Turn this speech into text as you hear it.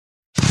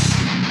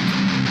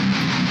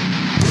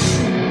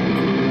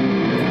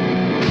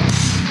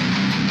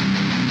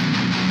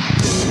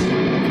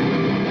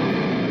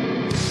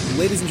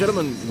Ladies and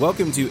gentlemen,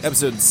 welcome to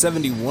episode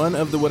 71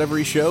 of the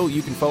Whatevery Show.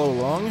 You can follow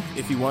along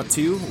if you want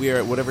to. We are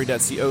at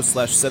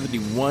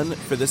whatevery.co/71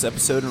 for this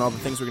episode and all the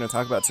things we're going to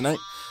talk about tonight,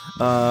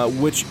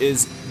 which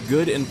is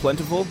good and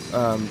plentiful.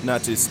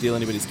 Not to steal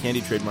anybody's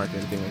candy trademark or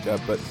anything like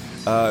that, but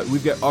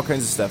we've got all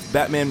kinds of stuff.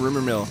 Batman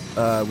rumor mill.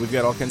 We've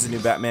got all kinds of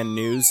new Batman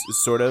news,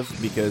 sort of,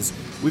 because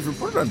we've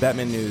reported on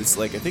Batman news,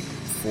 like, I think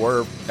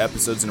 4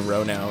 episodes in a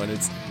row now, and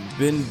it's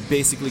been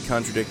basically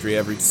contradictory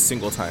every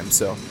single time,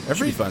 so it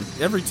should be fun.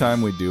 Every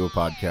time we do a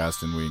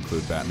podcast and we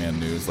include Batman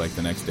news, like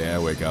the next day I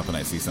wake up and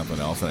I see something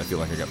else and I feel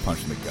like I got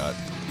punched in the gut.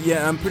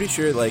 Yeah, I'm pretty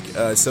sure, like,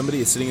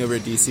 somebody is sitting over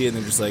at DC and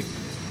they're just like,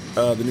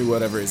 the new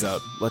whatever is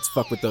out. Let's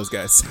fuck with those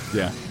guys.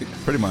 Yeah,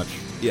 pretty much.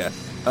 Yeah.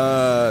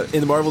 In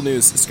the Marvel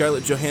news,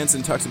 Scarlett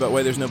Johansson talks about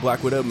why there's no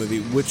Black Widow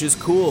movie, which is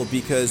cool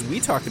because we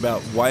talked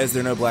about why is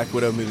there no Black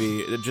Widow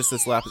movie just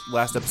this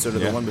last episode or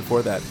the one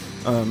before that.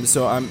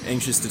 So I'm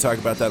anxious to talk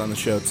about that on the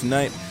show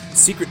tonight.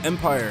 Secret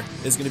Empire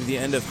is going to be the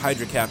end of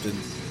Hydra Captain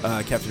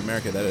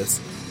America, that is.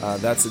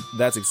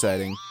 That's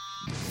exciting.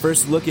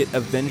 First look at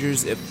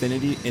Avengers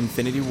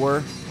Infinity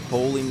War.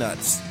 Holy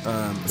nuts.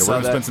 Yeah, we're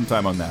going to spend some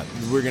time on that.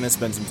 We're going to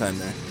spend some time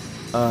there.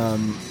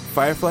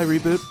 Firefly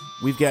reboot.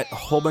 We've got a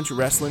whole bunch of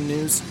wrestling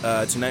news.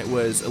 Tonight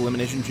was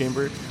Elimination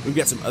Chamber. We've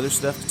got some other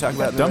stuff to talk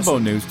about.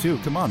 Dumbo news, too.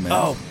 Come on, man.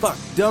 Oh, fuck.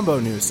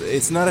 Dumbo news.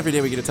 It's not every day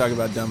we get to talk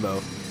about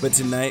Dumbo. But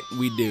tonight,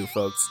 we do,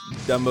 folks.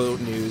 Dumbo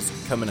news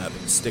coming up.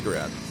 Stick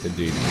around.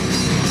 Indeed.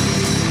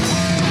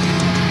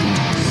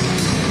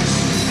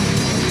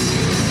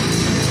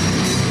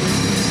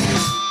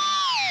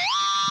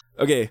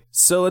 Okay,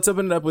 so let's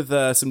open it up with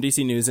some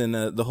DC news and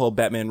the whole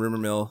Batman rumor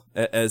mill,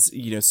 as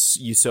you know,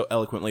 you so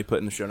eloquently put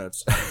in the show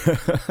notes.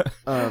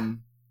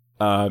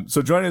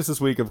 So joining us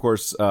this week, of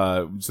course,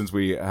 since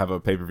we have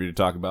a pay-per-view to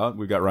talk about,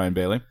 we've got Ryan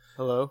Bailey.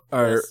 Hello.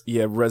 Our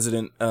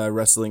resident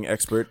wrestling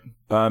expert.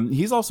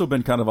 He's also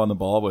been kind of on the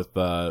ball with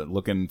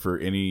looking for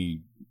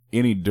any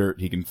dirt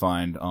he can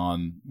find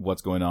on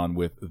what's going on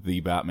with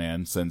the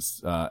Batman since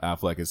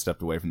Affleck has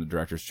stepped away from the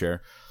director's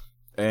chair.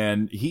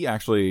 And he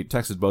actually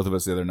texted both of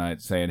us the other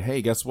night saying,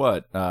 hey, guess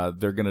what?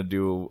 They're going to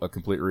do a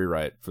complete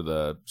rewrite for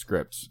the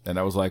script. And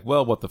I was like,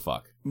 well, what the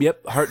fuck?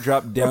 Yep, heart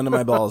dropped down to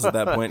my balls at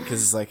that point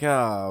because it's like,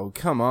 oh,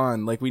 come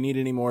on. Like, we need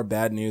any more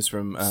bad news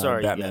from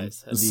Sorry, Batman.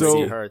 guys.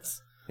 DC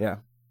hurts. Yeah.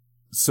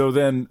 So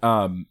then,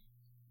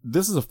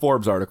 this is a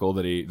Forbes article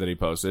that he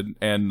posted.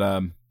 And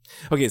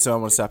okay, so I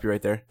want to stop you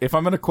right there. If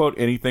I'm going to quote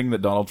anything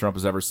that Donald Trump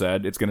has ever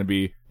said, it's going to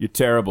be, you're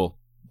terrible.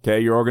 Okay,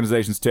 your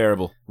organization's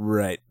terrible.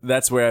 Right.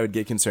 That's where I would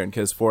get concerned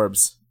because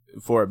Forbes,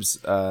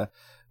 at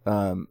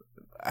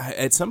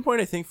some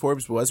point I think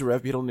Forbes was a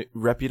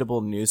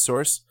reputable news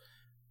source,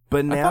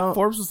 but now I thought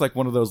Forbes was like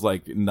one of those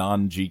like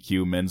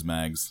non-GQ men's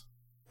mags.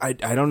 I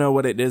don't know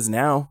what it is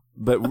now,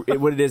 but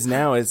what it is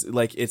now is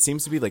like it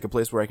seems to be like a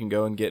place where I can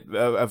go and get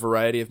a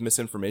variety of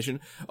misinformation.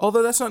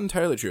 Although that's not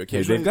entirely true.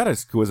 Occasionally, they've got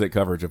exquisite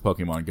coverage of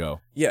Pokemon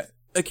Go. Yeah.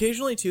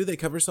 Occasionally, too, they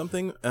cover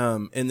something,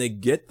 and they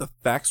get the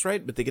facts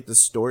right, but they get the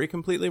story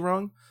completely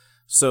wrong.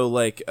 So,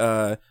 like,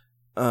 I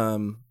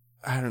don't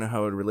know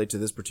how it would relate to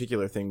this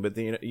particular thing, but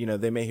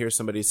they may hear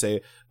somebody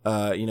say,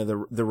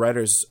 the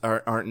writers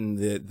aren't in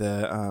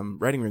the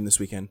writing room this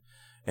weekend,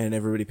 and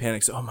everybody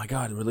panics. Oh my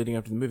God, we're leading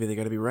up to the movie. They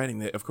got to be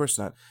writing. Of course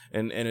not.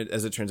 And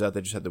as it turns out, they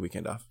just had the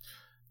weekend off.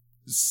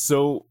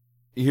 So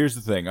here's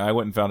the thing. I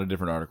went and found a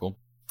different article.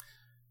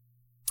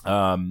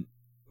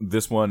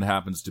 This one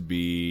happens to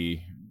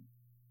be.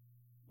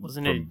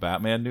 Wasn't from it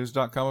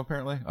BatmanNews.com,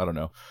 apparently? I don't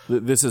know.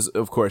 This is,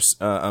 of course,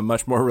 a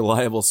much more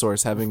reliable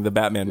source, having the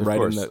Batman right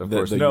in the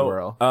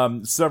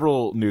URL.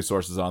 Several news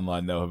sources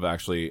online, though, have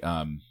actually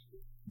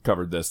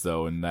covered this,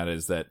 though, and that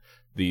is that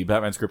the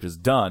Batman script is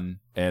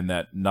done, and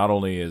that not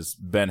only is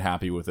Ben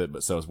happy with it,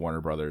 but so is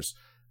Warner Brothers.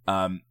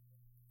 I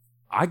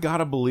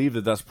gotta believe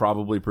that that's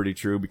probably pretty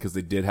true, because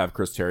they did have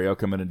Chris Terrio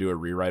come in and do a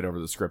rewrite over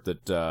the script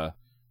that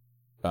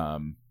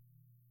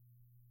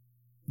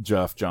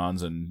Geoff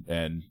Johns and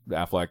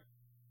Affleck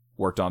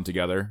worked on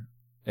together,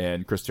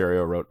 and Chris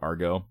Terrio wrote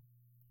Argo.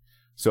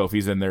 So if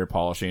he's in there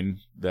polishing,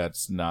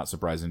 that's not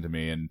surprising to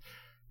me. And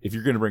if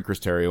you're going to bring Chris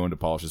Terrio in to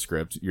polish a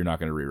script, you're not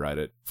going to rewrite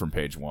it from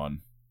page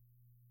one.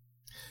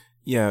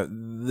 Yeah,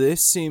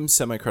 this seems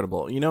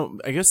semi-credible. You know,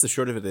 I guess the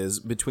short of it is,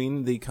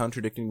 between the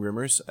contradicting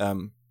rumors,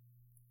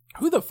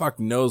 who the fuck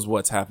knows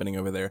what's happening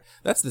over there?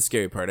 That's the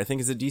scary part. I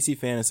think as a DC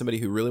fan and somebody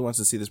who really wants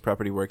to see this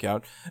property work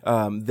out,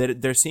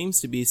 that there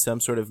seems to be some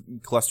sort of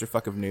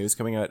clusterfuck of news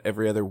coming out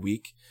every other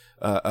week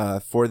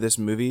for this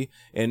movie,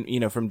 and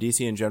from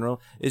DC in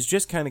general, is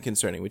just kind of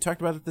concerning. We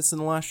talked about this in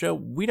the last show.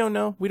 We don't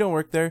know. We don't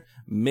work there.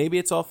 Maybe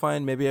it's all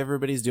fine. Maybe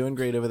everybody's doing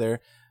great over there.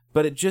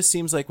 But it just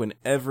seems like when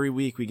every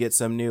week we get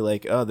some new,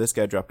 like, oh, this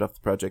guy dropped off the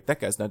project, that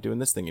guy's not doing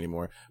this thing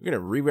anymore, we're going to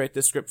rewrite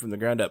this script from the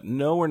ground up.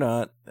 No, we're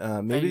not.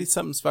 Maybe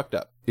something's fucked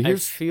up. I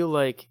feel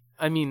like,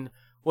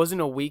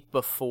 wasn't a week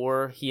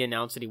before he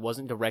announced that he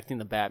wasn't directing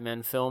the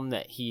Batman film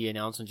that he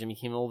announced on Jimmy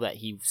Kimmel that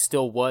he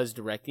still was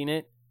directing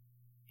it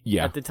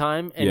at the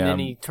time? And then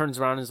he turns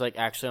around and is like,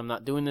 actually, I'm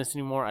not doing this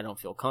anymore. I don't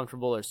feel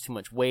comfortable. There's too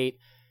much weight.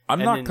 I'm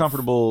not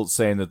comfortable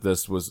saying that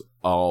this was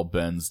all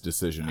Ben's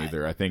decision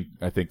either. I think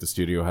the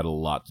studio had a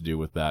lot to do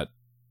with that,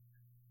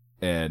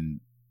 and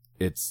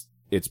it's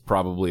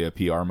probably a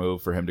PR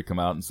move for him to come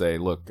out and say,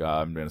 "Look,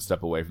 I'm going to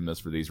step away from this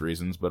for these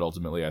reasons." But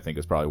ultimately, I think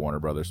it's probably Warner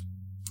Brothers.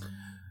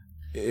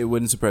 It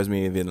wouldn't surprise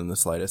me even in the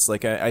slightest.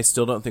 Like, I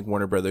still don't think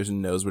Warner Brothers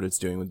knows what it's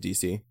doing with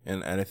DC.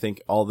 And I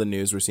think all the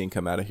news we're seeing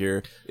come out of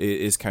here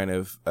is kind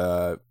of,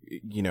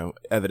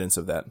 evidence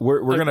of that.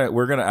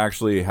 We're gonna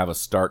actually have a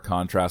stark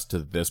contrast to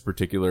this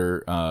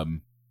particular,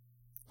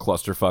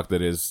 clusterfuck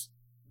that is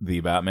the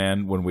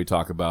Batman when we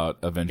talk about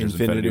Avengers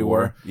Infinity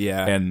War.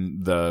 Yeah.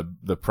 And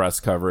the press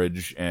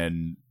coverage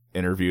and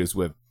interviews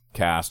with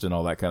cast and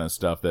all that kind of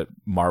stuff that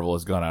Marvel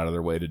has gone out of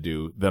their way to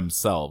do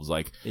themselves.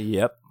 Like,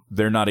 yep.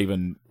 They're not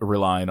even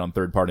relying on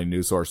third-party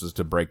news sources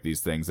to break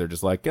these things. They're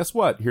just like, guess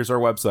what? Here's our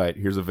website.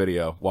 Here's a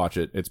video. Watch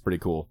it. It's pretty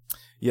cool.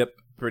 Yep,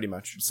 pretty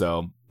much.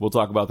 So we'll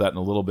talk about that in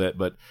a little bit.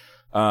 But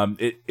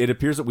it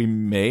appears that we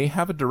may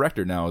have a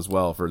director now as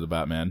well for the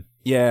Batman.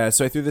 Yeah,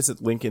 so I threw this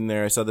link in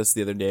there. I saw this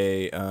the other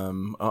day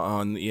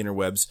on the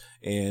interwebs.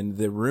 And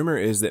the rumor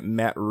is that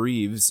Matt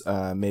Reeves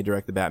may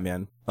direct the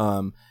Batman.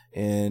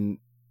 And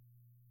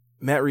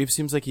Matt Reeves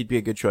seems like he'd be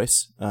a good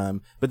choice.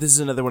 But this is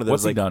another one of those.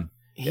 What's he done?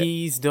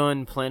 He's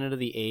done Planet of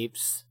the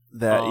Apes.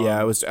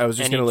 I was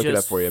just going to look it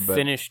up for you. But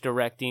finished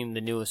directing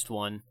the newest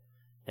one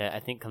that I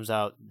think comes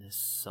out this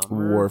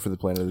summer. War for the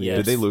Planet of the Apes.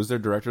 Did they lose their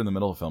director in the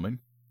middle of filming?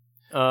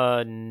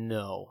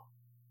 No.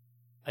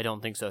 I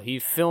don't think so. He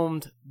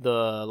filmed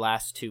the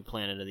last two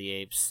Planet of the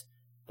Apes.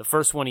 The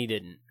first one he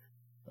didn't.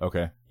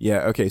 Okay.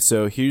 Yeah, okay.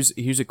 So here's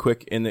a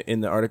quick in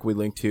the article we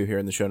linked to here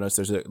in the show notes,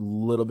 there's a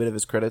little bit of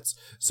his credits.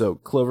 So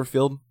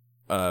Cloverfield,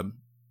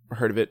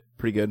 heard of it,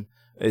 pretty good.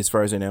 As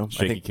far as I know.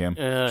 Shaky Cam.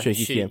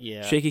 Shaky Cam.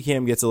 Yeah. Shaky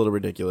Cam gets a little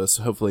ridiculous.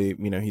 Hopefully,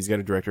 he's got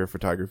a director of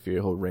photography.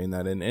 He'll rein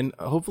that in. And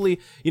hopefully,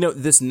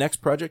 this next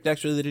project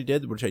actually that he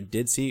did, which I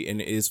did see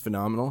and is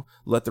phenomenal,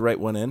 Let the Right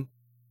One In,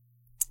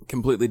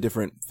 completely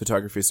different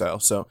photography style.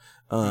 So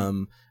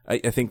I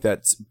think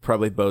that's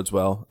probably bodes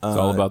well. It's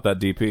all about that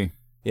DP.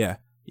 Yeah.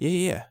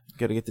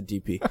 Got to get the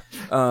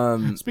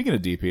DP. Speaking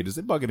of DP, does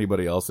it bug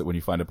anybody else that when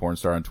you find a porn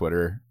star on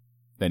Twitter,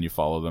 then you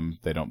follow them,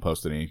 they don't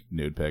post any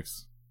nude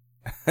pics?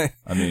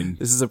 I mean,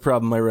 this is a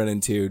problem I run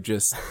into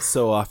just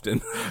so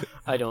often.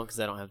 I don't, because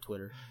I don't have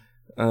Twitter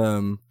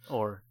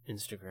or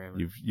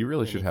Instagram. You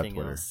really should have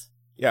Twitter. Else.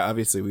 Yeah,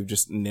 obviously we've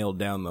just nailed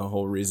down the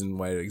whole reason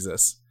why it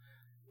exists.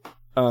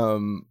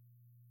 And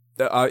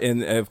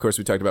of course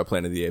we talked about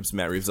Planet of the Apes.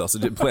 Matt Reeves also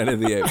did Planet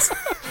of the Apes.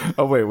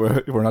 Oh wait,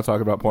 we're not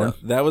talking about porn.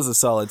 No, that was a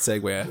solid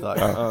segue, I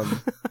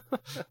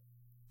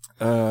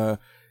thought.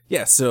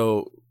 Yeah,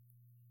 so.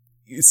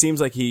 It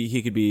seems like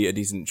he could be a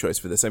decent choice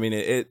for this. I mean,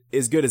 it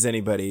as good as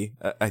anybody.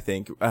 I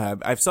think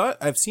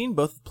I've seen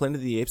both Planet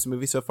of the Apes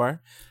movies so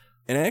far,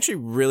 and I actually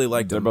really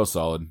liked them. They're both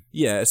solid.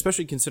 Yeah,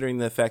 especially considering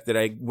the fact that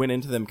I went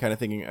into them kind of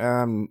thinking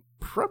I'm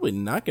probably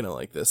not gonna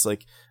like this.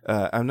 Like,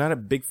 I'm not a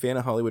big fan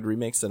of Hollywood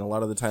remakes, and a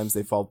lot of the times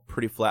they fall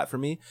pretty flat for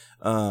me.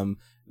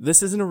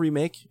 This isn't a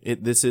remake.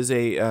 This is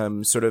a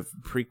sort of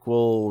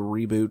prequel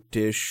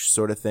reboot-ish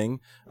sort of thing.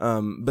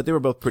 But they were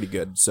both pretty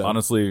good. So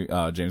honestly,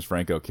 James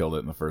Franco killed it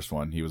in the first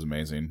one. He was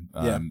amazing.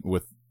 Yeah.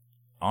 With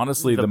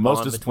honestly, the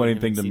most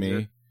disappointing thing to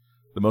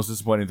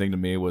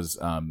me was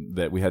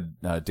that we had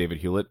David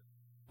Hewlett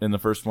in the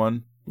first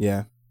one.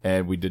 Yeah.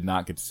 And we did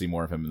not get to see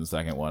more of him in the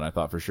second one. I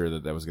thought for sure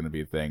that was going to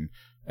be a thing.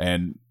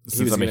 And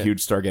since I'm a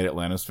huge Stargate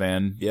Atlantis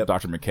fan,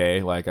 Dr.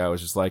 McKay, like I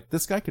was just like,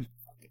 this guy could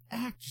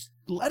act. Just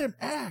let him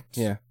act.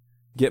 Yeah.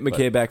 Get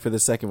McKay back for the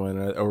second one,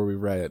 or we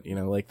riot.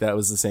 Like that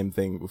was the same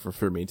thing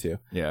for me too.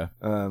 Yeah.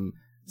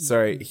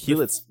 Sorry,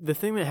 Hewlett's. The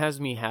thing that has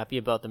me happy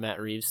about the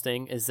Matt Reeves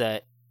thing is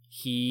that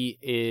he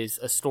is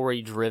a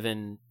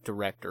story-driven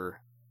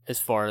director. As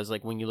far as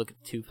like when you look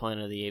at 2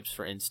 Planet of the Apes,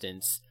 for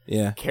instance,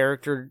 yeah,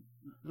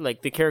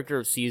 the character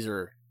of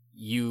Caesar,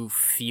 you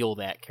feel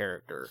that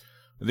character.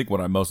 I think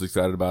what I'm most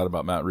excited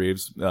about Matt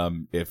Reeves,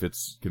 if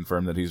it's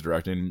confirmed that he's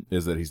directing,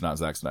 is that he's not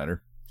Zack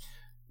Snyder.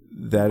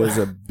 That is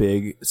a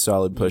big,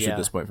 solid push at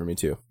this point for me,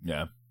 too.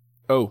 Yeah.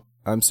 Oh,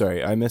 I'm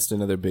sorry. I missed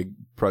another big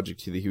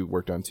project that he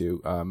worked on,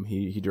 too.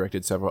 He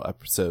directed several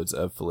episodes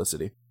of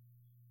Felicity.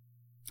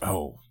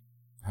 Oh.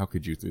 How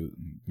could you do...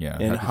 Yeah.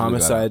 And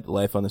Homicide,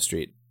 Life on the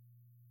Street.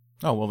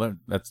 Oh, well,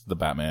 that's the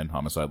Batman,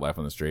 Homicide, Life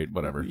on the Street,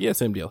 whatever. Yeah,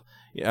 same deal.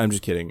 Yeah, I'm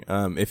just kidding.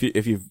 If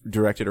you've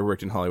directed or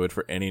worked in Hollywood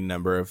for any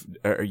number of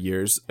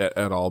years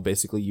at all,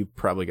 basically, you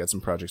probably got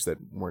some projects that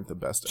weren't the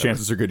best.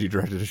 Chances are good you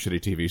directed a shitty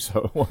TV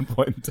show at one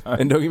point in time.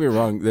 And don't get me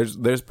wrong,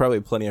 there's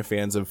probably plenty of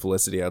fans of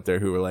Felicity out there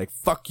who were like,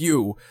 "Fuck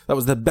you! That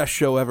was the best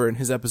show ever, and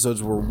his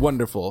episodes were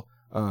wonderful."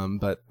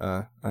 But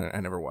I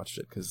never watched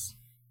it because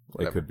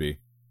it could be.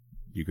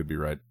 You could be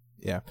right.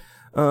 Yeah.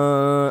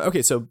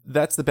 Okay, so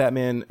that's the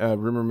Batman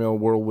rumor mill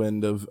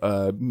whirlwind of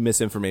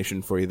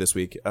misinformation for you this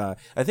week.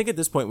 I think at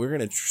this point we're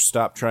going to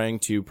stop trying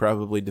to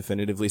probably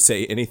definitively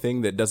say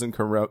anything that doesn't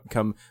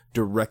come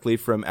directly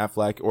from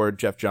Affleck or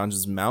Jeff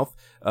Johns' mouth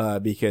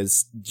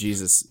because,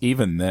 Jesus.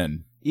 Even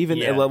then, Even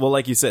Yeah. well,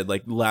 like you said,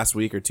 like last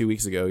week or 2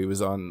 weeks ago, he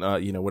was on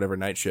whatever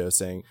night show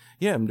saying,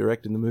 "Yeah, I'm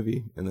directing the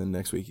movie," and then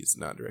next week he's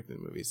not directing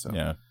the movie. So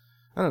Yeah,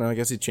 I don't know. I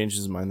guess he changed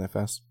his mind that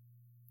fast.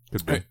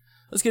 could be. All right,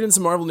 let's get into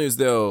some Marvel news,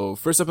 though.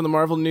 First up in the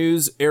Marvel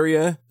news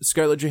area,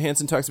 Scarlett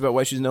Johansson talks about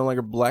why she's no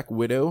longer Black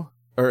Widow,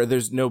 or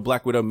there's no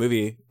Black Widow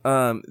movie.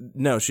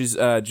 No, she's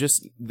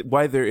just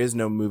why there is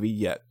no movie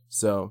yet.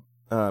 So,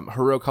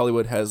 Heroic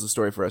Hollywood has the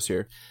story for us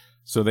here.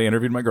 So they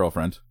interviewed my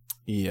girlfriend.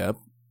 Yep.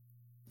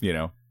 You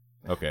know,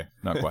 okay,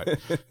 not quite,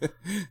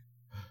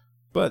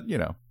 but you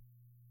know,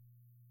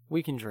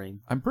 We can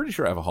dream. I'm pretty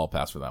sure I have a hall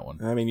pass for that one.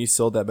 I mean, you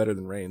sold that better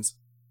than Reigns.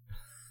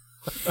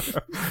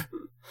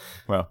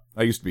 Well,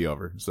 I used to be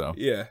over, so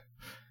Yeah.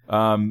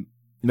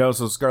 no.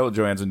 So Scarlett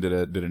Johansson did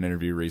an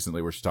interview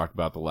recently where she talked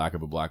about the lack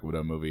of a Black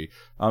Widow movie.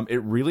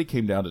 It really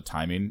came down to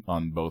timing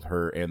on both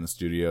her and the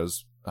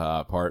studio's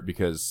part,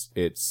 because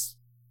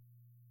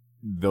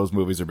those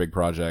movies are big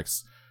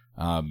projects.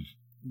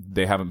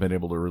 They haven't been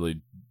able to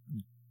really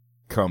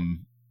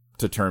come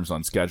to terms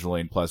on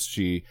scheduling. Plus,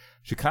 she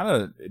kind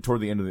of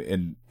toward the end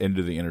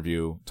of the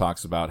interview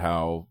talks about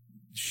how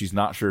she's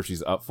not sure if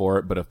she's up for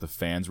it, but if the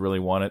fans really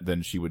want it,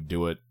 then she would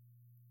do it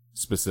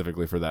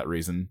specifically for that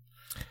reason.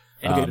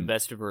 And to the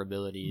best of her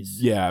abilities.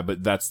 Yeah,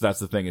 but that's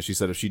the thing, is she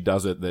said if she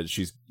does it, that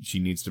she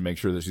needs to make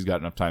sure that she's got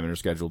enough time in her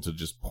schedule to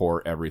just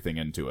pour everything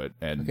into it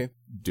and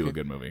do a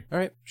good movie. All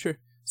right, sure.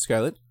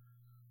 Scarlett,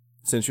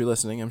 since you're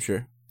listening, I'm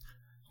sure.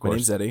 My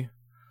name's Eddie.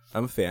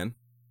 I'm a fan.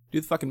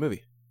 Do the fucking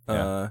movie.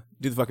 Do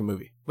the fucking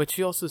movie. But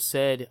she also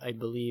said, I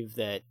believe,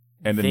 that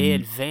And they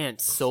then-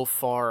 advance so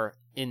far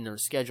in their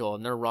schedule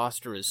and their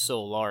roster is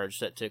so large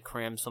that to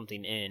cram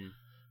something in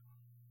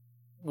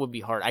would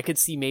be hard. I could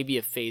see maybe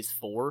a phase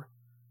 4.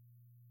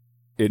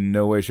 In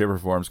no way, shape, or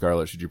form,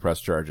 Scarlett, should you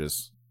press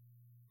charges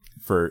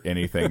for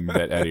anything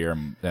that Eddie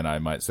and I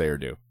might say or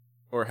do.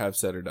 Or have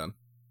said or done.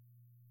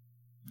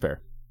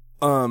 Fair.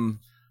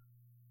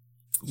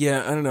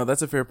 Yeah, I don't know.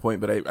 That's a fair point,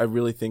 but I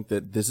really think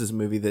that this is a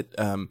movie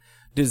that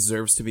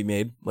deserves to be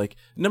made. Like,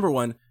 number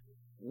one,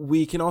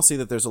 we can all see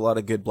that there's a lot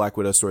of good Black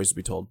Widow stories to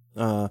be told.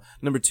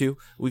 Number two,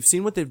 we've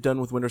seen what they've done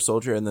with Winter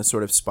Soldier and the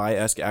sort of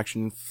spy-esque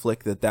action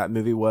flick that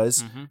movie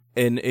was,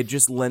 and it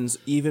just lends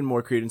even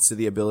more credence to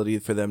the ability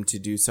for them to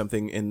do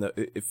something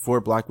for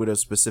Black Widow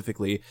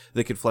specifically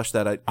that could flesh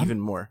that out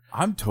even more.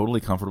 I'm totally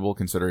comfortable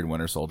considering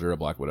Winter Soldier a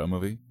Black Widow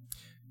movie.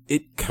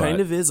 It kind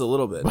of is a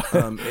little bit.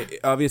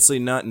 Obviously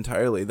not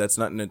entirely. That's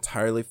not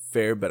entirely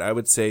fair, but I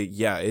would say,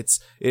 yeah,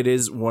 it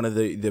is one of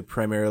the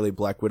primarily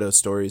Black Widow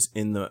stories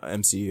in the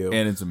MCU.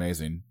 And it's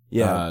amazing.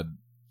 Yeah.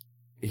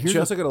 Here's She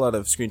also got a lot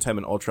of screen time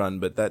in Ultron,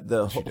 but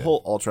the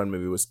whole Ultron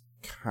movie was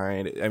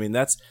kind of... I mean,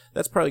 that's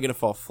probably going to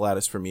fall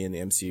flattest for me in the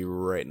MCU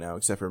right now,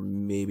 except for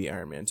maybe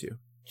Iron Man 2.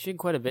 She had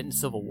quite a bit in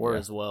Civil War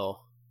as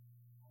well.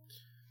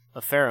 A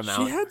fair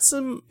amount.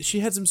 She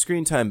had some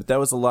screen time, but that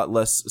was a lot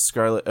less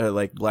Scarlet,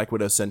 like Black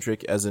Widow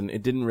centric, as in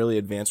it didn't really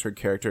advance her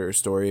character or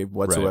story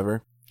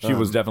whatsoever. Right. She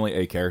was definitely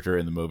a character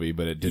in the movie,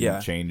 but it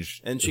didn't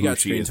change. And she who got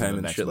screen is in time the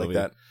and next shit movie.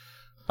 like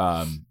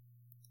that.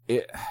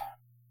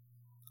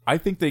 I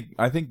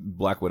think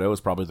Black Widow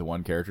is probably the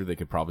one character they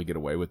could probably get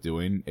away with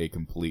doing a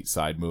complete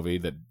side movie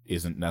that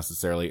isn't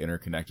necessarily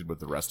interconnected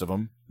with the rest of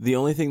them. The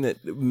only thing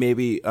that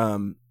maybe,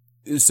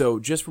 so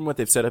just from what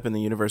they've set up in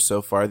the universe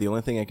so far, the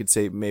only thing I could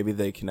say maybe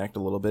they connect a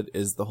little bit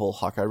is the whole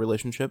Hawkeye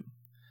relationship.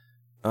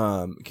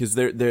 Because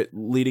they're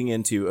leading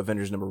into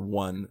Avengers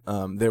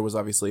 #1. There was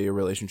obviously a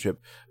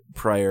relationship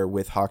prior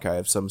with Hawkeye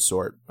of some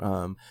sort.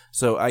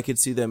 So I could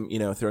see them,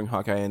 throwing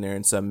Hawkeye in there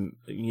in some,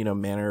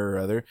 manner or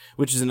other,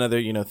 which is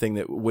another, thing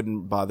that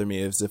wouldn't bother me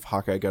is if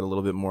Hawkeye got a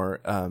little bit more,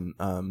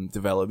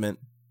 development.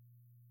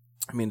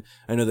 I mean,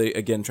 I know they,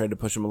 again, tried to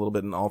push him a little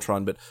bit in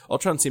Ultron, but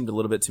Ultron seemed a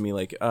little bit to me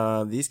like,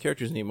 these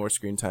characters need more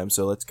screen time,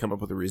 so let's come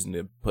up with a reason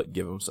to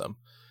give them some.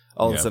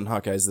 All of a sudden,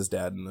 Hawkeye's this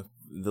dad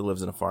that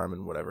lives in a farm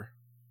and whatever.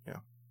 Yeah.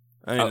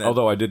 I mean,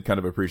 although I did kind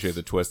of appreciate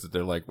the twist that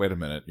they're like, wait a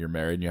minute, you're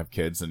married and you have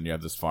kids and you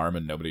have this farm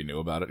and nobody knew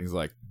about it. And he's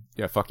like,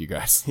 yeah, fuck you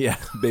guys. Yeah,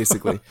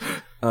 basically.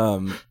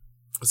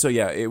 So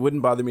yeah, it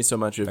wouldn't bother me so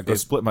much if... Go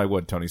split my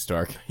wood, Tony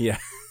Stark. Yeah.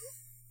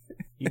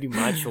 You do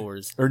my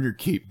chores. Earn your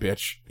keep,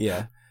 bitch.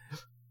 Yeah.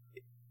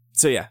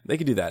 So yeah, they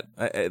could do that.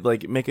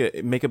 Like make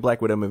a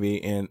Black Widow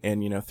movie and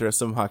throw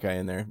some Hawkeye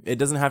in there. It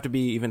doesn't have to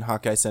be even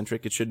Hawkeye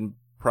centric. It shouldn't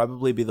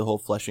probably be the whole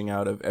fleshing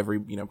out of every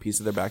piece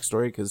of their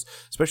backstory, because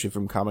especially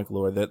from comic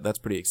lore that's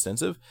pretty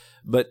extensive.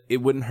 But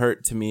it wouldn't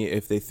hurt to me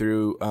if they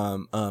threw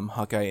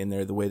Hawkeye in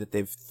there the way that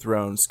they've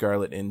thrown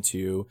Scarlet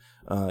into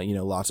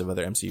lots of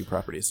other MCU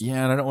properties.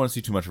 Yeah, and I don't want to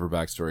see too much of her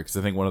backstory, because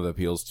I think one of the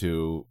appeals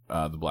to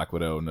the Black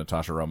Widow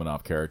Natasha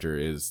Romanoff character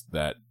is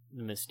that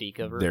The mystique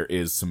of her. there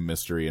is some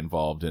mystery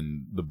involved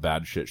in the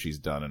bad shit she's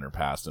done in her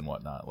past and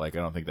whatnot. Like, I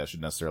don't think that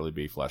should necessarily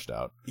be fleshed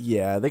out.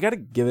 Yeah, they got to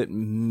give it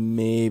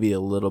maybe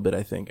a little bit.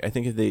 I think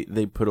if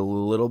they put a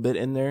little bit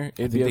in there,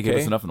 it'd be okay. They give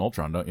us enough in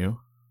Ultron, don't you?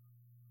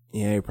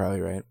 Yeah, you're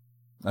probably right.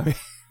 I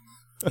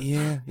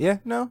mean, yeah,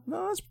 no,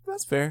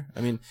 that's fair.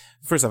 I mean,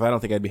 first off, I don't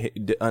think I'd be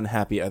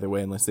unhappy either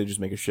way unless they just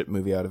make a shit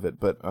movie out of it.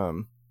 But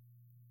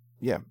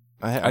yeah,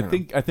 I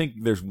think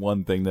there's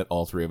one thing that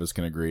all three of us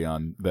can agree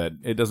on, that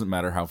it doesn't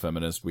matter how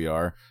feminist we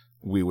are,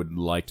 we would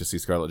like to see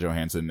Scarlett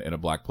Johansson in a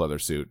black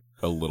pleather suit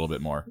a little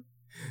bit more.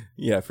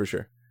 Yeah, for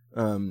sure.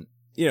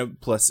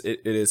 Plus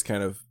it is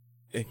kind of,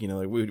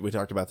 like we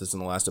talked about this in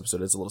the last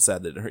episode. It's a little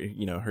sad that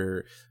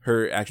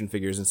her action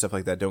figures and stuff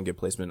like that don't get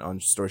placement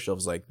on store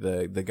shelves like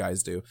the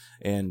guys do,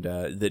 and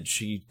that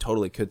she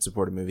totally could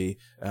support a movie,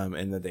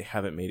 and that they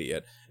haven't made it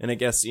yet. And I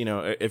guess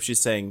if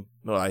she's saying,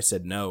 well, I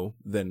said no,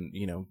 then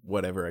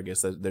whatever. I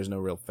guess there's no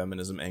real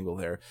feminism angle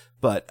there,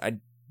 but I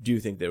do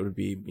think that would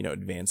be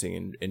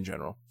advancing in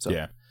general. So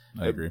yeah,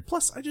 I agree.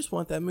 Plus, I just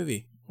want that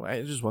movie.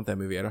 I just want that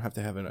movie. I don't have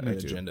to have an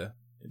agenda.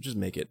 Just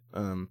make it.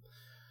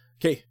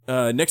 Okay,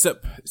 next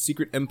up,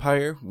 Secret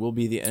Empire will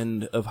be the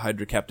end of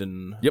Hydra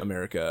Captain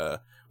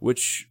America,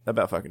 which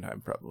about fucking time,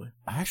 probably.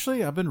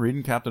 Actually, I've been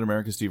reading Captain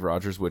America Steve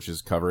Rogers, which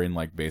is covering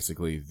like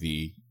basically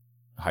the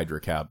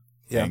Hydra Cap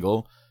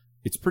angle.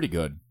 It's pretty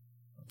good.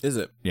 Is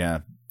it? Yeah.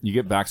 You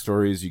get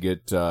backstories, you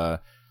get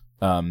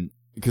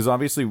because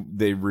obviously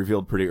they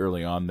revealed pretty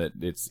early on that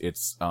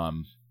it's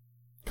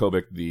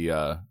Kobik,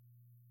 the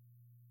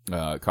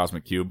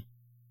Cosmic Cube,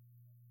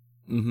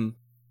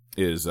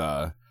 is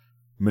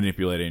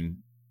manipulating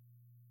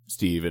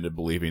Steve into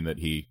believing that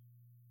he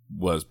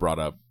was brought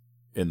up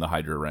in the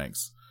Hydra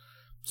ranks.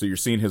 So you're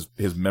seeing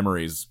his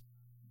memories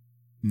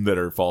that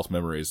are false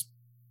memories,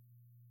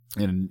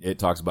 and it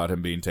talks about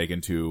him being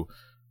taken to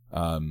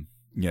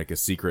like a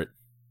secret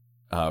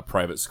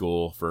private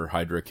school for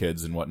Hydra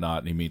kids and whatnot,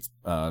 and he meets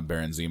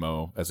Baron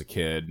Zemo as a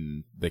kid,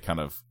 and they kind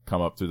of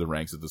come up through the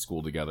ranks of the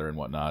school together and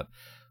whatnot.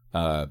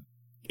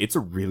 It's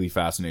a really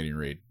fascinating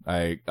read.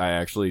 I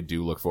actually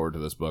do look forward to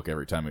this book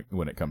every time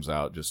when it comes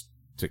out, just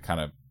to kind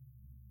of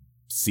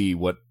see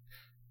what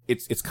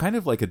it's kind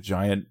of like a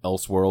giant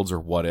Elseworlds or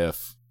What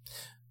If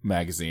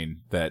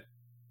magazine that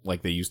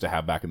like they used to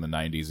have back in the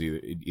 90s.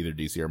 Either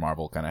DC or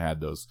Marvel kind of had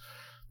those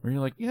where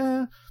you're like,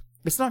 yeah,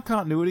 it's not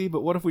continuity,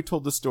 but what if we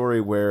told the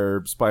story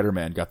where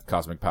Spider-Man got the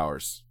cosmic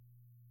powers?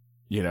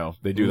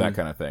 They do that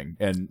kind of thing.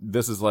 And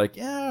this is like,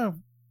 yeah,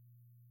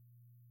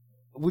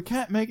 we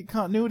can't make it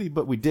continuity,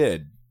 but we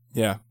did.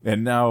 Yeah.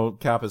 And now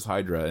Cap is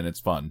Hydra, and it's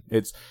fun.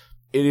 It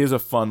is a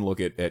fun look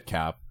at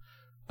Cap.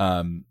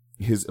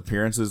 His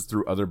appearances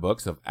through other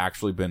books have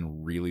actually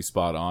been really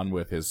spot on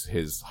with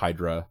his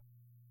Hydra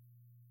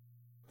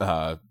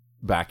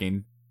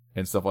backing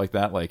and stuff like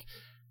that. Like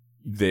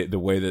the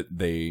way that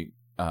the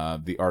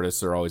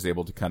artists are always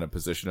able to kind of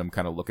position him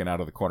kind of looking out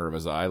of the corner of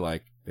his eye,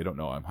 like they don't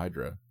know I'm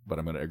Hydra, but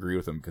I'm going to agree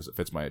with them because it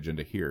fits my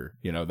agenda here.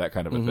 That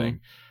kind of a thing.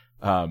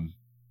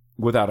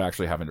 Without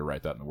actually having to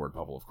write that in the word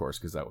bubble, of course,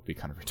 because that would be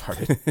kind of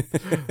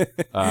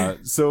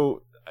retarded.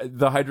 So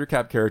the Hydra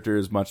Cap character,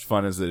 as much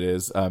fun as it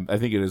is, I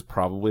think it is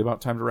probably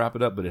about time to wrap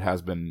it up, but it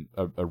has been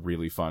a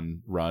really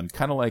fun run.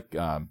 Kind of like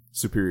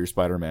Superior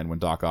Spider-Man when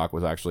Doc Ock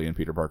was actually in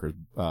Peter Parker's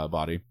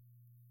body.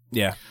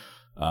 Yeah.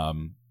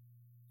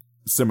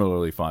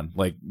 Similarly fun.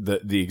 Like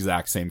the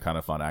exact same kind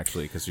of fun,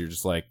 actually, because you're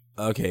just like,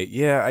 okay,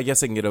 yeah, I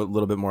guess I can get a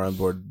little bit more on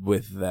board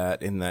with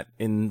that in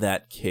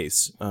that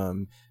case,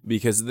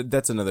 because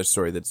that's another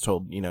story that's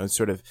told,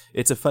 sort of,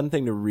 it's a fun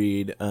thing to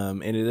read,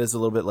 and it is a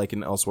little bit like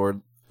an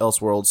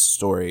Elseworlds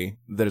story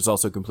that is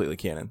also completely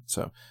canon.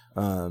 So,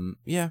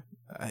 yeah,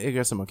 I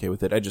guess I'm okay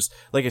with it. I just,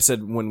 like I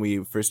said, when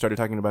we first started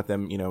talking about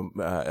them,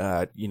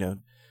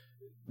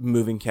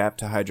 moving Cap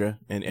to Hydra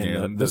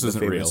and this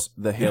isn't real.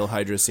 The Hail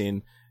Hydra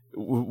scene.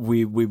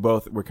 We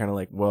both were kind of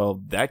like,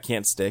 well, that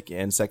can't stick,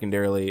 and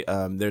secondarily,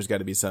 there's got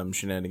to be some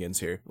shenanigans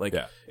here. Like,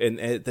 and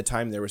at the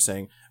time they were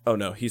saying, oh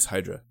no, he's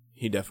Hydra.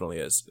 He definitely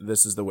is.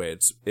 This is the way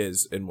it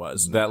is and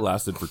was. That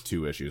lasted for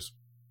 2 issues.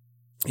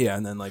 Yeah,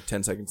 and then like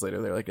 10 seconds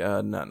later, they're like,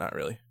 not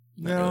really.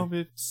 No,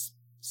 it's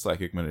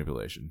psychic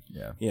manipulation.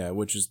 Yeah,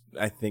 which is,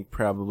 I think,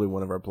 probably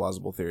one of our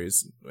plausible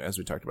theories, as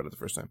we talked about it the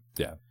first time.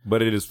 Yeah,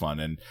 but it is fun.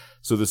 And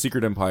so the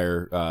Secret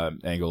Empire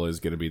angle is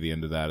going to be the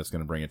end of that. It's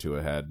going to bring it to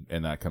a head,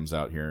 and that comes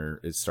out here.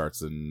 It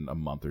starts in a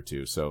month or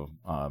two. So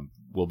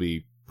we'll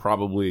be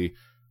probably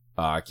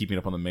keeping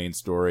up on the main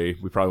story.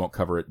 We probably won't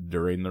cover it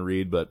during the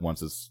read, but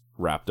once it's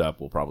wrapped up,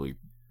 we'll probably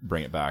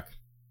bring it back.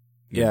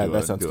 Yeah,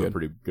 that sounds good. A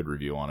pretty good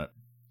review on it.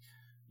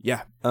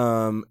 Yeah.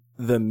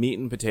 The meat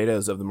and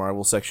potatoes of the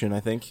Marvel section, I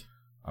think.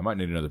 I might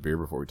need another beer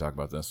before we talk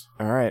about this.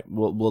 All right.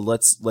 Well,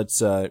 let's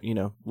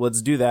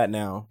do that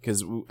now,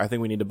 because I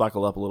think we need to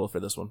buckle up a little for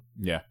this one.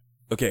 Yeah.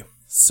 Okay.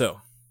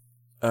 So,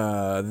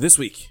 this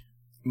week,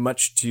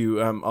 much to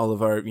all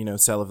of our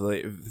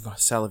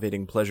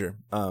salivating pleasure,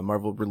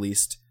 Marvel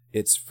released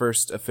its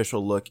first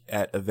official look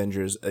at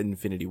Avengers: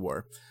 Infinity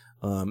War.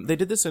 They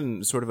did this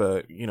in sort of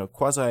a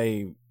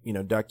quasi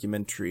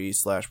documentary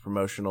 /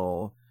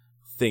 promotional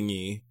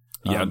thingy.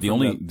 Yeah.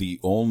 The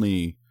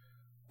only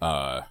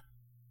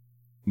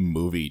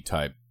movie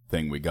type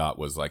thing we got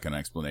was like an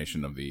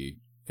explanation of the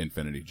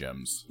Infinity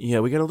Gems. Yeah,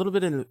 we got a little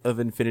bit of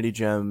Infinity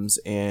Gems,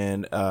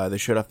 and they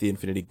showed off the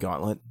Infinity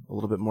Gauntlet a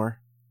little bit more,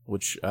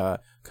 which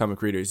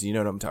comic readers, you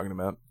know what I'm talking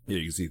about. Yeah,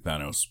 you can see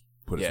Thanos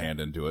put his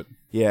hand into it.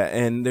 Yeah,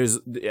 and there's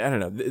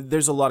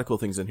a lot of cool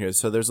things in here.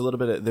 So there's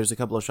a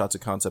couple of shots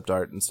of concept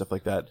art and stuff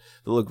like that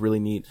look really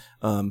neat.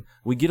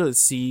 We get to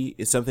see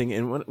something,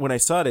 and when I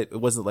saw it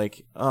wasn't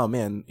like, oh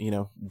man,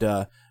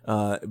 duh.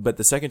 But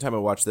the second time I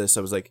watched this,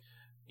 I was like,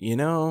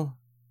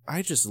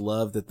 I just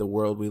love that the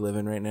world we live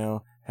in right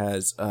now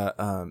has,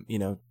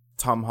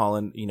 Tom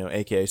Holland,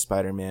 aka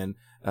Spider-Man,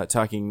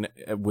 talking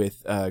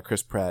with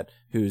Chris Pratt,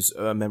 who's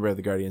a member of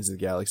the Guardians of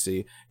the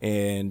Galaxy,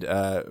 and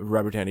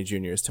Robert Downey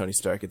Jr. as Tony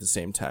Stark at the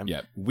same time.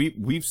 Yeah,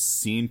 we've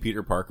seen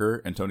Peter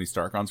Parker and Tony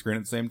Stark on screen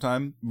at the same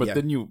time, but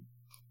then you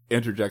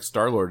interject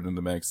Star-Lord into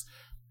the mix,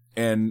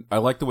 and I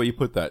like the way you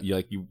put that.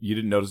 You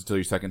didn't notice until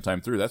your second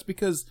time through. That's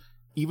because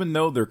even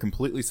though they're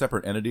completely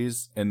separate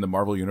entities in the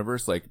Marvel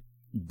universe, like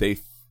they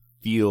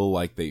feel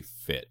like they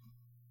fit.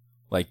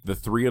 Like, the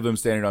three of them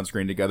standing on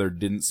screen together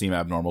didn't seem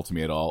abnormal to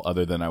me at all,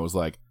 other than I was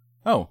like,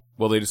 oh,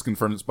 well, they just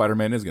confirmed that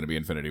Spider-Man is going to be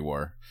Infinity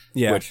War.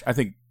 Yeah. Which I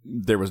think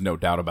there was no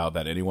doubt about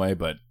that anyway,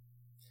 but...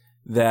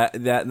 That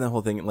and the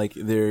whole thing, like,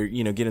 they're,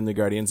 getting the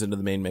Guardians into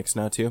the main mix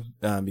now, too,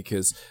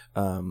 because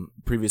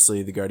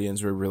previously the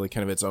Guardians were really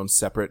kind of its own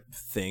separate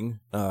thing,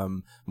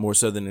 more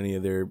so than any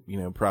other,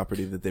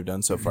 property that they've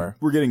done so far.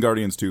 We're getting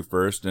Guardians 2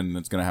 first, and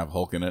it's going to have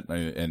Hulk in it,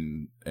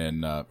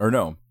 or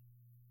no,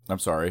 I'm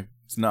sorry,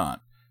 it's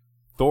not.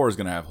 Thor is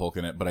going to have Hulk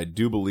in it, but I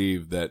do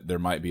believe that there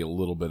might be a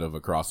little bit of a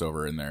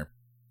crossover in there.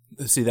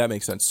 See, that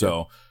makes sense,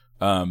 too.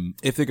 So,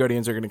 if the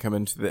Guardians are going to come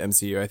into the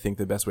MCU, I think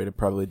the best way to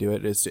probably do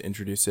it is to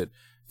introduce it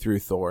through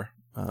Thor.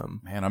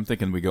 Man, I'm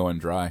thinking we go in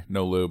dry.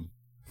 No lube.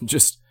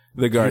 Just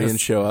the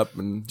Guardians show up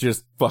and...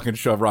 Just fucking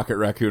shove Rocket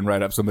Raccoon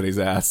right up somebody's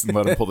ass and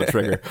let him pull the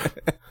trigger.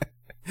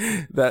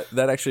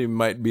 That actually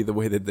might be the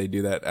way that they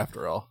do that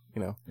after all,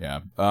 Yeah.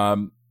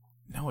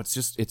 No,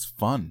 it's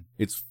fun.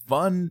 It's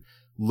fun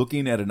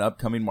looking at an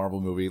upcoming Marvel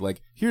movie.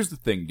 Like, here's the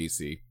thing,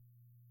 DC.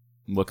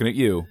 I'm looking at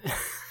you.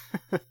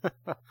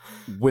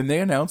 When they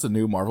announce a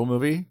new Marvel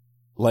movie,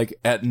 like,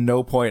 at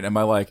no point am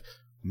I like,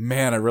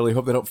 man, I really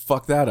hope they don't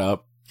fuck that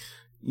up.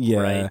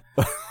 Yeah.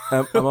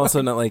 Right. I'm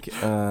also not like,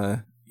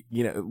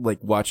 like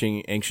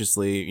watching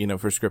anxiously,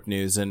 for script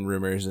news and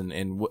rumors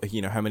and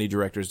how many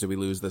directors did we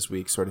lose this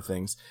week sort of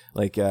things.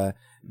 Like,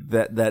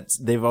 that's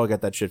they've all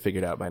got that shit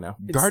figured out by now.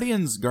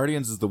 Guardians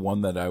is the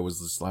one that I was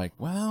just like,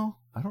 well,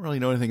 I don't really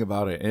know anything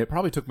about it. And it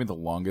probably took me the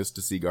longest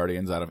to see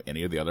Guardians out of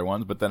any of the other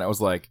ones, but then I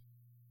was like,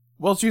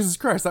 well, Jesus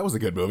Christ, that was a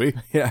good movie.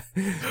 Yeah.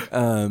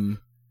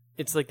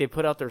 It's like they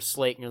put out their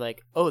slate and you're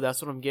like, oh,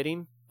 that's what I'm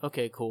getting?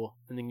 Okay, cool.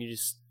 And then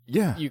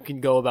yeah, you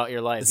can go about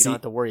your life. You don't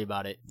have to worry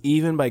about it.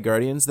 Even by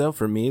Guardians, though,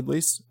 for me at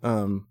least,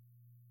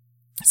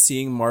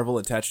 seeing Marvel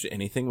attached to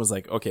anything was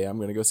like, okay, I'm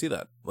going to go see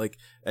that. Like,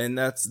 and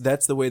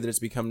that's the way that it's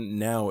become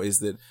now, is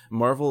that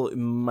Marvel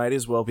might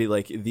as well be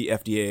like the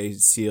FDA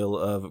seal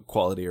of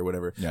quality or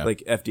whatever. Yeah.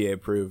 Like FDA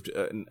approved,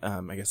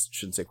 I guess I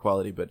shouldn't say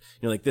quality, but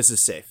like, this is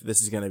safe.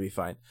 This is going to be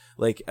fine.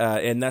 Like,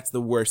 and that's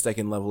the worst I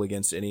can level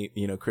against any,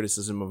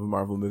 criticism of a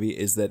Marvel movie,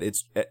 is that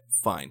it's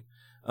fine.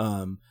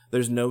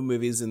 There's no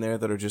movies in there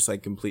that are just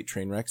like complete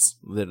train wrecks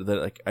that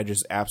like I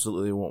just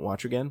absolutely won't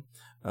watch again.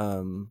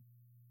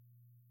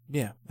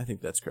 Yeah, I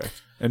think that's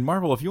correct. And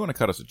Marvel, if you want to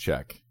cut us a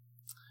check,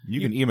 you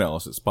can email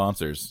us at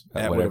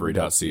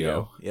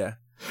sponsors@whatever.co. Yeah.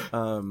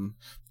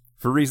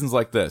 For reasons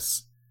like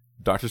this,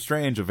 Doctor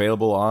Strange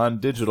available on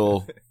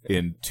digital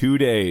in 2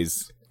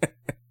 days.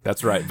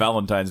 That's right,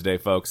 Valentine's Day,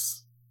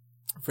 folks.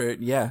 For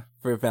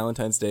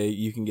Valentine's Day,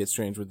 you can get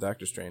Strange with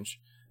Doctor Strange.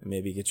 And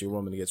maybe get your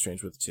woman to get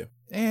Strange with it too.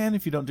 And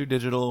if you don't do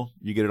digital,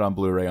 you get it on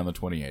Blu-ray on the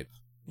 28th.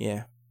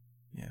 Yeah.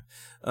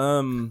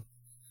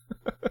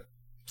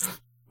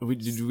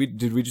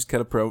 Did we just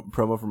cut a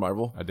promo for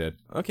Marvel? I did.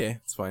 Okay,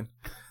 it's fine.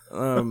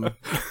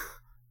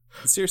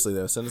 Seriously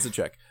though, send us a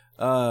check.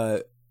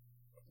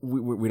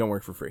 We don't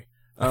work for free.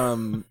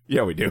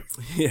 Yeah, we do.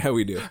 Yeah,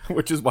 we do.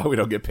 Which is why we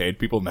don't get paid.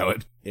 People know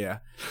it. Yeah.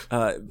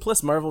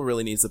 Plus, Marvel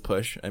really needs a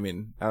push. I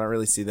mean, I don't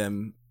really see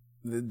them.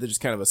 They're just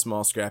kind of a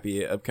small,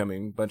 scrappy,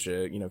 upcoming bunch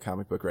of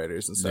comic book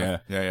writers and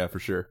stuff. Yeah, for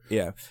sure.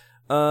 Yeah.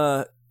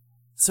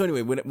 So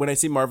anyway, when I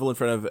see Marvel in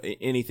front of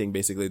anything,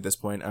 basically at this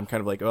point, I'm kind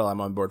of like, oh, I'm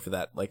on board for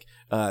that. Like,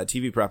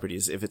 TV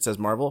properties, if it says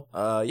Marvel,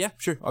 yeah,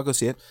 sure, I'll go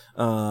see it.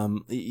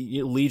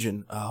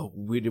 Legion. Oh,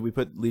 did we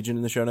put Legion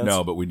in the show notes?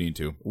 No, but we need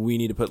to. We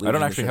need to put Legion. I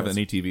don't actually have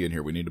any TV in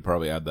here. We need to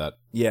probably add that.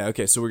 Yeah,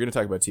 okay, so we're going to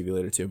talk about TV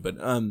later too. But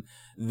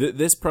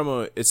this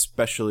promo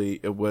especially,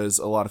 it was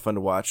a lot of fun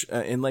to watch.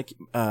 And like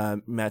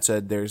Matt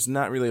said, there's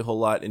not really a whole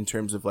lot in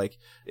terms of like,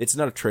 it's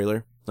not a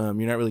trailer. You're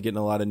not really getting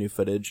a lot of new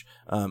footage.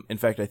 In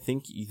fact, I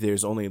think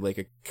there's only like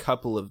a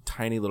couple of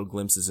tiny little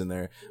glimpses in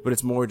there, but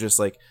it's more just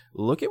like,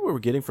 look at what we're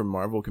getting from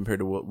Marvel compared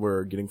to what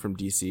we're getting from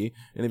DC.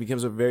 And it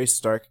becomes a very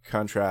stark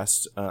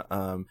contrast,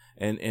 and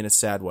a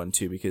sad one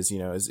too, because,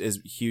 as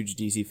huge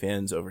DC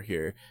fans over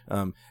here,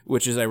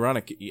 which is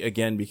ironic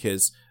again,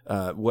 because,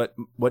 what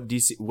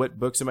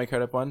books am I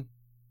caught up on?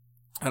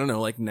 I don't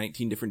know, like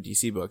 19 different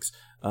DC books,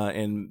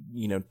 and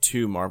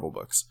 2 Marvel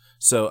books.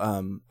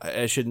 So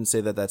I shouldn't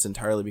say that that's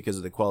entirely because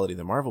of the quality of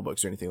the Marvel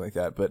books or anything like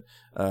that. But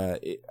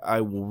I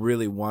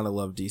really want to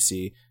love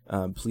DC.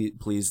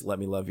 Please let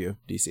me love you,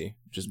 DC.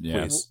 Just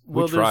please.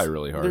 We try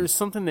really hard. There's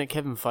something that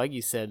Kevin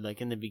Feige said, like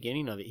in the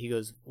beginning of it. He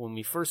goes, when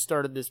we first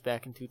started this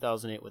back in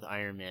 2008 with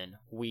Iron Man,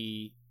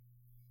 we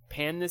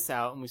panned this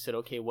out and we said,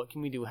 okay, what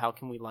can we do? How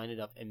can we line it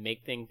up and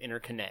make things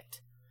interconnect?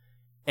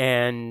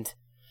 And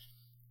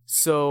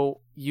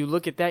so you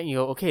look at that and you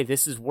go, okay,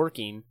 this is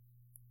working.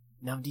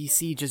 Now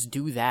DC, just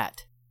do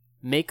that.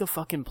 Make a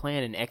fucking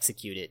plan and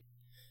execute it.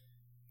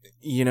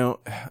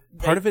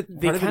 Part of it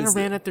they kind of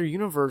ran at their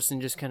universe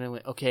and just kind of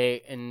went,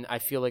 okay, and I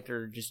feel like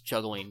they're just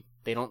juggling.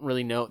 They don't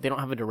really know. They don't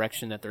have a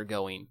direction that they're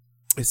going.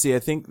 See, I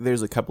think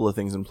there's a couple of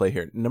things in play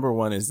here. Number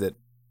one is that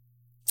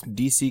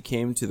DC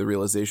came to the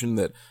realization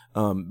that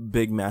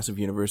big, massive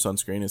universe on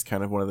screen is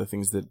kind of one of the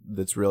things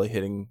that's really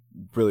hitting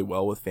really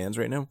well with fans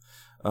right now,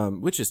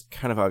 which is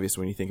kind of obvious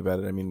when you think about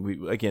it. I mean,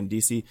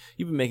 DC,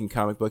 you've been making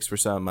comic books for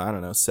some,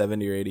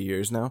 70 or 80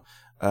 years now.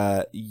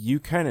 You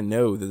kind of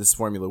know that this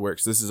formula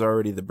works. This is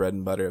already the bread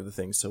and butter of the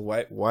thing. So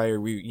why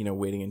are we,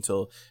 waiting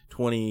until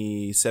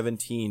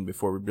 2017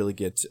 before we really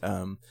get,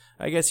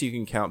 I guess you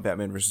can count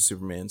Batman versus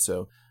Superman.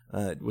 So,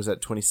 was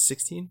that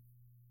 2016?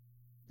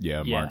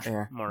 Yeah, March.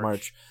 Yeah,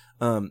 March.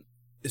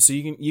 So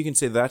you can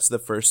say that's the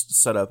first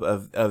setup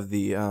of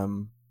the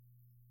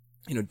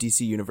DC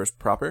universe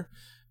proper,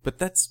 but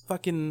that's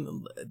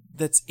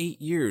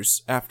 8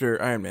 years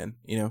after Iron Man.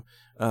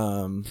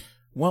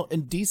 Well,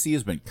 and DC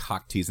has been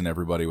cock teasing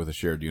everybody with a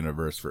shared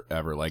universe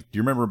forever. Like, do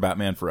you remember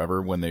Batman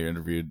Forever when they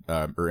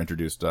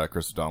introduced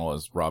Chris O'Donnell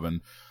as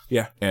Robin?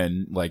 Yeah,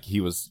 and like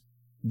he was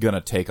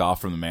gonna take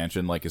off from the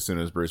mansion like as soon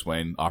as Bruce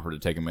Wayne offered to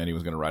take him in, he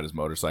was gonna ride his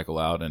motorcycle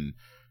out, and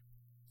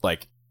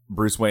like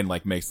Bruce Wayne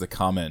like makes the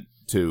comment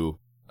to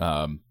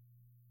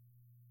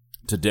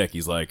Dick.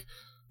 He's like,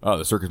 "Oh,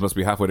 the circus must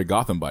be halfway to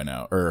Gotham by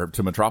now, or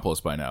to Metropolis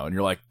by now." And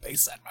you're like, "They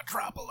said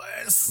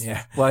Metropolis."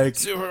 Yeah, like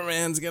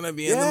Superman's gonna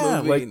be in the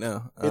movie. Like,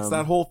 no, it's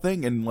that whole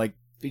thing, and like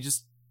they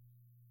just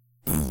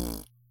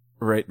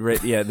right.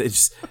 Yeah,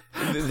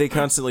 they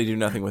constantly do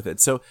nothing with it.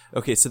 So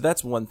okay, so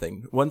that's one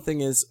thing. One thing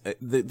is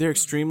they're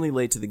extremely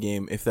late to the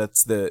game if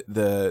that's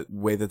the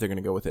way that they're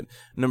gonna go with it.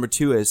 Number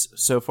two is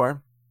so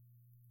far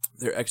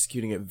they're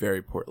executing it very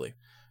poorly.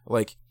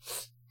 Like,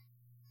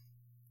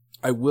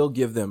 I will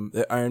give them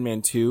that Iron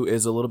Man 2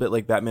 is a little bit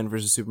like Batman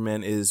vs.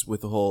 Superman is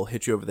with the whole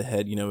hit you over the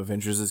head,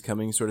 Avengers is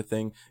coming sort of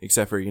thing,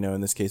 except for,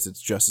 in this case,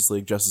 it's Justice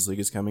League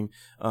is coming.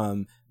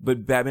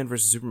 But Batman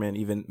vs. Superman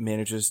even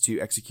manages to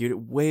execute it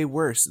way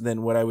worse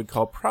than what I would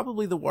call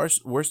probably the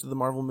worst of the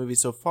Marvel movies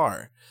so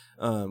far,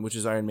 which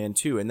is Iron Man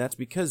 2. And that's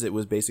because it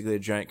was basically a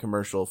giant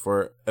commercial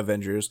for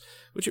Avengers,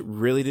 which it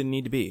really didn't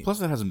need to be.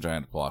 Plus it has some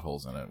giant plot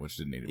holes in it, which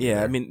didn't need to be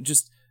there. I mean,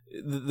 just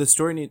the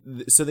story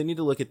so they need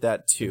to look at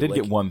that too. I did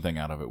get one thing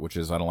out of it, which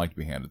is I don't like to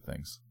be handed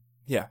things.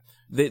 Yeah,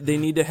 they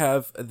need to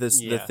have the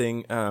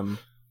thing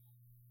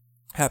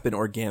happen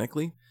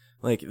organically.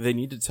 Like, they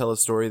need to tell a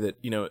story that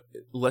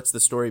lets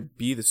the story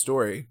be the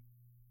story,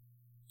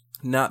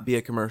 not be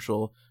a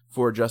commercial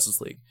for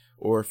Justice League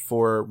or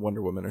for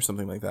Wonder Woman or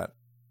something like that.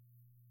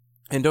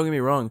 And don't get me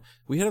wrong,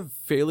 we had a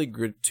fairly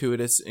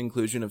gratuitous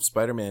inclusion of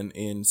Spider-Man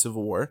in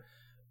Civil War,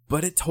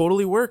 but it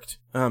totally worked.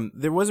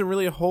 There wasn't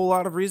really a whole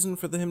lot of reason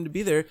for him to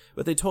be there,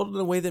 but they told it in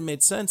a way that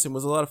made sense and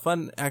was a lot of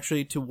fun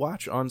actually to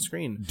watch on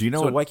screen. Do you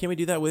know why can't we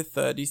do that with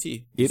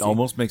DC? It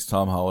almost makes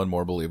Tom Holland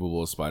more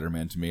believable as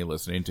Spider-Man to me,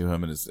 listening to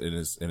him in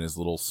his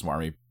little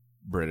smarmy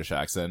British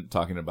accent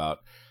talking about,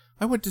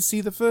 I went to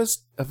see the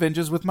first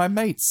Avengers with my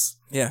mates.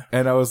 Yeah.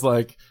 And I was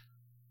like,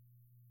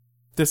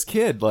 this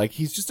kid, like,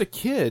 he's just a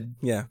kid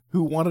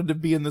who wanted to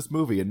be in this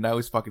movie, and now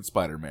he's fucking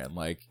Spider-Man.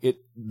 Like,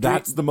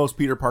 that's the most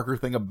Peter Parker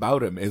thing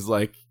about him, is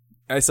like,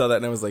 I saw that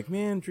and I was like,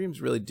 man,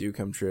 dreams really do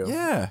come true.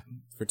 Yeah.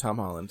 For Tom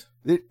Holland.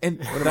 And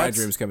one of my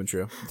dreams coming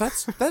true.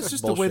 That's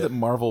just the way that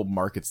Marvel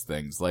markets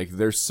things. Like,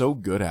 they're so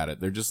good at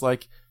it. They're just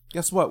like,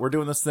 guess what? We're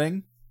doing this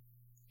thing.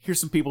 Here's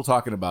some people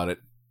talking about it.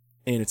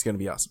 And it's going to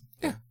be awesome.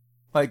 Yeah.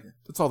 Like,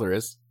 that's all there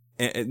is.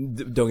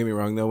 And don't get me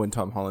wrong, though, when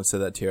Tom Holland said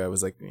that too, I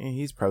was like,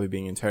 he's probably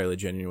being entirely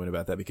genuine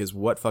about that, because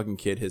what fucking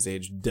kid his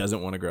age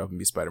doesn't want to grow up and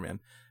be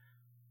Spider-Man?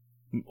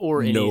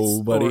 Or any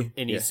Nobody.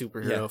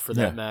 superhero for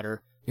that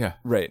matter. Yeah.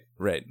 Right.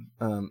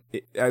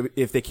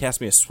 If they cast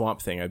me a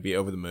Swamp Thing, I'd be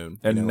over the moon.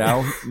 And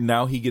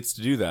now he gets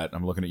to do that.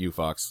 I'm looking at you,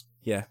 Fox.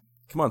 Yeah.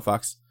 Come on,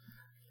 Fox.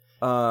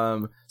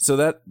 So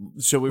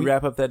shall we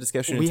wrap up that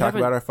discussion and talk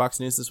about our Fox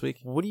News this week?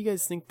 What do you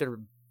guys think they're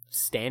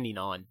standing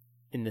on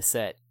in the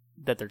set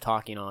that they're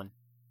talking on?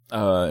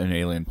 An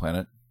alien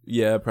planet.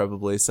 Yeah,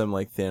 probably some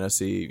like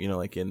Thanos-y,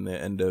 like in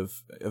the end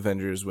of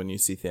Avengers when you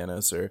see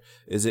Thanos, or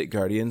is it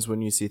Guardians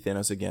when you see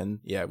Thanos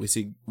again? Yeah, we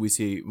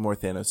see more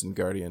Thanos in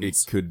Guardians.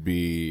 It could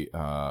be.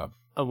 I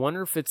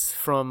wonder if it's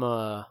from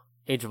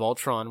Age of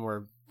Ultron,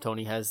 where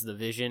Tony has the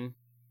vision,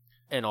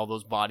 and all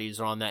those bodies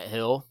are on that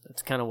hill.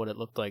 That's kind of what it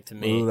looked like to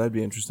me. Oh, that'd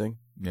be interesting.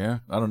 Yeah,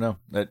 I don't know.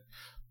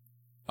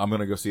 I'm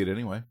gonna go see it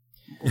anyway.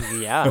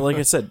 Yeah. But like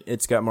I said,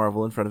 it's got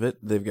Marvel in front of it.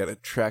 They've got a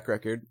track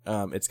record.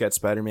 It's got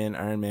Spider-Man,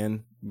 Iron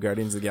Man,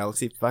 Guardians of the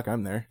Galaxy. Fuck,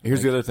 I'm there.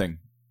 Here's the other thing.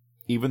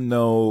 Even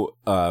though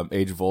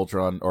Age of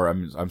Ultron, or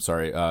I'm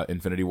sorry,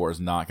 Infinity War is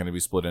not going to be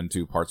split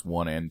into parts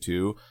 1 and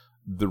 2,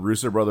 the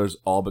Russo brothers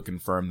all but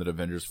confirmed that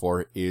Avengers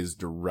 4 is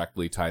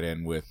directly tied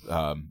in with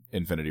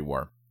Infinity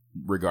War,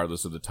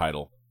 regardless of the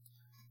title.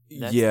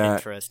 That's yeah,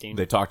 interesting.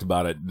 They talked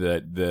about it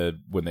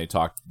when they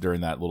talked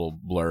during that little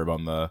blurb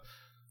on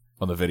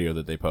the video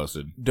that they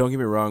posted. don't get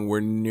me wrong, we're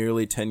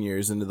nearly 10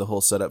 years into the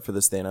whole setup for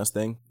this Thanos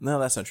thing. No,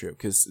 that's not true,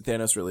 because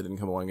Thanos really didn't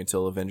come along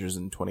until Avengers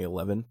in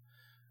 2011.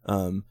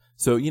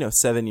 So,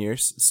 7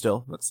 years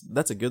still.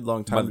 That's a good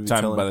long time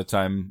By the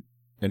time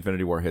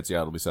Infinity War hits,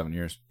 it'll be 7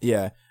 years.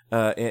 Yeah.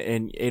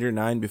 And 8 or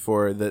 9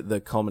 before the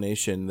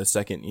culmination, the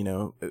second,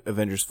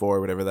 Avengers 4,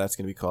 whatever that's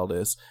going to be called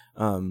is.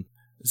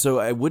 So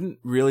I wouldn't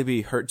really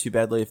be hurt too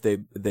badly if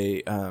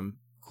they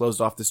closed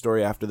off the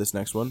story after this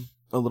next one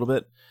a little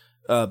bit.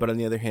 But on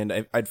the other hand,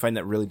 I'd find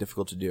that really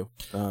difficult to do.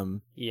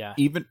 Yeah.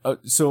 Even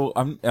so,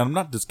 I'm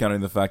not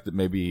discounting the fact that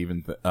maybe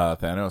even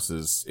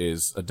Thanos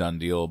is a done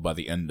deal by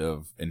the end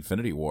of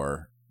Infinity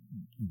War.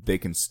 They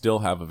can still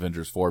have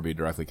Avengers 4 be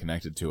directly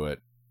connected to it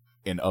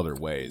in other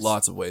ways.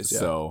 Lots of ways, yeah.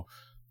 So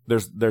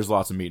there's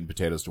lots of meat and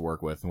potatoes to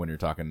work with when you're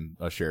talking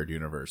a shared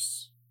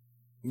universe.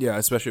 Yeah,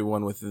 especially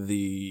one with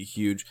the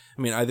huge...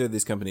 I mean, either of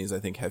these companies, I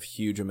think, have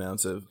huge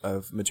amounts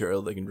of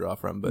material they can draw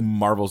from, but...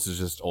 Marvel's is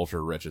just ultra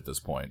rich at this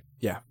point.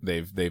 Yeah.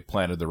 They've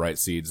planted the right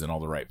seeds in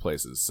all the right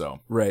places, so...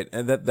 Right,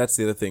 and that's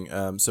the other thing.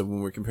 So when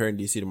we're comparing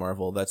DC to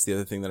Marvel, that's the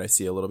other thing that I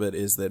see a little bit,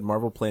 is that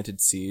Marvel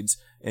planted seeds,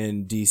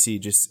 and DC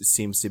just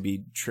seems to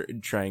be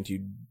trying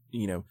to,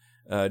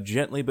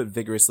 gently but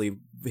vigorously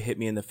hit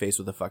me in the face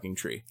with a fucking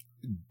tree.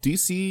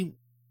 DC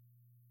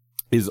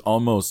is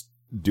almost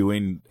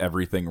doing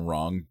everything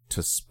wrong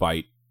to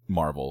spite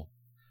Marvel.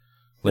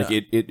 Like,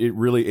 Yeah. it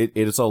really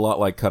it's a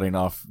lot like cutting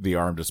off the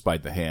arm to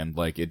spite the hand.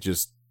 Like,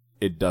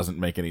 it doesn't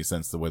make any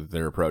sense the way that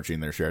they're approaching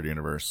their shared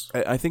universe.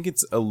 I think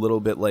it's a little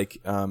bit like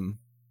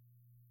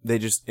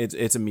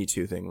it's a Me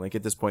Too thing. Like,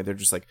 at this point, they're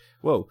just like,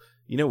 whoa,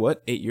 you know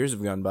what? 8 years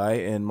have gone by,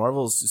 and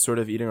Marvel's sort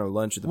of eating our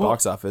lunch at the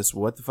box office.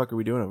 What the fuck are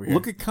we doing over here?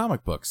 Look at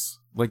comic books.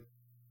 Like,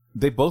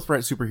 they both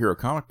write superhero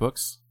comic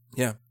books.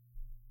 Yeah.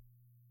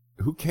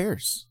 Who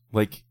cares?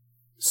 Like,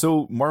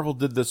 so Marvel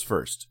did this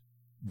first.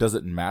 Does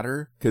it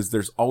matter? Because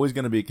there's always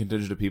going to be a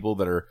contingent of people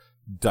that are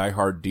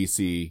diehard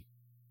DC,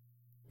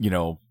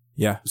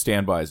 Yeah.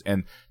 standbys,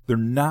 and they're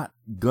not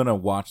going to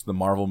watch the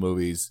Marvel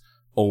movies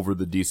over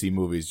the DC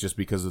movies just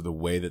because of the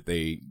way that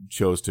they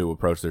chose to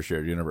approach their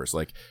shared universe.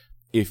 Like,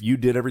 if you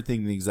did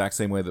everything the exact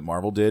same way that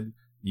Marvel did,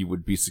 you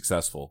would be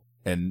successful.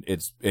 And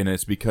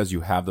it's because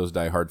you have those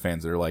diehard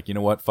fans that are like, you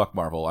know what? Fuck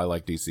Marvel. I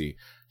like DC.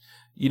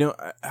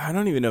 I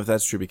don't even know if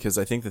that's true, because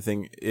I think the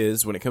thing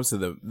is, when it comes to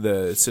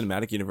the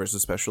cinematic universe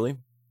especially,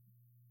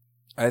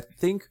 I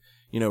think,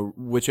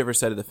 whichever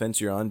side of the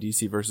fence you're on,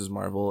 DC versus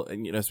Marvel,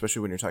 and,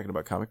 especially when you're talking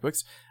about comic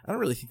books, I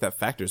don't really think that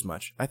factors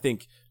much. I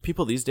think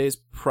people these days,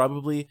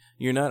 probably,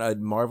 you're not a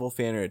Marvel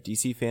fan or a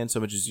DC fan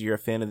so much as you're a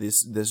fan of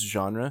this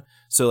genre.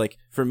 So, like,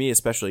 for me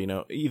especially,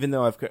 even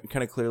though I've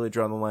kind of clearly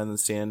drawn the line in the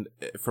sand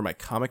for my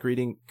comic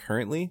reading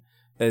currently,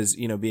 as,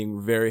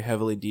 being very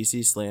heavily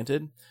DC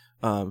slanted,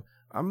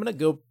 I'm going to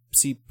go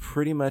see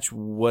pretty much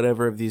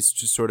whatever of these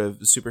just sort of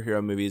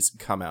superhero movies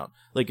come out.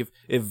 Like,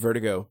 if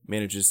Vertigo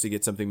manages to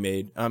get something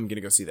made, I'm going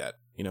to go see that,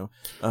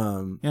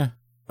 Yeah.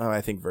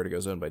 I think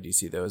Vertigo's owned by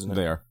DC, though, isn't it?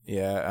 They are.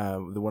 Yeah.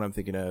 The one I'm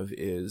thinking of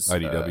is...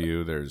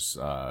 IDW, there's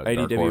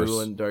IDW Dark Horse.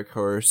 and Dark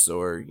Horse,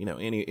 or,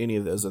 any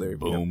of those other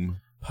Boom.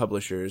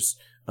 publishers.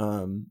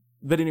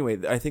 But anyway,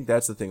 I think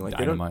that's the thing. Like,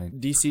 Dynamite.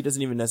 DC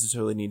doesn't even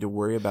necessarily need to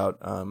worry about...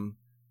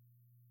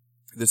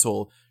 this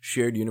whole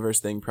shared universe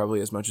thing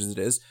probably as much as it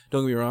is.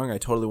 Don't get me wrong, I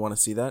totally want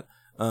to see that.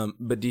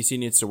 But DC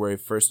needs to worry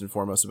first and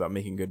foremost about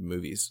making good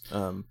movies.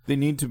 They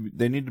need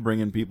to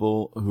bring in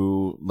people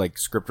who, like,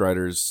 script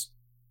writers,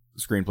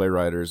 screenplay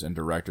writers, and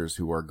directors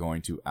who are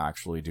going to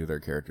actually do their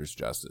characters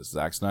justice.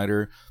 Zack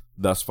Snyder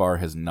thus far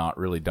has not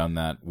really done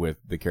that with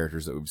the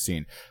characters that we've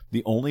seen.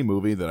 The only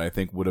movie that I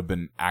think would have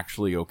been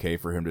actually okay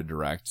for him to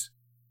direct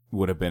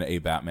would have been a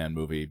Batman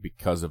movie,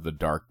 because of the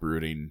dark,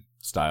 brooding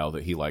style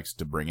that he likes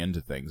to bring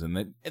into things,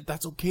 and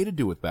that's okay to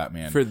do with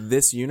Batman. For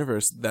this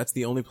universe, that's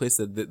the only place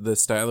that the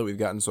style that we've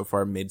gotten so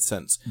far made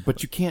sense.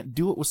 But you can't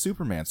do it with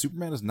Superman.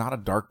 Superman is not a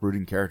dark,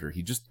 brooding character.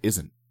 He just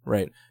isn't.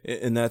 Right.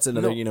 And that's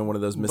another, one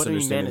of those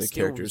misunderstandings of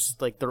characters.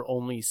 Was, like, their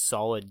only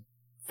solid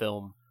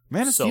film.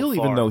 Man of so Steel,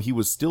 far. even though he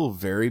was still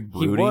very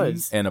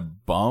brooding and a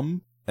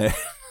bum, and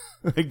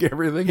like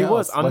everything He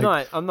else.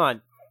 was. I'm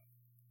not.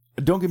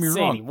 Don't get me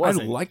saying he wrong. I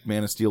wasn't. like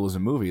Man of Steel as a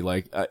movie.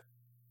 Like,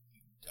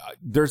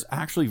 there's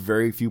actually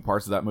very few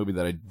parts of that movie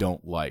that I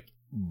don't like,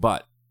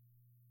 but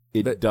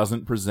it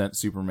doesn't present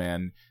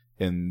Superman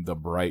in the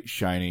bright,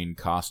 shining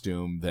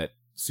costume that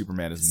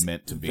Superman is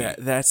meant to be.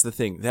 That's the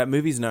thing. That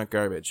movie's not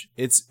garbage.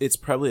 It's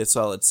probably a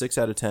solid 6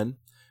 out of 10,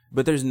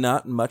 but there's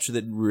not much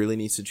that really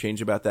needs to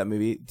change about that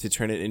movie to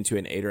turn it into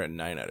an 8 or a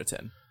 9 out of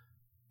 10.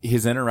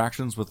 his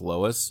interactions with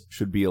Lois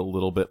should be a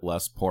little bit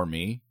less poor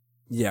me.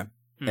 Yeah.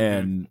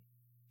 And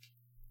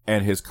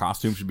his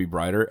costume should be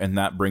brighter, and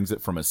that brings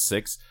it from a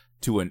 6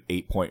 to an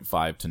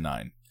 8.5 to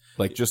 9.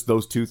 Like, just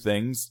those two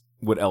things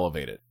would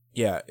elevate it.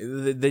 Yeah,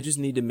 they just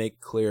need to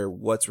make clear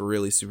what's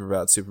really super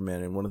about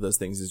Superman, and one of those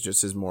things is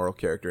just his moral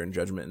character and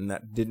judgment, and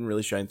that didn't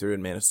really shine through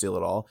in Man of Steel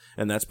at all,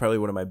 and that's probably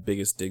one of my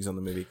biggest digs on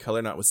the movie.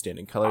 Color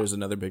notwithstanding. Color is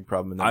another big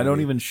problem in that movie. don't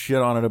even shit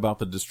on it about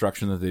the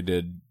destruction that they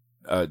did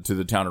to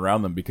the town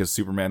around them, because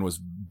Superman was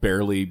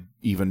barely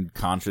even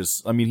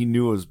conscious. I mean, he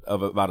knew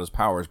about his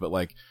powers, but,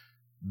 like,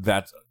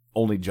 that's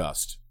only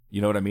just.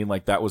 You know what I mean?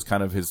 Like, that was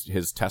kind of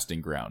his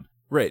testing ground.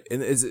 Right,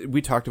 and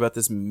we talked about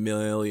this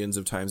millions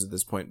of times at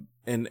this point,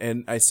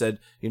 and I said,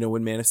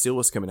 when Man of Steel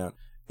was coming out,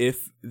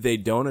 if they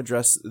don't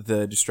address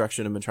the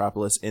destruction of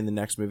Metropolis in the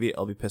next movie,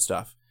 I'll be pissed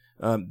off.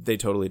 They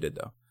totally did,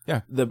 though.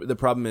 Yeah. The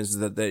problem is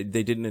that they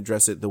didn't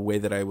address it the way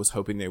that I was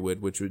hoping they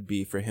would, which would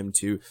be for him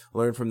to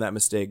learn from that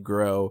mistake,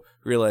 grow,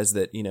 realize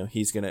that,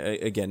 he's going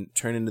to, again,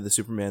 turn into the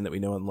Superman that we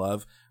know and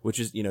love, which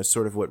is,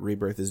 sort of what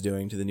Rebirth is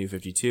doing to the New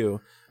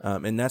 52.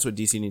 And that's what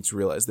DC needs to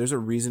realize. There's a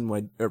reason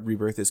why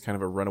Rebirth is kind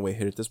of a runaway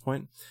hit at this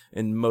point,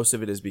 and most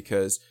of it is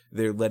because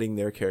they're letting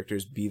their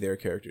characters be their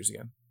characters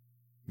again.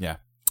 Yeah.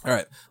 All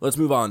right, let's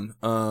move on.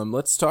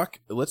 Let's talk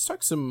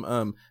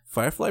some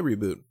Firefly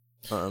reboot.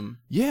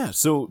 Yeah,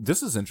 so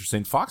this is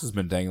interesting. Fox has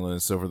been dangling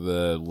this over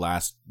the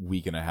last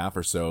week and a half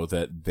or so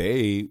that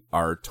they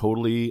are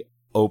totally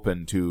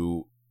open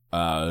to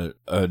a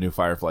new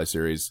Firefly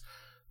series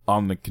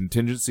on the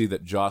contingency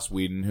that Joss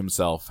Whedon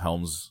himself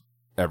helms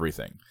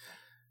everything.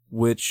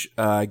 Which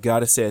I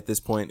gotta say at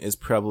this point is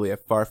probably a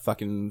far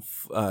fucking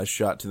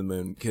shot to the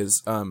moon,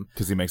 because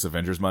he makes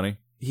Avengers money.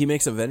 He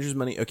makes Avengers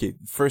money. Okay,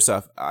 first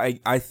off,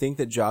 I think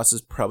that Joss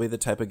is probably the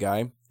type of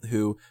guy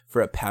who,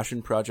 for a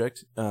passion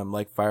project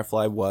like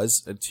Firefly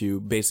was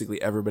to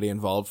basically everybody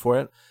involved for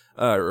it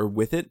or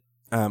with it,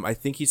 I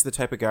think he's the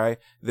type of guy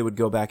that would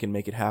go back and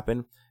make it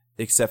happen,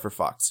 except for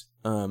Fox.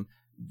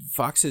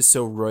 Fox has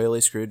so royally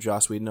screwed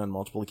Joss Whedon on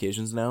multiple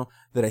occasions now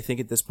that I think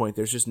at this point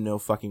there's just no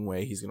fucking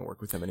way he's going to work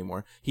with him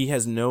anymore. He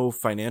has no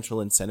financial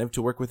incentive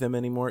to work with him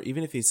anymore.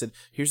 Even if he said,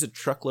 here's a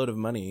truckload of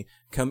money,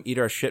 come eat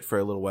our shit for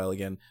a little while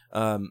again.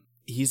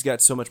 He's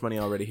got so much money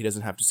already, he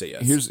doesn't have to say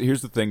yes.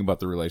 Here's the thing about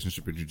the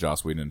relationship between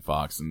Joss Whedon and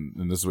Fox,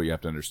 and this is what you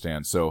have to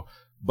understand. So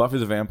Buffy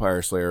the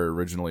Vampire Slayer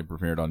originally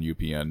premiered on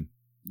UPN.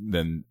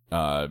 Then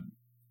the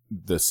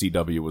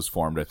CW was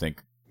formed, I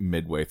think,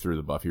 midway through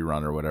the Buffy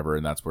run or whatever,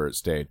 and that's where it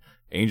stayed.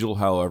 Angel,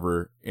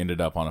 however, ended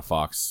up on a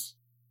Fox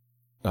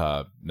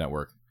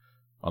network,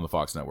 on the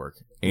Fox network.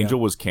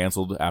 Angel was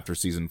canceled after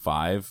season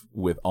 5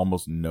 with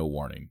almost no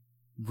warning.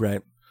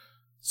 Right.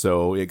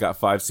 So it got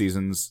 5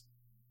 seasons.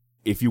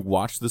 If you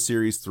watch the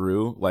series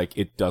through, like,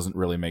 it doesn't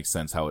really make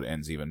sense how it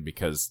ends, even,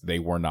 because they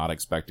were not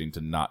expecting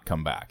to not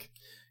come back.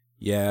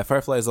 Yeah,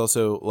 Firefly is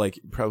also, like,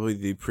 probably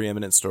the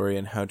preeminent story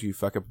in how to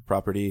fuck up a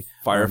property.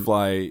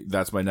 Firefly,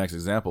 that's my next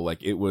example.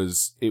 Like, it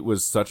was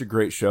such a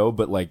great show,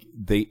 but, like,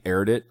 they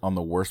aired it on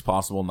the worst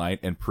possible night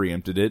and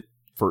preempted it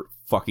for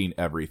fucking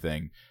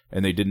everything.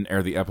 And they didn't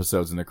air the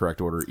episodes in the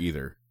correct order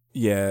either.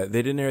 Yeah,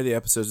 they didn't air the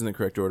episodes in the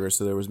correct order,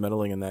 so there was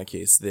meddling in that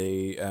case.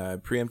 They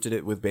preempted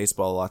it with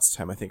baseball lots of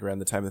time. I think around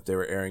the time that they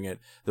were airing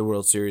it, the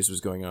World Series was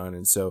going on.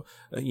 And so,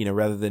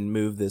 rather than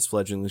move this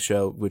fledgling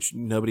show, which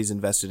nobody's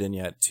invested in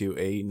yet, to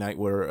a night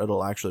where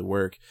it'll actually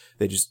work,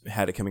 they just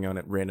had it coming on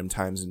at random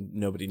times and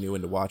nobody knew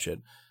when to watch it.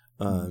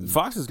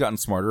 Fox has gotten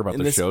smarter about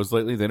their shows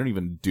lately. They don't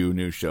even do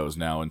new shows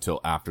now until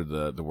after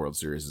the World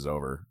Series is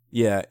over.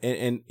 Yeah,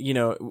 and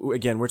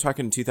again, we're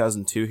talking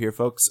 2002 here,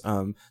 folks.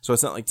 So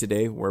it's not like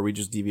today where we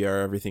just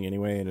DVR everything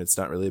anyway, and it's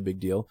not really a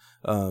big deal.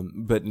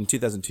 But in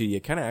 2002,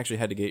 you kind of actually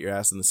had to get your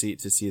ass in the seat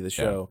to see the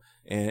show.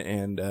 Yeah.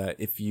 And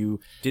if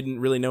you didn't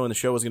really know when the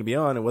show was going to be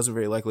on, it wasn't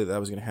very likely that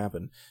was going to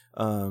happen.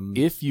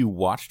 If you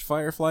watched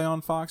Firefly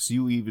on Fox,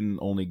 you even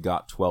only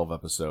got 12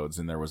 episodes,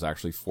 and there was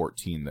actually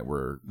 14 that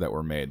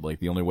were made. Like,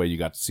 the only way you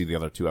got to see the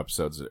other 2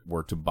 episodes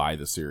were to buy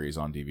the series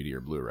on DVD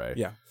or Blu-ray.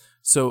 Yeah.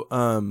 So,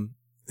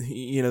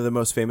 the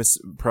most famous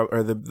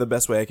or the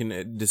best way I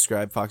can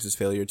describe Fox's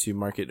failure to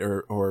market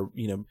or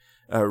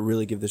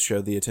really give the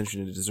show the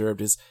attention it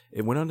deserved is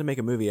it went on to make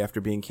a movie after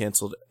being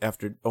canceled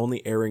after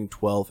only airing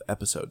 12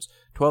 episodes.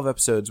 12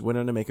 episodes, went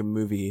on to make a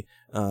movie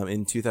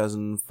in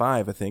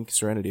 2005, I think,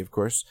 Serenity, of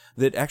course,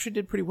 that actually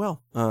did pretty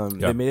well.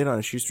 They made it on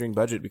a shoestring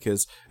budget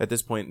because at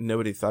this point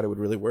nobody thought it would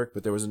really work,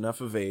 but there was enough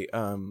of a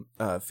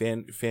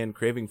fan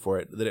craving for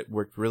it that it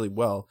worked really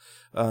well.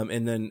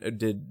 And then it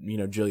did,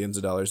 jillions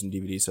of dollars in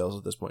DVD sales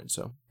at this point.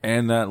 So,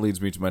 and that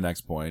leads me to my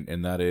next point,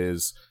 and that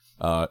is,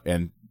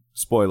 and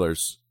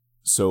spoilers.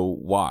 So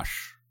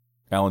Wash,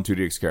 Alan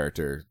Tudyk's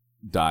character,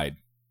 died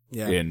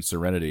in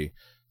Serenity.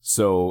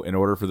 So in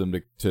order for them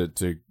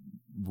to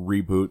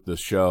reboot the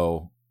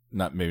show,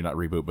 maybe not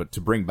reboot, but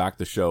to bring back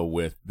the show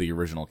with the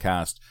original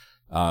cast,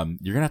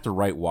 you're gonna have to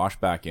write Wash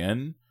back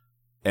in,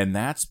 and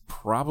that's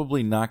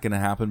probably not gonna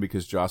happen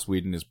because Joss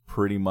Whedon is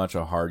pretty much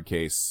a hard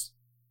case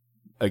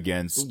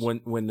against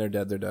when they're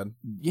dead, they're dead.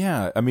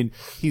 Yeah, I mean,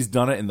 he's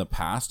done it in the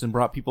past and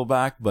brought people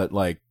back, but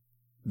like,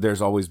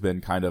 there's always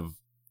been kind of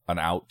an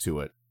out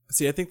to it.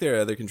 See, I think there are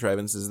other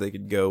contrivances they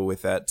could go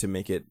with that to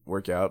make it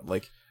work out.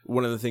 Like,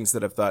 one of the things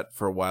that I've thought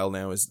for a while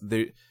now is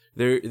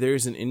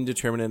there's an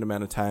indeterminate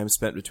amount of time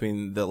spent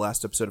between the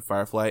last episode of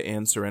Firefly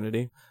and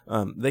Serenity.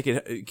 They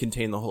could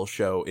contain the whole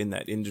show in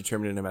that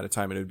indeterminate amount of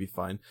time, and it would be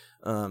fine.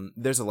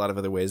 There's a lot of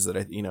other ways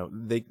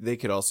that they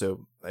could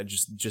also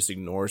just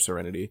ignore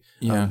Serenity.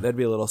 Yeah, that'd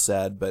be a little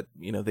sad, but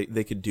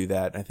they could do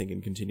that, I think,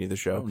 and continue the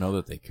show. I don't know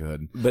that they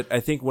could, but I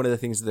think one of the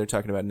things that they're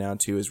talking about now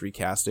too is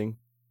recasting.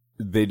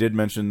 They did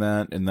mention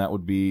that, and that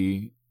would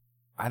be,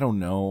 I don't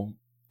know.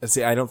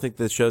 See, I don't think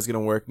the show's going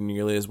to work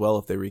nearly as well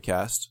if they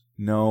recast.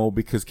 No,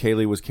 because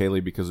Kaylee was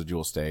Kaylee because of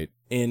Jewel State.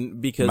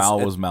 And because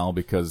Mal was Mal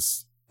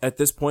because at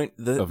this point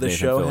the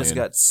show has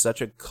got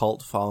such a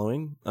cult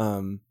following.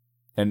 And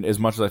as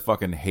much as I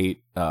fucking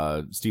hate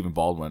Stephen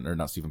Baldwin, or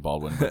not Stephen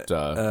Baldwin, but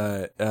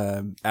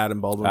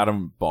Adam Baldwin.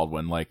 Adam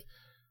Baldwin, like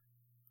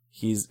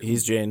he's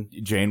Jane.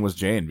 Jane was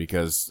Jane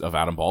because of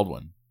Adam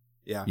Baldwin.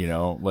 Yeah.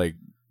 Like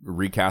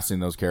recasting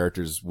those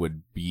characters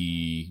would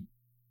be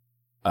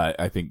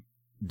I think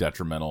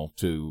detrimental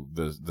to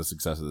the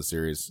success of the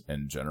series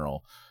in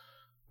general.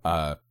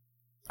 I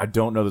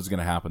don't know that's going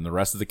to happen. The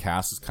rest of the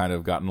cast has kind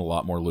of gotten a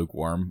lot more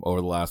lukewarm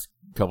over the last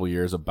couple of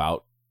years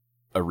about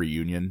a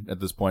reunion at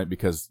this point,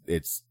 because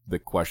it's the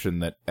question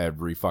that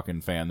every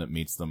fucking fan that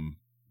meets them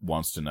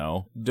wants to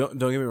know. Don't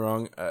get me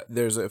wrong.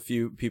 There's a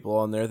few people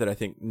on there that I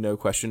think, no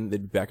question,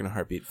 they'd be back in a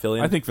heartbeat.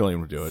 I think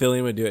Fillion would do it.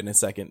 Fillion would do it in a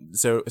second.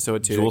 So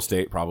would Jewel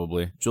State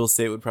probably. Jewel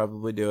State would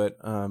probably do it.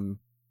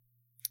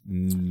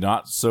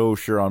 Not so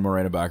sure on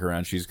Morena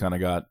Baccarin. She's kind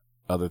of got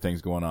other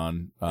things going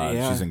on.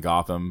 She's in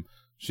Gotham.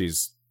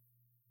 She's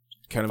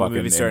kind of a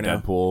movie star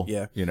now. Deadpool.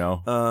 Yeah.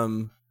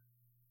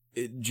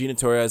 Gina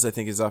Torres, I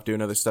think, is off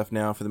doing other stuff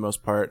now for the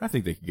most part. I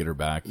think they could get her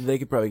back. They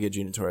could probably get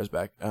Gina Torres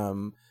back.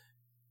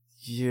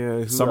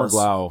 Yeah. Summer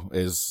Glau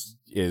is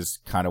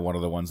kind of one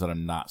of the ones that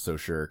I'm not so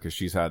sure, because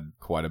she's had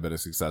quite a bit of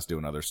success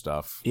doing other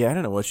stuff. Yeah, I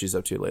don't know what she's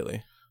up to lately.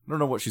 I don't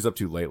know what she's up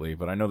to lately,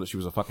 but I know that she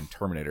was a fucking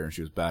Terminator and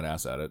she was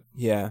badass at it.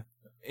 Yeah.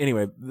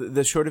 Anyway,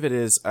 the short of it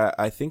is,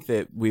 I think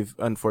that we've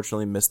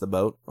unfortunately missed the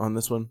boat on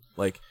this one.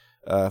 Like,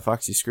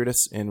 Foxy screwed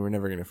us, and we're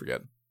never going to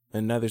forget.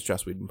 And neither's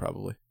Joss Whedon,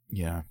 probably.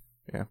 Yeah.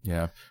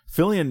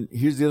 Fillion,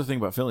 here's the other thing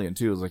about Fillion,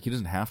 too, is like, he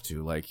doesn't have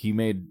to. Like, he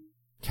made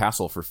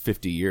Castle for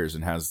 50 years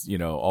and has,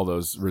 all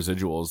those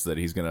residuals that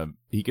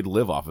he could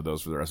live off of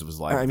those for the rest of his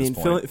life. I mean,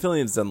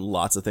 Fillion's done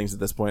lots of things at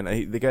this point.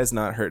 The guy's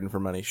not hurting for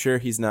money. Sure,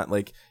 he's not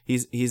like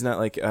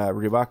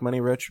Reebok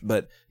money rich,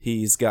 but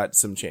he's got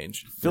some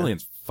change.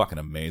 Fillion's fucking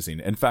amazing.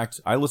 In fact,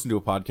 I listened to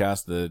a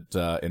podcast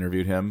that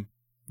interviewed him,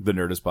 the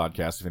Nerdist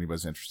podcast, if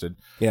anybody's interested.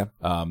 Yeah.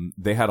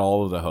 They had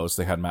all of the hosts.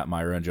 They had Matt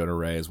Myra and Jonah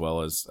Ray, as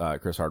well as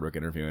Chris Hardwick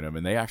interviewing him,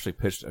 and they actually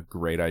pitched a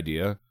great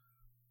idea,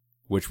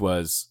 which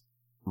was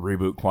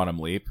reboot Quantum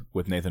Leap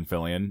with Nathan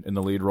Fillion in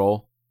the lead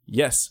role.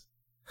 Yes.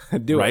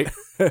 Do right?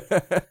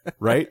 it.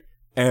 Right?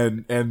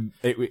 And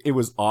it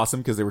was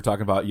awesome because they were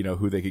talking about,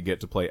 who they could get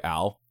to play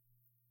Al.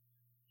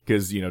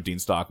 Because, Dean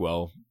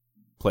Stockwell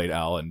played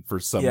Al, and for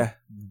some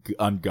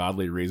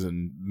ungodly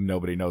reason,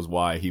 nobody knows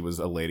why, he was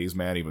a ladies'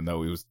 man, even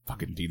though he was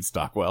fucking Dean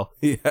Stockwell.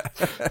 Yeah.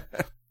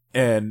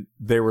 And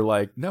they were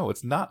like, no,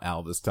 it's not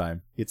Al this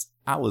time. It's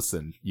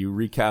Allison. You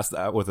recast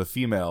that with a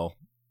female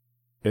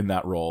in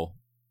that role,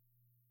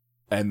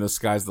 and the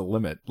sky's the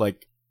limit.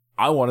 Like,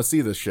 I want to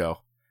see this show.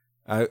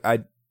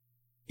 This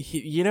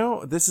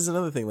is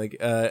another thing. Like,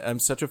 I'm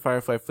such a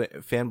Firefly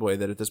fanboy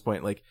that at this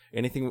point, like,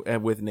 anything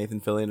with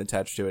Nathan Fillion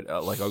attached to it,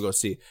 like, I'll go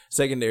see.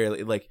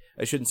 Secondarily, like,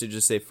 I shouldn't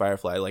just say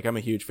Firefly. Like, I'm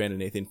a huge fan of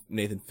Nathan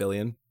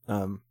Fillion.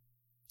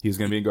 He's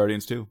going to be in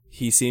Guardians 2.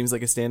 He seems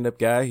like a stand-up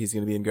guy. He's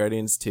going to be in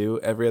Guardians 2.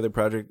 Every other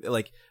project,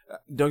 like,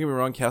 don't get me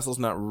wrong, Castle's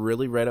not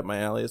really right up my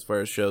alley as far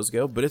as shows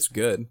go, but it's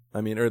good.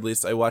 I mean, or at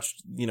least I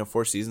watched,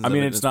 4 seasons. I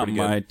mean, it's not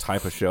my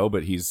type of show,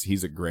 but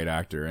he's a great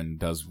actor and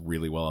does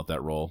really well at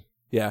that role.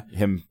 Yeah.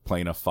 Him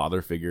playing a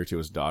father figure to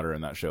his daughter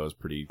in that show is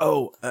pretty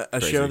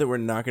a show that we're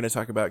not going to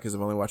talk about because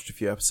I've only watched a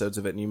few episodes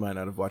of it, and you might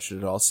not have watched it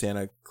at all.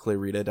 Santa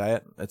Clarita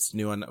Diet. That's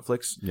new on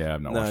Netflix. Yeah,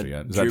 I've not watched it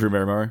yet. Is that Drew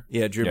Barrymore?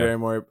 Yeah, Drew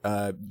Barrymore.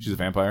 She's a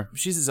vampire?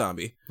 She's a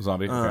zombie.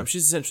 Okay.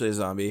 She's essentially a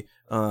zombie.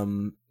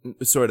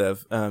 Sort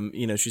of.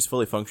 She's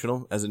fully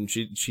functional, as in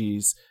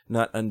she's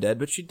not undead,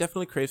 but she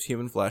definitely craves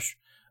human flesh.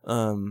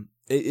 It's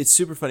a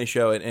super funny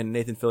show, and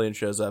Nathan Fillion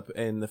shows up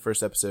in the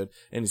first episode,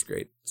 and he's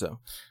great. So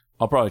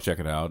I'll probably check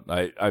it out.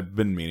 I've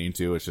been meaning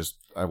to. It's just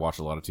I watch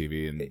a lot of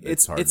TV, and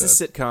it's hard. It's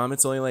a sitcom.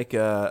 It's only like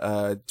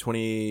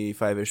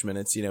 25-ish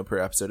minutes, per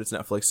episode. It's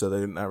Netflix, so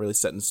they're not really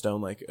set in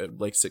stone like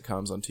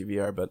sitcoms on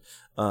TV are. But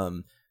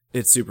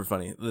it's super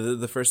funny.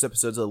 The first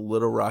episode's a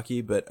little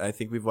rocky, but I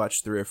think we've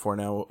watched 3 or 4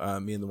 now,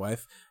 me and the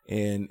wife,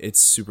 and it's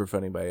super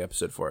funny by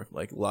episode 4.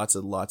 Like lots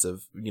of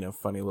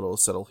funny little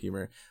subtle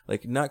humor.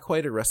 Like not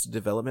quite Arrested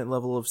Development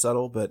level of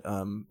subtle, but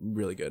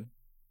really good.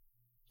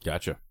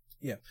 Gotcha.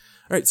 Yeah.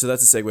 All right. So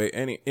that's a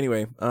segue.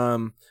 Anyway.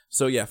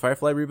 So yeah,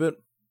 Firefly reboot.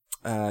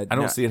 I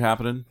don't see it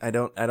happening. I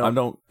don't.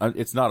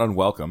 It's not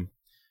unwelcome.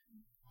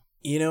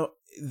 You know,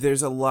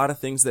 there's a lot of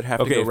things that have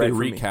to go right. If they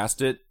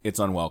recast it, it's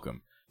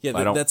unwelcome. Yeah,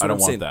 that's what I'm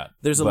saying. That.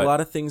 There's a lot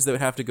of things that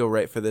would have to go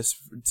right for this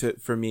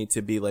for me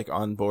to be like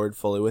on board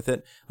fully with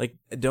it. Like,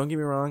 don't get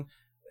me wrong.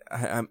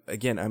 I'm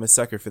a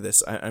sucker for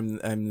this. I'm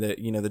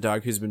the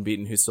dog who's been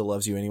beaten who still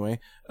loves you anyway.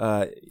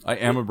 I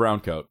am a brown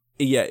coat.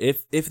 Yeah,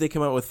 if they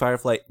come out with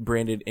Firefly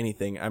branded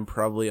anything, I'm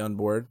probably on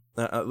board.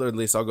 Or at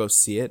least I'll go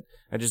see it.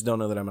 I just don't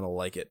know that I'm going to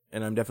like it.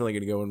 And I'm definitely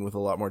going to go in with a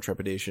lot more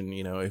trepidation,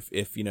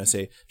 if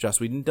say Joss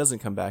Whedon doesn't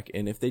come back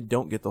and if they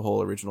don't get the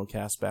whole original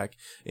cast back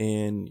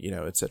and,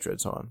 et cetera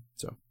and so on.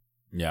 So,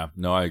 yeah,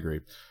 no, I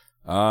agree.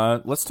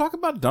 Let's talk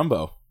about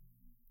Dumbo.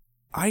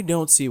 I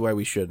don't see why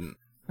we shouldn't.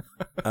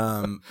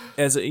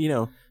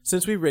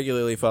 Since we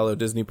regularly follow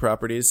Disney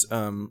properties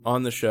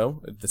on the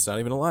show, that's not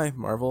even a lie.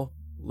 Marvel,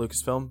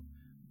 Lucasfilm,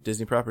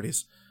 Disney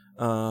properties.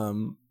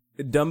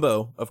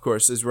 Dumbo, of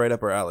course, is right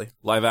up our alley.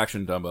 Live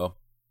action Dumbo,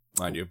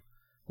 mind you.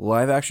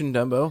 Live action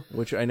Dumbo,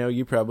 which I know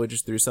you probably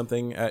just threw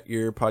something at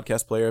your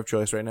podcast player of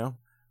choice right now.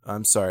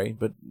 I'm sorry,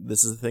 but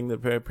this is a thing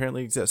that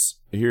apparently exists.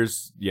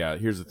 Here's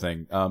the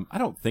thing. I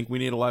don't think we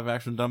need a live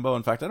action Dumbo.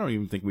 In fact, I don't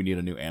even think we need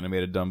a new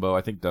animated Dumbo.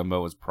 I think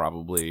Dumbo is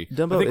probably. I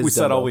think we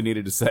said all we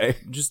needed to say.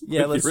 Just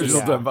the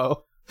original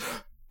Dumbo.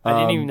 I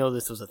didn't even know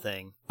this was a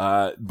thing.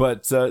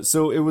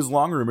 So it was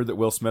long rumored that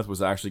Will Smith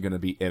was actually going to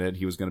be in it.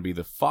 He was going to be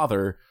the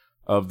father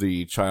of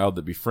the child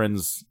that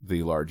befriends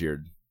the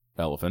large-eared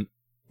elephant.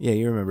 Yeah,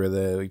 you remember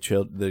the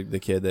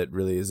kid that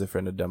really is a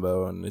friend of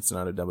Dumbo, and it's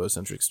not a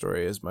Dumbo-centric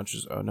story as much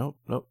as nope.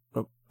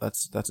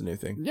 That's a new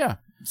thing. Yeah,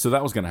 so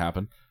that was going to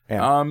happen.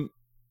 Yeah.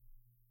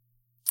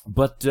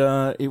 But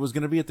it was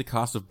going to be at the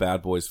cost of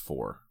Bad Boys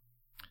 4.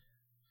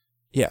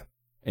 Yeah.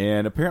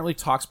 And apparently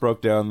talks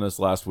broke down this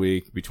last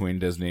week between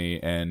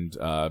Disney and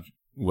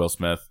Will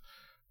Smith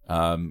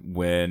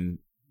when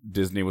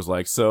Disney was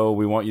like, so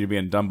we want you to be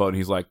in Dumbo. And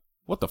he's like,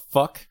 what the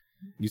fuck?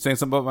 You saying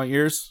something about my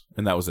ears?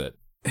 And that was it.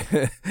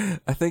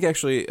 I think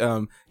actually,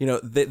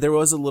 there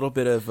was a little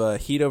bit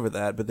of heat over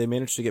that, but they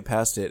managed to get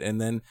past it. And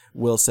then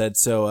Will said,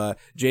 so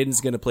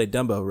Jaden's going to play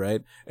Dumbo,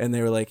 right? And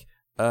they were like,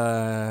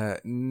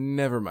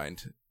 never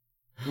mind.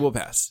 We'll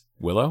pass.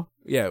 Willow?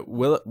 Yeah,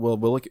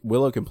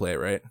 Willow can play it,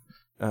 right?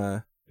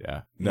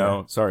 Yeah.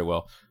 No, sorry,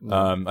 Will.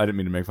 I didn't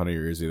mean to make fun of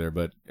your ears either,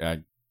 but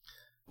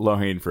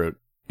low-hanging fruit.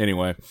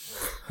 Anyway.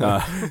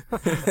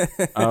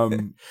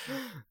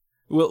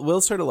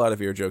 Will started a lot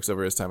of ear jokes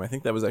over his time. I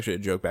think that was actually a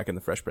joke back in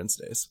the Fresh Prince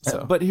days.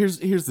 So. But here's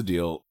the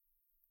deal.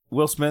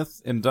 Will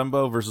Smith in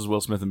Dumbo versus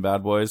Will Smith in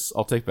Bad Boys.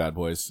 I'll take Bad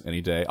Boys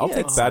any day. I'll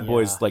take Bad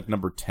Boys like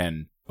number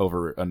 10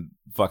 over a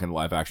fucking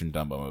live-action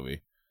Dumbo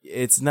movie.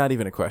 It's not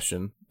even a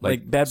question.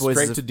 Like Bad Boys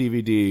straight to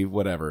DVD,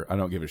 whatever. I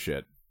don't give a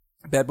shit.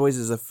 Bad Boys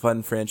is a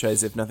fun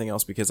franchise, if nothing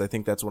else, because I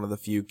think that's one of the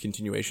few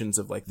continuations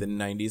of like the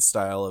 90s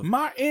style of...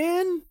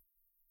 Martin!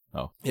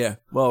 Oh. Yeah.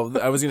 Well,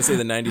 I was going to say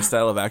the 90s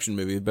style of action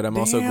movie, but I'm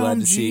also glad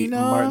to see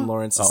Martin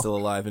Lawrence is still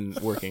alive and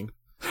working.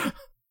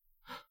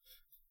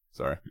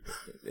 Sorry.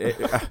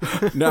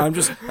 No,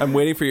 I'm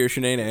waiting for your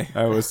shenane.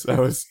 I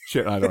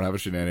don't have a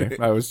shenane.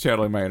 I was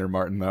channeling my inner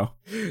Martin, though.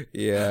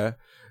 Yeah.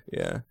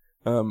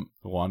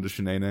 Wanda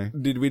Shenane.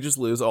 Did we just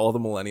lose all the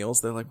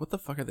millennials? They're like, what the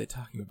fuck are they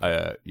talking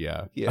about?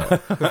 Yeah.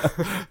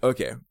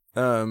 Okay.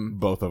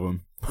 Both of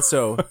them.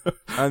 So,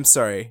 I'm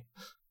sorry.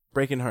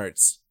 Breaking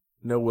Hearts.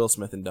 No Will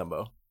Smith and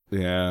Dumbo.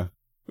 Yeah.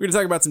 We're gonna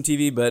talk about some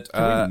TV, but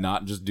can we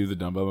not just do the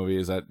Dumbo movie?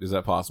 Is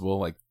that possible?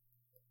 Like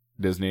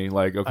Disney,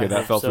 like okay,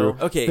 that fell through.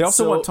 Okay, they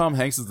also want Tom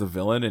Hanks as the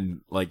villain,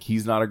 and like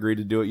he's not agreed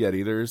to do it yet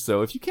either.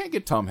 So if you can't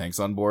get Tom Hanks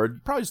on board,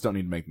 you probably just don't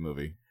need to make the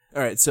movie.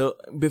 All right, so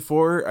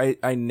before I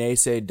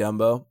naysay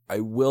Dumbo,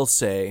 I will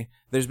say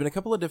there's been a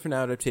couple of different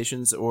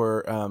adaptations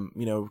or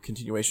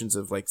continuations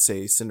of like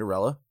say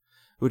Cinderella,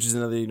 which is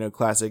another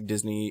classic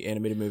Disney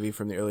animated movie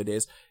from the early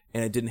days,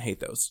 and I didn't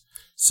hate those.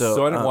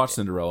 So I didn't watch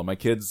Cinderella. My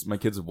kids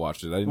have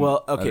watched it.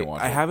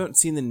 I haven't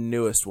seen the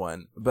newest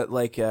one, but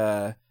like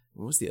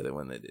what was the other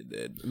one that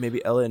did?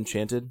 Maybe Ella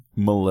Enchanted?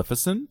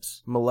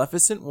 Maleficent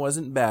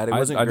wasn't bad. It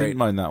wasn't great. I didn't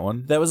mind that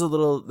one. That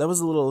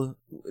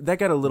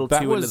got a little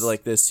too into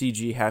like the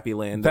CG Happy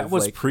Land. That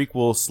was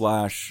prequel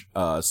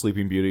 /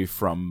 Sleeping Beauty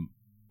from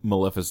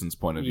Maleficent's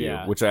point of view,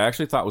 which I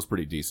actually thought was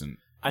pretty decent.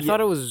 I thought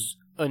it was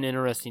an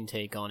interesting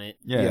take on it.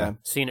 Yeah.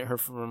 Seeing it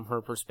from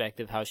her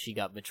perspective, how she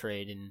got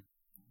betrayed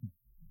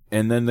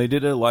and then they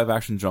did a live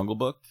action Jungle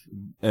Book,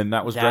 and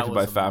that was directed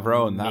by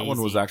Favreau, and that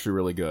one was actually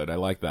really good. I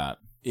like that.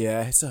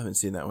 Yeah, I still haven't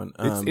seen that one.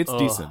 It's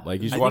decent.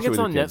 Like you should watch it with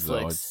your kids,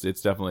 though.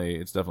 It's definitely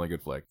a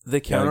good flick.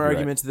 The counter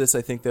argument to this,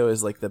 I think, though,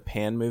 is like the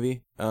Pan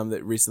movie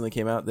that recently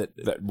came out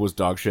that was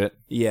dog shit.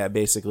 Yeah,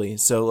 basically.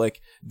 So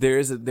like there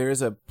is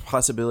a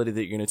possibility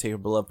that you're going to take a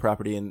beloved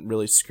property and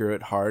really screw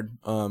it hard.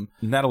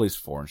 Natalie's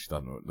 4, and she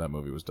thought that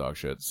movie was dog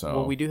shit. So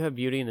well, we do have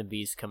Beauty and the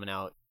Beast coming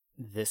out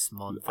this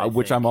month,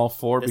 which I'm all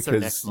for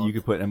because you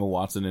could put Emma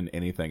Watson in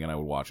anything, and I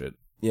would watch it.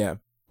 Yeah,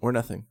 or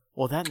nothing.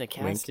 Well, that and the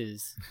cast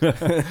is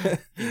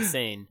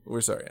insane.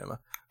 We're sorry, Emma.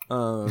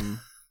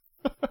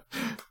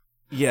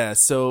 Yeah,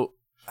 so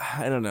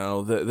I don't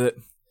know.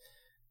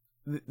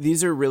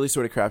 these are really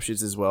sort of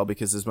crapshoots as well,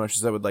 because as much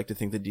as I would like to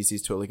think that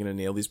DC's totally going to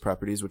nail these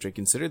properties, which I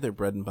consider their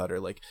bread and butter,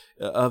 like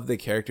of the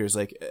characters,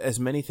 like as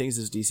many things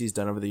as DC's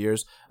done over the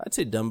years, I'd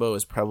say Dumbo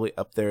is probably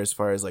up there as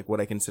far as like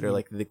what I consider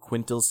like the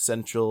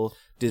quintessential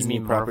Disney You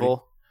mean property.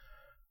 Marvel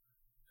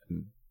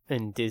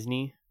and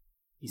Disney?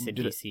 You said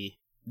Did DC.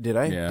 Did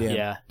I? Yeah. Damn.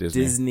 Yeah.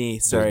 Disney.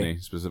 Sorry, Disney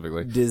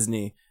specifically.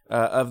 Disney.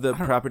 Of the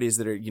properties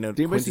that are Did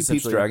anybody see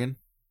Pete's quintessentially- Dragon?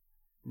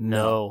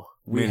 No.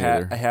 We Me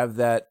have. neither.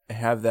 I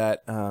have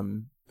that.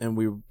 And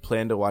we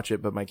plan to watch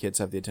it, but my kids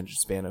have the attention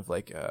span of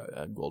like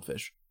a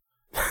goldfish.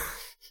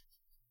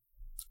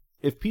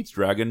 If Pete's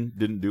Dragon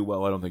didn't do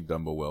well, I don't think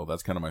Dumbo will.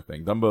 That's kind of my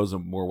thing. Dumbo's a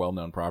more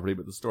well-known property,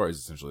 but the story is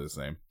essentially the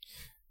same.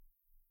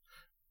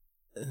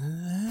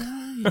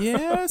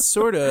 Yeah,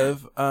 sort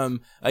of.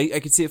 I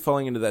could see it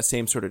falling into that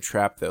same sort of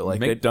trap though. Like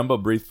Make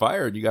Dumbo breathe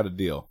fire, and you got a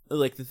deal.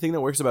 like the thing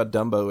that works about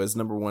Dumbo is,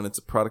 number one, it's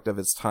a product of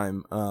its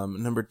time.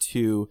 Number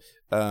two,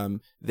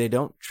 they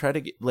don't try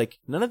to get, like,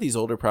 none of these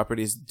older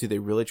properties do they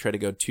really try to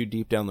go too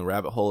deep down the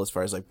rabbit hole as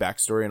far as like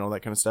backstory and all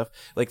that kind of stuff.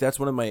 Like that's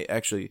one of my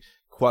actually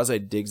quasi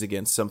digs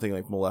against something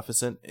like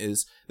Maleficent,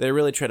 is they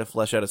really try to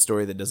flesh out a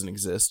story that doesn't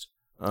exist.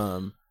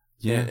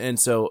 And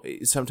so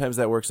sometimes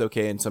that works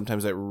okay, and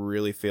sometimes that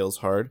really fails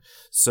hard.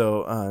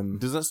 So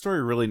Does that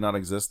story really not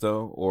exist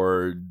though,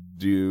 or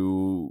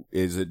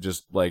is it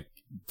just like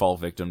fall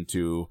victim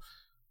to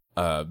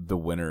the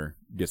winner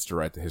gets to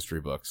write the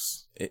history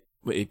books?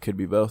 it could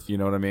be both. You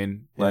know what I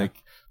mean? Yeah.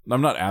 Like,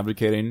 I'm not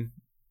advocating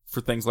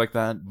for things like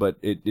that, but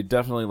it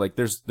definitely, like,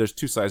 there's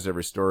two sides to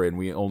every story, and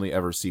we only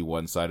ever see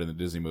one side in the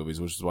Disney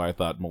movies, which is why I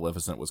thought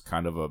Maleficent was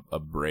kind of a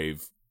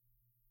brave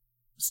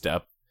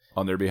step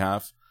on their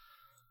behalf.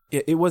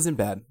 It wasn't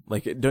bad.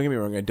 Like, don't get me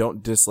wrong, I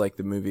don't dislike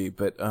the movie,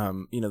 but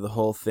the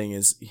whole thing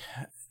is,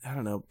 I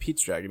don't know,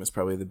 Pete's Dragon is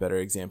probably the better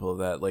example of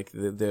that. Like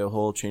the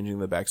whole changing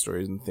the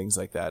backstories and things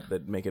like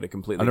that make it a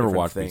completely I never different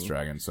watched thing. Pete's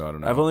Dragon, so I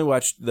don't know. I've only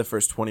watched the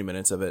first 20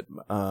 minutes of it,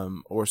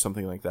 or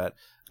something like that.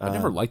 I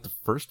never liked the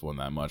first one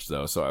that much,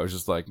 though, so I was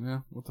just like,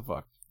 what the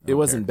fuck? It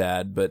wasn't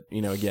bad, but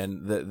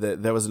again,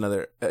 that was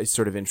another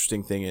sort of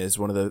interesting thing. Is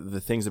one of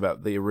the things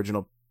about the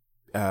original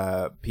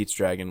Pete's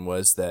Dragon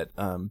was that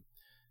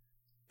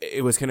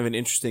it was kind of an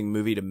interesting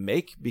movie to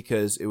make,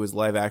 because it was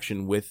live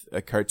action with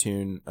a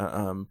cartoon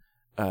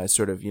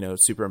sort of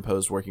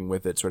superimposed working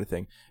with it, sort of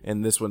thing.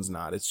 And this one's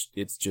not.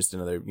 It's just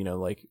another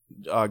like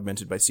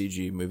augmented by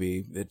CG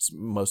movie. It's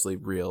mostly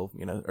real,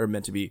 or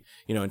meant to be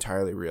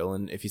entirely real.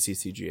 And if you see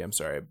CG, I'm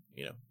sorry,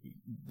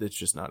 it's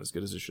just not as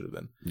good as it should have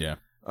been. Yeah.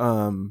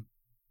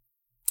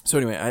 So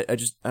anyway, I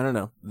don't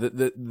know.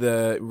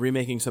 The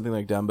remaking something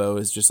like Dumbo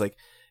is just like,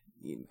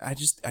 I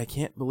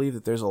can't believe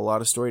that there's a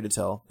lot of story to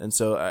tell. And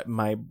so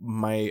my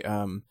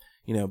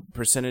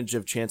percentage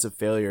of chance of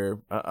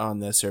failure on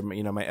this, or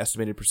my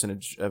estimated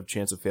percentage of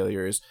chance of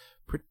failure is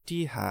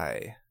pretty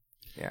high.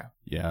 Yeah.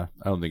 Yeah,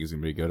 I don't think it's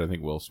gonna be good. I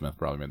think Will Smith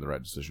probably made the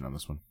right decision on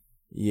this one.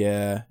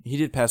 Yeah, he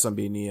did pass on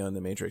being Neo in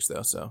The Matrix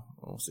though, so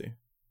we'll see.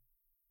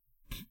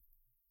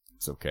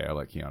 It's okay. I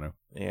like Keanu.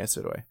 Yeah,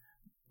 so do I.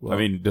 I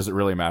mean, does it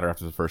really matter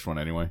after the first one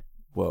anyway?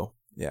 Whoa.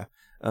 Yeah.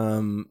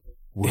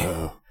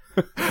 Whoa.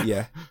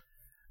 Yeah.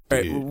 All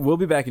right, Dude. we'll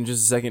be back in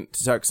just a second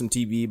to talk some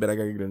TV, but I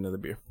gotta get another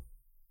beer.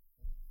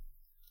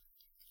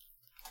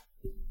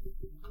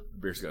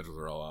 Beer schedules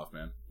are all off,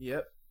 man.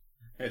 Yep.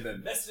 And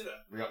then messed it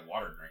up. We got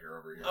water drinker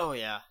over here. Oh,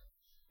 yeah.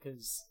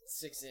 Because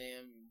 6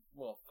 a.m.,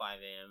 5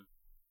 a.m.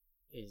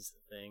 is the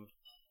thing.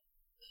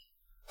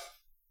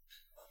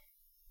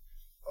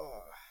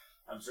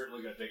 I'm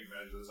certainly gonna take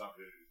advantage of this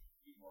opportunity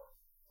to eat more.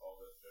 All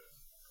this shit.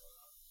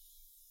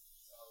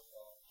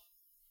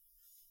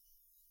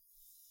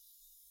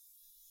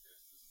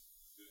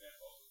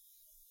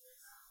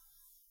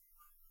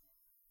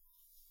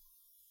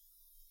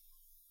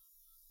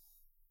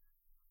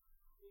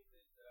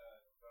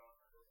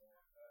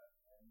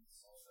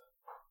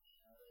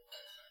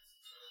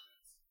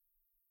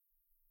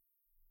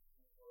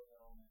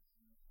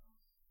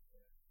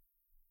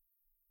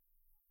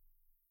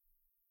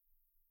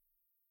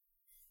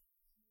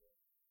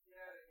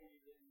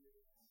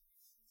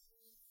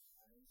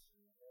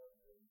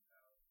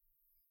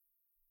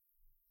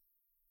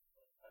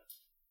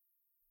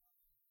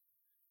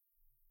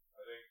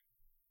 I think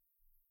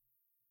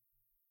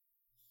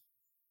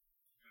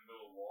in the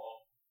middle of the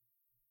wall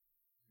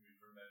can be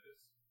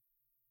tremendous.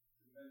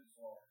 Tremendous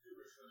wall.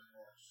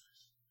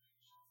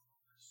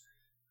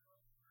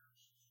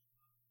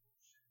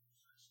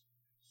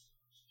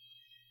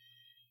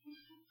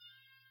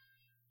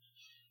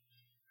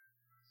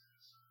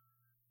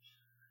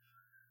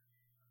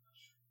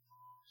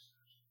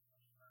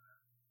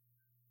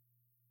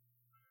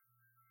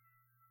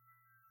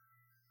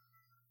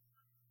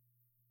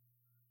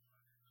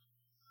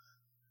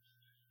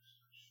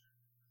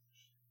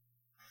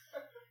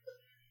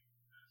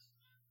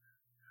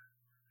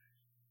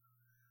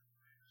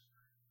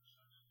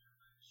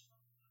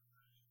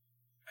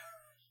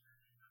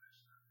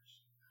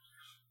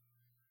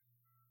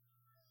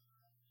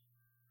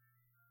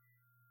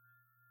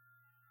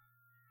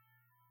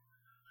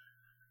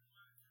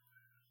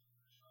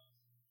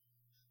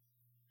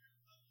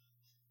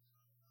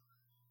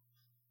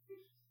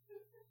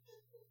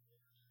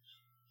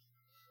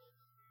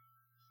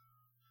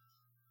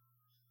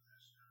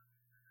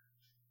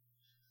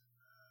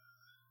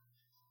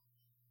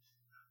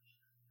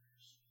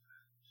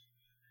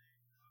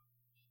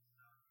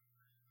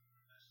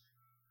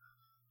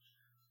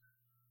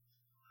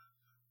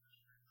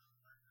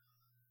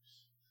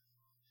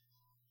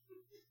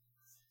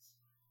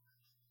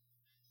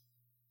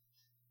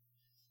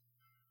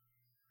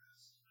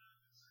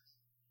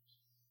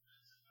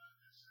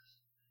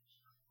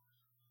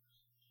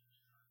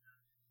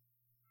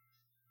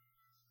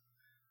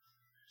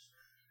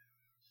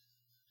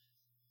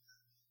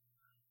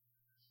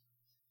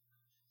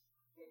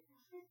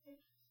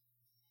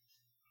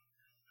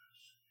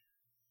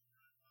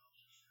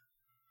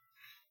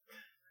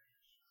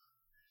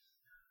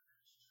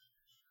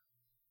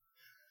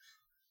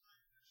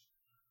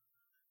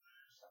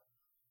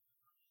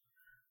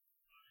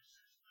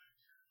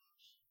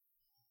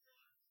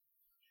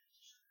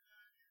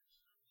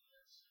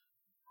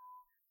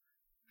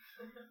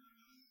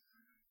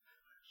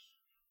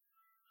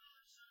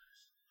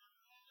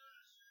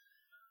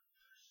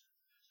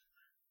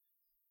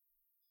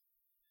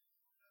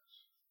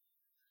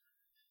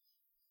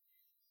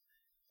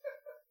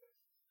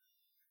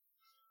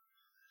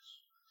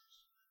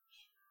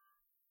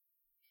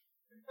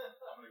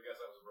 I'm gonna guess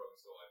that was a Broken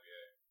Skull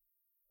IPA.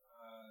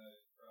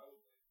 Probably.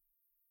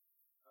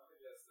 I'm gonna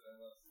guess that I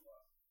love some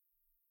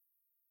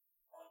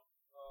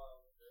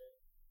Oh, great.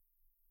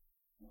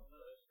 I'm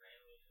gonna just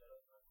randomly shut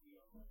up my feet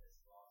on my this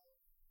is awesome.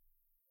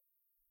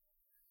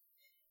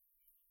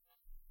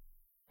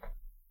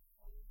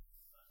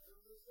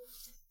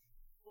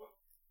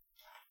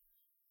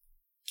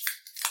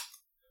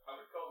 I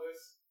would call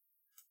this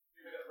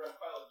 "You Made a Red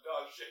Pile of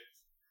Dog Shit."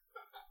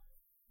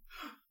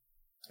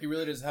 He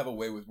really does have a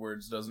way with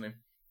words, doesn't he?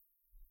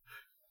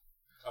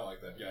 I like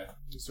that guy.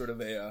 He's sort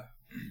of a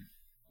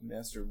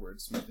master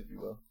wordsmith, if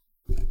you will.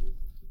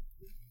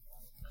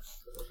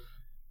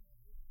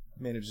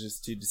 Manages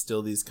to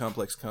distill these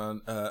complex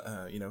ideas.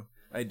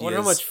 I wonder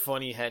how much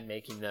fun he had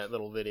making that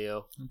little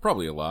video.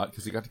 Probably a lot,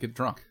 because he got to get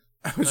drunk.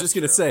 I was just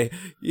going to say,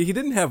 he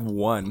didn't have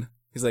one.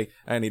 He's like,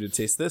 I need to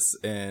taste this,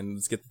 and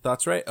let's get the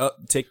thoughts right. Oh,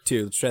 take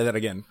two. Let's try that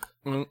again.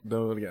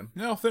 Do it again.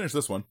 Yeah, I'll finish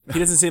this one. He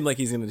doesn't seem like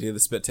he's going to do the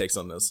spit takes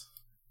on this.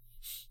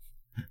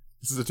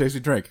 This is a tasty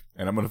drink,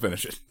 and I'm going to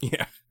finish it.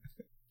 Yeah.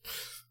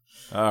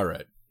 All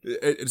right.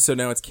 So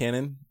now it's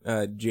canon.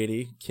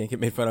 JD can't get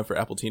made fun of for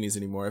Appletinis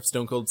anymore. If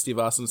Stone Cold Steve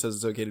Austin says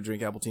it's okay to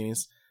drink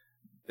Appletinis,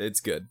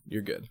 it's good.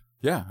 You're good.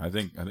 Yeah, I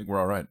think we're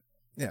all right.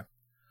 Yeah.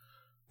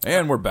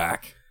 And we're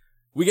back.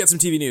 We got some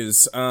TV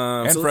news.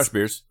 And fresh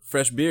beers.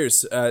 Fresh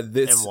beers. And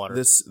water.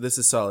 This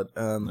is solid.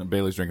 And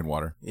Bailey's drinking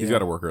water. He's got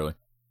to work early.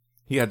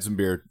 He had some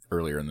beer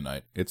earlier in the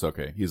night. It's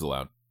okay. He's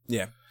allowed.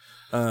 Yeah.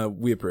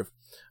 We approve.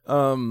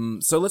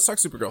 So let's talk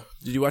Supergirl.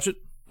 Did you watch it?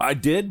 I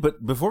did,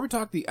 but before we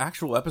talk the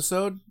actual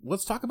episode,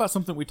 let's talk about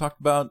something we talked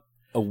about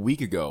a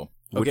week ago,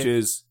 which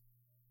is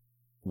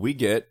we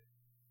get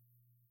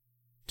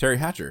Terry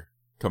Hatcher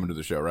coming to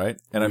the show,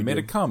 right? And I made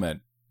a comment,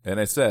 and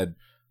I said,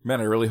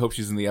 man, I really hope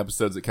she's in the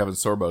episodes that Kevin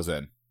Sorbo's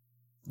in.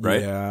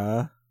 Right?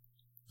 Yeah.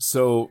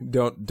 So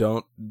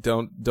don't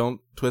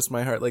twist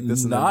my heart like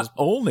this. Not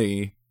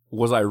only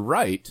was I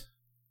right,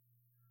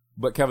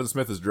 but Kevin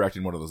Smith is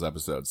directing one of those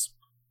episodes.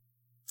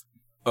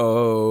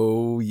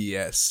 Oh,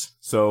 yes.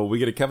 So we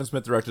get a Kevin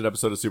Smith directed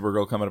episode of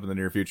Supergirl coming up in the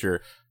near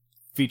future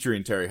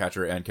featuring Terry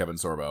Hatcher and Kevin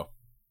Sorbo.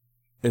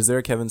 Is there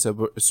a Kevin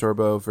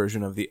Sorbo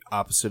version of the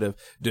opposite of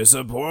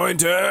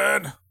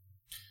disappointed?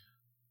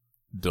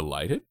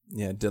 Delighted?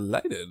 Yeah,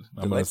 delighted.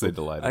 I'm going to say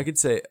delighted. I could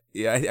say,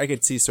 yeah, I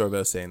could see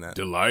Sorbo saying that.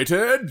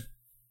 Delighted?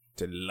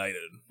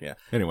 Delighted. Yeah.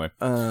 Anyway.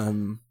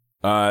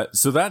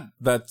 So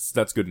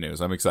that's good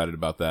news. I'm excited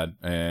about that.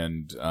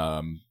 And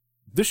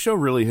this show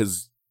really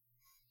has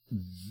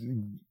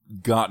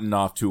gotten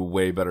off to a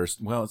way better,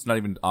 well, it's not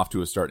even off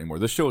to a start anymore.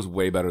 This show is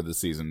way better this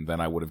season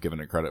than I would have given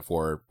it credit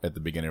for at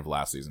the beginning of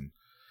last season.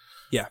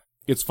 Yeah.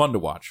 It's fun to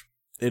watch.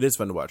 It is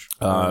fun to watch.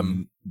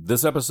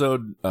 This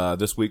episode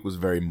this week was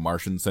very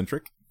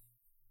Martian-centric.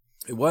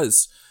 It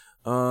was.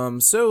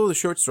 So the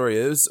short story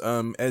is,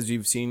 as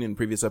you've seen in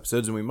previous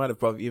episodes, and we might have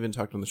probably even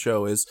talked on the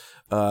show, is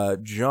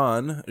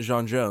John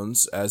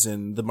Jones, as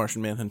in the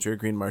Martian Manhunter,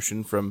 Green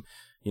Martian from,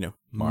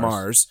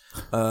 Mars,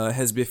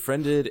 has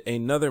befriended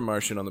another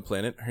Martian on the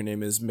planet. Her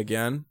name is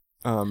M'gann.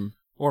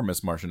 Or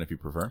Miss Martian, if you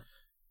prefer.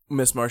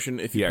 Miss Martian,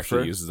 if you prefer. He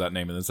actually uses that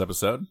name in this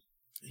episode.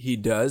 He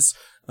does.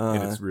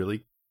 And it's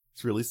really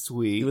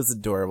sweet. It was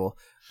adorable.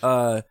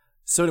 So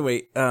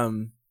anyway,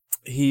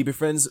 he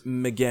befriends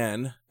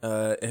M'gann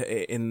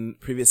in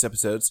previous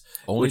episodes.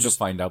 Only to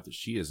find out that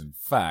she is, in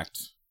fact,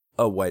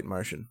 a white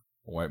Martian.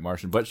 A white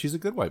Martian, but she's a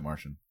good white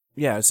Martian.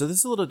 Yeah, so this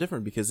is a little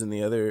different because in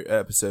the other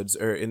episodes,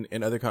 or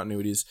in other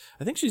continuities,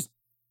 I think she's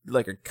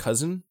like a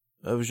cousin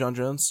of John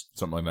Jones.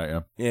 Something like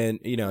that, yeah. And,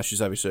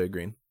 she's obviously a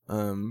green.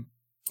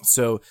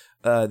 So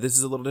this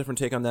is a little different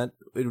take on that,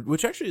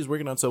 which actually is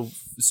working out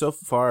so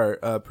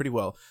far pretty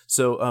well.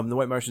 So the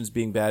White Martians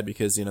being bad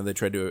because they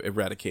tried to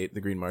eradicate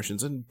the Green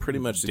Martians and pretty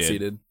much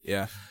succeeded.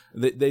 Yeah,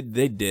 they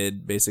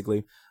did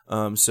basically.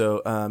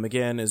 So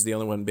M'gann is the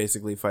only one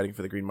basically fighting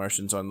for the Green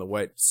Martians on the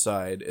white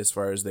side as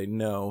far as they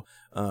know.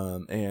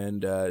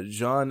 And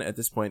John at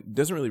this point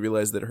doesn't really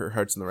realize that her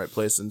heart's in the right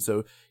place, and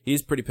so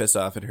he's pretty pissed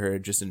off at her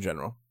just in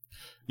general.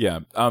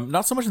 Yeah,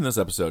 not so much in this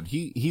episode.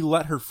 He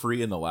let her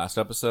free in the last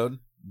episode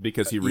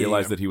because he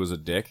realized that he was a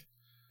dick.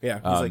 Yeah,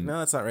 he's like, no,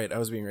 that's not right. I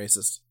was being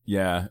racist.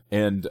 Yeah,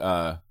 and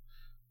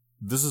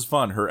this is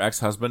fun. Her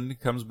ex-husband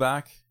comes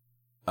back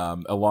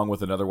along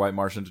with another white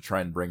Martian to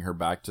try and bring her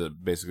back to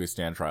basically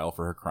stand trial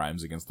for her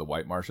crimes against the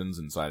white Martians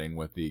and siding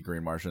with the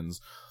Green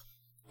Martians.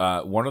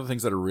 One of the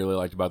things that I really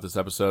liked about this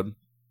episode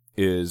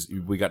is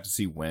we got to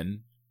see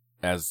Wynn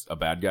as a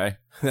bad guy.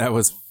 That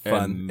was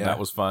fun. And Yeah. that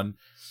was fun.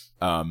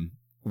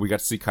 We got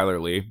to see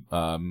Kyler Lee,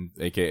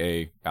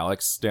 aka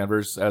Alex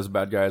Danvers, as a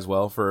bad guy as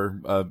well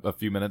for a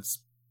few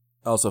minutes.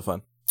 Also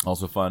fun.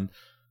 Also fun.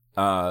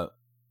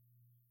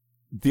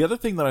 The other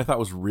thing that I thought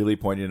was really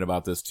poignant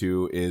about this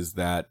too is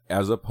that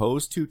as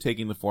opposed to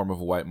taking the form of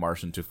a white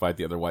Martian to fight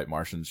the other white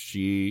Martians,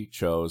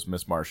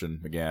 Miss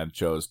Martian again,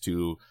 chose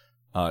to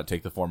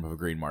take the form of a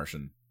green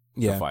Martian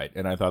to fight.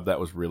 And I thought that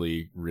was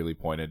really, really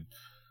pointed.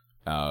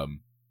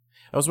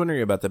 I was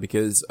wondering about that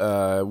because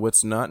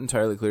what's not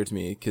entirely clear to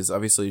me, because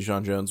obviously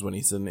Jon Jones, when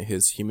he's in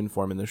his human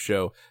form in the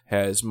show,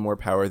 has more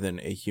power than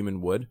a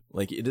human would.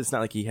 Like, it's not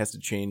like he has to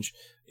change,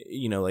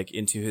 like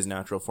into his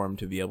natural form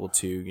to be able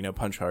to,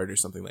 punch hard or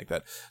something like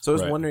that. So I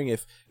was Right. wondering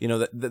if,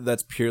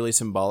 that's purely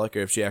symbolic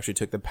or if she actually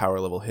took the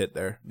power level hit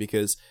there.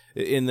 Because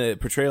in the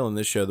portrayal in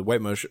this show, the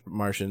white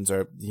Martians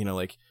are,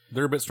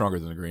 They're a bit stronger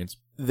than the greens.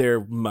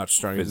 they're much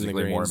stronger than the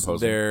Physically more Greens.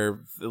 imposing. They're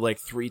like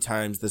 3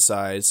 times the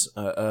size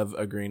of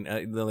a Green.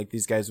 Like,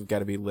 these guys have got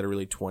to be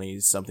literally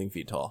 20-something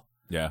feet tall.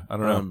 Yeah, I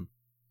don't know.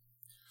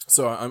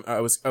 So I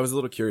was a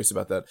little curious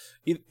about that,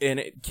 and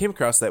it came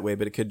across that way,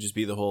 but it could just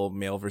be the whole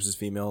male versus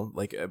female.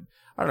 Like, I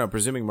don't know.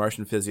 Presuming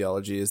Martian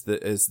physiology is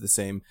the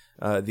same.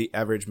 The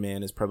average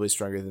man is probably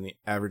stronger than the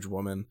average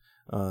woman.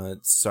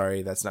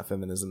 Sorry, that's not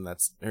feminism.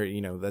 That's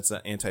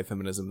not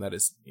anti-feminism. That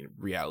is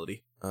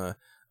reality.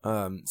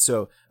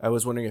 So I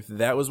was wondering if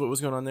that was what was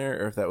going on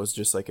there, or if that was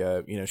just like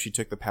she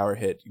took the power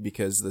hit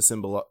because the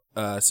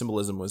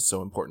symbolism was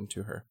so important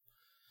to her.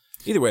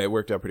 Either way, it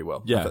worked out pretty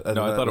well. Yeah, I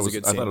thought it was. a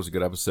good I scene. thought it was a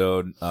good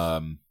episode.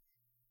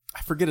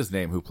 I forget his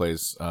name. Who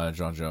plays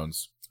Jon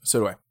Jones?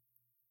 So do I.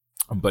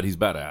 But he's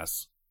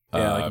badass.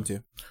 Yeah, I like him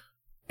too.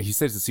 He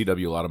saves the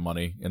CW a lot of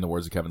money, in the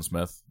words of Kevin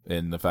Smith,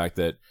 in the fact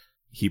that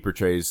he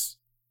portrays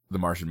the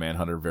Martian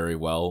Manhunter very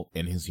well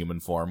in his human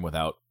form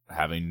without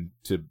having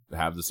to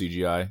have the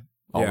CGI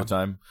all the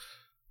time.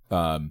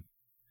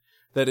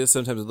 That is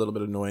sometimes a little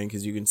bit annoying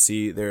because you can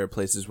see there are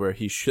places where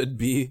he should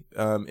be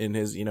in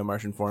his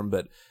Martian form,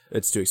 but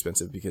it's too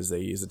expensive because they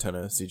use a ton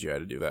of CGI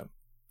to do that.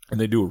 And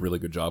they do a really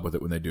good job with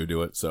it when they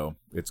do it, so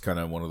it's kind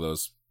of one of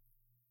those,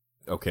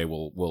 okay,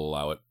 we'll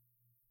allow it.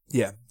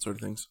 Yeah, sort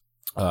of things.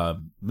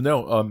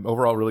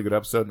 Overall, really good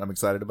episode. I'm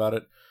excited about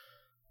it.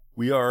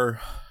 We are,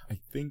 I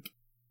think,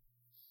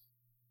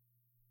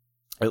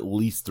 at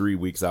least 3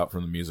 weeks out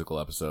from the musical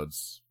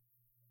episodes.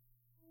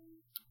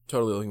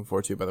 Totally looking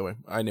forward to it, by the way.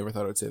 I never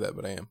thought I would say that,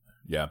 but I am.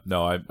 Yeah,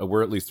 no,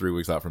 we're at least 3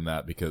 weeks out from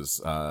that because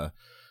talking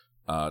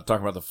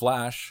about The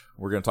Flash,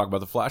 we're going to talk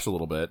about The Flash a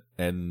little bit,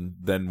 and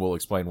then we'll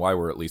explain why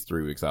we're at least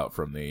 3 weeks out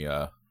from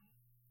the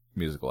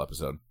musical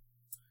episode.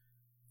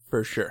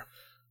 For sure.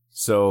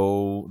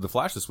 So, The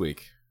Flash this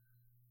week.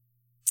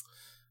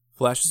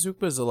 Flash this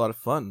week was a lot of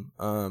fun.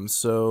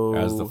 So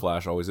As The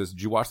Flash always is.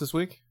 Did you watch this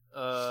week?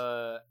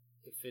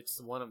 If it's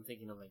the one I'm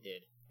thinking of, I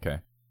did.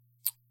 Okay.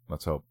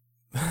 Let's hope.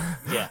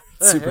 Yeah.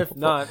 Super If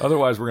not,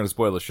 Otherwise, we're going to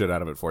spoil the shit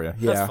out of it for you.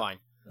 Yeah. that's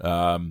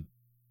fine.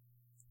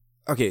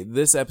 Okay,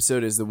 this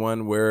episode is the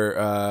one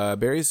where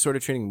Barry's sort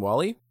of training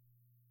Wally.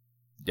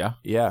 Yeah.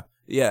 Yeah.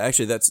 Yeah,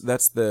 actually, that's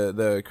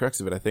the crux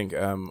of it, I think,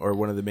 or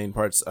one of the main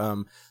parts.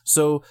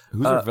 So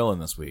Who's our villain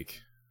this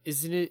week?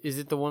 Is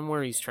it the one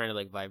where he's trying to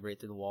like vibrate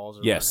through the walls?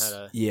 Or Yes.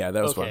 learn how to... yeah,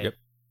 that was Okay.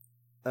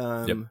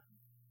 fun. Yep.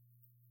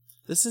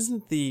 This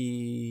isn't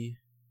the.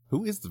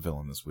 Who is the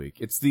villain this week?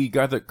 It's the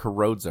guy that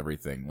corrodes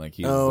everything. Like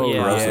he's Oh, the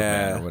yeah. corrosive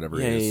man or whatever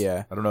Yeah, he is.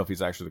 yeah. I don't know if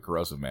he's actually the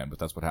corrosive man, but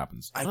that's what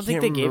happens. I don't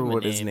can't think they gave remember him a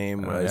what his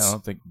name. name I was.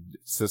 don't think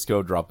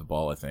Cisco dropped the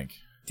ball, I think.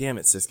 Damn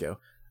it, Cisco.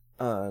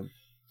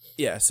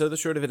 Yeah, so the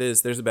short of it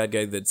is there's a bad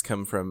guy that's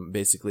come from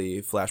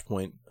basically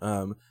Flashpoint.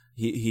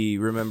 He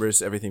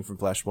remembers everything from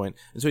Flashpoint.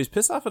 And so he's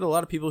pissed off at a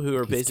lot of people who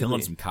are He's basically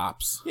killing some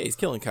cops. Yeah, he's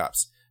killing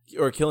cops.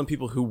 Or killing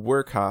people who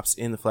were cops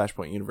in the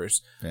Flashpoint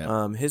universe.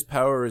 Yeah. His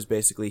power is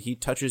basically he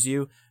touches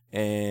you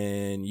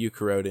and you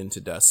corrode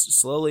into dust.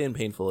 Slowly and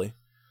painfully.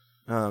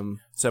 Sometimes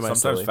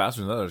Semi-slowly.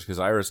 faster than others because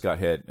Iris got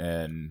hit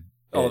and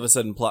All of a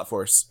sudden, plot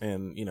force,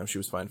 and she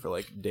was fine for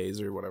like days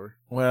or whatever.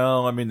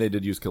 Well, I mean, they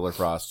did use Killer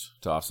Frost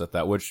to offset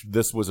that, which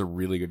this was a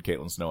really good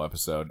Caitlin Snow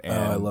episode. And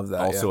I love that,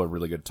 Also a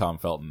really good Tom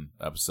Felton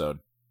episode.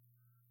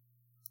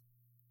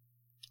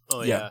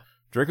 Oh Yeah. yeah.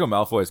 Draco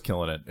Malfoy is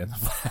killing it in The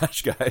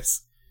Flash,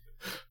 guys.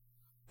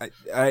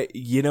 I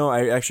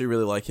actually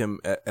really like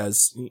him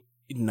as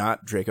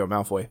not Draco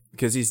Malfoy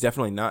because he's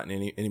definitely not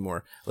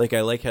anymore. Like,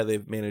 I like how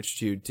they've managed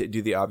to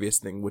do the obvious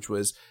thing, which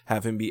was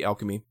have him be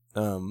alchemy,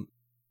 and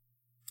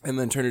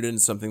then turn it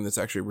into something that's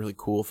actually really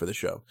cool for the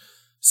show.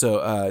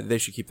 So they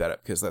should keep that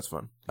up because that's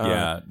fun.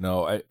 Yeah,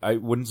 no, I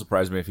wouldn't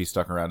surprise me if he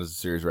stuck around as a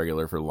series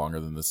regular for longer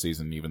than this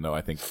season, even though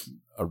I think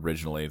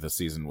originally the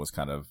season was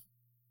kind of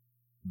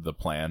the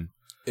plan.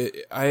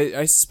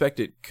 I suspect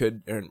it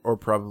could, or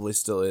probably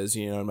still is,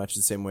 in much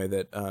the same way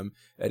that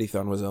Eddie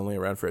Thawne was only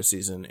around for a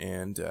season,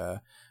 and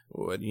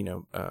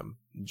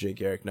Jay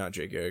Garrick, not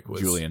Jay Garrick,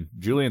 was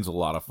Julian's a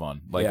lot of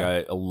fun. Like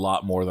Yeah. a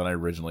lot more than I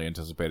originally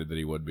anticipated that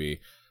he would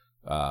be,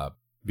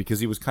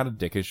 because he was kind of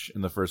dickish in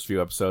the first few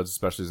episodes,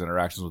 especially his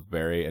interactions with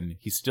Barry, and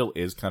he still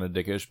is kind of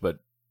dickish, but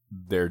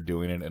they're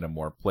doing it in a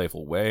more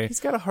playful way. He's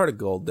got a heart of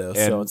gold, though, And,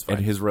 so it's fine.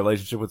 and his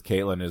relationship with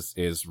Caitlin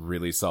is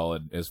really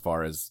solid as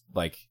far as,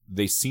 like,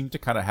 they seem to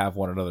kind of have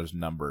one another's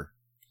number.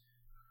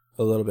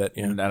 A little bit,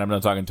 yeah. And I'm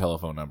not talking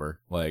telephone number.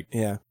 Like,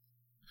 Yeah.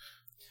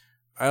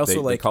 I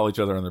also they call each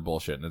other on their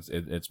bullshit, and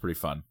it's pretty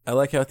fun. I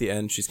like how at the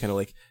end she's kind of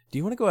like, "Do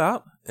you want to go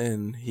out?"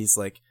 And he's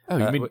like, Oh,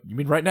 you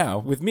mean right now?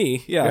 with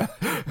me?" Yeah,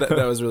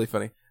 that was really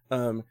funny.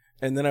 And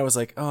then I was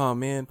like, "Oh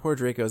man, poor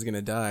Draco's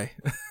gonna die,"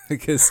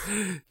 because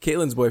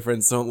Caitlin's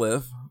boyfriends don't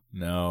live.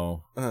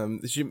 No.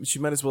 She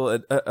might as well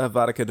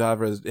Avada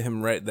Kedavra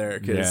him right there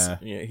because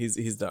Yeah.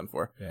 he's done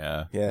for.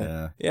 Yeah.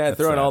 Yeah. That's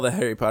Throwing sad. all the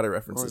Harry Potter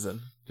references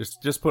in.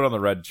 Just put on the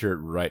red shirt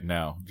right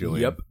now,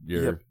 Julian.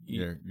 Yep.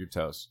 You're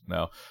toast.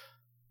 No.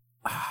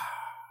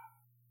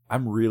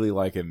 I'm really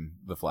liking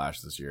The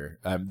Flash this year.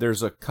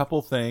 There's a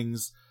couple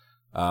things,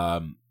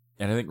 and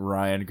I think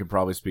Ryan could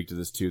probably speak to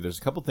this too. There's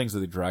a couple things that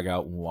they drag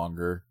out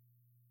longer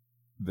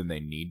than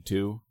they need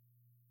to,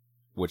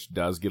 which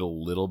does get a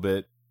little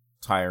bit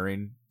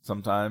tiring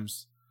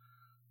sometimes.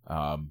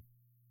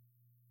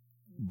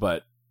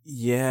 But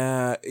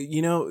Yeah,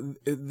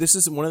 this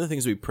is one of the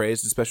things we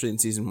praised, especially in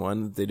season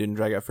 1, that they didn't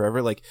drag out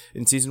forever. Like,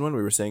 in season 1,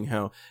 we were saying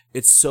how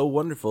it's so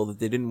wonderful that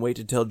they didn't wait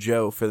to tell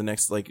Joe for the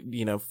next,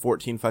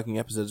 14 fucking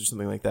episodes or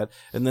something like that.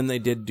 And then they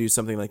did do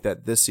something like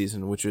that this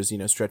season, which was,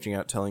 stretching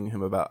out, telling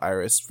him about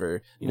Iris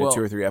for, 2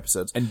 or 3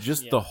 episodes. and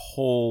just the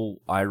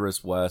whole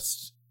Iris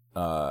West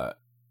and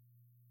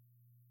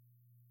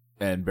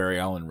Barry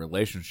Allen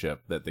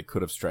relationship that they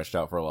could have stretched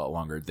out for a lot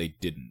longer, they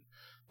didn't.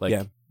 Like,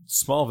 Yeah.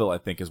 Smallville, I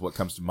think, is what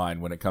comes to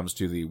mind when it comes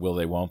to the will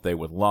they, won't they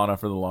with Lana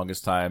for the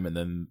longest time, and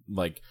then,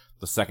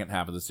 the second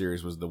half of the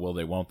series was the will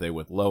they, won't they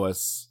with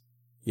Lois,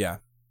 Yeah.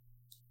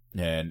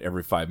 and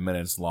every 5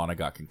 minutes, Lana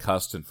got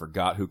concussed and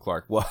forgot who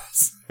Clark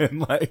was,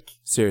 and,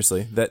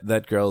 Seriously,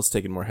 that girl's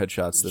taking more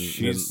headshots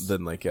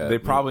than they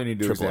probably need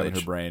to Triple examine H.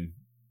 her brain.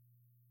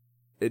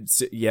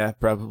 It's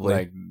probably.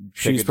 Take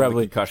She's it to the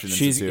probably concussion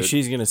institute.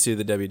 she's gonna sue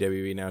the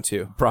WWE now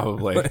too.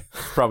 Probably.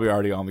 Probably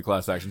already on the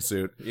class action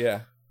suit.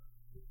 Yeah.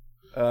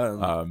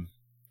 We're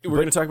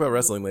going to talk about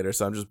wrestling later,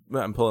 so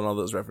I'm pulling all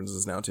those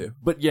references now too.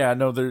 But yeah,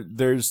 no,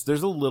 there's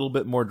a little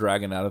bit more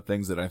dragging out of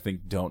things that I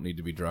think don't need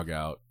to be drug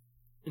out.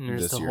 And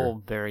there's this the year. whole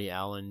Barry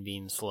Allen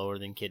being slower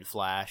than Kid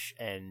Flash,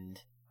 and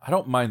I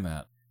don't mind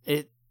that.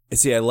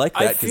 See, I like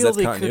I that because feel that's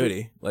they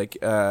continuity.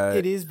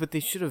 it is, but they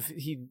should have.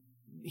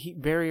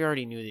 Barry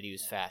already knew that he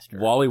was faster.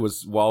 Wally,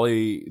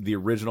 the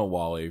original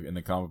Wally in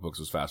the comic books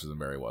was faster than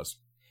Barry was.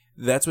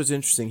 That's what's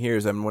interesting here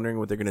is I'm wondering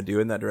what they're going to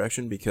do in that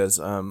direction because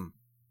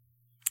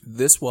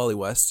this Wally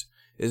West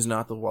is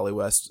not the Wally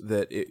West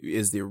that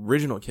is the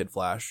original Kid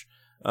Flash.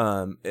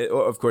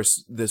 Of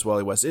course, this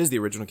Wally West is the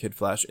original Kid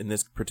Flash in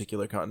this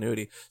particular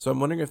continuity. So I'm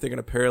wondering if they're going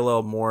to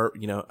parallel more,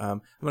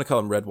 I'm going to call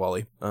him Red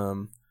Wally.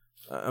 I'm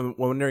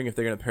wondering if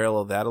they're going to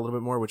parallel that a little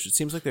bit more, which it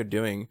seems like they're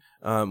doing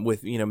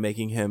with,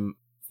 making him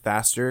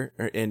faster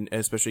and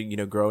especially,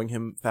 growing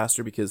him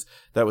faster because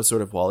that was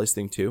sort of Wally's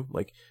thing too.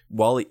 Like,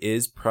 Wally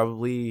is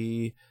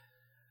probably...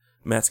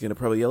 Matt's going to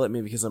probably yell at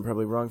me because I'm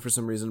probably wrong for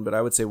some reason, but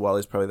I would say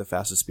Wally's probably the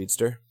fastest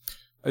speedster.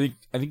 I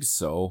think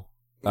so.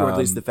 Or at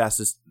least the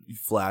fastest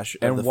Flash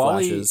of the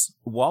Flashes.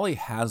 Wally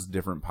has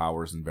different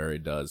powers than Barry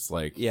does.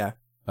 Yeah.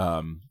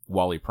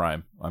 Wally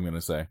Prime, I'm going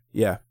to say.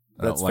 Yeah,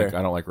 that's fair.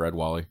 I don't like Red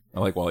Wally. I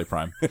like Wally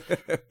Prime.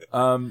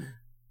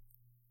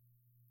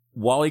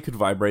 Wally could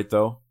vibrate,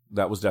 though.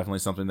 That was definitely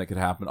something that could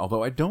happen.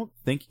 Although I don't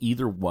think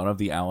either one of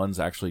the Allens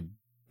actually,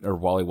 or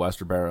Wally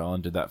West or Barry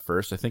Allen, did that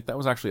first. I think that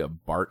was actually a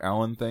Bart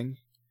Allen thing,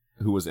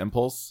 who was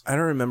Impulse. I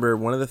don't remember.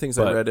 One of the things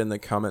I read in the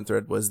comment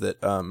thread was that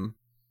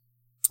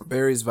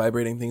Barry's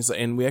vibrating things,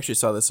 and we actually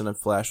saw this in a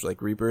Flash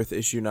Rebirth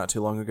issue not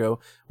too long ago,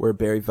 where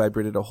Barry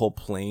vibrated a whole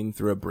plane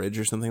through a bridge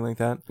or something like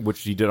that.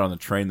 Which he did on the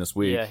train this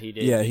week. Yeah, he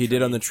did. Yeah, he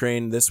did on the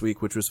train this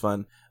week, which was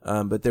fun.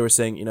 But they were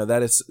saying,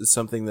 that is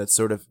something that's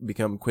sort of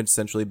become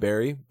quintessentially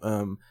Barry,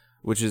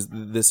 which is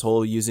this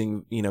whole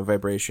using,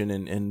 vibration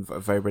and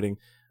vibrating.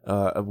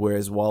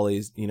 Whereas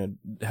Wally,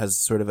 has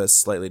sort of a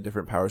slightly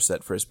different power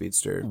set for a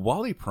speedster.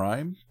 Wally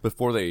Prime,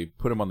 before they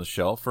put him on the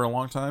shelf for a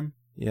long time,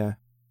 Yeah.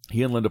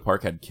 he and Linda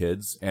Park had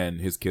kids,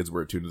 and his kids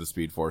were attuned to the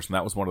Speed Force, and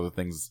that was one of the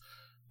things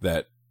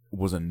that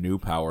was a new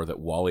power that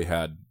Wally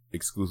had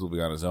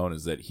exclusively on his own,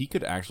 is that he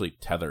could actually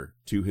tether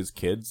to his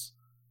kids,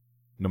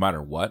 no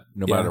matter what,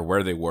 no matter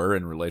where they were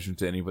in relation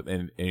to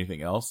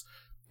anything else,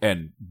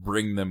 and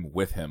bring them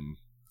with him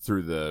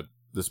through the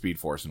Speed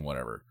Force and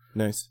whatever.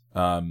 Nice.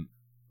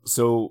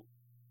 So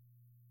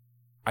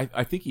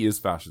I think he is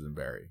faster than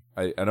Barry.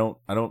 I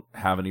don't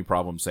have any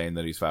problem saying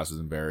that he's faster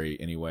than Barry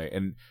anyway,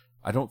 and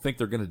I don't think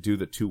they're going to do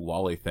the two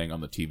Wally thing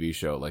on the TV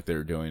show like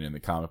they're doing in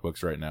the comic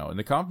books right now. In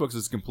the comic books,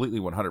 it's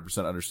completely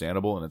 100%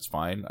 understandable, and it's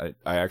fine.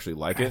 I actually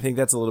like it. I think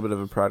that's a little bit of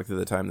a product of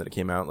the time that it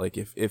came out. Like,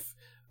 if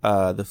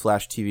the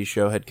Flash TV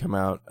show had come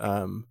out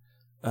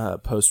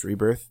post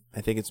Rebirth,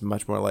 I think it's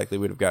much more likely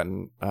we'd have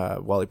gotten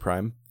Wally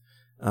Prime.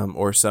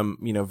 or some,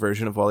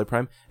 version of Wally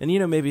Prime.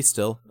 And, maybe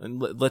still,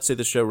 and let's say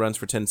the show runs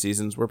for 10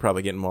 seasons, we're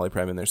probably getting Wally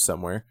Prime in there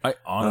somewhere. I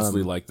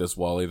honestly like this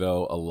Wally,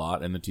 though, a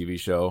lot in the TV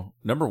show.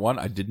 Number one,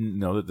 I didn't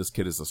know that this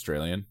kid is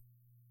Australian.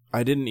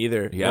 I didn't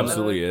either. He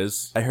absolutely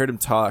is. I heard him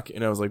talk,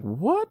 and I was like,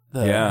 what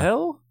the Yeah.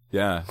 hell?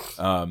 Yeah.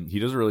 He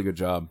does a really good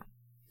job.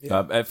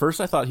 Yeah. At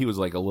first, I thought he was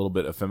like a little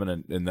bit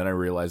effeminate, and then I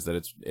realized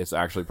that it's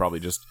actually probably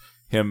just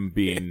him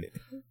being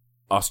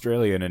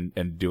Australian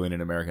and doing an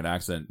American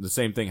accent. The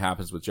same thing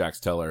happens with Jax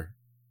Teller.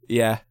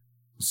 Yeah.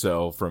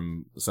 So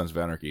from Sons of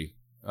Anarchy,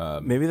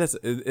 Maybe that's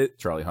it.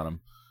 Charlie Hunnam.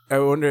 I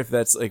wonder if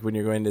that's like when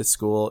you're going to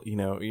school,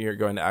 you're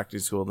going to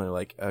acting school, and they're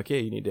like, okay,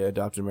 you need to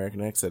adopt an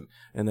American accent.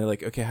 And they're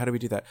like, okay, how do we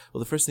do that? Well,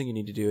 the first thing you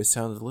need to do is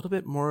sound a little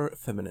bit more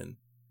feminine.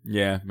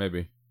 Yeah,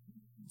 maybe.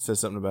 Says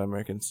something about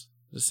Americans.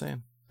 Just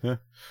saying.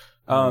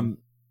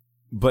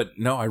 But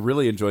no, I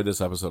really enjoyed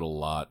this episode a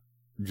lot.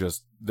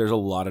 Just there's a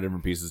lot of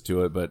different pieces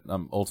to it, but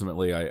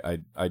ultimately, I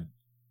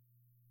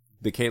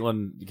the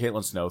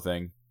Caitlin Snow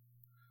thing,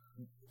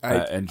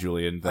 and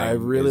Julian thing. I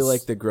really is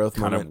like the growth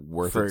kind moment of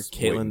worth for its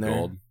weight in Caitlin there.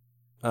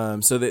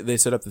 gold. So they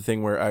set up the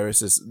thing where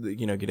Iris is,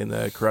 getting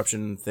the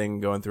corruption thing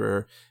going through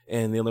her,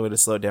 and the only way to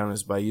slow it down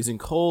is by using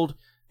cold.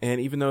 And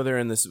even though they're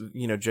in this,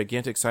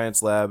 gigantic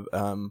science lab,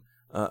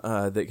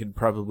 that could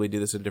probably do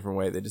this in a different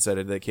way, they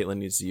decided that Caitlin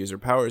needs to use her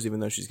powers,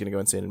 even though she's going to go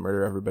insane and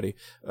murder everybody.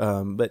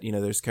 But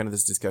there's kind of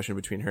this discussion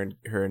between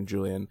her and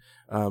Julian,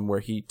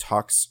 where he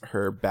talks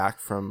her back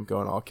from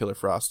going all Killer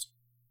Frost.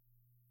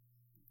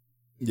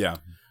 Yeah,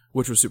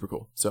 which was super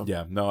cool. So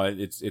yeah, no,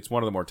 it's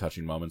one of the more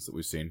touching moments that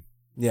we've seen.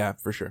 Yeah,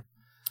 for sure.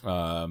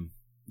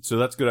 So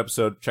that's a good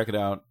episode. Check it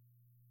out.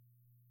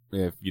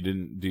 If you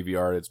didn't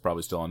DVR it, it's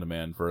probably still on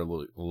demand for a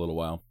little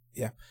while.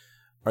 Yeah.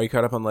 Are you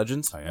caught up on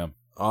Legends? I am.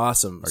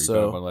 Awesome. Are you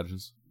caught up on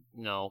Legends?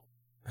 No,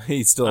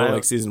 he's still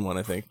like season 1,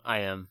 I think. I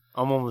am.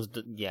 I'm almost.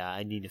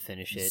 I need to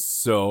finish it.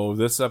 So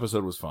this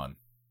episode was fun.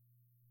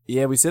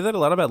 Yeah, we say that a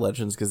lot about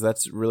Legends because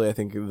that's really, I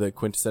think, the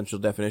quintessential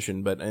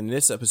definition. But in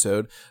this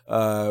episode,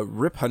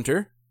 Rip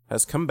Hunter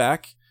has come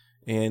back,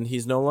 and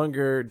he's no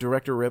longer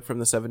Director Rip from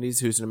the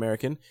 70s, who's an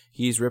American.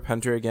 He's Rip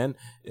Hunter again,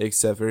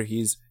 except for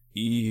he's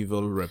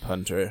evil Rip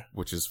Hunter.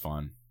 Which is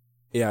fun.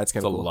 Yeah, it's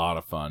kind of cool. a lot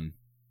of fun.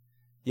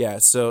 Yeah,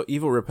 so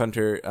evil Rip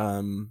Hunter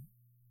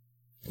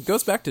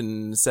goes back to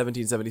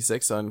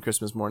 1776 on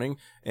Christmas morning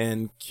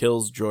and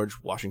kills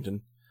George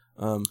Washington.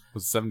 Was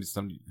it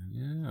 70?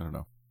 Yeah, I don't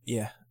know.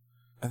 Yeah,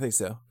 I think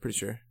so. Pretty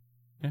sure.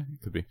 Yeah,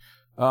 it could be.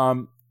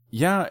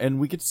 Yeah, and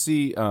we get to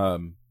see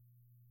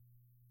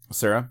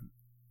Sarah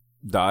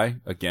die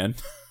again.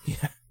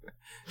 Yeah.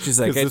 She's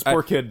like, this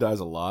poor kid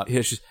dies a lot.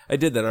 Yeah, I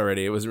did that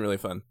already. It wasn't really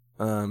fun.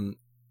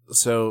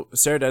 So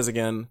Sarah dies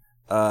again.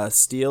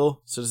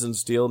 Citizen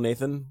Steele,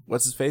 Nathan,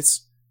 what's his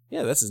face?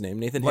 Yeah, that's his name,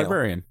 Nathan Hale.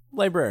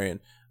 Librarian.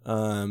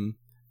 And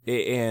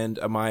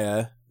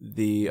Amaya,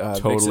 the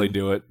totally vixen,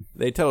 do it.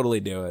 They totally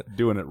do it.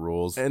 Doing it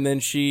rules. And then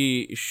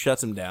she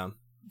shuts him down.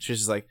 She's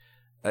just like,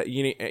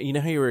 you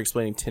know how you were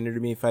explaining Tinder to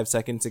me 5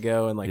 seconds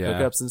ago and like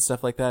hookups and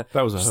stuff like that?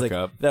 That was a She's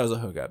hookup. Like, that was a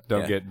hookup.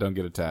 Don't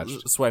get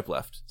attached. Swipe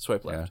left.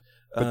 Yeah.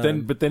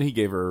 But then he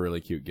gave her a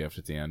really cute gift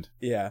at the end.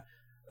 Yeah.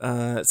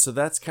 So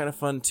that's kind of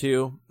fun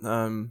too.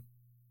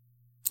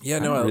 Yeah, I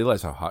no, didn't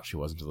realize how hot she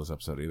was until this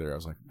episode either. I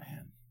was like,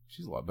 man,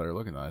 she's a lot better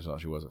looking than I thought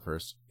she was at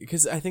first.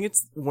 Because I think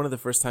it's one of the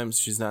first times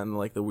she's not in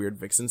like the weird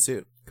vixen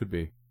suit. Could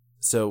be.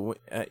 So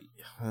I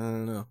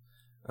don't know.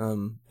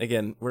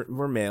 Again,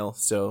 we're male,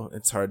 so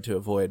it's hard to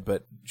avoid.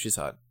 But she's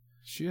hot.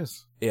 She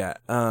is. Yeah.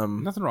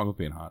 Nothing wrong with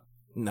being hot.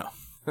 No,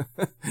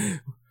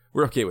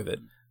 we're okay with it.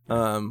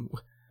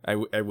 I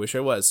wish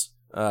I was.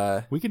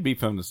 We can be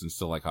feminists and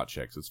still like hot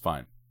chicks. It's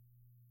fine.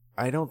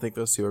 I don't think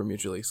those two are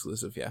mutually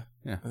exclusive. Yeah.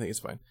 Yeah. I think it's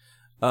fine.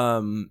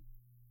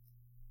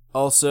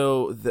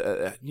 Also,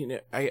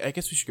 I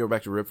guess we should go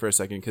back to Rip for a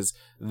second because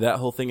that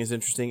whole thing is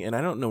interesting, and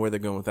I don't know where they're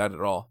going with that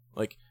at all.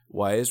 Like,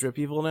 why is Rip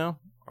evil now?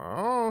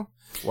 Oh,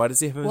 why does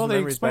he have his Well, they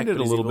memories back? explained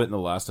it a little evil? bit in the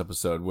last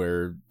episode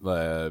where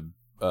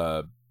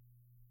Thawne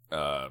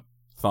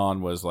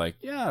was like,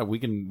 "Yeah, we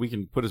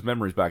can put his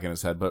memories back in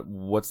his head, but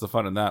what's the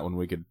fun in that when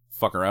we could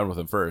fuck around with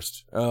him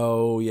first?"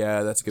 Oh,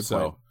 yeah, that's a good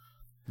point.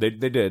 They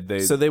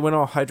did. So they went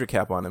all Hydra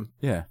Cap on him.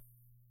 Yeah.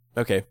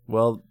 Okay,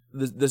 well,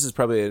 this is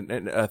probably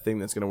a thing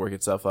that's going to work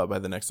itself out by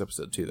the next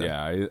episode too. Then.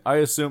 Yeah, I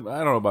assume, I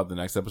don't know about the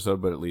next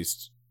episode, but at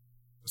least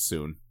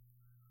soon.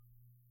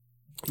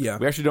 Yeah.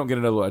 We actually don't get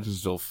another Legends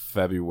until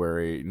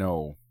February.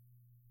 No.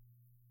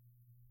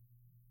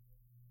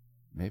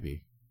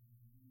 Maybe.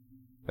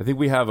 I think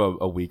we have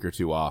a week or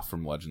two off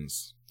from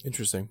Legends.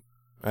 Interesting.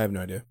 I have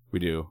no idea. We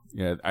do.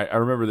 Yeah, I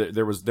remember that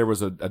there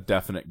was a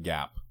definite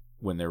gap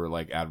when they were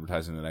like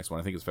advertising the next one.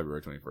 I think it's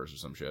February 21st or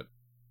some shit.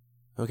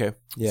 Okay.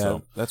 Yeah,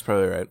 So- that's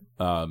probably right.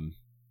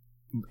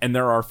 And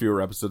there are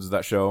fewer episodes of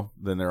that show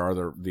than there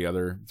are the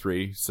other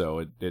three, so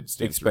it stands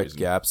to Expect reason.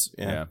 gaps.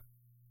 Yeah.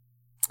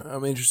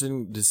 I'm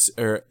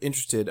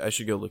interested. I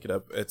should go look it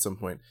up at some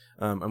point.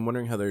 I'm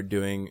wondering how they're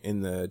doing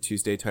in the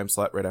Tuesday time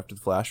slot right after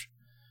the Flash.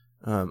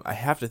 I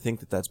have to think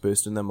that that's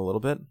boosting them a little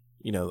bit.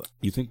 You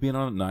think being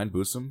on at 9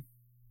 boosts them?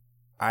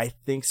 I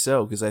think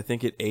so, because I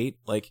think it ate,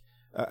 like,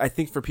 I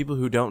think for people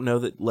who don't know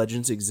that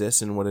Legends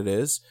exists and what it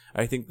is,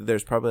 I think that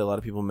there's probably a lot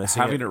of people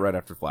missing Having it right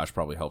after Flash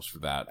probably helps for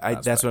that.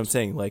 That's what I'm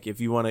saying. Like,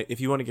 if you want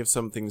to give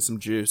something some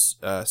juice,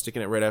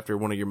 sticking it right after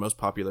one of your most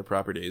popular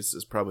properties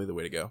is probably the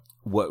way to go.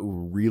 What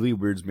really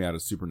weirds me out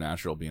is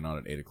Supernatural being on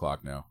at 8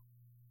 o'clock now.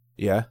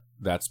 Yeah.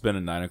 That's been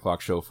a 9 o'clock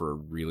show for a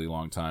really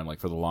long time. Like,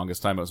 for the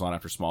longest time, it was on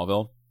after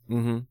Smallville.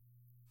 Mm-hmm.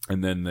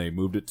 And then they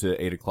moved it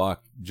to 8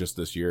 o'clock just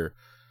this year.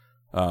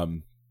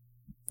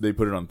 They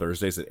put it on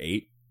Thursdays at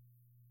 8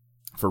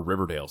 for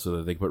Riverdale, so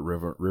that they could put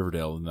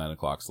Riverdale in the 9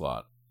 o'clock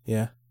slot.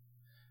 Yeah.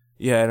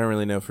 Yeah, I don't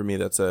really know. For me,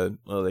 it's been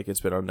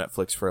on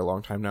Netflix for a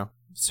long time now.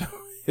 So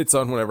it's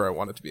on whenever I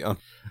want it to be on.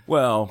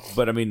 Well,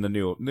 but I mean, the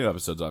new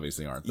episodes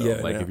obviously aren't, though. Yeah,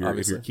 like, yeah,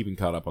 if you're keeping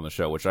caught up on the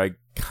show, which I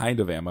kind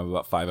of am. I'm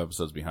about 5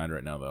 episodes behind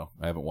right now, though.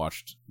 I haven't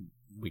watched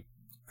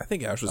I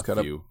think Ash was a caught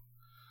up. few.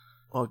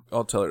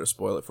 I'll tell her to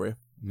spoil it for you.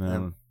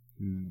 No.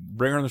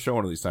 Bring her on the show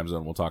one of these times,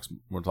 and we'll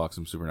talk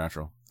some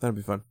Supernatural. That'd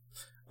be fun.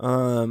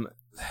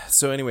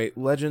 So anyway,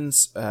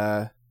 Legends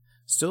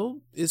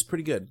still is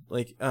pretty good.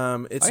 Like, it's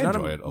I not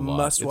enjoy a it a lot.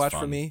 must It's watch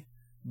fun. for me,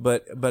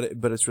 but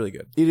it's really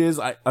good. It is.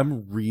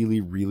 I'm really,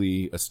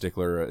 really a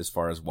stickler as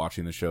far as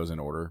watching the shows in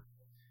order.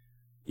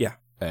 Yeah.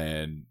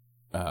 And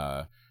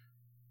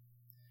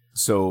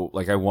so,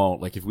 like, I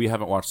won't, like, if we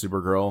haven't watched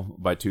Supergirl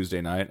by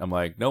Tuesday night, I'm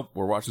like, nope,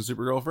 we're watching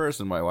Supergirl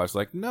first. And my wife's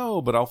like,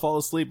 no, but I'll fall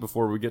asleep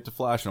before we get to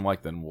Flash. And I'm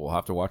like, then we'll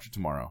have to watch it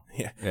tomorrow.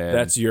 Yeah, And-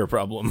 that's your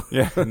problem.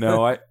 yeah.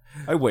 No,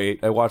 I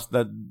wait. I watch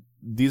that.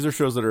 These are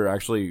shows that are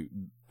actually,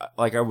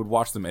 like, I would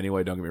watch them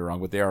anyway, don't get me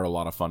wrong, but they are a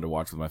lot of fun to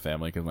watch with my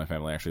family because my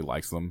family actually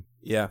likes them.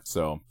 Yeah.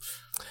 So,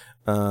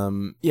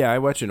 Yeah, I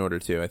watch in order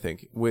too. I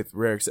think with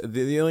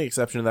the only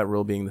exception of that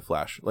rule being the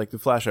Flash. Like, the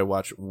Flash, I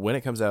watch when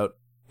it comes out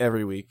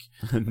every week.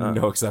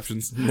 no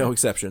exceptions. No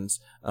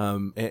exceptions.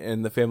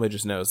 And the family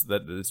just knows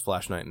that it's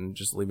Flash night and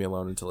just leave me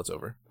alone until it's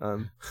over.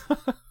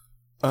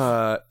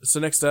 So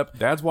next up,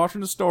 Dad's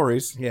watching the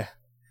stories. yeah,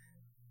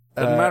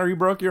 Doesn't matter you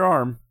broke your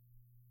arm.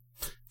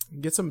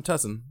 get some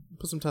tussin.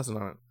 Put some tussin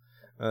on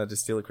it. To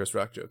steal a Chris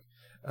Rock joke.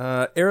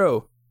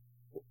 Arrow.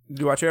 Did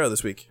you watch Arrow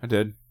this week? I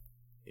did.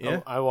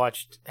 Yeah. I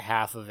watched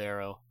half of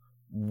Arrow.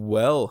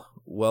 Well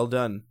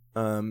done.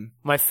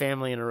 My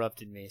family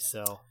interrupted me,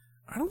 so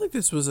I don't think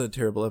this was a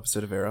terrible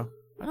episode of Arrow.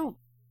 I don't.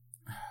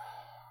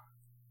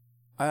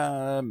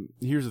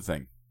 Here's the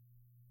thing.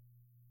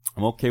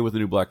 I'm okay with the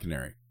new Black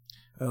Canary.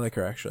 I like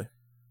her, actually.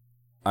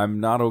 I'm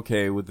not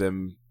okay with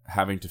them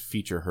having to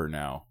feature her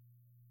now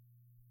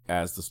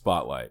as the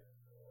spotlight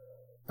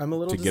I'm a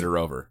little to get her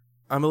over.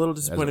 I'm a little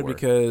disappointed were.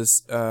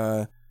 because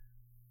the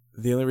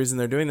only reason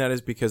they're doing that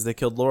is because they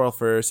killed Laurel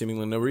for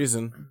seemingly no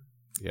reason.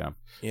 Yeah.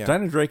 Yeah.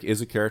 Dinah Drake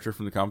is a character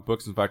from the comic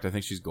books. In fact, I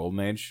think she's Golden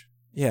Age,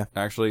 Yeah.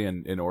 actually,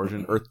 in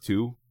Origin. Earth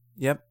 2.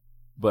 Yep.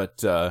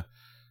 But, I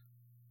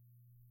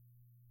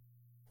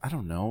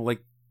don't know.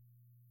 Like,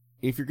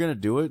 if you're going to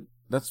do it,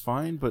 that's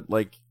fine. But,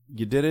 like,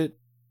 you did it.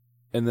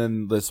 And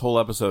then this whole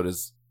episode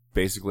is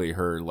basically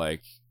her,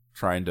 like,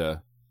 trying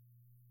to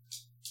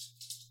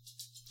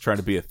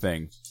be a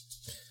thing.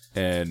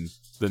 And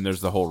then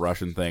there's the whole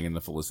Russian thing and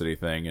the Felicity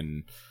thing.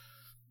 And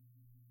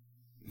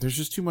there's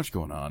just too much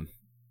going on.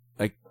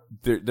 Like,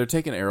 they're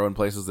taking Arrow in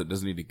places that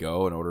doesn't need to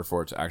go in order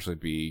for it to actually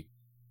be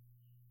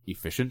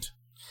efficient.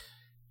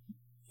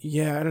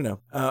 Yeah, I don't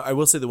know. I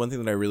will say the one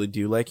thing that I really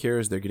do like here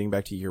is they're getting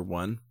back to year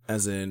one,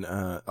 as in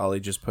Ollie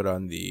just put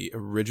on the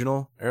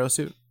original Arrow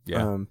suit.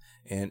 Yeah.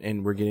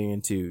 And we're getting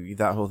into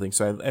that whole thing.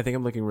 So I think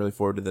I'm looking really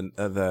forward to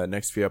the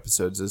next few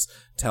episodes as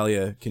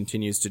Talia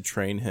continues to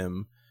train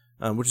him,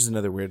 which is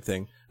another weird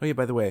thing. Oh yeah,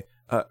 by the way,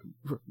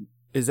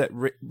 is that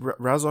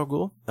Ra's al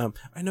Ghul?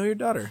 I know your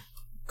daughter.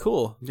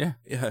 Cool. Yeah.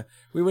 Yeah.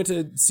 We went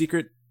to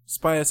secret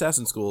spy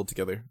assassin school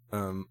together.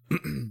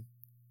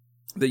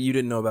 That you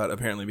didn't know about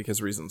apparently because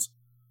of reasons.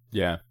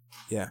 Yeah.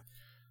 Yeah.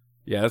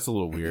 Yeah, that's a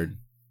little weird.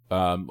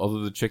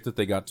 Although the chick that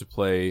they got to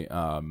play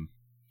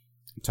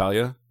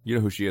Talia, you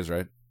know who she is,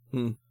 right?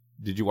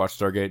 Did you watch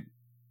Stargate?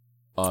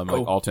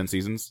 All 10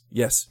 seasons?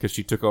 Yes. Because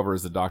she took over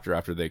as the doctor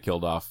after they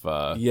killed off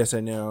Yes, I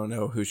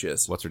know who she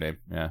is. what's her name?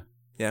 Yeah.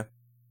 Yeah.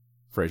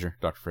 Frasier,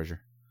 Dr. Frasier.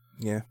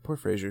 Yeah, poor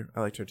Frasier. I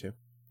liked her too.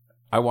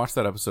 I watched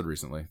that episode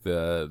recently,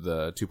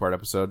 the 2-part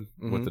episode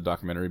with Mhm. the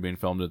documentary being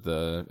filmed at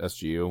the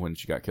SGU when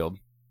she got killed.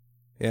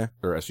 Yeah.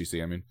 Or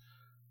SGC, I mean.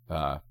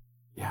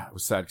 Yeah, it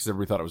was sad because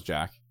everybody thought it was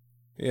Jack.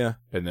 Yeah.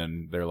 And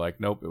then they're like,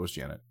 nope, it was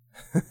Janet.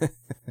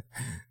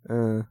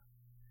 uh,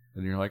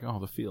 And you're like, oh,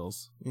 the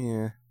feels.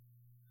 yeah.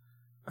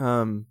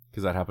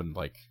 Because that happened,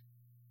 like,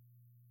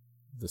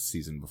 the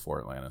season before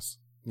Atlantis.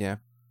 Yeah.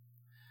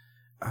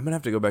 I'm gonna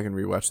have to go back and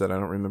rewatch that. I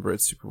don't remember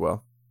it super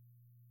well.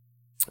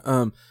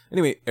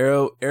 Anyway,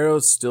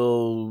 Arrow's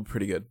still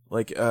pretty good.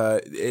 Like,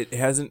 it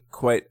hasn't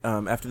quite,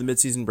 after the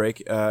mid-season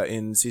break,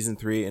 in season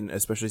 3 and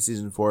especially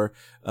season 4,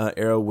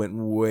 Arrow went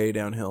way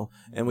downhill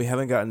and we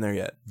haven't gotten there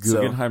yet.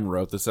 Guggenheim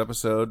wrote this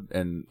episode,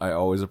 and I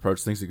always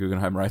approach things that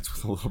Guggenheim writes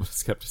with a little bit of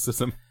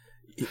skepticism.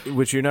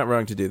 Which you're not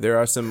wrong to do. There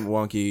are some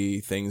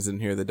wonky things in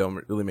here that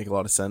don't really make a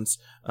lot of sense,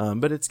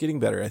 but it's getting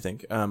better, I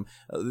think. I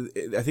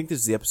think this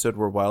is the episode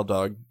where Wild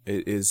Dog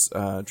is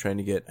trying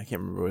to get, I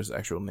can't remember what his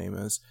actual name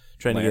is,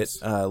 trying Lance.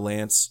 to get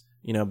Lance,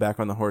 back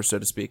on the horse, so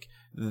to speak.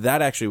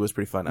 That actually was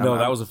pretty fun. No,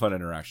 that was a fun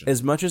interaction.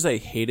 As much as I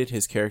hated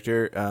his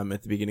character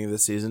at the beginning of the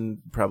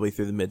season, probably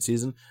through the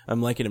mid-season,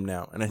 I'm liking him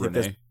now. And I think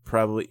that's Renee.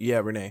 probably,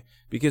 Renee,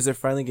 because they're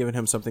finally giving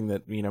him something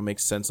that,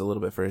 makes sense a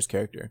little bit for his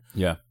character.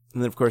 Yeah.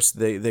 And then, of course,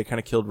 they kind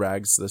of killed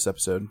Rags this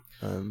episode.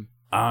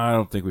 I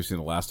don't think we've seen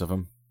the last of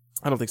him.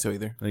 I don't think so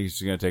either. I think he's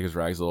going to take his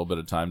Rags a little bit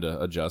of time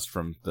to adjust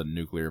from the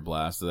nuclear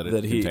blast that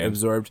it He contained.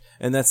 absorbed.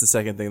 And that's the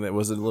second thing that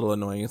was a little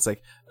annoying. It's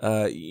like,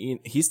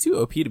 he's too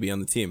OP to be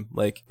on the team.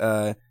 Like,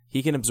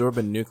 he can absorb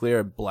a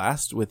nuclear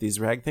blast with these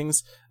rag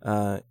things.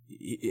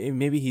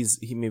 Maybe he's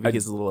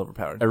a little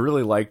overpowered. I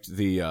really liked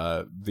the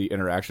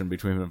interaction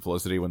between him and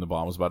Felicity when the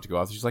bomb was about to go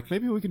off. She's like,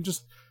 maybe we can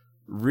just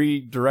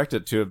redirect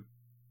it to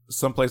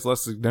someplace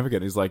less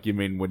significant. He's like, you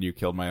mean when you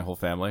killed my whole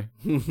family?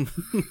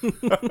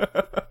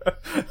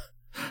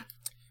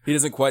 He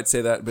doesn't quite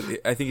say that, but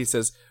I think he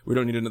says, we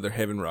don't need another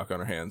Heaven Rock on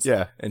our hands.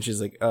 Yeah. And she's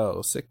like,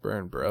 oh, sick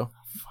burn, bro.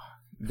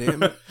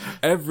 Damn it.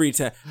 Every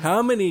time.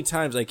 How many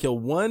times I kill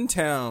one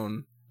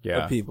town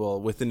Yeah. of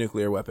people with the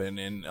nuclear weapon,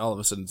 and all of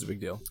a sudden it's a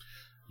big deal.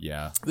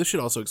 Yeah. This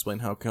should also explain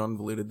how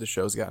convoluted the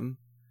show's gotten.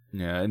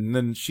 Yeah, and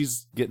then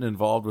she's getting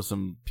involved with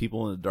some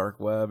people in the dark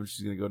web, and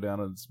she's going to go down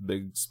this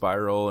big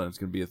spiral, and it's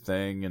going to be a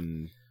thing,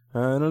 and...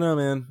 I don't know,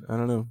 man. I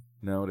don't know.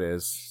 No, it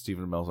is.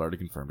 Stephen Amell's already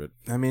confirmed it.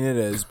 I mean, it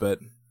is, but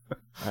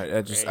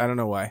I don't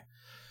know why.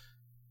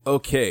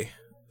 Okay,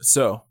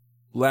 so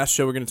last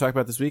show we're going to talk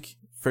about this week,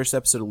 first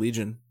episode of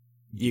Legion.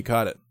 You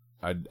caught it.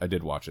 I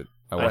did watch it.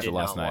 I watched it did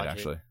last not night, watch it.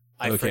 actually.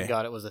 I Okay.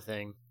 forgot it was a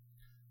thing.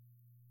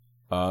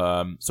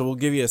 So we'll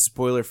give you a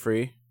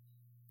spoiler-free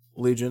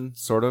Legion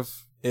Sort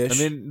of. ish.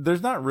 I mean,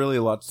 there's not really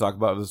a lot to talk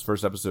about with this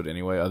first episode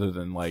anyway, other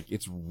than, like,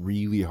 it's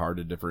really hard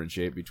to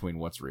differentiate between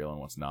what's real and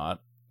what's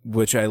not.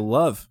 which I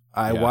love.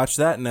 I Yeah. watched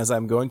that, and as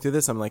I'm going through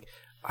this, I'm like,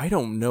 I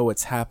don't know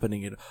what's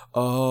happening.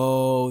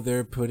 Oh,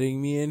 they're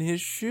putting me in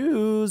his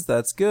shoes.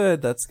 That's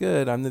good. That's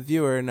good. I'm the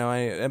viewer. Now I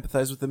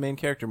empathize with the main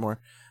character more.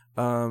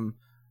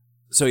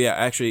 So yeah,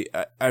 actually,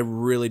 I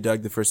really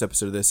dug the first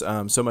episode of this.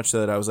 So much so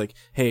that I was like,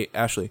 hey,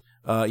 Ashley,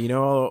 you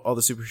know all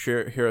the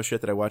superhero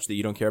shit that I watch that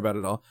you don't care about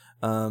at all?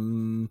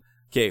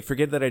 Okay,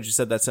 forget that I just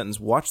said that sentence.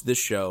 Watch this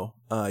show,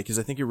 because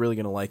I think you're really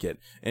going to like it.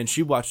 And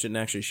she watched it, and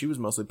actually, she was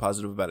mostly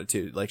positive about it,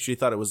 too. Like, she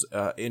thought it was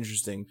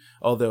interesting,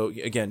 although,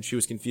 again, she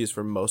was confused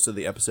for most of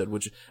the episode,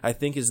 which I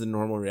think is the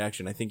normal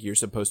reaction. I think you're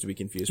supposed to be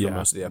confused for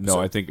most of the episode.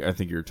 No, I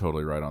think you're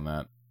totally right on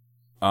that.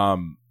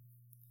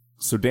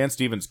 So Dan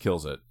Stevens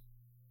kills it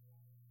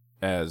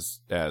as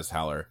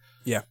Howler.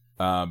 Yeah.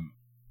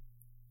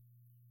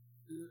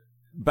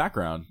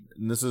 Background,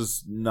 and this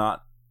is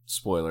not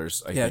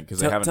spoilers, I Yeah, think,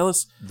 because tell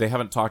us. they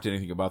haven't talked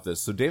anything about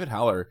this. So David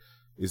Howler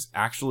is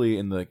actually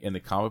in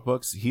the comic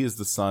books. He is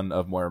the son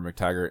of Moira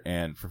McTaggart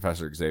and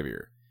Professor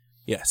Xavier.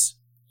 Yes.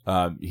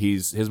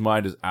 His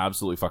mind is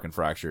absolutely fucking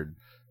fractured,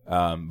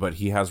 but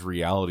he has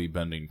reality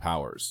bending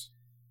powers.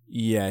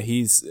 Yeah,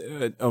 he's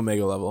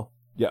Omega level.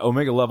 Yeah,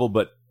 Omega level,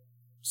 but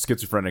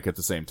schizophrenic at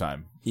the same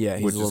time. Yeah,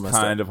 he's which a is little messed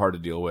kind up. of hard to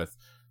deal with.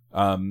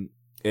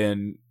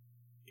 And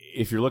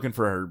if you're looking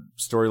for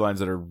storylines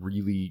that are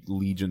really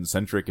Legion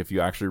centric, if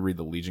you actually read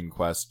the Legion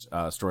Quest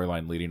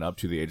storyline leading up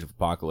to the Age of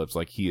Apocalypse,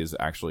 like, he is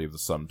actually the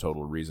sum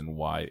total reason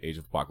why Age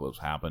of Apocalypse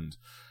happened,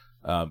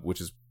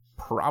 which is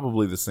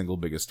probably the single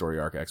biggest story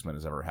arc X-Men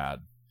has ever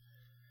had.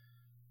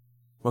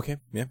 Okay,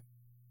 yeah.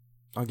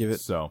 I'll give it.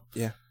 So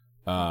Yeah.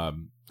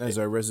 As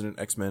our resident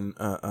X-Men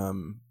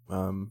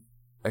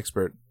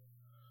expert.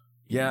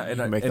 yeah, You and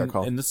can make that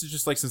call. and this is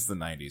just like since the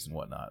 90s and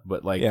whatnot,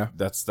 but like, Yeah.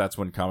 that's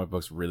when comic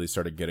books really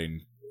started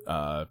getting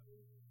a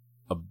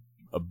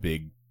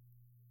big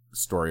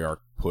story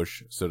arc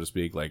push, so to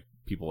speak. Like,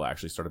 people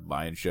actually started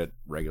buying shit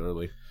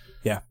regularly.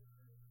 Yeah.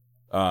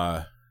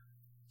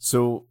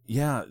 So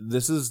yeah,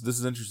 this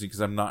is interesting because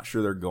I'm not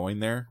sure they're going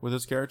there with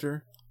this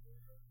character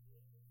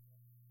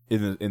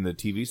in the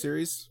TV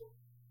series.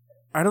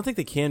 I don't think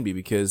they can be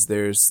because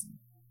there's.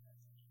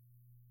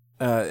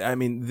 I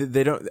mean,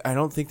 they don't. I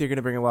don't think they're going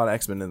to bring a lot of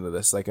X-Men into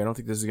this. Like, I don't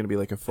think this is going to be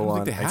like a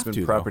full-on they have X-Men to,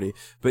 though. property.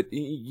 But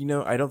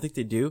I don't think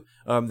they do.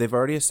 They've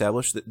already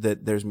established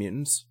that there's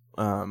mutants.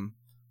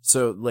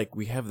 So like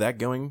we have that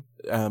going.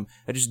 I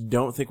just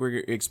don't think we're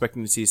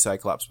expecting to see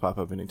Cyclops pop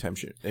up anytime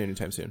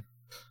soon.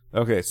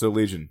 Okay, so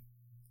Legion,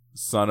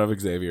 son of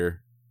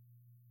Xavier,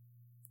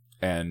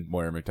 and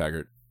Moira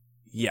McTaggart.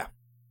 Yeah,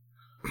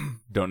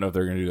 Don't know if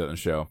they're going to do that in the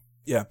show.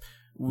 yeah.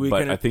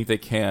 But I think they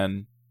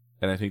can,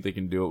 and I think they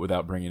can do it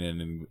without bringing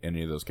in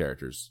any of those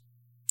characters.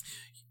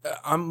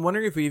 I'm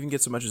wondering if we even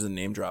get so much as a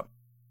name drop.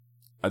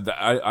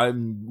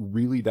 I'm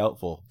really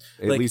doubtful,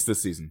 at Like- least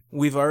this season.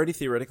 We've already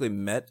theoretically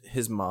met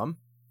his mom.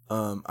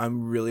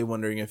 I'm really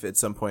wondering if at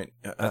some point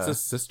That's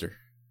his sister.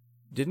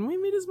 didn't we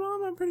meet his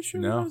mom? I'm pretty sure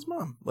we No. met his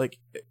mom. Like,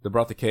 They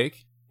brought the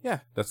cake?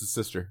 yeah, That's his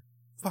sister.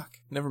 fuck,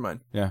 never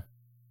mind. We haven't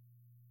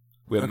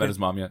Okay. met his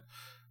mom yet.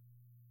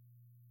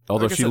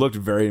 Although Like I she said- looked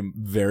very,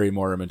 very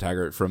Moira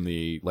McTaggart from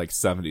the like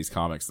 70s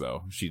comics,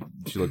 though. She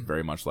looked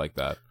very much like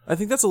that. I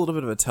think that's a little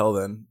bit of a tell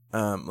then.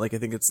 Like I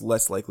think it's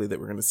less likely that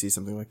we're going to see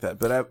something like that.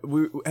 But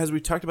as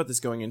we talked about this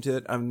going into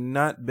it, I've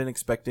not been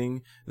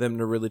expecting them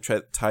to really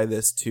tie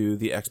this to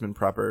the X-Men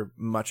proper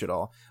much at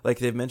all. Like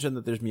they've mentioned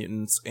that there's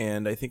mutants,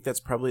 and I think that's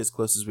probably as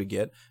close as we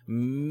get.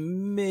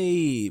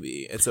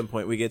 Maybe at some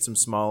point we get some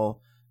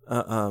small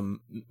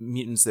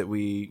mutants that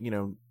we,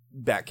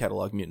 back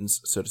catalog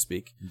mutants, so to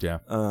speak. Yeah.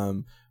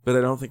 But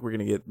I don't think we're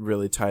going to get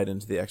really tied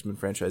into the X-Men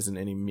franchise in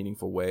any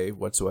meaningful way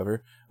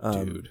whatsoever.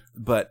 Dude.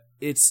 But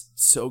it's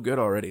so good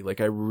already.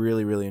 Like, I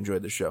really, really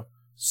enjoyed the show.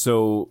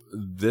 So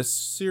this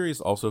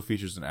series also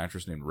features an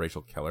actress named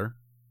Rachel Keller,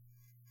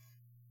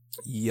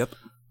 Yep.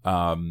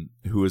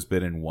 who has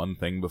been in one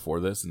thing before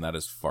this, and that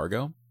is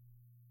Fargo.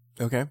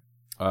 Okay.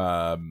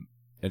 And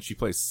she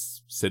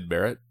plays Sid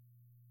Barrett,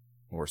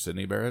 or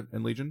Sydney Barrett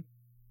in Legion.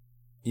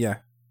 Yeah.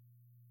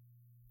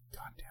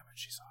 God damn it,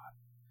 she's hot.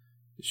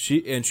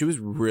 She was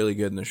really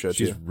good in the show,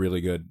 She's too.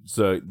 really good.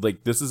 So,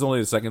 like, this is only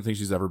the second thing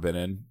she's ever been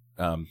in,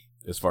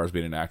 as far as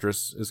being an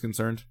actress is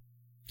concerned.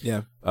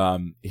 Yeah.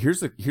 Here's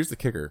the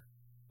kicker.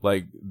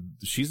 Like,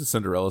 she's a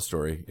Cinderella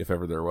story, if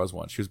ever there was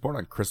one. She was born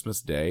on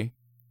Christmas Day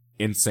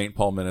in St.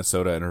 Paul,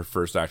 Minnesota, and her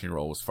first acting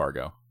role was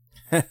Fargo.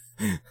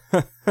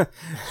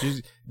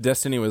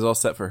 Destiny was all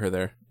set for her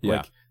there. Yeah.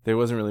 Like, there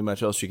wasn't really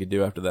much else she could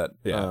do after that.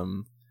 Yeah.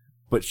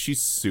 But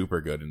she's super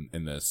good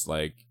in this.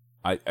 Like,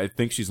 I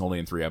think she's only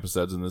in 3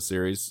 episodes in this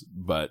series,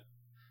 but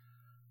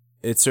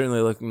It's certainly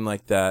looking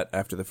like that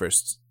after the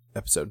first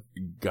episode.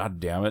 god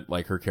damn it,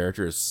 like, her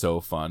character is so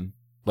fun.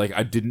 Like,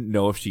 I didn't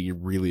know if she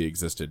really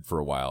existed for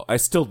a while. I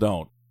still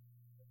don't.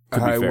 To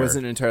be I fair.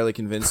 wasn't entirely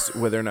convinced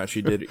whether or not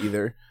she did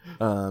either.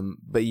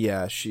 But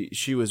yeah,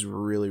 she was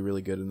really,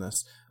 really good in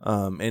this.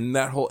 And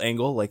that whole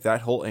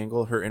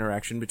angle, her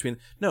interaction between...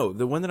 No,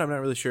 the one that I'm not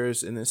really sure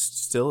is in this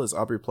still is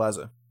Aubrey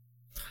Plaza.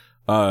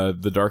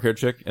 The dark-haired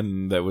chick,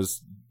 and that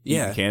was eating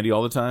Yeah. candy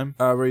all the time.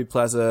 Aubrey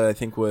Plaza, I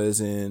think, was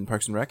in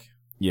Parks and Rec.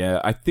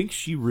 Yeah, I think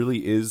she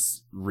really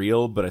is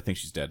real, but I think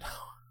she's dead.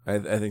 I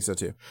think so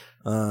too.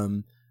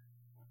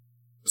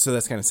 So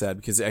that's kind of sad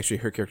because actually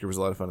her character was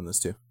a lot of fun in this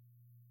too.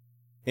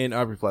 And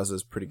Aubrey Plaza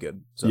is pretty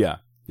good. So, yeah.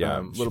 She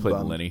little played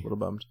bummed, Lenny. little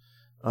bummed.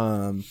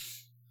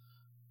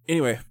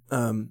 Anyway,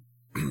 don't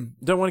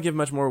want to give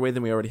much more away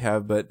than we already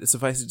have, but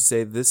suffice it to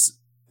say, this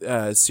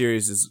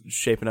series is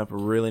shaping up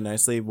really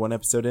nicely. 1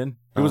 episode in,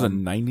 It was a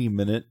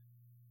 90-minute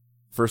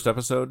first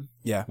episode,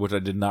 yeah. which I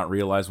did not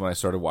realize when I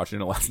started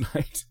watching it last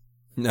night.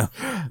 No,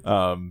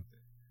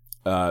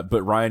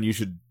 But Ryan, you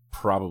should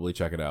probably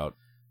check it out.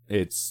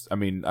 It's, I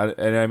mean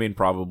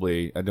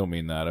probably, I don't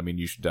mean that. I mean,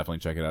 you should definitely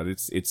check it out.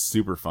 It's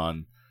super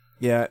fun.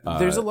 yeah.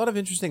 There's a lot of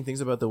interesting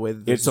things about the way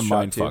that this It's a is shot,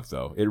 mind too. fuck,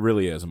 though. It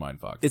really is a mind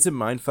fuck. It's a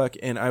mindfuck,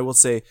 and I will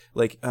say,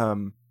 like,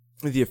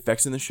 the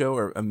effects in the show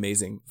are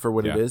amazing for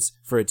what it Yeah. is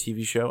for a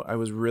TV show. I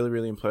was really,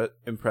 really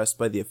impressed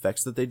by the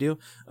effects that they do.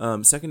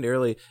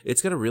 Secondarily,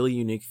 it's got a really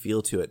unique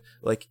feel to it.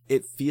 Like,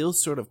 it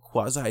feels sort of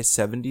quasi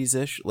 70s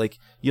ish. Like,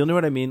 you'll know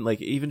what I mean.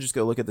 Like, even just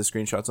go look at the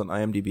screenshots on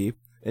IMDb,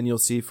 and you'll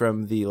see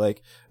from the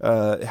like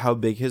how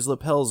big his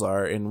lapels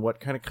are and what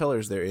kind of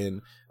colors they're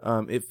in.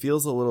 It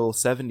feels a little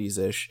 70s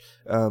ish,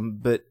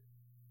 but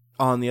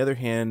on the other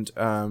hand,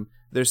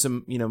 there's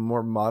some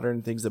more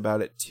modern things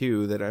about it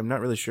too that I'm not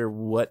really sure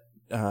what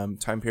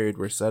time period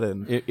we're set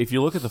in. If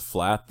you look at the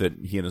flat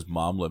that he and his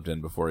mom lived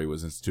in before he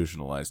was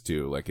institutionalized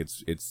too, like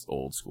it's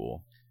old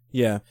school.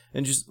 Yeah,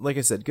 and just like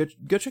I said,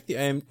 go check the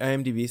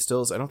IMDb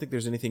stills. I don't think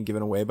there's anything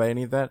given away by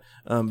any of that,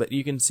 but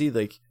you can see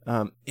like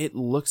it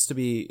looks to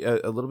be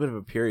a little bit of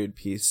a period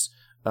piece.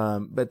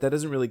 But that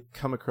doesn't really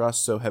come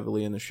across so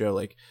heavily in the show.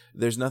 Like,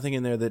 there's nothing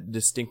in there that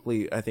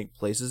distinctly, I think,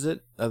 places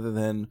it, other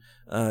than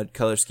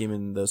color scheme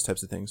and those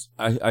types of things.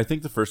 I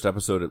think the first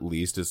episode at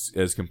least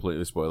is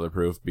completely spoiler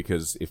proof,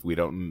 because if we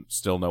don't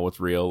still know what's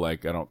real,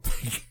 like, I don't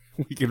think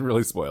we can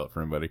really spoil it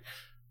for anybody.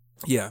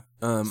 Yeah,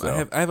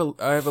 So. I have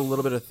a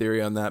little bit of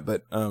theory on that,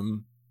 but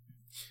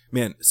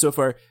man, so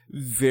far,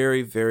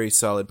 very, very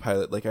solid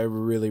pilot. Like, I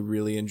really,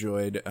 really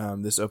enjoyed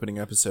this opening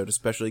episode,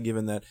 especially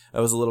given that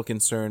I was a little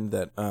concerned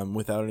that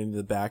without any of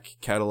the back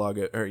catalog,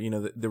 or,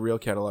 the real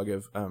catalog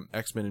of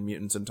X-Men and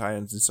mutants and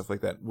tie-ins and stuff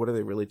like that, what are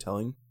they really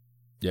telling?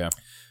 Yeah.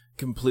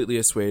 Completely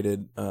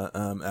assuaded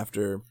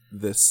after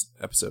this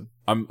episode.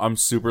 I'm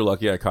super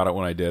lucky I caught it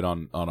when I did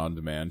on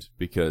demand,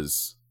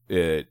 because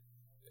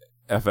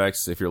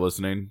FX, if you're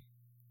listening,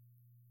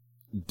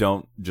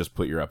 don't just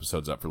put your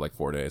episodes up for like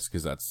 4 days,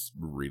 because that's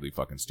really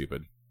fucking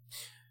stupid.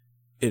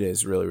 It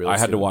is really, really I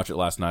had to stupid. watch it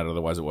last night,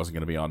 otherwise it wasn't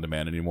going to be on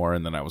demand anymore,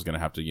 and then I was going to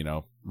have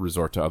to,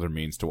 resort to other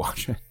means to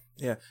watch it.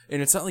 Yeah,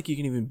 and it's not like you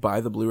can even buy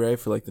the Blu-ray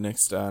for like the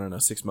next,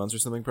 6 months or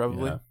something,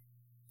 probably.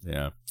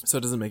 Yeah, So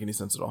it doesn't make any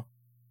sense at all.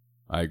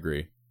 I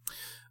agree.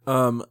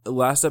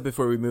 Last up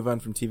before we move on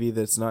from TV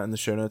that's not in the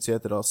show notes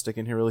yet that I'll stick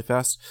in here really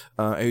fast,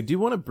 I do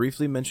want to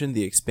briefly mention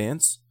The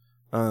Expanse.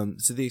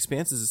 So The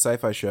Expanse is a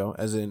sci-fi show,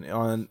 as in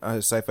on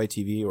sci-fi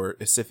TV, or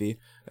a sci-fi,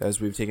 as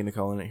we've taken to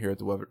calling it here at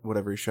the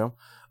Whatever show.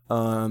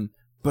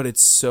 But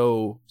it's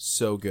so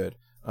good.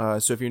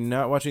 So if you're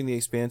not watching The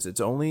Expanse,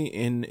 it's only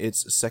in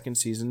its second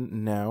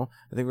season now.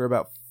 I think we're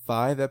about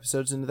 5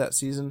 episodes into that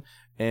season,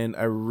 and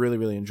I really,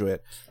 really enjoy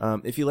it.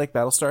 If you like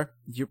Battlestar,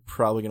 you're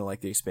probably going to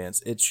like The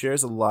Expanse. It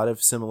shares a lot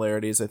of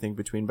similarities, I think,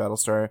 between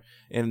Battlestar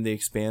and The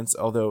Expanse,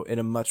 although in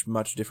a much,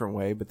 much different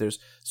way. But there's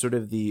sort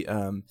of the,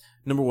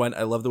 number one,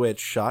 I love the way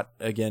it's shot.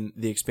 Again,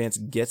 The Expanse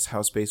gets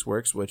how space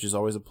works, which is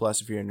always a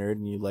plus if you're a nerd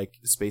and you like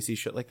spacey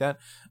shit like that.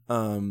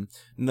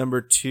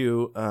 Number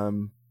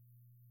two,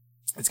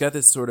 it's got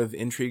this sort of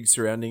intrigue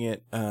surrounding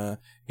it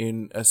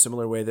in a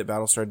similar way that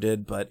Battlestar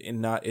did, but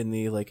not in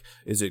the, like,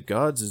 is it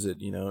gods? Is it,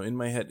 in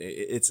my head?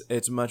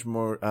 It's much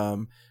more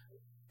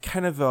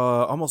kind of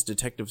almost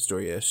detective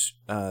story-ish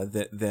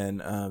than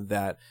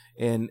that.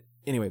 And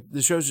anyway,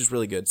 the show's just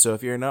really good. So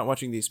if you're not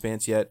watching The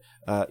Expanse yet,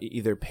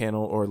 either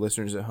panel or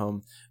listeners at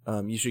home,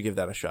 you should give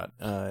that a shot.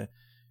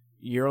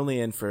 You're only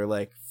in for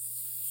like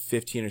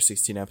 15 or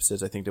 16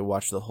 episodes, I think, to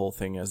watch the whole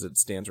thing as it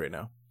stands right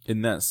now.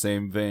 In that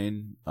same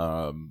vein,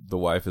 the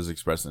wife has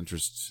expressed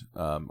interest,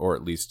 or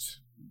at least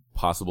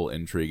possible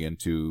intrigue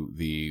into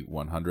the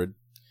 100.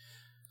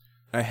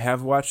 I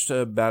have watched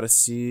about 2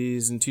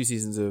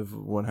 seasons of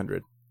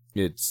 100.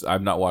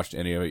 I've not watched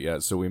any of it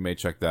yet, so we may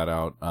check that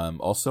out.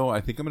 Also, I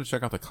think I'm going to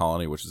check out The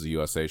Colony, which is a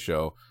USA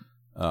show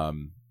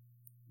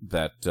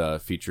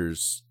that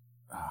features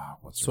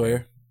what's her Sawyer?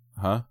 name?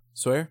 Huh?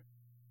 Sawyer?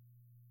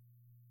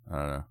 I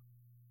don't know.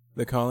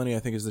 The Colony, I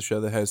think, is the show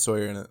that has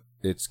Sawyer in it.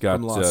 It's got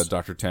I'm lost.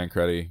 Dr.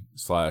 Tancredi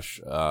 /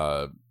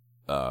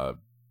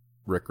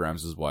 Rick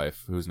Grimes'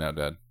 wife, who's now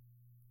dead.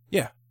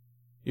 Yeah,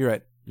 you're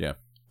right. Yeah.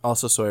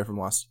 Also Sawyer from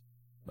Lost.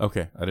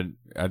 Okay, I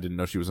didn't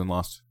know she was in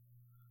Lost.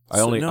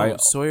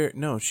 Sawyer.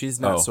 No, she's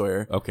not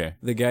Sawyer. Okay.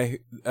 The guy,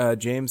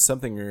 James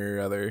something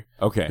or other,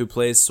 Okay. who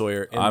plays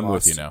Sawyer in I'm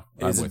Lost with you now.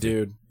 is I'm a with you.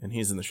 dude, and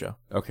he's in the show.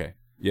 Okay.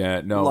 Yeah.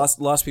 No.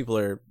 Lost people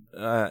are.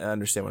 I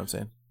understand what I'm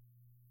saying.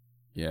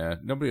 Yeah.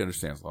 Nobody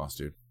understands Lost,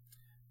 dude.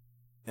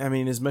 I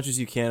mean, as much as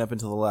you can up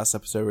until the last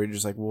episode where you're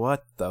just like,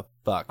 what the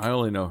fuck? I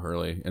only know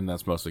Hurley, and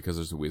that's mostly because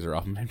there's a Weezer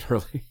album named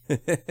Hurley.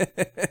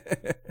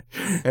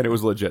 And it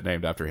was legit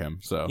named after him,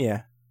 so.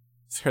 Yeah.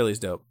 Hurley's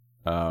dope.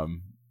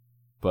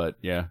 But,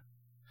 yeah.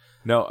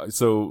 No,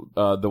 so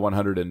the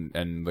 100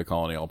 and The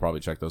Colony, I'll probably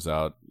check those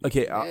out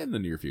Okay. in the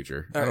near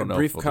future. I don't know.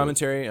 Brief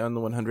commentary on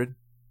the 100.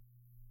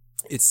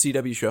 It's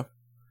CW show.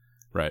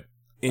 Right.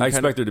 I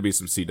expect there to be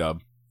some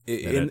C-dub.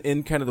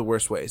 In kind of the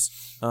worst ways.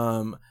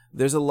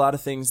 There's a lot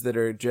of things that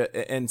are,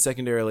 and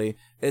secondarily,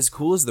 as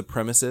cool as the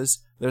premise is,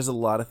 there's a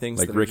lot of things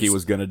like that Ricky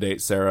was going to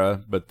date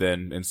Sarah, but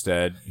then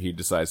instead he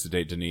decides to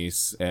date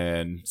Denise,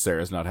 and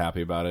Sarah's not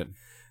happy about it.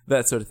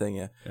 That sort of thing,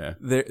 yeah. Yeah.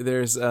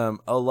 There's a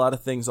lot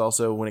of things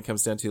also when it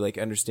comes down to like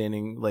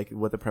understanding like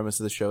what the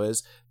premise of the show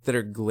is that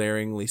are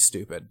glaringly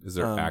stupid. Is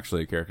there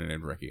actually a character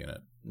named Ricky in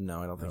it?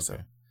 No, I don't think so.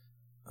 Okay.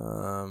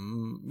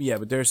 Yeah,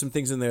 but there are some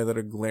things in there that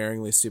are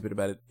glaringly stupid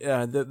about it.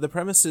 The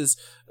premise is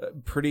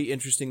pretty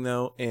interesting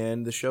though,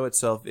 and the show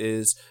itself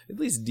is at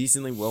least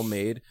decently well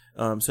made.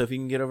 So if you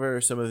can get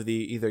over some of the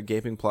either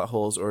gaping plot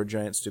holes or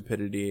giant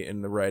stupidity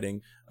in the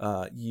writing,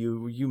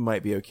 you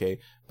might be okay.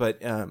 But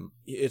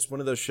it's one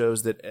of those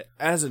shows that,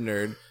 as a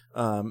nerd,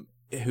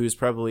 who's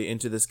probably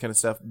into this kind of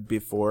stuff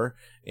before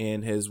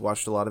and has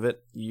watched a lot of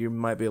it, you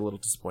might be a little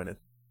disappointed.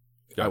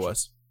 Gotcha. I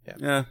was.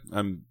 Yeah,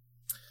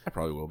 I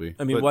probably will be.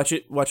 I mean, but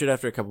watch it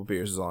after a couple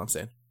beers is all I'm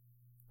saying.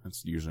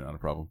 that's usually not a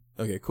problem.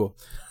 Okay, cool.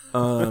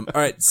 All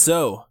right,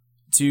 so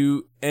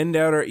to end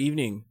out our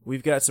evening,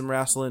 we've got some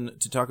wrestling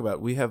to talk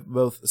about. We have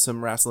both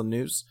some wrestling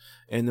news,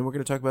 and then we're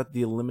going to talk about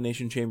the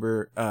Elimination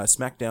Chamber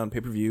SmackDown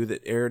pay-per-view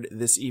that aired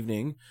this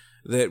evening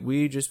that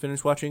we just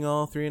finished watching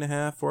all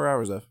 3.5, 4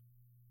 hours of.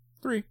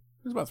 3. It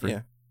was about 3.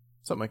 Yeah,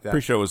 something like that.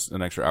 Pre-show was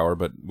an extra hour,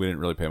 but we didn't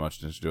really pay much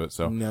attention to it.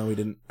 So No, we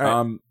didn't.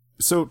 All right.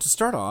 So to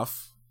start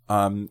off,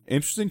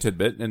 interesting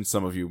tidbit, and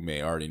some of you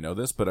may already know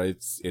this, but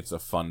it's a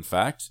fun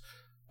fact.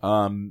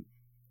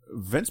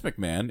 Vince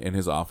McMahon in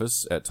his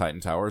office at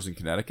Titan Towers in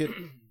Connecticut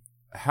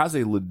has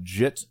a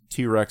legit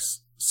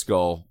T-Rex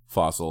skull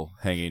fossil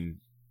hanging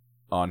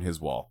on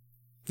his wall.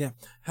 Yeah.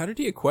 How did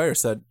he acquire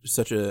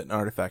such an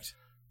artifact?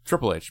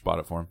 Triple H bought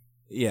it for him.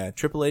 Yeah,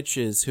 Triple H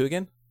is who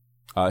again?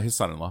 His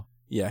son-in-law.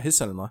 Yeah, his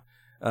son-in-law.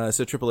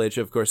 So Triple H,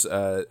 of course,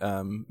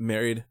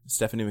 married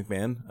Stephanie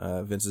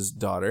McMahon, Vince's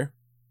daughter.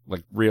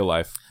 Like real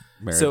life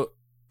married. So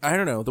I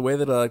don't know. The way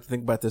that I like to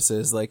think about this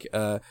is like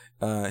him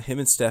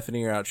and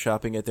Stephanie are out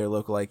shopping at their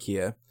local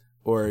IKEA,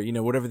 or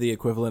whatever the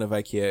equivalent of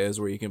IKEA is,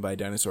 where you can buy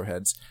dinosaur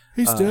heads.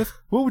 Hey Steph,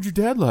 what would your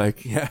dad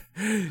like? Yeah.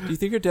 Do you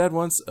think your dad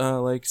wants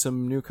like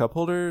some new cup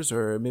holders,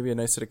 or maybe a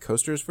nice set of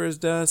coasters for his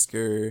desk,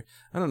 or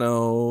I don't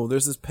know.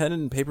 There's this pen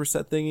and paper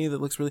set thingy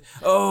that looks really.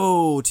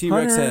 Oh,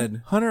 T-Rex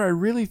head. Hunter, I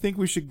really think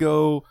we should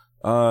go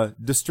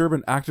disturb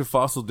an active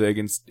fossil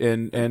dig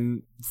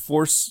and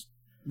force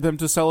them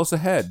to sell us a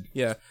head.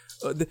 Yeah.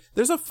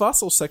 There's a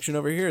fossil section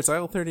over here. It's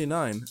aisle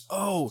 39.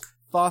 Oh,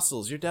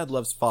 fossils. Your dad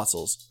loves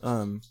fossils.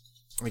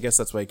 I guess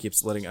that's why he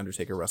keeps letting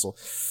Undertaker wrestle.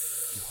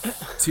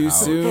 Too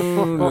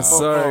soon.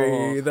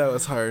 Sorry. That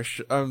was harsh.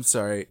 I'm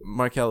sorry.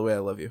 Mark Calloway, I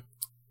love you.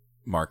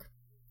 Mark.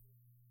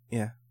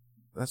 Yeah.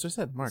 That's what I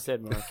said. Mark.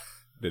 Said Mark.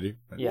 Did he?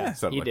 Yeah,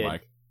 Sounded he like did.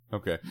 Mike.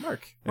 Okay.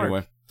 Mark.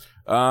 Anyway,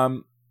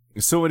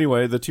 so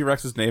anyway, the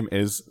T-Rex's name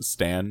is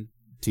Stan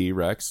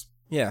T-Rex.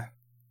 Yeah,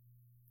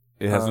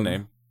 It has a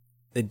name.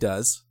 it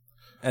does.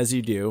 As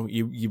you do,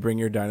 you bring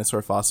your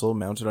dinosaur fossil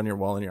mounted on your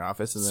wall in your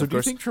office, and then So of do you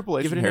course, think Triple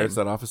H give it a inherits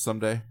name. that office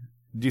someday?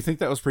 Do you think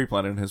that was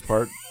pre-planned on his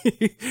part? you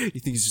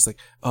think he's just like,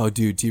 oh,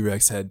 dude,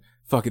 T-Rex head,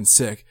 fucking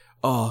sick.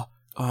 Oh,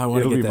 I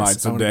want to It'll get be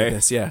this. mine I wanna get someday.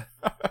 this.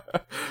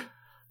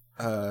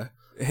 Yeah.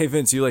 Hey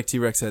Vince, you like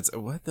T-Rex heads?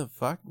 What the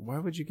fuck? Why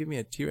would you give me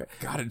a T-Rex?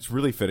 God, it's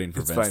really fitting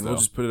for It's Vince, fine. though. We'll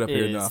just put it up It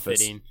here in the is office.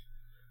 fitting.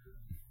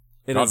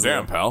 It God is,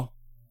 damn, pal.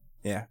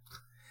 Yeah,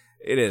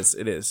 it is.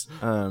 It is.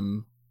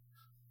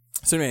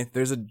 So anyway,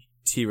 there's a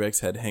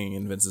T-Rex head hanging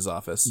in Vince's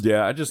office.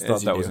 Yeah, I just As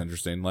thought you that was do.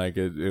 interesting. Like,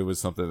 it was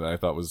something that I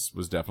thought was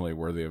definitely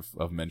worthy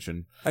of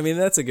mention. I mean,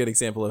 that's a good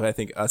example of, I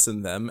think, us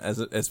and them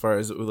as far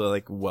as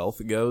like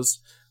wealth goes.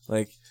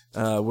 Like,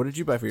 what did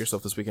you buy for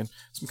yourself this weekend?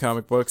 Some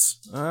comic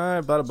books.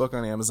 I bought a book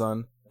on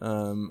Amazon.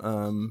 Got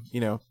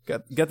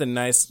the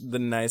nice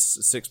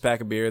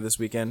 6-pack of beer this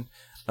weekend.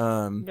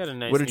 Got a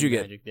nice what did you new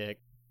get? Magic deck.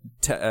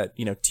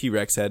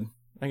 T-Rex head.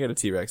 I got a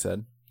T-Rex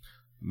head.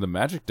 The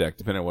Magic deck,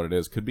 depending on what it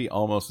is, could be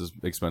almost as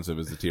expensive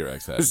as the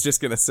T-Rex I head. was just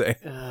gonna say.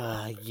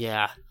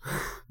 Yeah.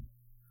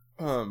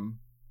 All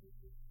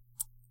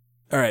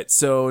right,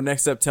 so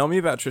next up, tell me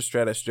about Trish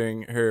Stratus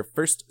during her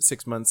first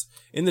 6 months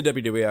in the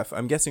WWF.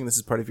 I'm guessing this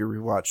is part of your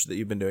rewatch that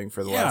you've been doing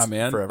for the last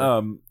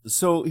forever.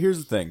 So here's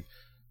the thing.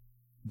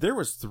 There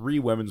was 3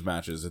 women's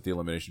matches at the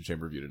Elimination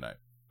Chamber review tonight.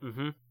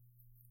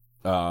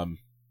 Mm-hmm.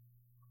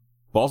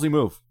 Ballsy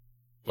move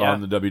Yeah.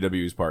 on the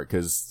WWE's part,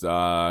 because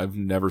I've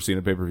never seen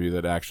a pay-per-view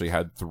that actually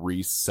had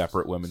 3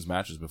 separate women's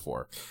matches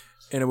before.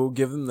 And I will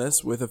give them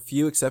this, with a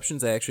few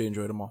exceptions, I actually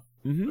enjoyed them all.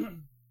 Mm-hmm.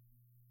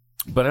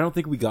 But I don't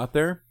think we got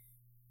there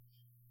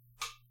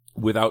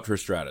without Trish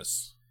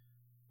Stratus.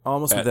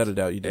 Almost without a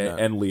doubt, you did not.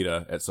 And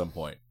Lita at some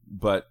point.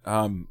 But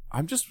I'm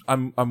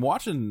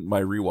watching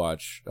my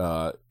rewatch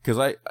because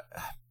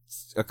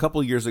a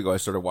couple years ago I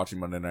started watching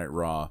Monday Night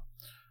Raw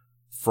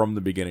from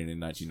the beginning in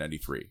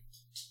 1993,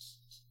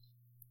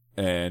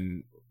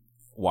 and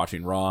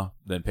watching Raw,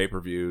 then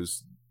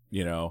pay-per-views,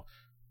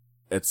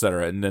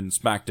 etc. And then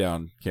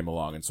SmackDown came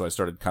along, and so I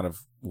started kind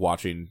of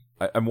watching.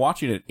 I'm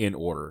watching it in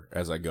order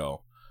as I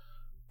go.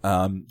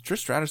 Trish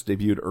Stratus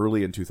debuted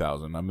early in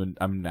 2000.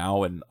 I'm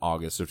now in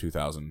August of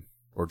 2000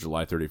 or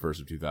July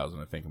 31st of 2000.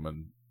 I think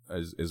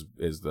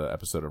is the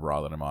episode of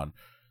Raw that I'm on.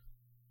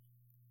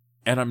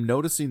 And I'm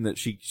noticing that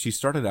she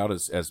started out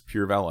as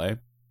pure valet.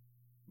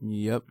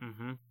 Yep.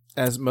 Mm-hmm.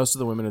 As most of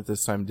the women at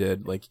this time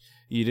did. Like,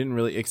 you didn't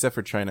really, except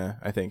for Chyna,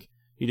 I think,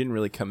 you didn't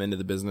really come into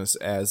the business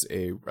as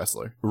a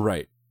wrestler.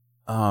 Right.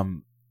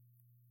 And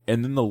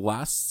then the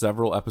last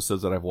several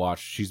episodes that I've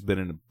watched, she's been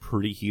in a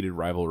pretty heated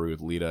rivalry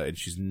with Lita, and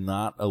she's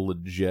not a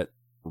legit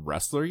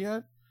wrestler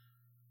yet,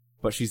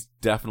 but she's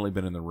definitely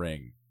been in the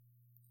ring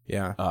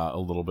Yeah. a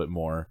little bit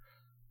more.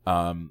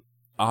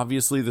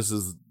 Obviously, this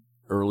is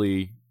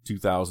early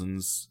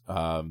 2000s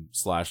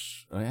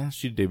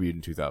she debuted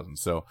in 2000,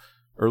 so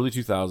early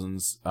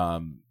 2000s.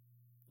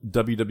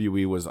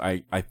 WWE was,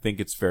 I think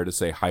it's fair to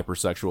say,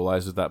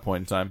 hypersexualized at that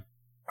point in time.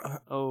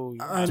 Oh,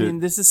 yeah. I mean,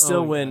 this is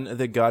still Oh, when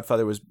The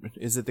Godfather was...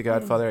 Is it The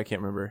Godfather? I can't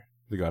remember.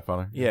 The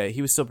Godfather. Yeah,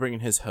 he was still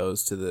bringing his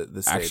hose to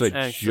the stage. Actually,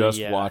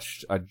 yeah.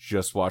 I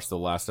just watched the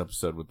last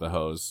episode with the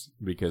hose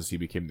because he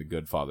became the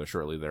good father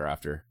shortly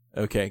thereafter.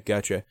 Okay,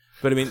 gotcha.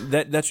 But I mean,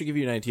 that should give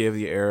you an idea of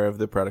the era of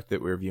the product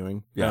that we're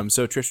viewing. Yeah.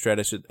 So Trish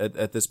Stratus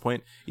at this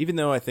point, even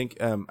though I think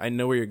I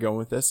know where you're going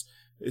with this,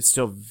 it's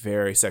still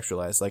very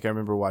sexualized. Like, I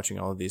remember watching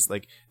all of these.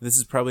 Like, this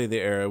is probably the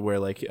era where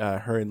like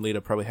her and Lita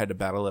probably had to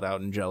battle it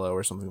out in Jello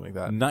or something like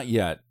that. Not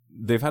yet.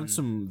 They've had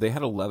they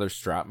had a leather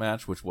strap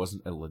match, which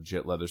wasn't a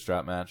legit leather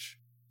strap match.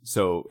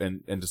 So,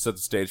 and to set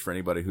the stage for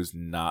anybody who's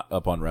not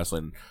up on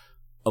wrestling,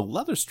 a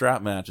leather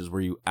strap match is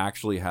where you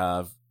actually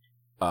have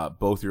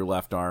both your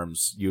left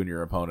arms, you and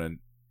your opponent,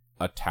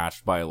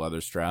 attached by a leather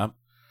strap.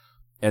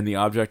 And the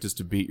object is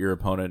to beat your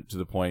opponent to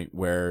the point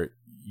where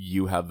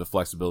you have the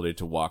flexibility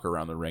to walk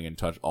around the ring and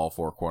touch all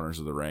 4 corners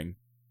of the ring.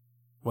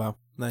 Wow,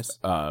 nice.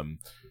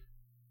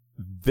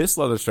 This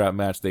leather strap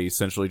match, they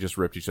essentially just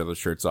ripped each other's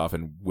shirts off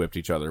and whipped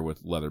each other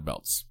with leather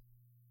belts.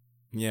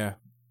 Yeah.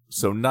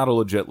 So not a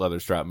legit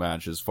leather strap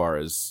match as far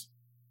as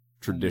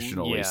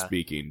traditionally Yeah.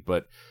 speaking,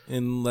 but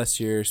Unless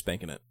you're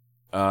spanking it.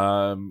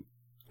 I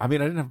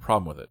mean, I didn't have a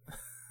problem with it.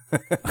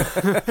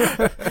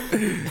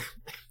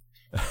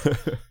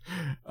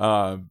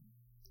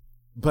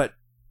 But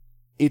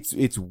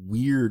it's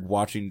weird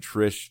watching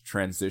Trish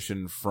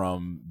transition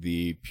from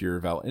the pure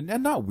valet,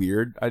 and not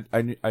weird.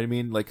 I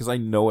mean, like, because I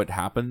know it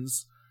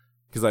happens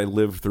because I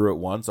lived through it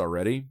once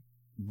already.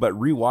 But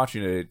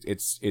rewatching it,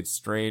 it's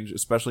strange,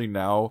 especially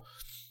now.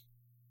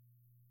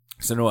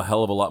 Because I know a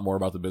hell of a lot more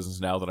about the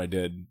business now than I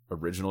did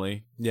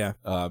originally. Yeah.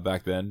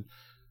 Back then.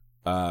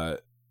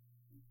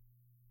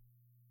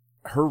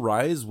 Her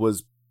rise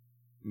was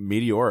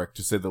meteoric,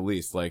 to say the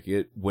least. Like,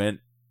 it went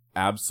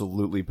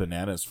absolutely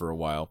bananas for a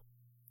while.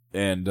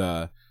 And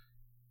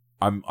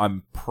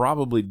I'm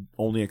probably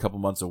only a couple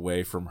months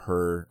away from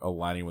her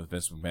aligning with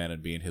Vince McMahon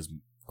and being his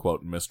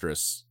quote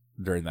mistress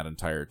during that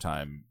entire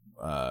time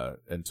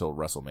until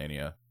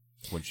WrestleMania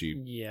when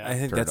she. Yeah, I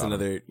think turned that's on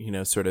him.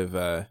 another, sort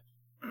of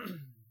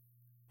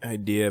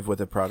idea of what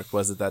the product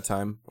was at that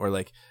time, or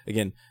like,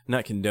 again,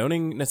 not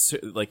condoning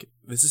necessarily, like,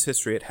 this is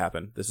history, it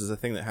happened, this is a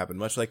thing that happened,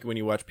 much like when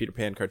you watch Peter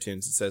Pan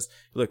cartoons, it says,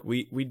 look,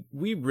 we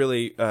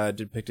really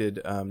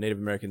depicted Native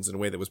Americans in a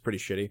way that was pretty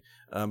shitty,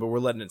 but we're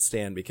letting it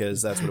stand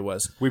because that's what it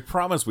was. We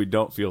promise we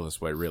don't feel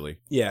this way, really.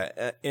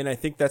 Yeah, and I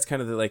think that's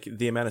kind of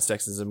the amount of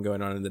sexism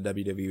going on in the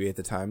WWE at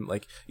the time.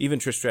 Like, even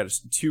Trish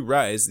Stratus, to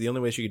rise, the only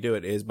way she could do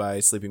it is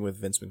by sleeping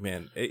with Vince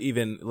McMahon,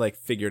 even like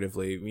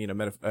figuratively,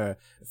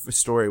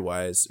 story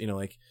wise,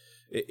 like.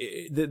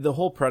 The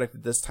whole product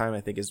at this time,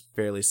 I think, is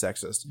fairly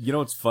sexist. You know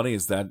what's funny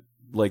is that,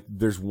 like,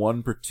 there's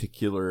one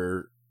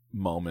particular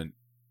moment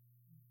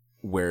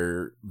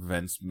where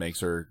Vince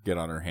makes her get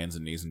on her hands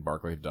and knees and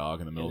bark like a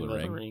dog in the middle of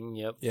the ring.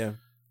 Yep. Yeah.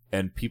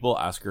 And people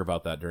ask her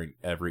about that during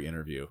every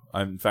interview.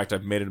 In fact,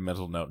 I've made it a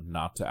mental note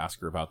not to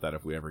ask her about that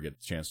if we ever get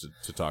the chance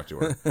to talk to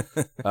her.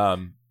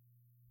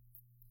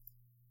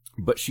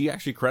 But she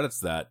actually credits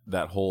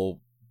that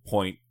whole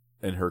point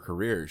in her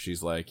career.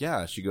 She's like,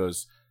 yeah, she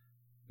goes,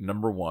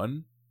 number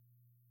one,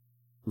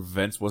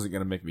 Vince wasn't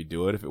going to make me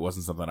do it if it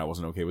wasn't something I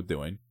wasn't okay with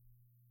doing.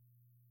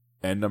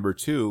 And number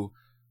two,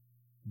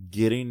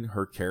 getting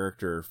her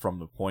character from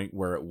the point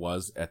where it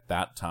was at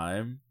that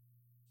time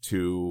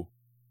to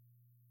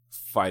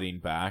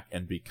fighting back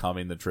and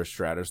becoming the Trish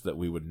Stratus that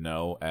we would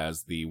know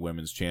as the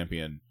women's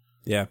champion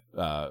Yeah.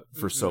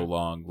 For so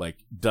long,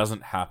 like,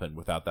 doesn't happen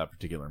without that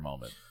particular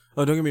moment.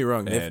 Oh, don't get me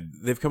wrong. And-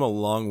 They've come a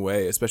long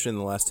way, especially in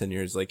the last 10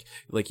 years.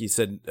 Like you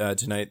said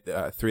tonight,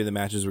 3 of the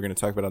matches we're going to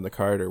talk about on the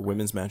card are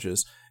women's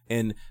matches.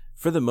 And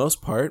for the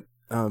most part,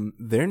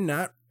 they're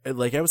not,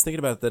 like, I was thinking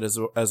about that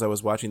as I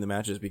was watching the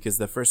matches, because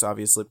the first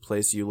obvious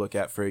place you look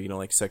at for,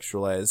 like,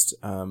 sexualized,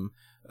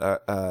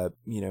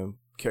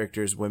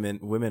 characters,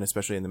 women,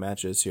 especially in the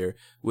matches here,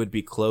 would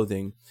be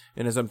clothing.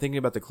 And as I'm thinking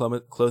about the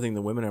clothing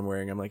the women are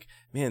wearing, I'm like,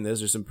 man,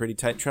 those are some pretty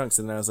tight trunks.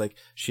 And then I was like,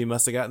 she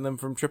must have gotten them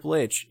from Triple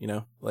H,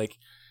 like.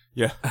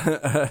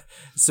 Yeah.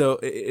 So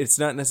it's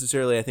not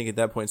necessarily, I think, at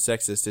that point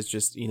sexist. It's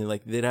just,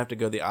 like, they'd have to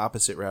go the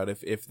opposite route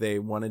if they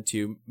wanted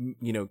to,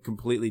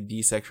 completely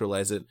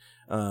desexualize it.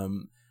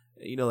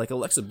 Like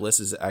Alexa Bliss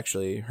is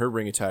actually, her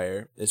ring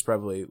attire is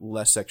probably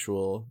less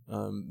sexual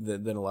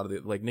than a lot of the,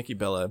 like, Nikki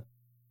Bella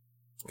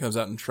comes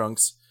out in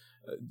trunks,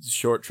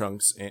 short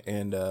trunks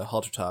and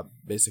halter top,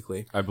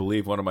 basically. I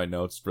believe one of my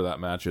notes for that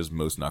match is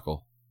Moose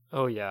Knuckle.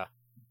 Oh yeah,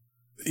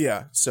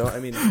 Yeah. So I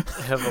mean,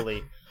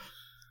 heavily.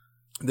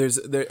 I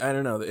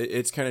don't know.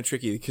 It's kind of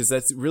tricky because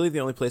that's really the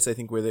only place I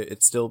think where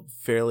it's still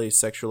fairly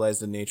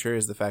sexualized in nature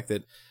is the fact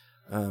that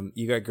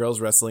you got girls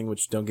wrestling,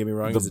 which, don't get me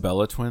wrong, is The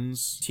Bella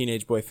Twins. a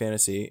teenage boy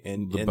fantasy,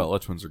 and Bella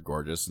Twins are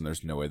gorgeous, and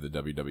there's no way the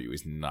WWE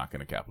is not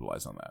going to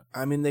capitalize on that.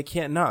 I mean, they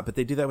can't not, but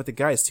they do that with the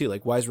guys too.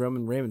 Like, why is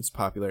Roman Reigns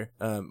popular?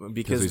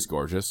 Because he's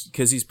gorgeous.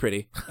 Because he's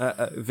pretty.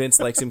 Vince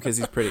likes him because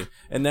he's pretty.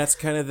 And that's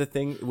kind of the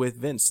thing with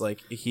Vince.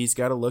 Like, he's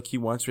got a look he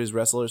wants his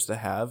wrestlers to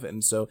have,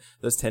 and so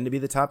those tend to be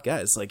the top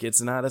guys. Like,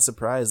 it's not a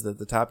surprise that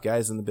the top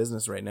guys in the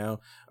business right now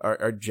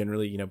are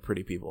generally,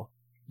 pretty people.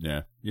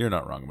 Yeah, you're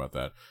not wrong about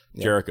that.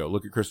 Yeah. Jericho,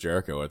 look at Chris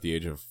Jericho at the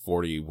age of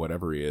 40,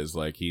 whatever he is.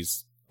 Like,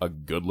 he's a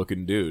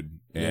good-looking dude.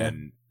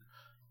 And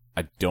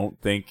I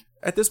don't think...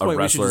 At this point,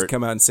 we should wrestler- just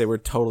come out and say we're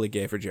totally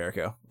gay for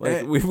Jericho.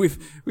 Like,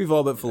 we've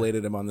all but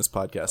filleted him on this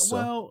podcast. So.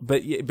 Well,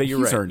 but you're he's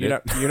right. earned You're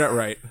it. not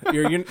right.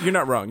 You're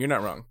not wrong. You're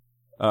not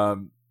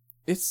wrong.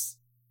 It's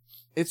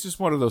just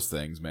one of those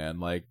things, man.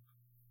 Like,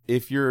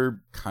 if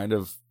you're kind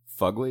of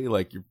fugly,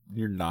 like,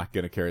 you're not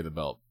going to carry the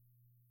belt.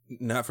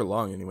 Not for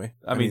long, anyway.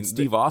 I mean,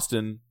 Steve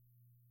Austin...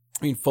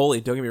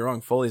 Foley, don't get me wrong,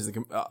 Foley's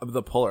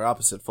the polar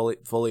opposite.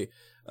 Foley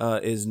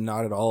is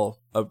not at all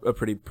a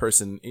pretty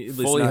person. At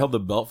least Foley not- held the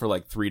belt for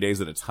like 3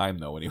 days at a time,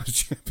 though, when he was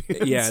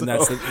champion. Yeah, and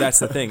that's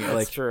the thing. That's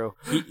Like, true.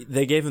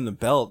 they gave him the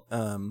belt,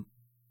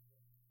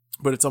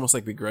 but it's almost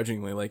like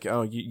begrudgingly, like,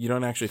 oh, you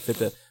don't actually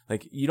fit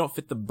you don't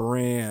fit the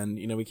brand.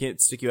 We can't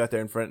stick you out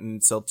there in front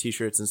and sell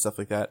T-shirts and stuff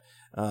like that,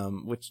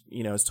 which,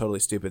 is totally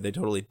stupid. They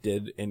totally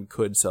did and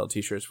could sell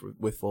T-shirts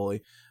with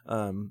Foley.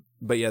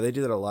 But yeah, they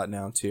do that a lot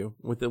now too.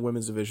 With the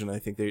women's division, I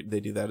think they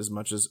do that as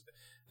much as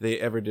they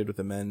ever did with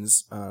the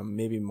men's,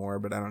 maybe more,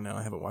 but I don't know.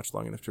 I haven't watched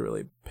long enough to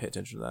really pay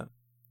attention to that.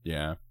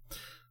 Yeah.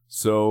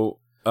 So,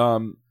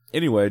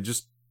 anyway,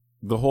 just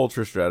the whole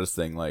Trish Stratus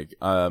thing, like,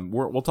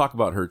 we'll talk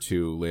about her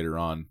too later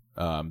on,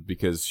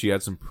 because she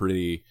had some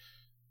pretty,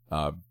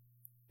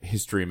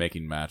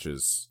 history-making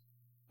matches.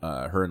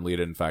 Her and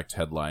Lita, in fact,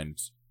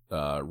 headlined,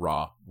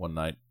 Raw one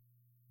night.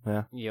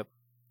 Yeah. Yep.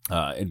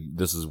 And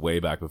this is way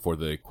back before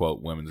the,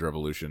 quote, women's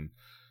revolution,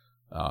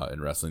 in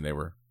wrestling. They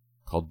were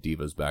called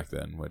divas back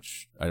then,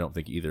 which I don't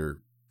think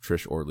either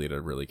Trish or Lita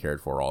really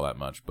cared for all that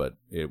much, but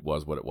it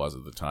was what it was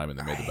at the time, and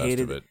they made the best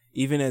of it.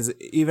 Even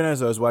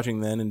as I was watching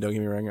then, and don't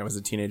get me wrong, I was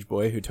a teenage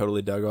boy who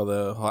totally dug all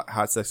the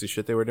hot sexy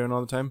shit they were doing all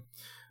the time.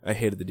 I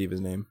hated the Divas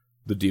name.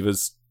 The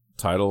Divas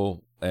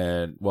title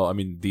And, well, I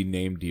mean, the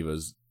name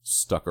Divas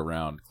stuck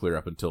around clear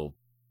up until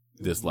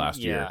this last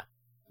year.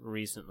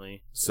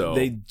 Recently. So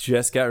They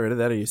just got rid of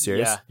that. Are you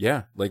serious? Yeah.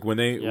 yeah, like when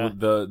they Yeah.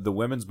 the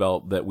women's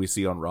belt that we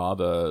see on Raw,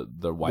 the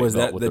white Was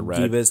belt that with the the red,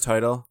 Divas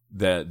title?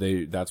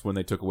 that's when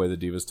they took away the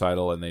Divas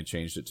title and they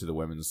changed it to the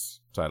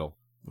women's title.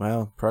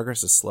 Wow,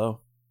 progress is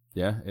slow.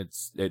 Yeah,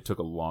 it took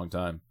a long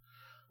time.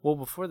 Well,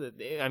 before the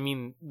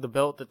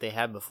belt that they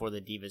had before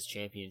the Divas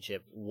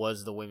Championship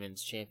was the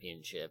Women's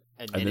Championship,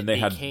 And then they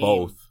had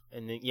both.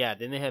 And then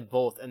then they had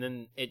both, and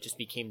then it just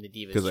became the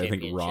Divas Because Championship.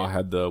 I think Raw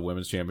had the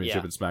women's championship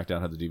Yeah. and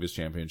SmackDown had the Divas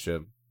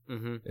championship,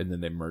 and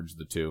then they merged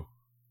the two,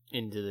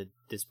 into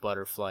this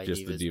butterfly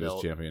just Divas the Divas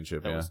belt.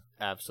 championship. That Yeah. was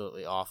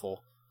absolutely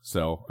awful.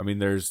 So I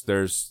mean,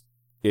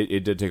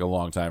 it did take a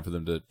long time for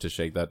them to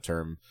shake that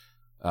term,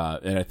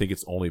 and I think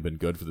it's only been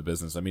good for the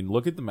business. I mean,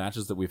 look at the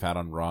matches that we've had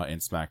on Raw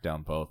and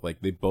SmackDown both.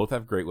 Like they both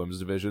have great women's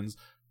divisions.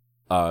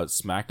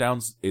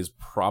 SmackDown's is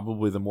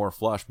probably the more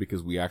flush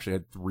because we actually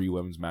had 3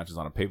 women's matches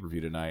on a pay-per-view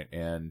tonight,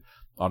 and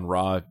on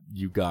Raw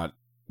you got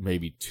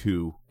maybe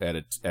 2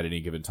 at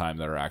any given time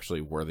that are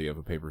actually worthy of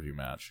a pay-per-view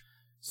match.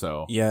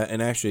 So Yeah,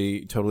 and I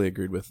actually totally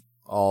agreed with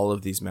all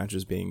of these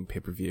matches being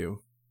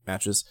pay-per-view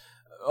matches.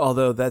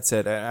 Although that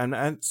said, I'm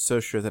not so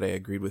sure that I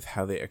agreed with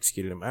how they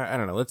executed them. I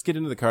don't know. Let's get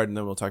into the card and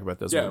then we'll talk about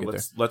those yeah, when we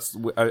get let's.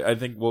 I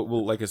think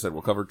we'll like I said,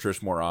 we'll cover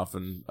Trish more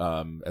often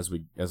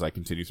as I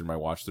continue through my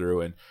watch through,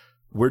 and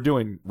we're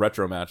doing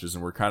retro matches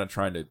and we're kind of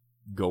trying to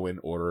go in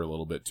order a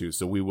little bit too.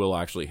 So we will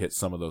actually hit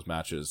some of those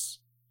matches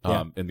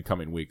in the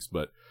coming weeks.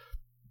 But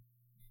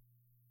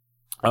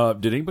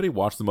did anybody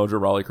watch the Mojo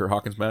Rawley Kurt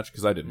Hawkins match?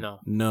 Because I didn't. there.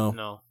 No.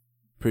 No,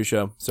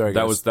 pre-show. Sorry,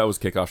 guys. That was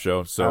kickoff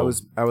show. So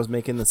I was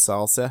making the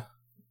salsa.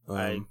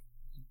 I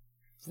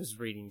was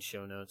reading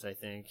show notes, I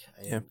think.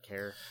 I didn't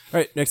care. All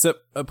right, next up,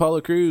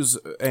 Apollo Crews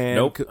and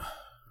Nope.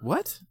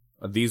 What?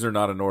 These are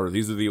not in order.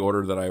 These are the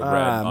order that I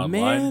read online.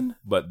 Man.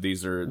 But that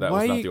was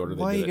not the order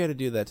they Why did you it. got to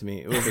do that to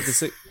me? Was it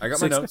the I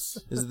got my notes.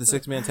 Is it the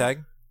 6-man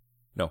tag?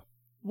 No.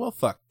 Well,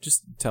 fuck.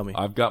 Just tell me.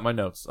 I've got my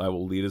notes. I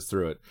will lead us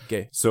through it.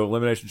 Okay, So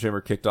Elimination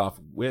Chamber kicked off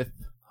with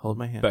hold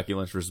my hand. Becky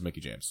Lynch versus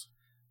Mickie James.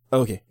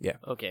 Okay, yeah.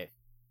 Okay.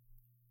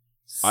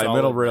 I'm going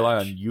to Solid rely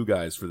match. on you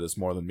guys for this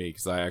more than me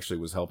because I actually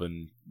was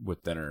helping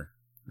with dinner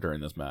during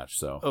this match.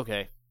 So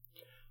Okay.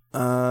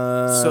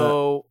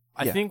 So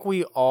I yeah. think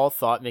we all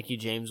thought Mickie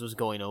James was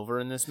going over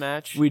in this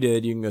match. we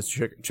did. You can go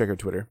check our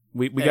Twitter.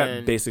 We got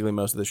And- basically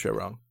most of the show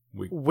wrong.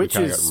 we Which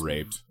kind of is- got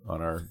raped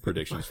on our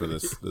predictions for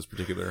this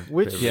particular.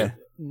 Which pay-per-view. Yeah.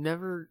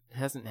 never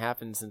hasn't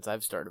happened since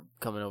I've started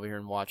coming over here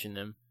and watching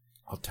them.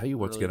 I'll tell you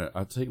Really?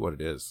 I'll tell you what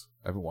it is.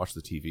 I haven't watched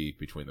the TV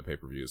between the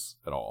pay-per-views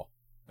at all,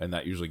 and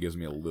that usually gives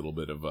me a little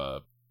bit of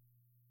an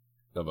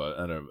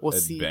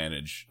See-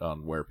 advantage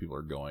on where people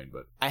are going.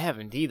 But I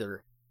haven't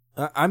either.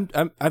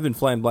 I've been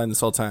flying blind this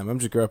whole time. I'm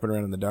just groping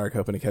around in the dark,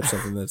 hoping to catch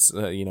something that's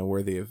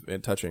worthy of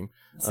touching.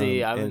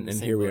 See, I'm in and the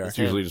same here we boat are. as it's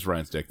usually just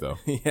Ryan's dick, though.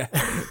 Yeah.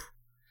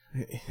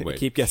 Wait.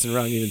 Keep guessing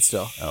wrong even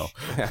still. Oh,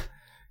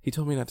 He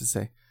told me not to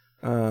say.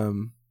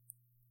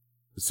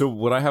 so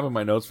what I have in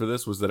my notes for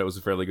this was that it was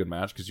a fairly good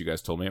match because you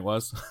guys told me it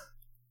was.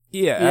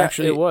 Yeah, Yeah,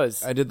 actually, it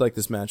was. I did like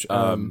this match.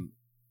 But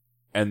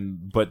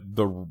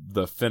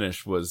the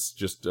finish was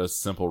just a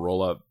simple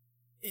roll up.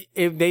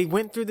 If they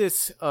went through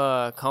this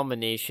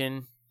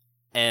combination,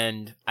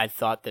 and I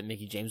thought that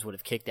Mickie James would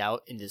have kicked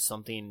out into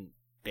something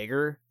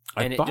bigger,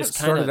 and I thought it it just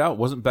started kinda, out.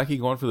 Wasn't Becky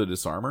going for the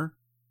disarmer?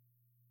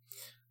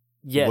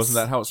 Yes, Wasn't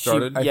that how it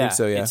started? I think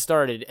so, yeah. It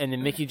started, and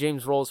then Mickie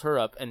James rolls her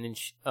up, and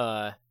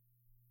then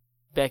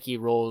Becky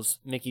rolls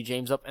Mickie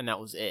James up, and that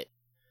was it.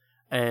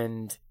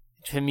 And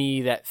to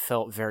me, that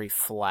felt very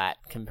flat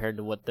compared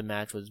to what the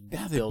match was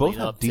Yeah, they building both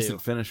have up decent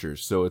to.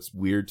 finishers, so it's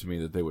weird to me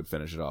that they would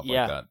finish it off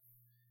Yeah. like that.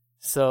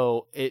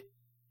 So it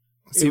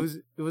See-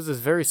 was a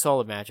very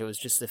solid match. It was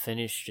just the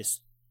finish,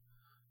 just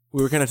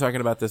We were kind of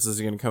talking about this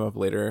as going to come up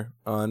later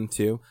on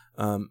too.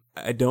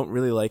 I don't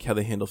really like how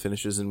they handle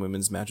finishes in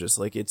women's matches.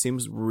 Like it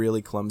seems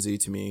really clumsy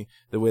to me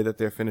the way that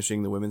they're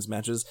finishing the women's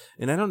matches.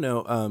 And I don't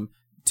know.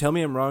 Tell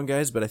me I'm wrong,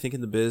 guys, but I think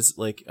in the biz,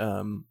 like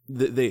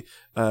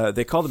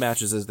they call the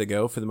matches as they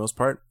go for the most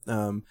part.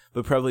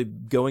 But probably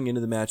going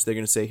into the match, they're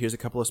going to say, "Here's a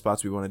couple of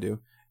spots we want to do,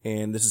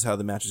 and this is how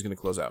the match is going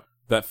to close out."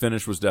 That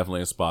finish was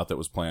definitely a spot that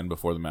was planned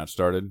before the match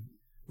started.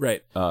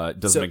 Right. It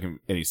doesn't So- make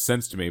any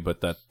sense to me,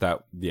 but that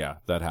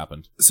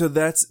happened. So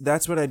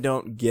that's what I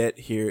don't get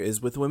here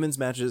is with women's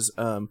matches,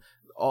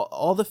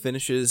 all the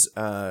finishes,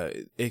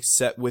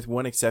 except with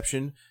one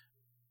exception,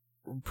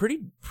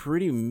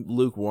 pretty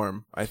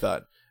lukewarm, I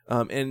thought.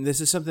 And this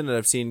is something that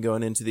I've seen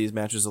going into these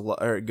matches a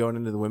lot, or going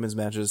into the women's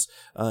matches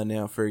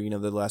now for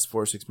the last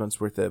 4 or 6 months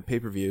worth of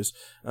pay-per-views.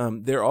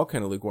 They're all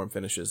kind of lukewarm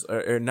finishes,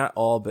 or not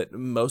all, but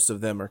most of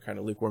them are kind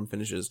of lukewarm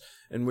finishes.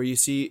 And where you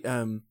see,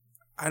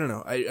 I don't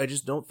know, I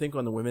just don't think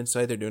on the women's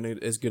side they're doing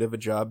as good of a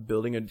job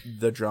building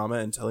the drama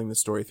and telling the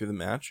story through the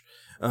match,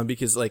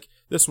 because like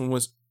this one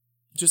was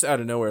just out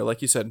of nowhere.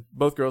 Like you said,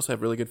 both girls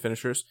have really good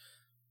finishers.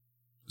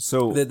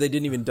 So That they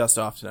didn't even dust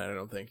off tonight, I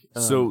don't think.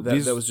 So that,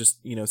 these- that was just,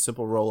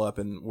 simple roll up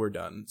and we're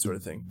done sort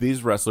of thing.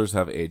 these wrestlers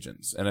have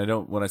agents,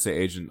 and when I say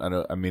agent,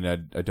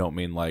 I don't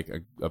mean like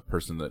a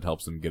person that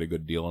helps them get a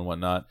good deal and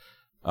whatnot.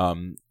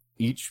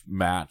 Each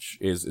match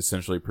is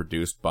essentially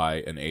produced by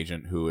an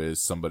agent who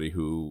is somebody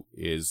who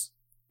is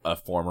a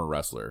former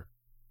wrestler,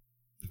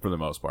 for the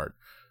most part.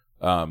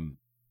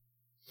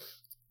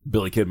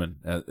 Billy Kidman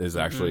is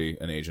actually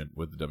an agent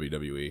with the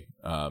WWE.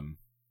 Arn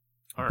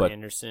but-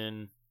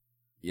 Anderson.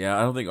 Yeah,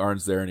 I don't think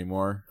Arn's there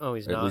anymore. Oh,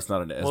 he's At not. least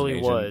not as Well, an he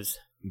agent. was.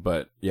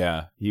 But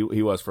yeah, he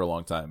was for a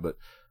long time. But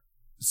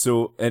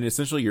so, and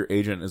essentially your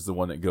agent is the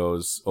one that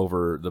goes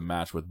over the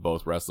match with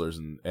both wrestlers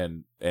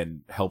and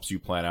helps you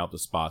plan out the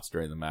spots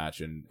during the match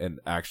and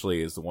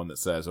actually is the one that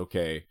says,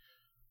 okay,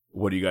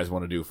 what do you guys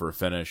want to do for a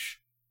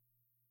finish?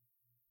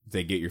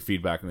 They get your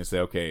feedback and they say,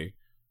 okay,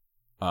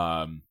 we're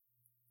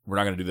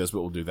not going to do this,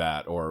 but we'll do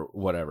that or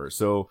whatever.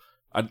 So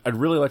I'd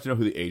really like to know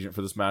who the agent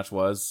for this match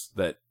was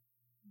that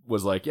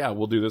was like, yeah,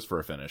 we'll do this for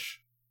a finish.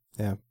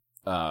 Yeah.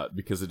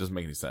 Because it doesn't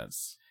make any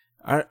sense.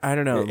 I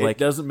don't know. It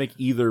doesn't make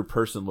either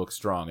person look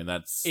strong, and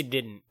that's It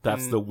didn't.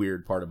 that's And the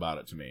weird part about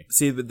it to me.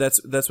 See, but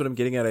that's what I'm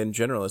getting at in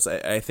general. Is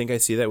I think I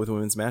see that with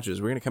women's matches.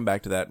 We're going to come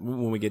back to that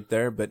when we get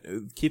there, but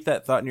keep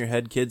that thought in your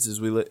head, kids, as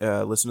we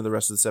listen to the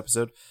rest of this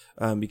episode,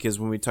 because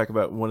when we talk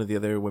about one of the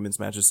other women's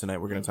matches tonight,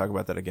 we're going to talk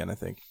about that again, I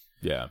think.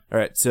 Yeah. All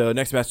right, so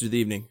next match of the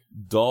evening.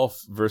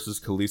 Dolph versus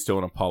Kalisto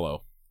and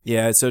Apollo.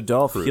 Yeah, so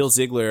Dolph Cruz. Heel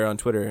Ziggler on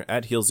Twitter,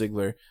 at Heel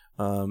Ziggler,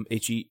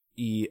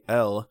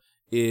 HEEL,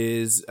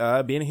 is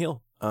being a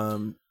heel.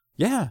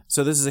 Yeah.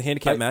 So this is a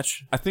handicap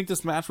match. I think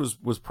this match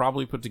was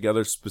probably put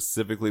together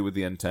specifically with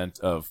the intent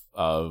of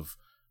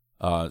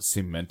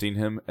cementing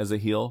him as a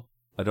heel.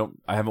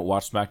 I haven't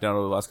watched SmackDown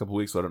over the last couple of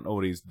weeks, so I don't know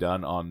what he's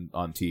done on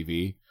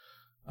TV.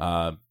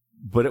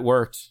 But it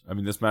worked. I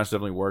mean, this match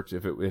definitely worked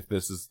if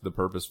this is the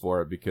purpose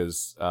for it,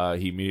 because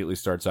he immediately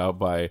starts out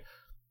by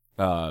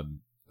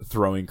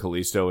throwing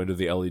Kalisto into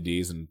the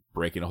LEDs and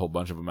breaking a whole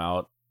bunch of them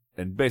out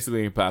and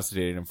basically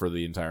incapacitating him for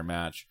the entire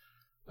match.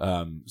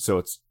 So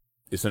it's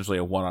essentially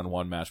a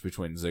one-on-one match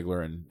between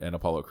Ziggler and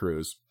Apollo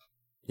Crews.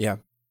 Yeah.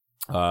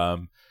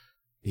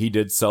 He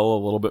did sell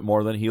a little bit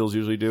more than heels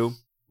usually do,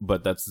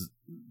 but that's,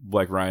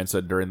 like Ryan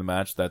said during the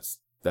match, that's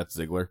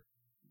Ziggler.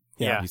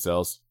 Yeah. He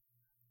sells.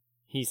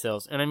 He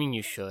sells. And I mean,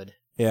 you should.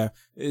 Yeah.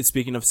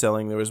 Speaking of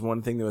selling, there was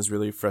one thing that was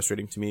really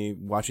frustrating to me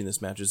watching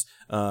this match is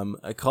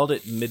I called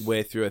it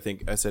midway through. I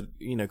think I said,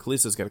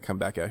 Kalisto's got to come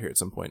back out here at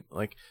some point.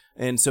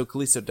 And so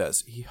Kalisto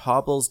does. He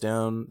hobbles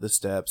down the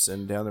steps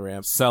and down the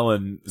ramp,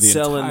 Selling the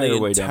the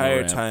way down the entire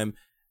ramp.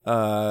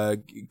 time.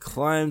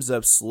 Climbs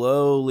up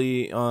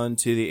slowly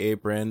onto the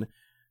apron,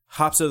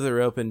 hops over the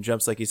rope and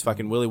jumps like he's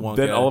fucking Willy Wonka.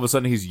 Then all of a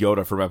sudden he's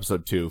Yoda from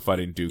episode 2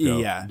 fighting Dooku.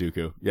 Yeah.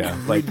 Dooku. Yeah.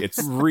 Like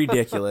it's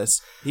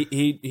ridiculous.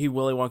 He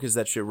Willy Wonka's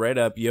that shit right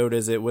up.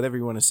 Yoda's it, whatever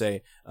you want to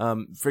say.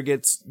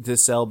 Forgets to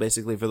sell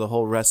basically for the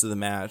whole rest of the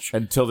match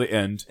until the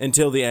end. and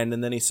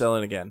then he's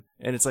selling again.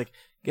 And it's like,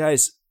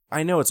 guys,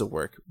 I know it's a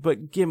work,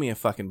 but give me a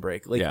fucking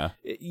break. Like, Yeah.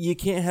 you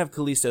can't have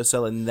Kalisto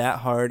selling that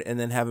hard and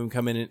then have him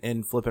come in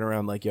and flipping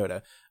around like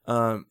Yoda.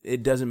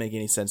 It doesn't make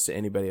any sense to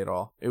anybody at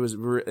all. It was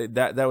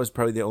that was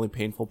probably the only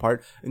painful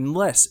part,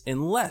 unless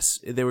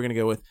they were gonna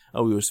go with,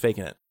 oh, he was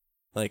faking it,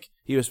 like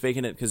he was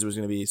faking it because it was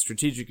gonna be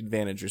strategic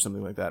advantage or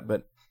something like that.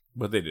 But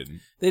But they didn't.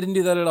 they didn't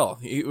do that at all.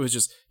 It was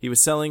just he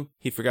was selling,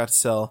 he forgot to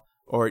sell,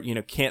 or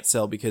can't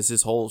sell because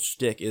his whole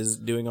shtick is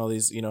doing all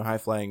these high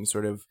flying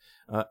sort of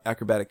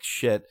acrobatic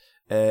shit.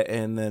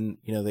 And then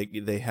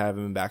they have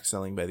him back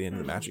selling by the end of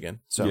the match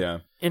again. So Yeah.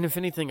 And if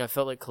anything, I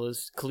felt like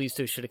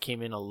Kalisto should have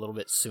came in a little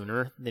bit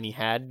sooner than he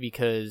had,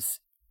 because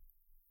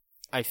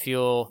I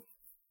feel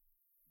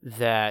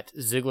that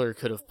Ziggler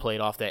could have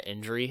played off that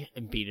injury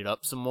and beat it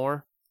up some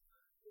more.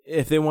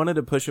 if they wanted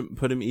to put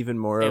him even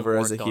more It over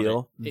as a worked on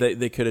heel, it.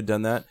 they could have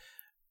done that.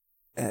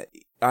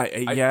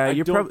 I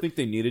you're don't probably think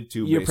they needed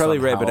to. you're based probably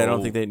on right, but I don't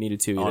how- think they needed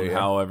to on either.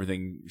 how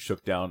everything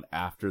shook down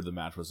after the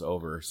match was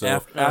over. So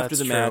after that's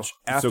the true. match,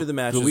 So is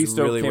Kalisto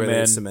really where came they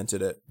in-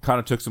 cemented it. kind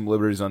of took some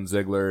liberties on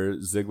Ziggler.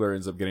 Ziggler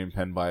ends up getting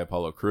pinned by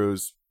Apollo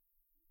Crews.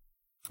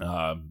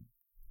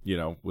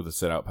 With a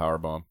sit out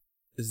powerbomb.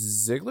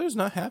 Ziggler's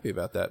not happy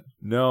about that.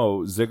 No,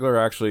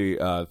 Ziggler actually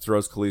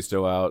throws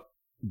Kalisto out,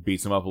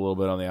 beats him up a little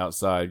bit on the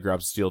outside,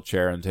 grabs a steel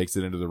chair and takes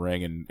it into the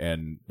ring,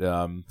 and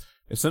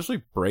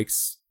essentially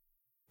breaks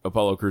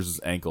Apollo Crews'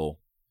 ankle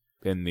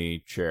in the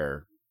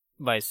chair.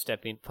 By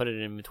put it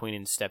in between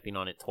and stepping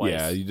on it twice.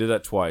 Yeah, you did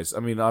that twice.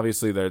 I mean,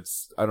 obviously,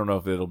 I don't know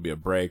if it'll be a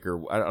break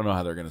or I don't know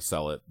how they're going to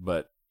sell it,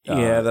 but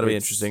Yeah, that'll be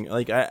it's- interesting.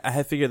 Like I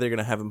had figured they're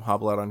gonna have him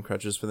hobble out on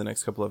crutches for the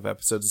next couple of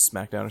episodes of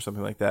SmackDown or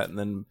something like that, and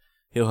then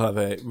he'll have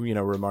a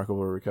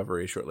remarkable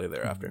recovery shortly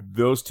thereafter.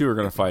 Those two are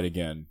going to fight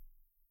again,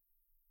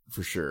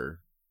 for sure.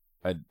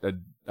 I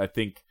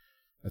think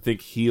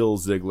heel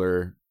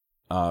Ziggler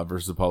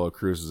versus Apollo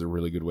Crews is a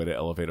really good way to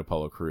elevate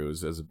Apollo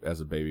Crews as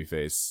a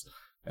babyface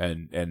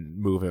and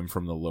move him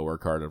from the lower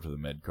card up to the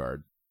mid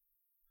card.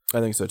 I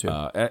think so too.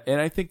 And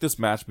I think this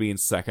match being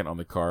second on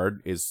the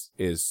card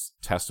is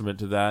testament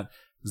to that.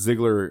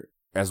 Ziggler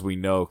as we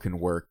know, can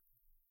work,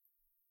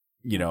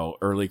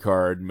 early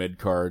card, mid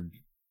card,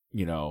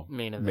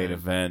 Main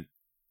event.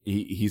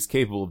 He's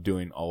capable of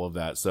doing all of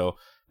that. So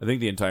I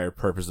think the entire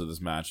purpose of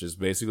this match is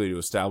basically to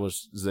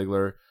establish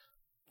Ziggler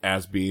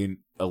as being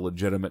a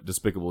legitimate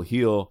despicable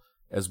heel,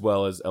 as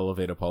well as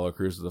elevate Apollo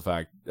Crews to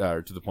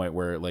the point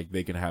where like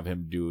they can have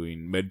him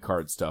doing mid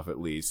card stuff at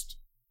least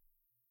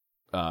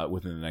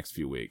within the next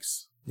few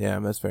weeks. Yeah,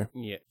 that's fair.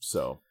 Yeah.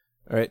 So,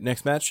 all right,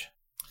 next match.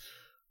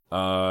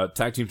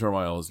 Tag Team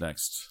Turmoil is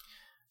next.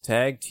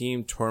 Tag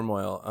Team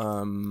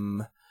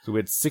Turmoil. So we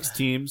had 6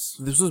 teams.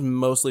 This was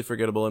mostly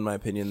forgettable in my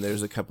opinion.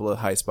 There's a couple of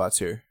high spots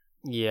here.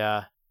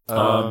 Yeah.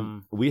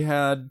 We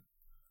had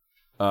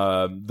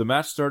the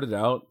match started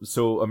out.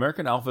 So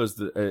American Alpha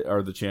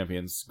are the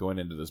champions going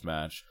into this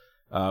match.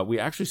 We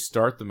actually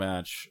start the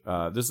match.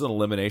 This is an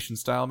elimination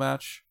style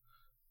match,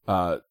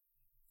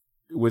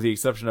 with the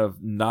exception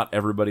of not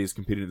everybody is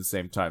competing at the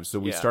same time. So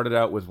we started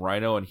out with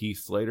Rhino and Heath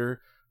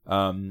Slater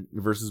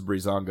versus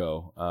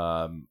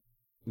Breezango,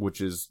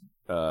 which is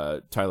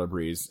Tyler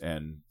Breeze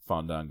and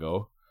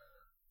Fandango.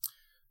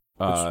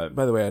 Which,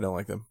 by the way, I don't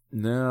like them.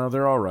 No,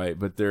 they're all right,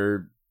 but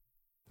their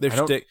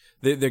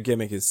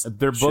gimmick is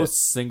they're shit. both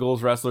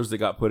singles wrestlers that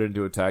got put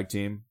into a tag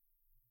team,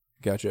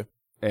 Gotcha.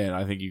 and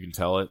I think you can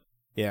tell it.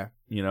 Yeah.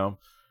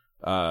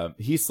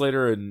 Heath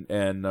Slater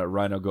and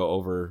Rhino go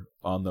over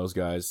on those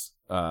guys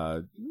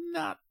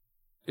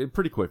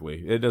pretty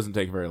quickly. It doesn't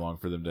take very long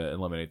for them to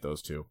eliminate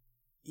those two.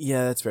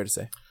 Yeah, that's fair to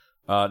say.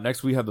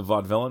 Next, we have the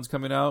Vaudevillains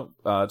coming out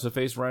to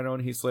face Rhino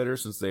and Heath Slater,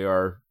 since they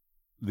are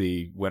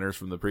the winners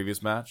from the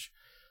previous match.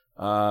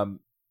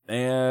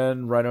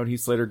 And Rhino and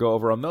Heath Slater go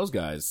over on those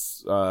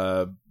guys.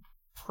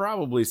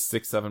 Probably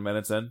 6-7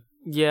 minutes in.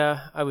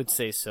 Yeah, I would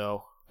say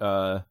so.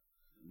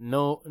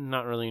 No,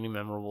 not really any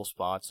memorable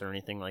spots or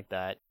anything like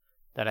that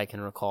I can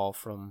recall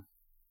from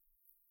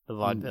the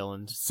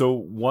Vaudevillains. So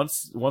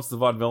once the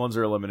Vaudevillains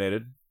are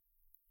eliminated,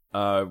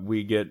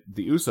 we get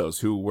the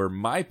Usos, who were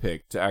my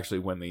pick to actually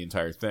win the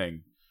entire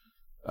thing.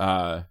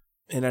 And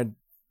I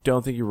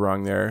don't think you're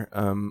wrong there.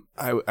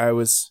 I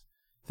was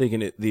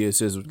thinking the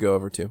Usos would go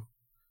over too.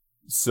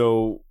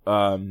 So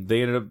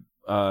they ended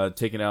up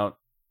taking out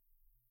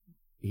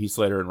Heath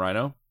Slater and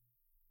Rhino,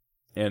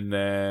 and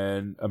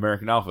then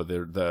American Alpha,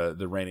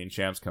 the reigning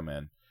champs, come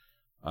in,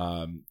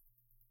 and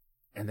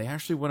they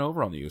actually went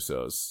over on the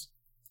Usos.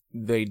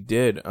 They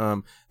did.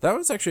 That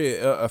was actually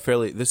a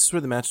fairly. This is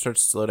where the match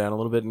starts to slow down a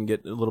little bit and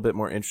get a little bit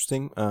more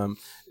interesting.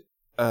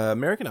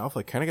 American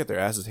Alpha kind of got their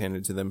asses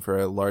handed to them for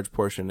a large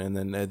portion, and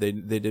then they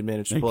did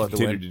manage to pull out the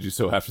win. Continued to do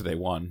so after they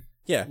won.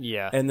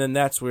 Yeah. And then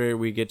that's where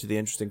we get to the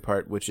interesting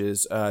part, which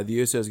is the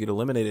Usos get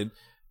eliminated,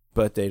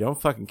 but they don't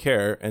fucking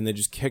care, and they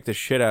just kick the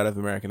shit out of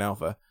American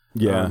Alpha.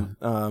 Yeah.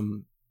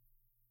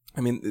 I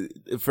mean,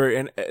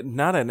 for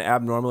not an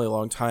abnormally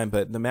long time,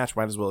 but the match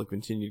might as well have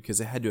continued because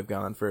it had to have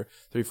gone on for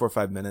 3, 4,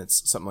 5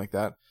 minutes, something like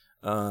that.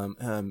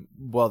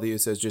 While the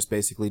Usos just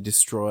basically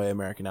destroy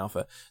American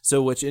Alpha.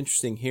 So what's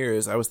interesting here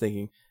is I was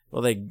thinking,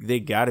 well, they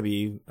got to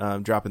be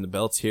dropping the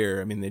belts here.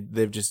 I mean,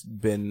 they've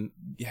just been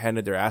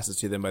handed their asses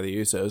to them by the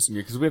Usos. Yeah,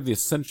 because we have the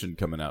Ascension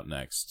coming out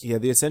next. Yeah,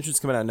 the Ascension's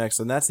coming out next,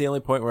 and that's the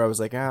only point where I was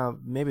like,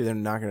 maybe they're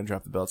not going to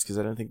drop the belts because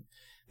I don't think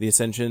the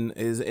Ascension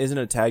isn't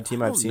a tag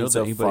team I've seen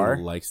so far.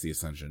 Likes the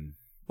Ascension.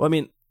 Well, I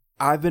mean,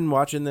 I've been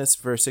watching this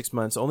for 6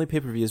 months, only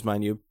pay-per-views,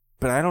 mind you,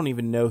 but I don't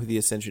even know who the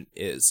Ascension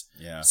is.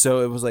 Yeah.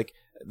 So it was like,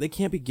 they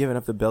can't be giving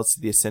up the belts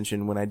to the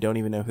Ascension when I don't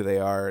even know who they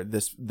are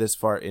this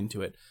far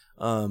into it.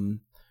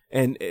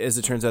 And as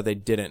it turns out, they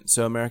didn't.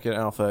 So American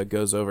Alpha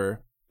goes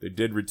over. They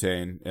did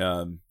retain,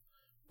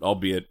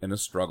 albeit in a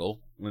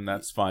struggle, and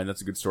that's fine.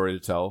 That's a good story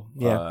to tell.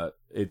 Yeah.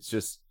 It's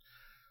just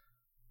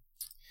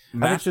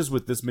matches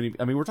with this many.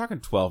 I mean, we're talking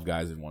 12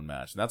 guys in one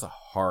match, and that's a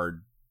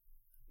hard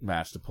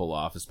match to pull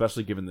off,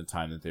 especially given the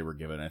time that they were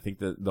given. I think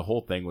the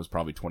whole thing was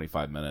probably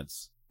 25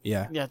 minutes.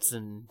 Yeah. That's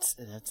an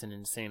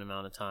insane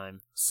amount of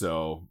time.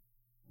 So,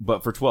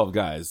 but for 12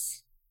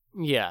 guys,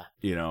 yeah,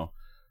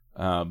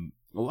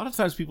 a lot of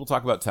times people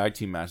talk about tag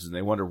team matches and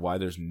they wonder why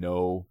there's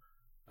no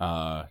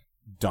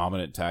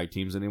dominant tag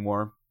teams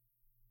anymore.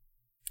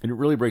 And it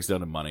really breaks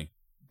down to money.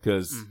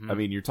 Because, I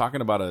mean, you're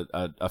talking about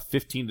a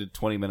 15 to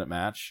 20 minute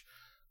match.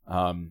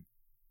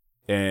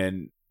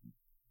 And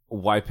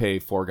why pay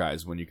 4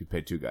 guys when you could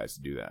pay 2 guys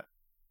to do that?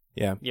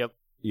 Yeah. Yep.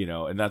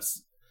 And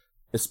that's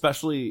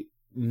especially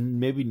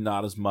maybe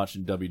not as much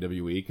in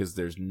WWE because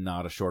there's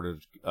not a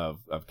shortage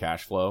of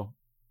cash flow.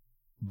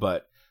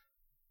 But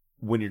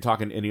when you're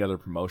talking any other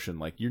promotion,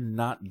 like, you're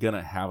not going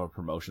to have a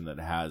promotion that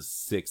has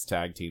 6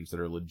 tag teams that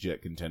are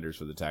legit contenders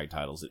for the tag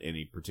titles at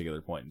any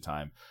particular point in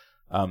time.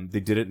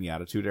 They did it in the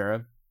Attitude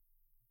Era.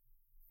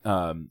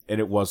 And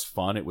it was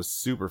fun. It was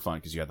super fun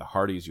because you had the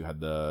Hardys, you had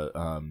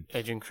the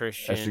Edge and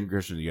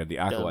Christian, you had the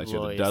Acolytes,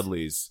 you had the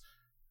Dudleys.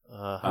 Who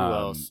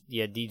else?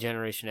 Yeah,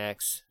 D-Generation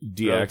X,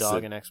 DX, Road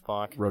Dogg and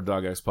X-Pac. Road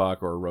Dogg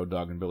X-Pac or Road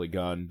Dogg and Billy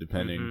Gunn,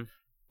 depending.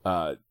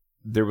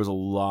 There was a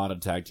lot of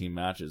tag team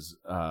matches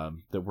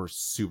that were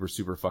super,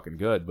 super fucking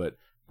good, but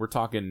we're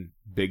talking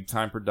big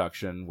time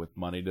production with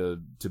money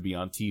to be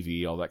on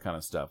TV, all that kind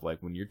of stuff.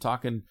 Like, when you're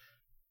talking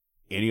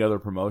any other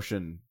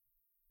promotion,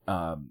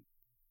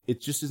 it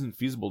just isn't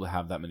feasible to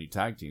have that many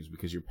tag teams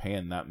because you're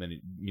paying that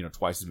many,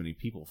 twice as many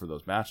people for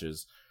those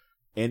matches.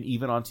 And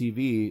even on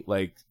TV,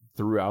 like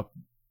throughout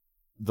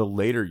the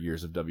later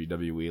years of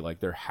WWE, like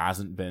there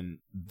hasn't been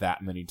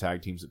that many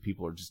tag teams that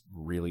people are just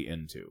really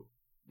into.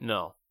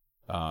 No.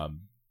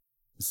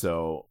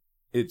 So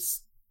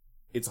it's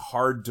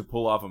hard to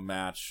pull off a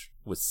match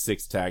with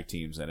 6 tag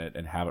teams in it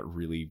and have it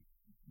really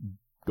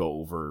go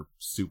over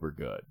super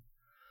good.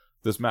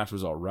 This match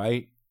was all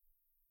right.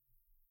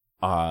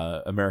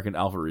 American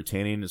Alpha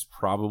retaining is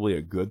probably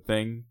a good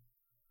thing.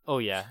 Oh,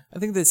 yeah. I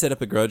think they set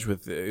up a grudge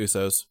with the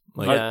Usos.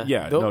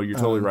 Yeah. No, you're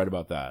totally right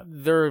about that.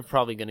 They're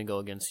probably going to go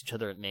against each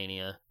other at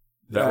Mania.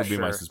 That would be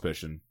sure. my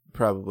suspicion.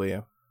 Probably,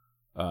 yeah.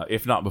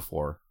 If not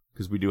before,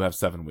 because we do have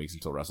 7 weeks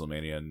until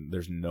WrestleMania, and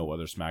there's no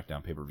other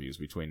SmackDown pay-per-views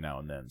between now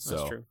and then. So,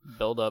 That's true.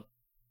 Build up.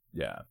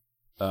 Yeah.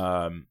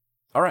 All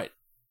right.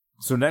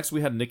 So next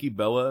we had Nikki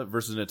Bella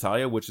versus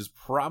Natalya, which is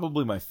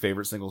probably my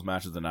favorite singles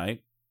match of the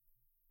night.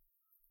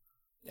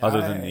 Other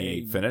than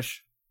the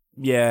finish.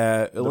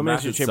 Yeah, The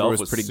Elimination match Chamber itself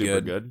was pretty super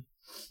good.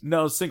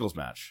 No, singles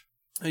match.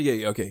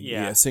 Yeah, okay.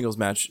 Yeah. Yeah, singles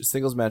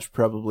match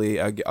probably,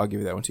 I'll give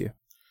you that one to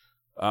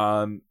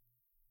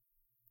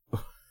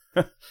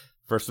you.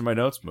 First in my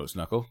notes, Moose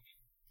Knuckle.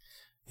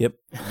 Yep.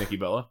 Nikki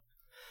Bella.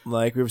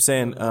 Like we were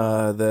saying,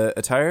 the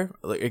attire,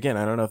 like, again,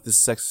 I don't know if this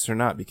is sexist or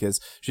not because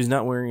she's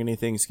not wearing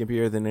anything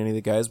skimpier than any of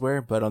the guys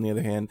wear, but on the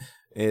other hand,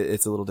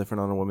 it's a little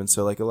different on a woman.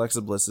 So like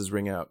Alexa Bliss's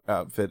ring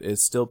outfit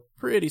is still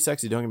pretty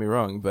sexy, don't get me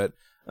wrong, but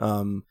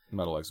Not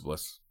Alexa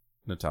Bliss.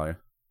 Natalya.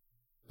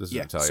 This is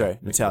yeah, Natalya. sorry,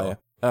 Nikki Natalya.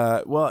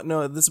 Well,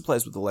 no, this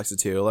applies with Alexa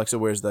too. Alexa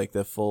wears like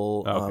the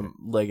full Okay.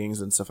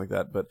 leggings and stuff like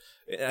that, but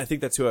I think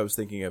that's who I was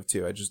thinking of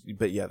too.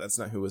 But yeah, that's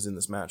not who was in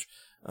this match.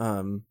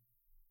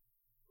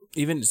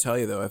 Even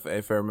Natalya though, if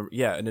I remember,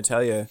 yeah,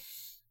 Natalya,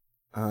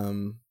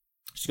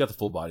 She's got the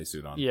full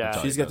bodysuit on. Yeah.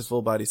 Natalya she's got the does.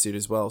 full bodysuit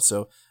as well.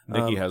 So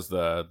Nikki has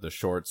the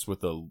shorts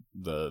with the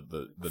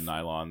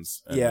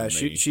nylons. And yeah, then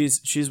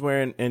she's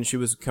wearing, and she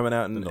was coming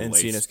out And the in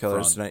lace Cena's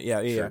colors front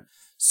tonight. Yeah. shirt.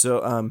 So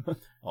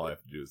all I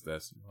have to do is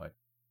this. Like,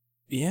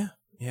 yeah.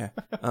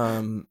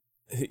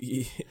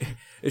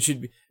 It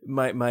should be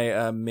my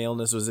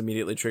maleness was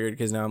immediately triggered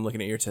because now I'm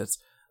looking at your tits.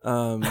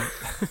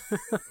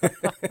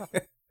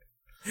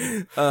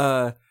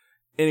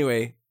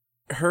 Anyway,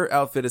 her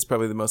outfit is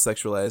probably the most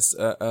sexualized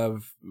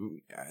of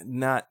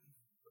not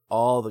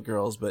all the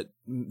girls, but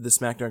the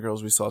SmackDown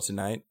girls we saw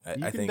tonight. you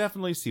I can think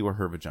definitely see where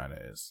her vagina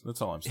is.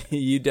 That's all I'm saying.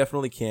 you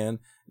definitely can.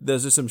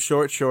 Those are some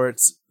short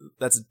shorts.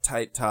 That's a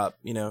tight top.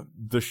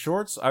 The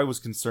shorts, I was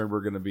concerned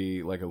were going to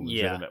be like a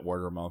legitimate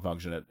wardrobe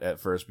malfunction at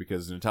first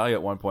because Natalya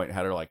at one point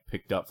had her like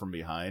picked up from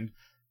behind,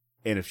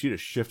 and if she'd have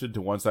shifted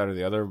to one side or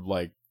the other,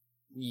 like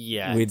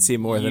Yeah. we'd see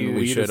more than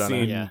we we'd should have on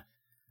seen Yeah.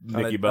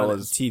 Nikki a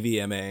Bella's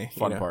TVMA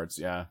fun parts.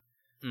 Yeah,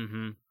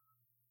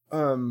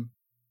 Mm-hmm.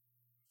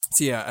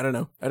 So yeah, I don't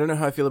know. I don't know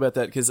how I feel about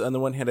that because on the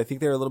one hand, I think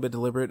they're a little bit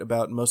deliberate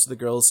about most of the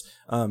girls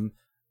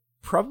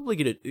probably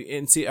get it.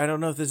 And see, I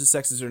don't know if this is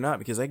sexist or not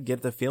because I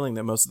get the feeling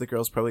that most of the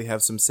girls probably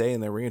have some say in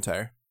their ring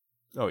attire,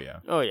 oh yeah,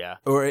 Oh, yeah.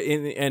 or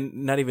and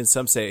not even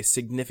some say,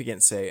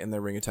 significant say in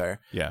their ring attire.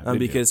 yeah. they do.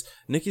 Because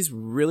Nikki's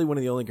really one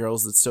of the only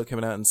girls that's still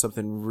coming out in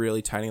something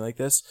really tiny like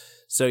this.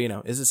 So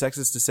is it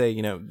sexist to say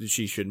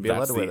she shouldn't be allowed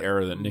that's to the wear that?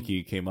 era that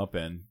Nikki came up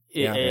in.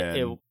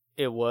 Yeah.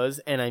 It was,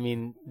 and I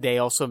mean, they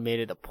also made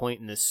it a point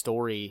in the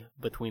story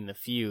between the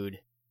feud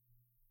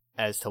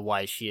as to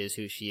why she is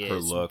who she Her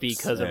is looks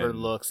because of her and-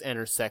 looks and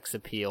her sex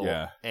appeal.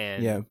 Yeah.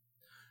 And Yeah.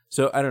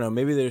 So I don't know.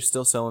 Maybe they're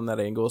still selling that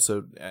angle.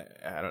 So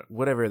I don't.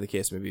 Whatever the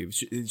case may be,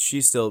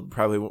 she's still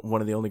probably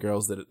one of the only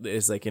girls that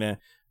is like in a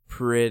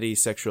pretty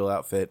sexual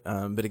outfit.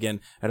 But again,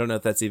 I don't know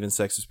if that's even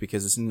sexist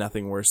because it's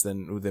nothing worse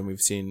than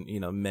we've seen.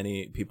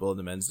 Many people in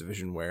the men's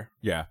division wear.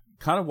 Yeah,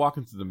 kind of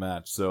walking through the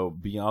match. So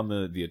beyond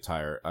the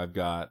attire, I've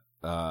got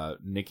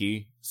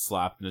Nikki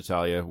slapped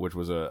Natalya, which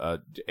was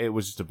it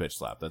was just a bitch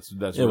slap. That's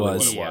really what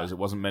it Yeah. was. It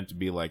wasn't meant to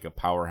be like a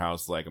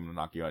powerhouse, like I'm gonna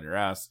knock you on your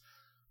ass.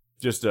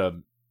 Just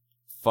a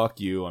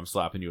fuck you, I'm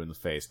slapping you in the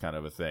face kind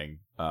of a thing.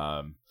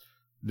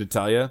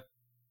 Natalya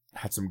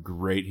had some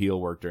great heel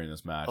work during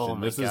this match. oh and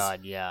my this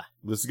god, yeah.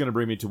 This is going to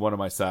bring me to one of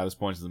my saddest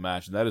points of the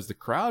match, and that is the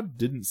crowd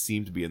didn't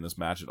seem to be in this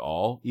match at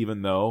all,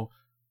 even though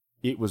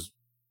it was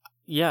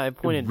Yeah, I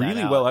pointed that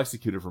really out. well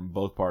executed from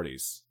both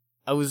parties.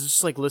 I was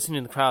just like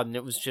listening to the crowd, and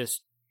it was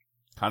just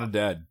Kind of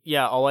dead.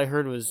 yeah. All I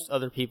heard was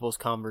other people's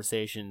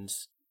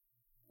conversations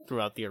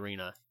throughout the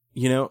arena.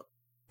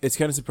 It's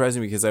kind of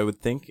surprising because I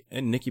would think,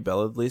 and Nikki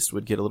Bella at least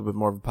would get a little bit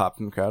more of a pop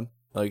from the crowd.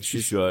 Like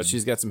She should.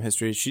 She's got some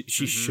history. She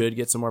should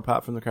get some more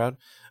pop from the crowd.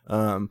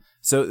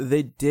 So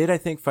they did, I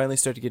think, finally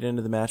start to get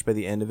into the match by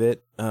the end of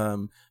it.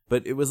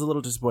 But it was a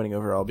little disappointing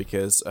overall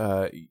because,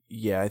 I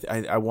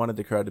wanted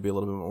the crowd to be a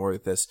little bit more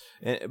with this.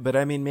 But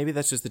I mean, maybe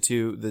that's just the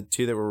two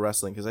that were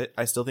wrestling because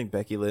I still think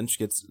Becky Lynch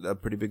gets a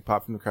pretty big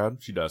pop from the crowd.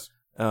 She does.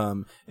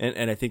 And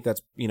I think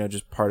that's,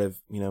 just part of,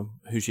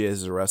 who she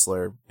is as a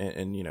wrestler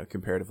and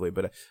comparatively.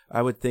 But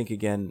I would think,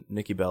 again,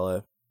 Nikki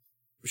Bella,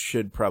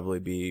 should probably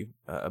be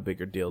a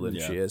bigger deal than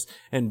Yeah. she is.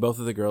 And both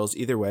of the girls,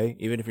 either way,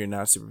 even if you're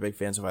not super big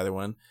fans of either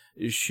one,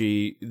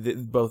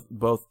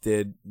 both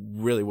did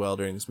really well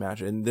during this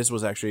match. And this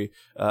was actually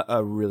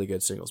a really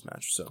good singles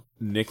match. So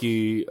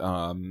Nikki,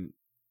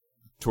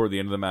 toward the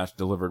end of the match,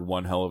 delivered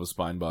one hell of a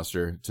spine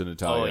buster to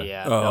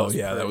Natalia. Oh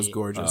yeah. that was pretty.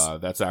 gorgeous.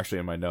 That's actually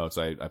in my notes.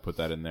 I put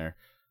that in there.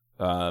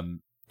 And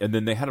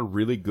then they had a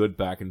really good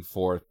back and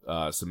forth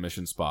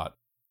submission spot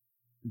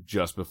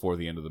just before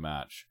the end of the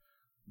match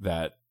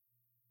that,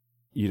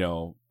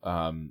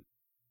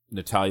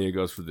 Natalia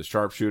goes for the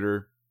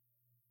sharpshooter.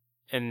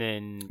 And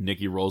then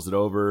Nikki rolls it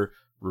over,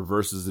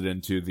 reverses it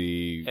into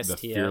the STF.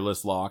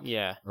 fearless lock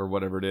yeah. or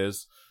whatever it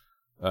is.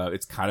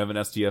 It's kind of an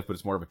STF, but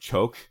it's more of a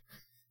choke,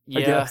 I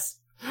Yeah. guess.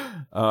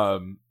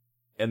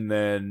 And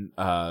then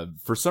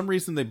for some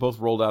reason they both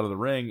rolled out of the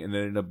ring, and it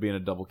ended up being a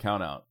double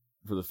count out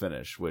for the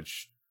finish,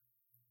 which,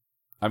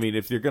 I mean,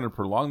 if you're going to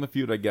prolong the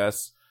feud, I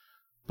guess,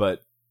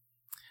 but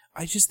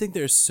I just think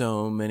there's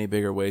so many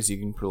bigger ways you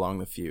can prolong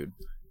the feud.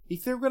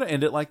 if they're going to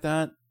end it like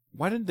that,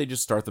 why didn't they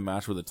just start the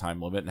match with a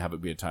time limit and have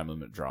it be a time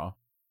limit draw?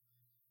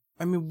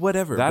 I mean,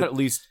 whatever. That but at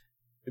least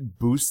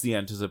boosts the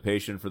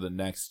anticipation for the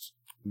next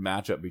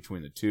matchup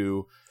between the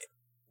two.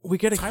 we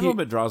gotta Time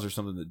limit draws are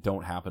something that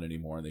don't happen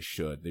anymore, and they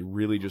should. They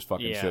really just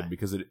fucking Yeah. should,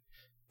 because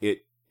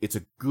it's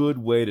a good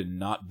way to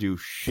not do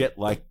shit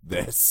like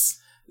this.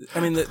 I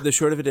mean, the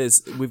short of it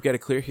is, we've got a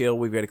clear heel,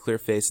 we've got a clear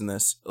face in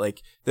this.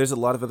 Like, there's a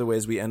lot of other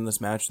ways we end this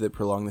match that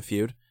prolong the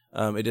feud.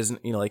 It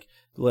isn't, like,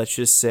 let's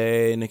just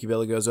say Nikki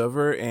Bella goes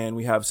over and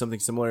we have something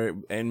similar,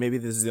 and maybe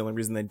this is the only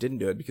reason they didn't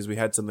do it, because we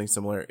had something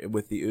similar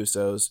with the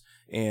Usos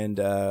and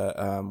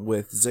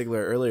with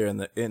Ziggler earlier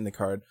in the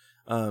card.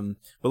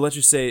 But let's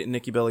just say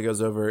Nikki Bella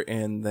goes over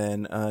and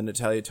then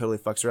Natalia totally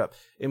fucks her up,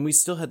 and we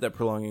still had that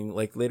prolonging.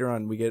 Like, later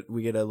on, we get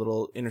a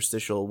little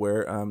interstitial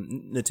where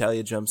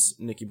Natalia jumps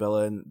Nikki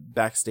Bella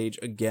backstage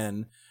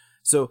again.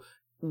 So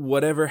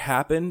whatever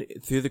happened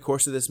through the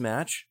course of this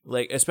match,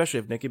 like, especially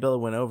if Nikki Bella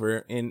went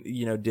over and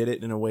did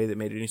it in a way that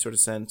made any sort of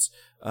sense,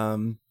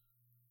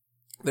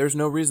 there's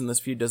no reason this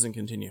feud doesn't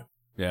continue.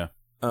 Yeah.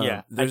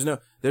 Yeah. There's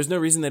no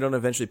reason they don't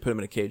eventually put him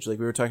in a cage. Like,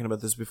 we were talking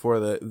about this before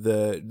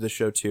the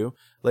show too.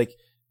 Like,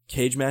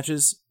 cage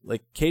matches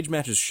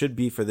should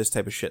be for this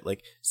type of shit.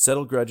 Like,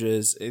 settle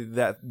grudges,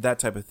 that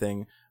type of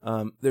thing.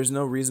 There's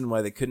no reason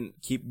why they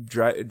couldn't keep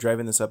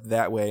driving this up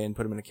that way and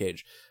put him in a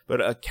cage.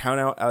 But a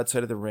count out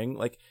outside of the ring,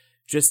 like,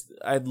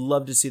 I'd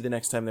love to see the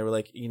next time they were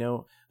like,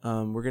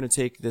 we're going to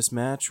take this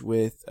match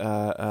with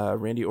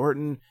Randy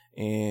Orton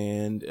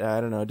and I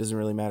don't know, it doesn't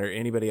really matter,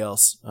 anybody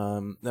else,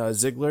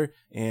 Ziggler,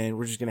 and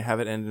we're just going to have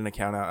it end in a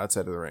count out outside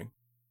of the ring.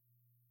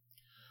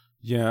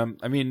 Yeah,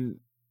 I mean,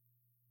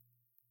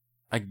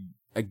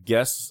 I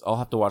guess I'll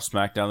have to watch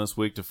SmackDown this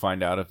week to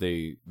find out if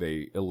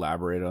they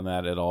elaborate on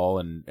that at all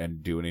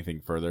and do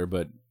anything further.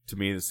 But to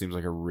me, this seems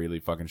like a really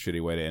fucking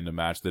shitty way to end a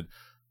match that,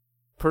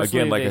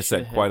 Personally, again, like they I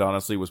said, should quite have-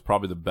 honestly, was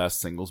probably the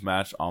best singles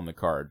match on the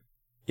card.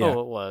 Yeah.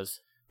 Oh, it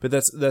was. But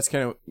that's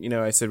kind of,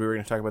 I said we were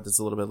going to talk about this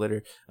a little bit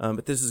later.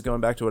 But this is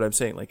going back to what I'm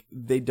saying. Like,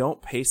 they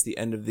don't pace the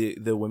end of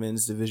the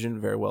women's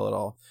division very well at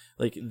all.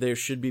 Like, there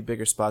should be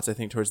bigger spots, I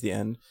think, towards the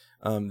end.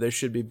 There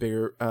should be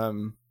bigger,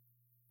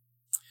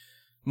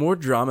 more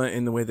drama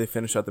in the way they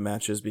finish out the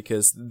matches,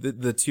 because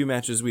the two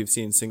matches we've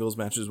seen, singles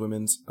matches,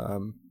 women's,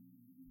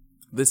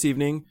 this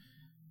evening,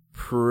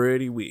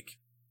 pretty weak,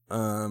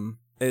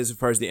 as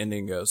far as the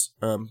ending goes.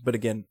 But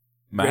again,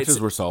 Matches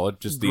great- were solid.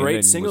 Just the great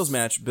ending singles was,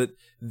 match, but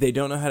they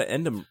don't know how to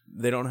end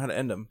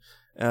them.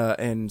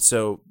 And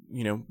so,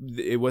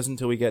 it wasn't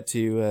until we get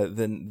to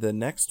the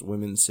next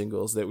women's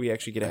singles that we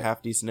actually get a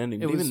half decent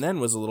ending. It But was- even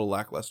then, was a little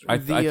lackluster. I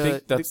The,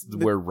 think that's the-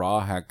 where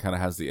Raw kind of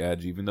has the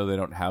edge, even though they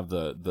don't have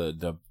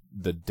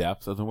the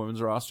depth of the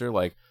women's roster.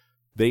 Like,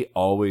 they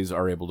always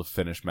are able to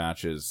finish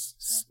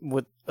matches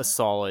With a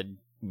solid,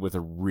 with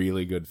a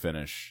really good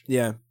finish.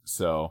 Yeah.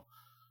 So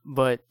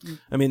but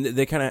I mean,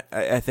 they kind of.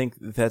 I think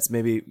that's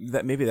maybe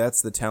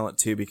that's the talent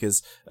too,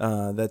 because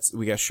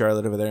we got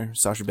Charlotte over there,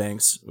 Sasha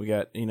Banks. We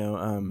got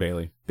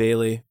Bailey.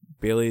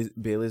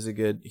 Bailey's a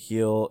good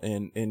heel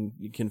and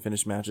you can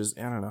finish matches.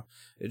 I don't know.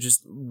 It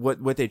just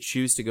what they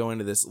choose to go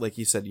into this, like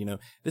you said,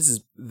 this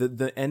is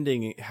the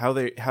ending. How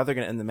they're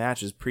gonna end the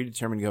match is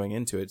predetermined going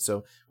into it.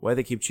 So why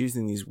they keep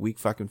choosing these weak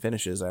fucking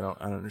finishes, I don't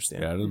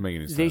understand. Yeah, it doesn't make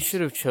any sense. they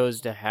should have chose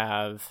to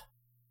have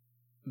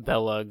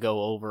Bella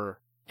go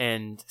over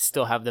and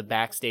still have the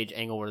backstage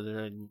angle where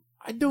they're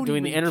I don't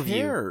doing even the interview.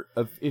 care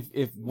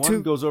if one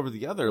To- goes over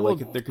the other.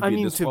 Like, if there could I be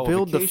mean, a to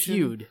build the disqualification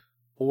feud.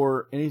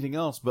 or anything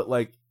else, but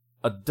like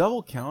a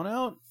double count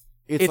out,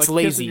 it's like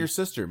lazy. kissing your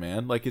sister,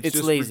 man. Like, it's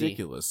just lazy.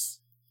 ridiculous.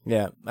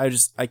 Yeah,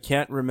 I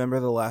can't remember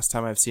the last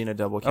time I've seen a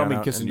double I count don't mean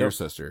out, kissing and your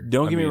sister.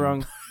 Don't I get me mean-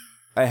 wrong.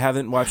 I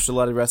haven't watched a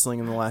lot of wrestling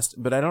in the last,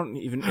 but I don't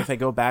even, if I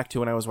go back to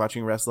when I was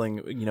watching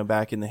wrestling,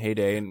 back in the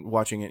heyday and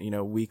watching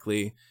it,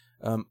 weekly,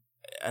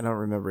 I don't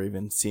remember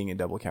even seeing a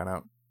double count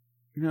out.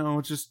 No,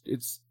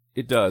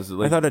 it does.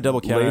 Like, I thought a double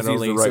count out lazy is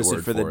only the right existed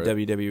word for the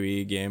it.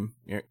 WWE game,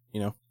 Yeah.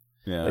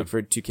 like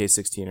for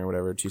 2K16 or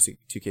whatever,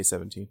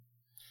 2K17.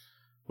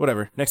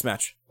 Whatever. Next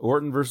match.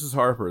 Orton versus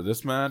Harper.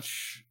 This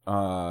match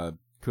could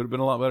have been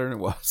a lot better than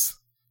it was.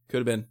 Could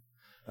have been.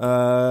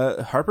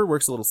 Harper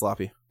works a little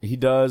sloppy. He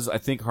does. I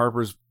think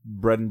Harper's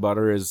bread and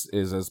butter is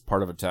as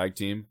part of a tag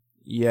team.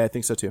 Yeah, I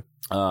think so too.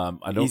 I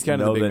don't He's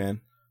kind know of the big that,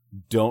 man.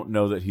 Don't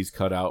know that he's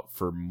cut out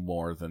for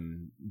more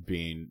than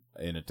being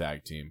in a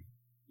tag team.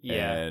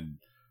 Yeah. And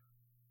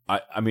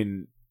I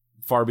mean,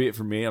 far be it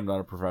from me. I'm not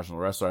a professional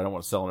wrestler. I don't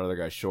want to sell another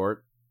guy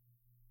short.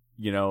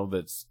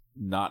 That's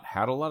not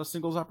had a lot of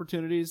singles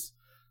opportunities.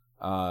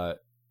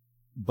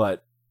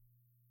 But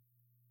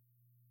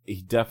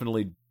he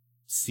definitely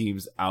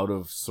seems out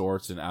of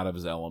sorts and out of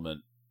his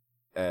element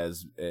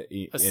as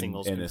in a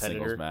singles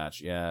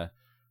match. Yeah.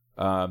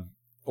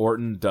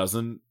 Orton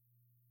doesn't,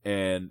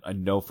 and I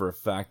know for a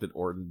fact that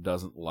Orton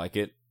doesn't like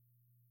it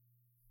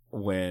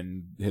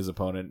when his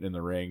opponent in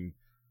the ring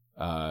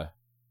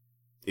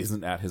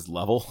isn't at his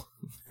level.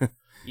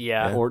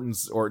 Yeah.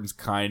 Orton's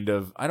kind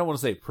of, I don't want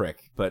to say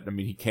prick, but I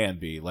mean he can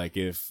be. Like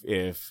if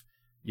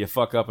you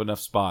fuck up enough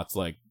spots,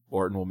 like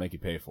Orton will make you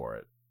pay for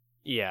it.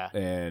 Yeah.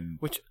 And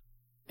which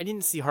I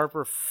didn't see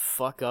Harper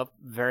fuck up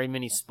very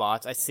many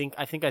spots. I think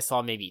I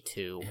saw maybe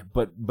 2.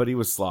 but he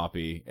was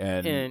sloppy,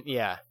 and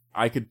yeah.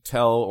 I could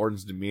tell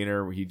Orton's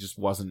demeanor. He just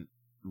wasn't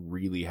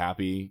really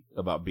happy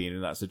about being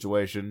in that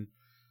situation.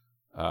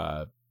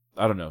 I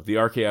don't know. The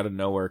RK out of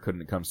nowhere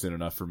couldn't come soon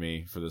enough for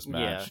me for this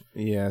match.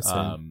 Yeah,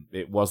 same.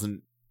 It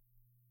wasn't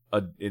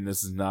and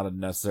this is not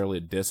necessarily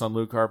a diss on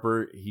Luke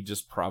Harper. He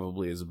just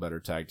probably is a better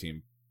tag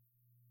team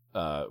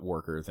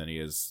worker than he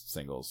is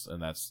singles,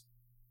 and that's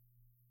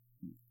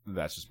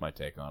just my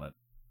take on it.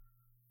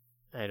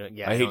 I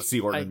hate to see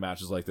Orton in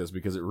matches like this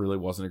because it really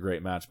wasn't a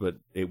great match, but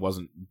it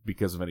wasn't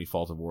because of any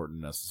fault of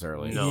Orton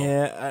necessarily. No.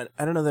 Yeah,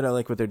 I don't know that I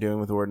like what they're doing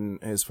with Orton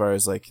as far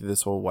as like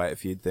this whole Wyatt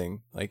feud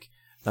thing. Like,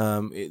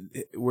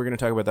 we're going to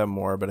talk about that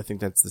more, but I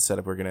think that's the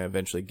setup we're going to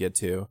eventually get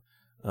to.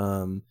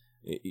 You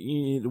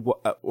need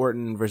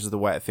Orton versus the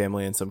Wyatt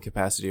family in some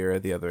capacity or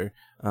the other.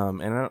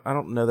 And I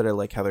don't know that I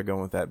like how they're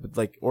going with that, but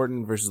like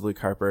Orton versus Luke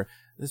Harper,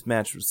 this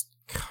match was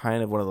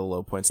kind of one of the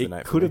low points of the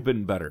night. It could have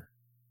been better.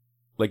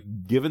 Like,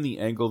 given the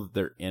angle that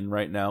they're in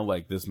right now,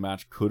 like, this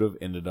match could have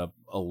ended up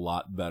a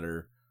lot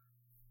better.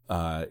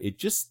 It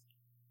just...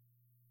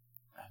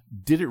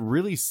 Did it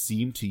really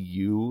seem to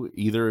you,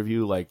 either of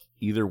you, like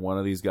either one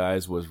of these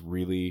guys was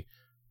really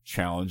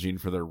challenging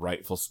for their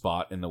rightful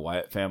spot in the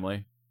Wyatt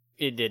family?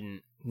 It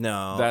didn't.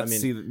 No, me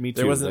too.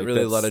 There wasn't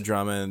really a lot of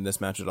drama in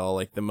this match at all.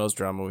 Like, the most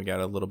drama we got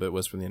a little bit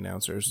was from the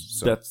announcers.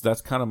 So.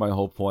 That's kind of my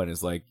whole point,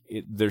 is like,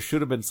 there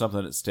should have been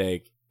something at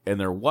stake, and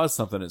there was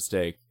something at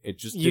stake. It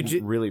just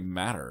didn't really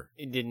matter.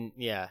 It didn't,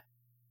 yeah.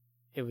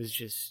 It was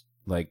just...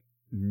 Like,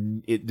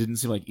 it didn't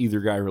seem like either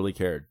guy really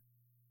cared.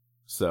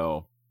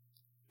 So...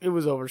 It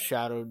was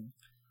overshadowed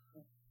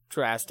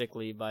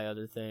drastically by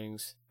other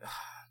things.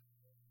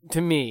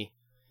 To me.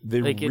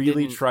 They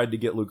really tried to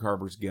get Luke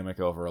Harper's gimmick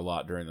over a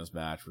lot during this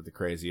match with the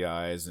crazy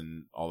eyes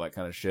and all that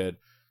kind of shit.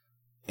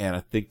 And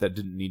I think that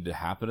didn't need to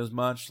happen as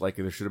much. Like,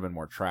 there should have been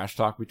more trash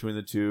talk between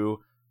the two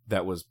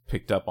that was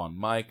picked up on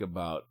mic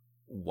about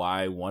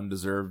why one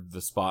deserved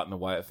the spot in the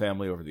Wyatt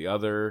family over the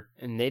other.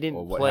 And they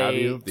didn't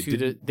play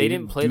they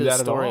didn't play to the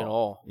story at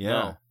all. Yeah.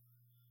 No.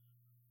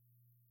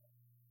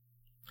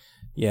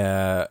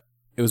 Yeah,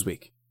 it was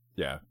weak.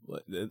 Yeah.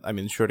 I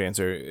mean, short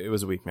answer, it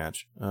was a weak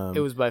match. It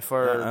was by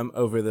far... I'm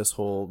over this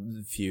whole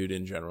feud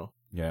in general.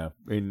 Yeah.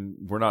 I mean,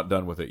 we're not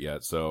done with it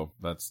yet, so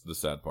that's the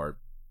sad part.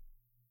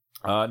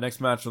 Next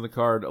match on the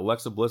card,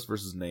 Alexa Bliss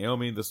versus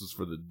Naomi. This is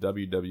for the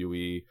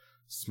WWE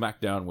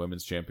SmackDown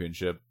Women's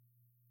Championship.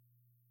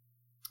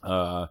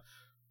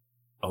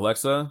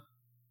 Alexa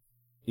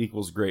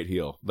equals great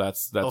heel.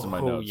 That's in my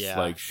notes. Yeah.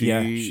 Like,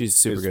 she's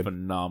super good.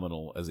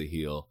 Phenomenal as a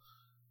heel.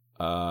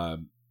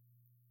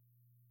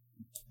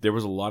 There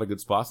was a lot of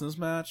good spots in this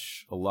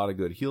match, a lot of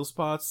good heel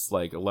spots.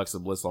 Like, Alexa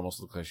Bliss almost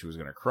looked like she was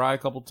going to cry a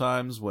couple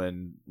times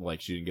when,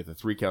 like, she didn't get the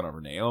 3 count over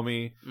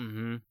Naomi.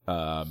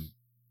 Mm-hmm.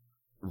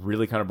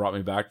 Really kind of brought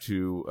me back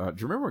to, do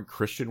you remember when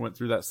Christian went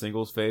through that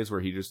singles phase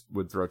where he just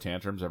would throw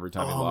tantrums every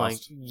time he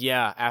lost?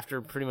 Yeah,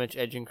 after pretty much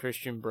Edge and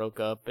Christian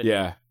broke up. And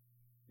yeah.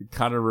 It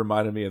kind of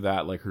reminded me of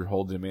that, like her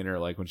whole demeanor,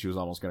 like when she was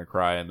almost going to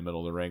cry in the middle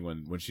of the ring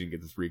when she didn't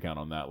get the 3 count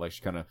on that. Like, she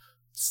kind of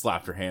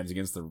slapped her hands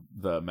against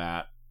the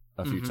mat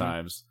a few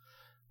times.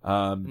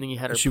 And then you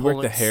had her. She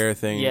worked the hair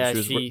thing. Yeah,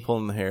 she was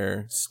pulling the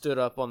hair. Stood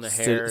up on the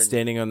hair.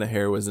 Standing on the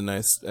hair was a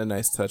nice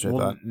touch. I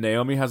thought.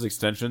 Naomi has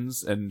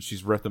extensions, and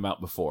she's ripped them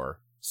out before.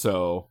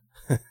 So,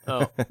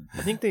 I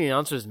think the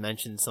announcers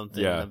mentioned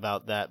something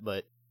about that,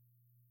 but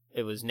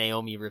it was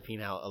Naomi ripping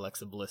out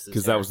Alexa Bliss's hair.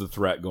 Because that was the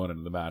threat going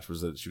into the match,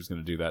 was that she was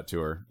going to do that to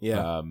her.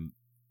 Yeah.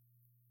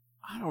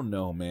 I don't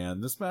know,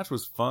 man. This match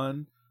was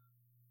fun.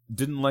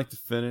 Didn't like the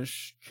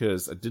finish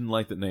because I didn't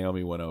like that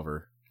Naomi went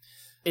over.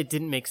 It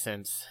didn't make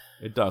sense.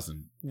 It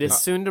doesn't.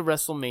 Soon to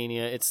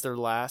WrestleMania. It's their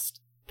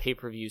last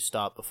pay-per-view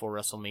stop before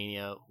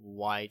WrestleMania.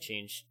 Why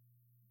change?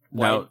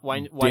 Why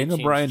Daniel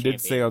change Bryan champion?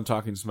 did say on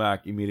Talking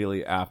Smack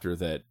immediately after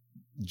that,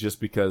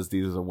 just because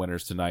these are the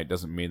winners tonight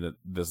doesn't mean that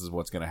this is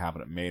what's going to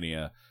happen at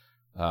Mania.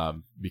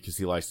 because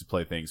he likes to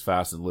play things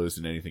fast and loose,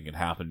 and anything can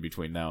happen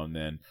between now and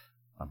then.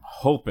 I'm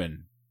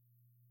hoping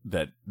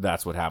that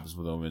that's what happens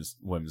with the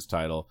women's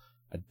title.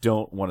 I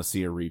don't want to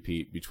see a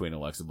repeat between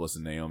Alexa Bliss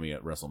and Naomi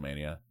at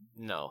WrestleMania.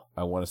 No.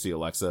 I want to see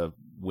Alexa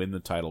win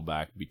the title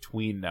back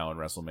between now and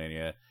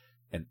WrestleMania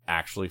and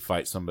actually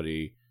fight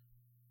somebody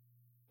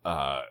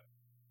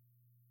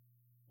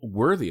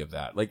worthy of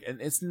that. Like,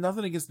 and it's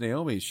nothing against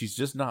Naomi. She's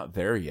just not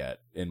there yet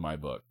in my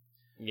book.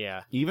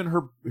 Yeah. Even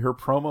her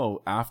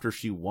promo after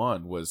she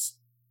won was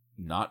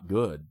not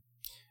good.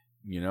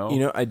 You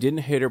know, I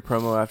didn't hate her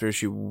promo after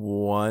she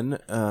won,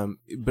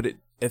 but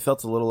it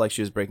felt a little like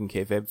she was breaking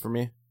kayfabe for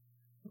me.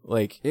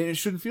 Like, it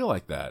shouldn't feel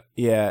like that.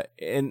 Yeah,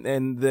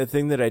 and the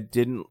thing that I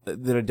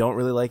don't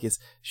really like is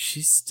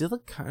she's still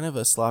kind of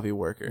a sloppy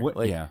worker.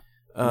 Yeah.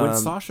 When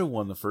Sasha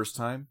won the first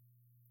time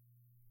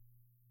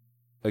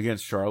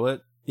against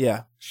Charlotte,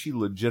 yeah, she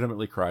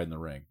legitimately cried in the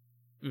ring.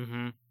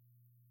 Mm-hmm.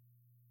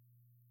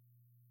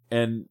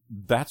 And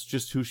that's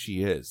just who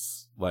she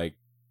is. Like,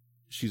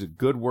 she's a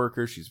good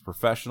worker. She's a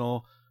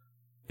professional.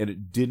 And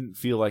it didn't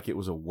feel like it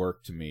was a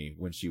work to me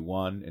when she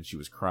won and she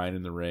was crying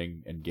in the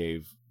ring and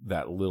gave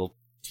that little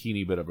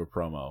teeny bit of a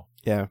promo.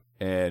 Yeah.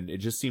 And it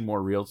just seemed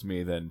more real to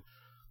me than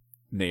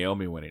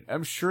Naomi winning.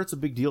 I'm sure it's a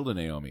big deal to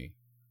Naomi.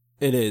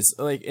 It is.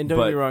 Like, and don't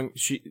get me wrong,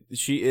 she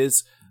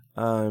is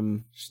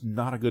she's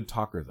not a good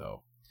talker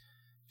though.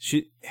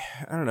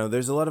 I don't know,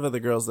 there's a lot of other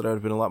girls that I would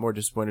have been a lot more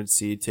disappointed to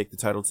see take the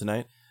title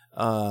tonight.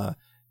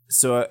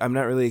 So I'm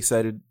not really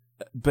excited,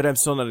 but I'm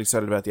still not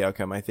excited about the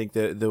outcome. I think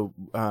that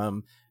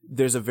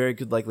there's a very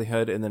good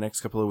likelihood in the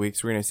next couple of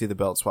weeks we're going to see the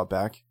belt swap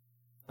back.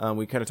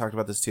 We kind of talked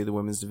about this too. The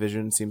women's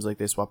division seems like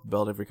they swap the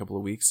belt every couple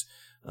of weeks.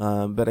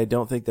 But I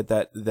don't think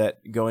that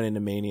going into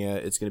Mania,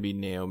 it's going to be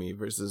Naomi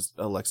versus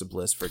Alexa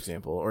Bliss, for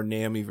example, or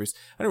Naomi versus.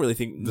 I don't really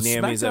think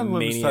Naomi's a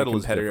Mania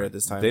competitor at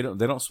this time. They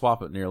don't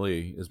swap it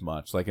nearly as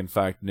much. Like, in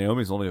fact,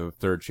 Naomi's only the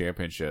third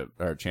champion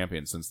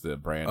since the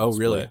brand. Oh,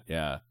 split. really?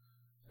 Yeah.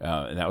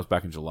 And that was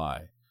back in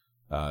July.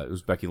 It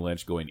was Becky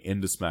Lynch going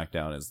into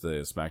SmackDown as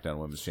the SmackDown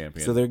Women's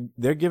Champion. So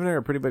they're giving her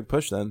a pretty big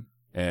push then.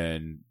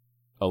 And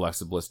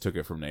Alexa Bliss took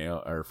it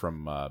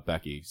from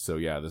Becky. So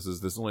yeah, this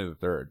is only the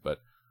third, but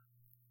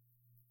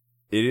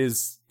it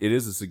is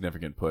a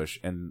significant push.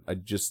 And I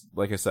just,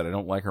 like I said, I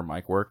don't like her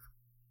mic work.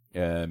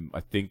 And I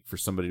think for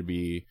somebody to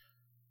be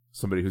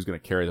somebody who's going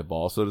to carry the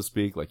ball, so to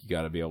speak, like, you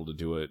got to be able to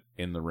do it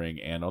in the ring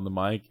and on the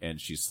mic. And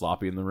she's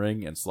sloppy in the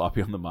ring and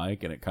sloppy on the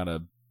mic, and it kind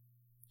of,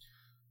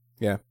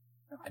 yeah.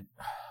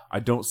 I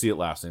don't see it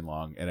lasting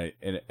long, and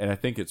I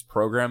think it's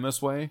programmed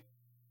this way.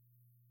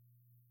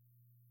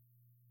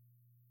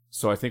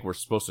 So I think we're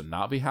supposed to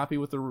not be happy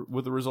with the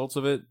results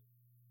of it.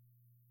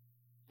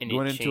 And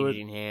going it into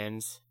changing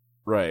hands.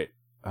 Right.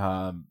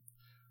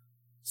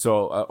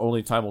 So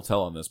only time will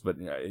tell on this, but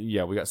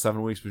yeah, we got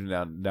 7 weeks between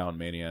now and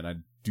Mania, and I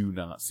do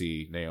not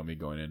see Naomi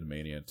going into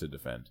Mania to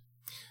defend.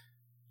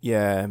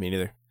 Yeah, me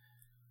neither.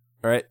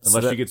 All right,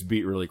 unless she gets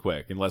beat really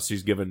quick, unless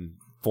she's given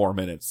 4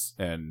 minutes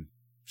and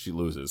she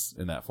loses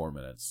in that 4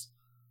 minutes.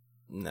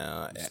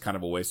 No, it's kind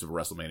of a waste of a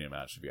WrestleMania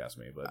match, if you ask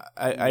me. But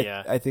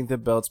I think the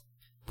belt's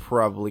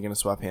probably going to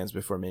swap hands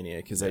before Mania,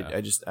 because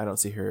yeah. I don't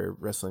see her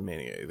wrestling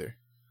Mania either.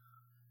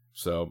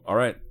 So, all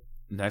right.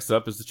 Next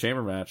up is the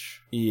Chamber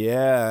match.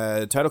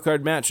 Yeah, title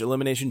card match,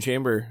 Elimination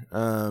Chamber.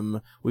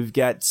 We've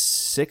got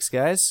 6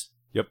 guys.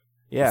 Yep.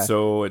 Yeah.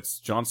 So it's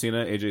John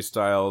Cena, AJ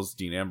Styles,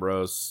 Dean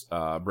Ambrose,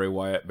 Bray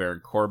Wyatt,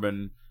 Baron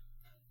Corbin,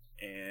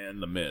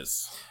 and The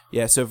Miz.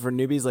 Yeah, so for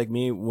newbies like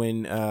me,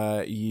 when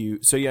you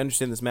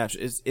understand this match,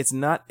 it's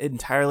not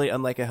entirely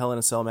unlike a Hell in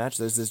a Cell match.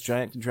 There's this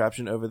giant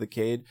contraption over the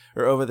cage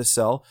or over the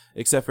cell,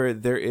 except for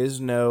there is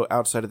no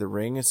outside of the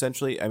ring.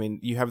 Essentially, I mean,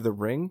 you have the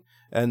ring,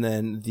 and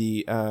then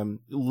the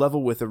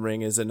level with the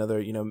ring is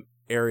another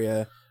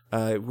area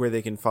where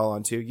they can fall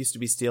onto. It used to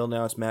be steel,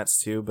 now it's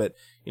mats too, but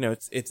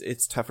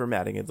it's tougher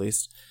matting, at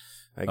least,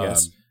 I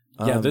guess.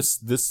 Yeah,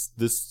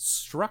 this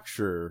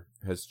structure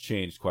has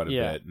changed quite a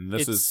bit, and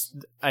this is,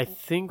 I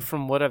think,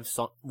 from what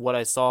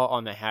I saw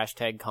on the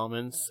hashtag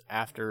comments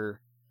after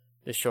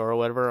the show or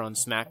whatever on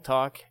Smack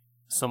Talk,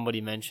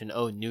 somebody mentioned,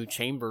 new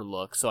chamber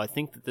look. So I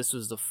think that this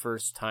was the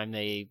first time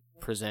they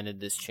presented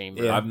this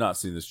chamber. Yeah. I've not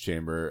seen this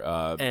chamber.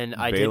 And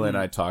Baylor and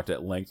I talked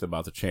at length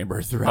about the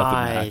chamber throughout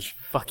the match.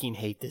 I fucking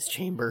hate this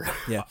chamber.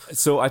 Yeah.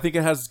 So I think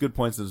it has good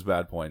points and its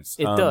bad points.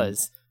 It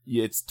does.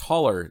 It's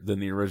taller than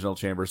the original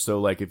chamber, so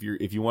like if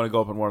you want to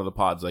go up in one of the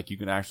pods, like, you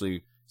can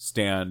actually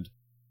stand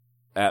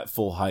at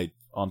full height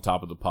on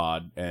top of the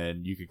pod,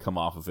 and you could come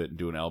off of it and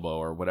do an elbow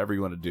or whatever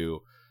you want to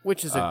do,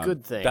 which is a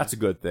good thing. That's a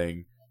good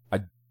thing.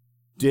 I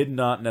did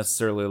not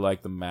necessarily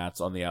like the mats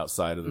on the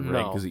outside of the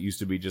ring, because it used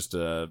to be just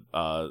a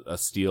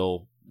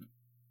steel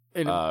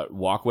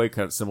walkway,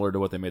 kind of similar to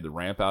what they made the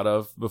ramp out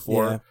of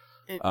before. Yeah.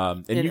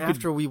 And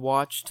after we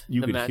watched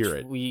the match, hear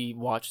it. we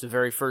watched the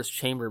very first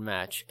chamber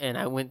match, and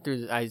I went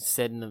through. I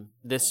said in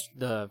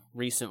the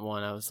recent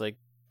one, I was like,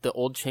 the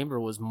old chamber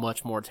was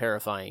much more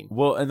terrifying.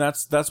 Well, and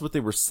that's what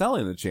they were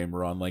selling the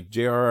chamber on. Like,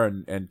 JR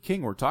and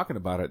King were talking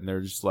about it, and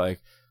they're just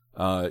like,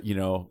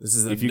 This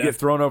is if you get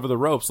thrown over the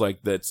ropes, like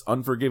that's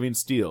unforgiving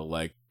steel.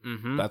 Like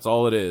that's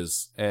all it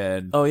is.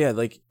 And oh yeah,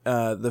 like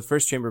the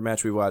first chamber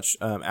match we watched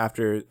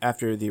after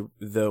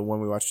the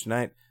one we watched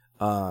tonight,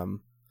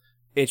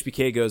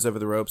 HBK goes over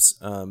the ropes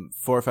 4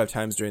 or 5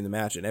 times during the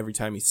match, and every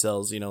time he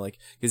sells, like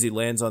because he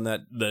lands on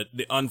that the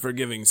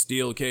unforgiving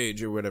steel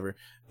cage or whatever,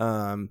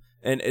 and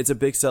it's a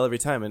big sell every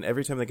time. And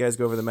every time the guys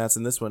go over the mats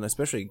in this one,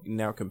 especially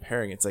now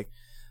comparing, it's like,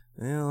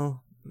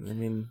 well, I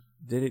mean,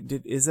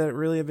 is that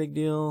really a big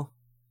deal?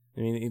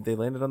 I mean, they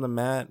landed on the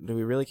mat. Do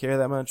we really care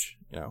that much?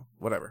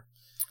 Whatever.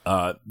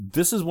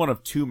 This is one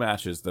of 2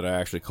 matches that I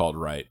actually called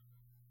right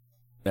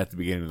at the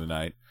beginning of the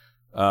night.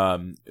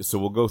 So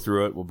we'll go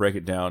through it. We'll break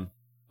it down.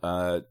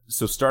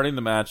 So starting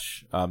the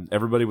match,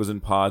 everybody was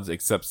in pods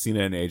except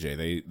Cena and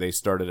AJ. They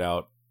started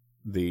out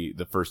the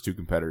first 2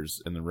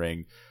 competitors in the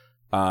ring.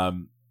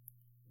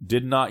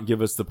 Did not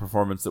give us the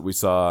performance that we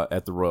saw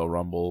at the Royal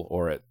Rumble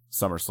or at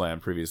SummerSlam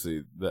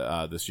previously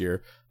this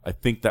year. I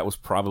think that was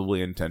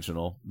probably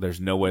intentional. There's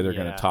no way they're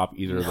going to top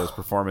either of those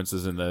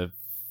performances in the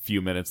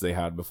few minutes they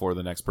had before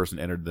the next person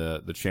entered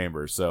the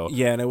chamber. So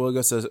yeah, and I will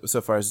go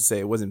so far as to say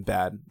it wasn't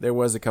bad. There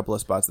was a couple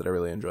of spots that I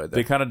really enjoyed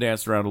there. They kind of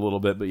danced around a little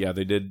bit, but yeah,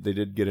 they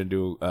did get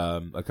into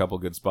a couple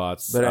good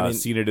spots. But I mean,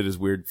 Cena did his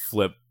weird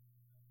flip.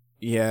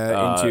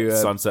 Yeah, into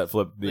sunset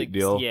flip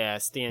deal. Yeah,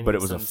 standing. But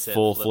it was a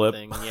full flip.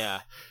 Thing. Yeah.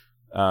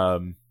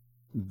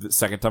 The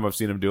second time I've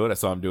seen him do it, I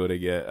saw him do it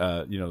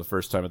again. The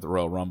first time at the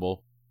Royal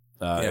Rumble,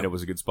 and it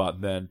was a good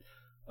spot then.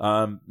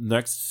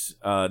 Next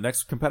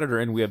competitor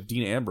in, we have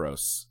Dean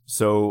Ambrose.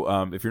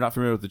 So, if you're not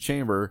familiar with the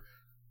chamber,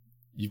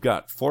 you've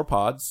got 4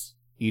 pods,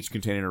 each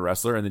containing a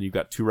wrestler, and then you've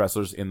got 2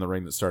 wrestlers in the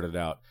ring that started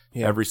out.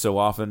 Yeah. Every so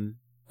often,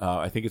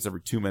 I think it's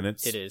every 2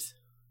 minutes. It is.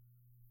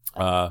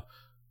 A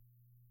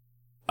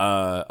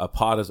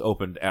pod is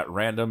opened at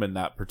random, and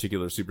that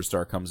particular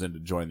superstar comes in to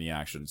join the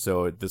action.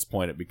 So at this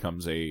point, it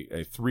becomes a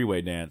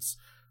 3-way dance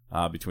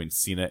between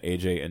Cena,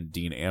 AJ, and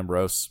Dean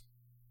Ambrose.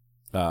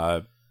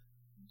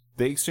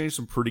 They exchanged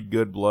some pretty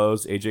good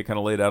blows. AJ kind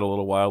of laid out a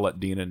little while, let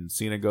Dean and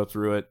Cena go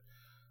through it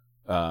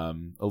a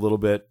little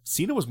bit.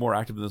 Cena was more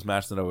active in this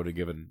match than I would have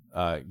given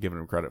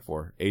him credit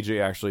for.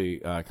 AJ actually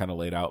kind of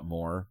laid out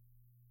more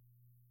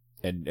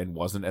and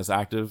wasn't as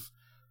active.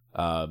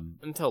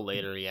 Until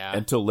later, yeah.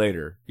 Until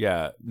later,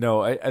 yeah.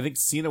 No, I think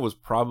Cena was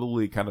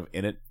probably kind of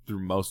in it through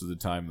most of the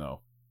time,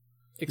 though.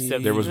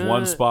 Except there was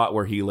one spot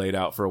where he laid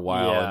out for a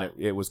while, and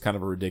it was kind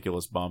of a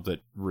ridiculous bump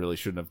that really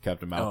shouldn't have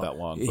kept him out that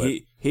long.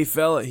 But he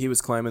fell. He was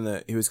climbing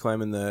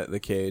the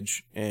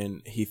cage,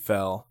 and he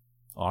fell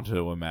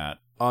onto a mat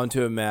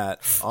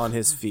on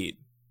his feet.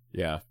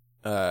 Yeah.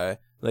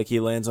 Like he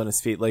lands on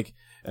his feet. Like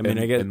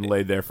and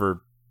laid there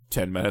for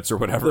 10 minutes or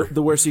whatever.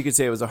 The worst you could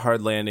say, it was a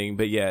hard landing,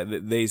 but yeah,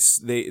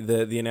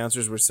 the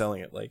announcers were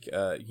selling it like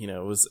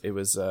it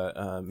was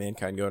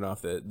Mankind going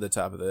off the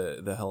top of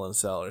the Hell in a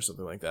Cell or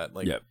something like that.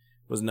 Like it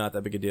was not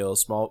that big a deal.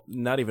 Small,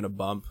 not even a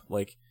bump.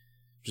 Like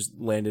just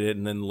landed it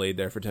and then laid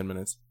there for 10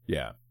 minutes.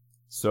 Yeah.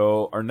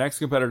 So our next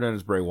competitor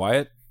is Bray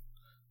Wyatt.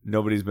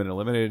 Nobody's been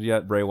eliminated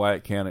yet. Bray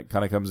Wyatt kind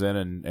of comes in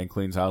and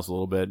cleans house a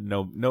little bit.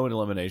 No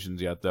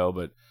eliminations yet though,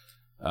 but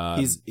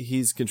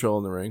he's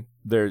controlling the ring.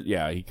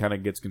 He kind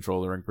of gets control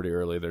of the ring pretty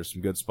early. There's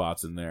some good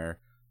spots in there.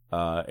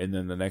 And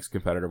then the next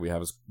competitor we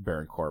have is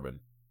Baron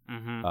Corbin.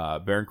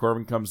 Mm-hmm. Baron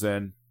Corbin comes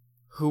in,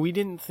 who we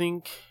didn't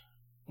think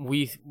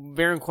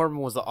Baron Corbin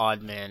was the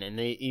odd man, and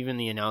even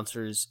the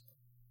announcers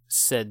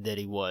said that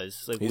he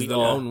was. Like he's the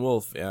lone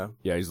wolf. Yeah,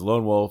 he's the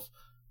lone wolf.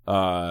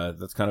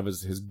 That's kind of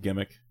his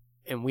gimmick.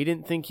 And we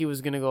didn't think he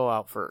was going to go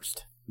out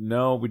first.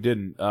 No, we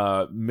didn't.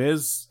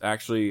 Miz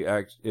actually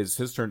is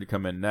his turn to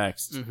come in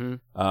next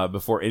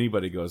before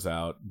anybody goes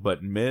out.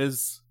 But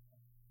Miz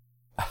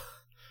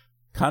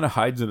kind of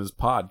hides in his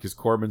pod because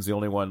Corbin's the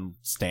only one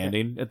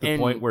standing at the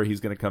point where he's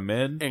going to come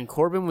in. And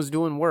Corbin was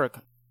doing work.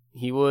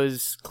 He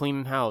was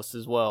cleaning house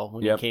as well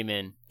when he came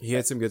in. He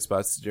had some good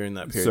spots during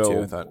that period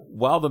too, I thought.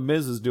 While the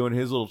Miz is doing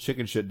his little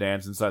chicken shit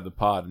dance inside the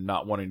pod and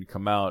not wanting to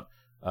come out,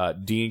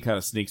 Dean kind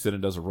of sneaks in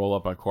and does a roll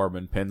up on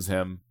Corbin, pins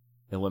him,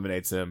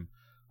 eliminates him.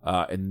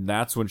 And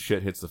that's when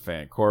shit hits the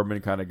fan.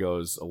 Corbin kind of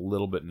goes a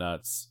little bit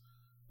nuts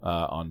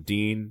on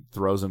Dean,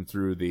 throws him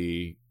through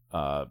the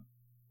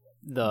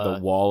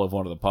wall of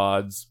one of the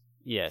pods.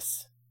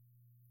 Yes.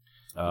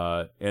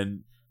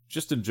 And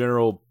just in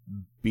general,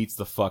 beats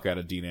the fuck out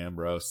of Dean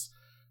Ambrose.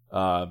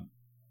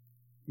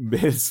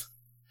 Miz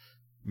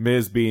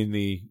being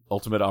the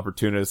ultimate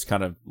opportunist,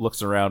 kind of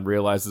looks around,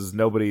 realizes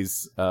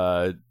nobody's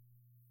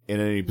in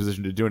any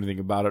position to do anything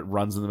about it,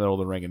 runs in the middle of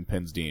the ring and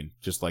pins Dean.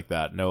 Just like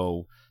that.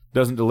 No...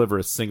 Doesn't deliver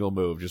a single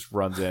move, just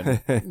runs in,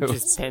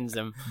 just pins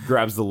him,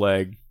 grabs the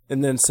leg,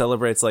 and then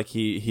celebrates like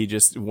he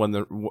just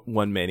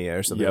won Mania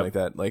or something like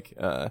that. Like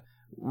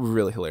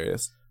really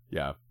hilarious.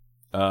 Yeah.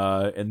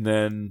 And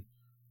then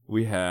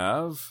we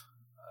have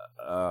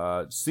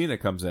Cena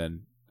comes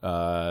in,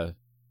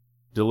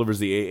 delivers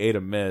the AA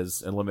to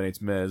Miz,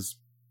 eliminates Miz.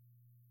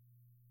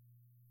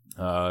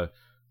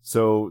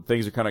 So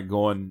things are kind of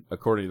going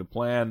according to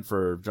plan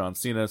for John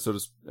Cena, so to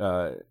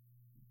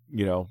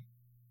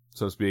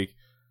speak.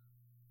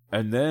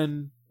 And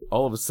then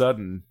all of a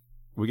sudden,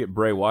 we get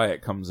Bray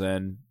Wyatt comes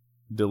in,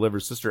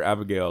 delivers Sister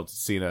Abigail to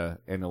Cena,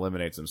 and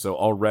eliminates him. So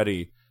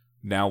already,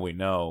 now we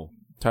know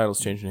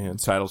Titles changing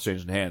hands. titles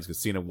changed hands because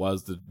Cena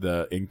was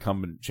the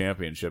incumbent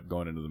championship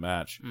going into the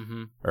match,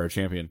 or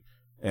champion.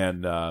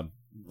 And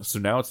so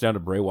now it's down to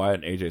Bray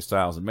Wyatt and AJ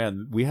Styles. And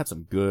man, we had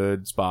some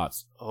good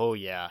spots Oh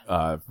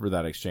yeah. for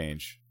that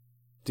exchange.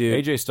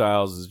 Dude, AJ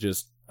Styles is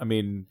just, I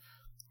mean,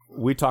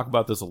 we talk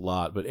about this a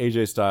lot, but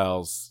AJ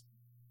Styles,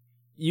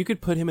 you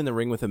could put him in the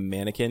ring with a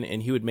mannequin,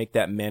 and he would make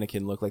that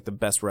mannequin look like the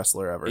best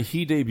wrestler ever.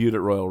 he debuted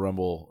at Royal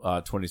Rumble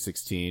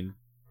 2016,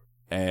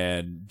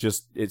 and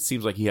just, it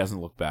seems like he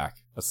hasn't looked back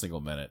a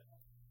single minute.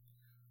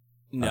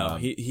 No,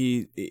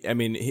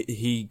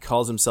 he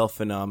calls himself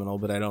phenomenal,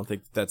 but I don't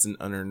think that's an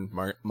unearned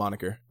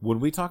moniker. When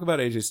we talk about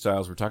AJ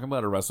Styles, we're talking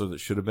about a wrestler that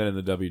should have been in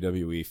the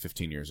WWE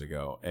 15 years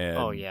ago. And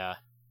Oh yeah.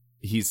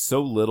 he's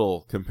so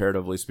little,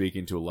 comparatively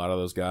speaking, to a lot of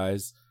those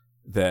guys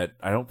that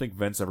I don't think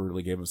Vince ever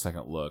really gave him a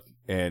second look.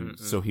 And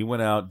so he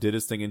went out, did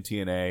his thing in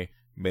TNA,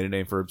 made a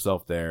name for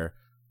himself there.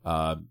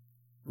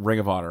 Ring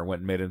of Honor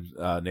went and made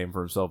a name for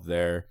himself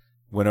there.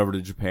 Went over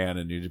to Japan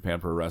and New Japan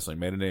Pro Wrestling,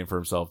 made a name for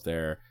himself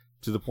there.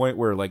 To the point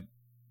where, like,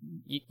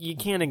 You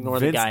can't ignore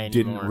Vince the guy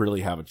anymore. didn't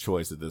really have a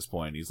choice at this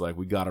point. He's like,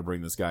 we got to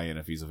bring this guy in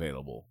if he's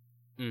available.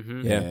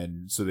 Mm-hmm. Yeah.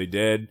 And so they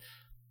did,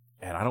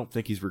 and I don't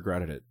think he's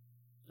regretted it.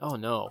 Oh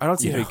no. I don't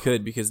see You how he know.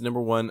 could, because number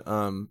one,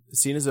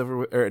 Cena's over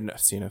with, or no,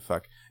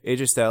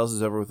 AJ Styles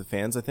is over with the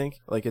fans, I think.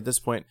 Like at this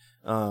point,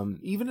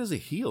 Even as a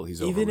heel,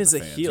 he's over even with as the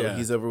a fans. heel, Yeah.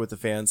 he's over with the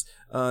fans.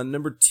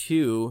 Number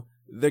two,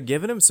 they're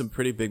giving him some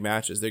pretty big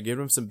matches. They're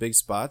giving him some big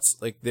spots.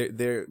 Like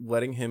they're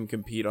letting him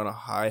compete on a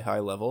high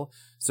level.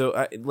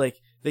 So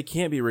they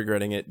can't be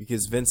regretting it,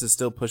 because Vince is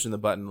still pushing the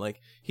button. Like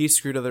he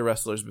screwed other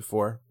wrestlers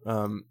before,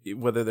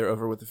 whether they're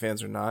over with the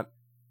fans or not.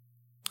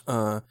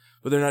 But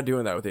they're not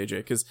doing that with AJ,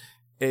 because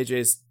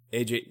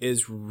AJ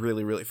is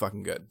really, really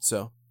fucking good.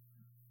 So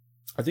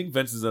I think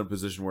Vince is in a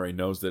position where he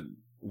knows that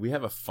we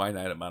have a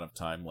finite amount of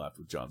time left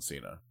with John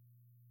Cena.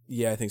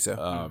 yeah, I think so.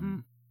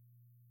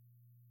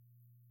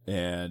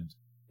 And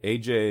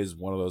AJ is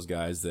one of those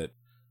guys that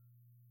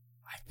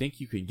I think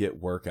you can get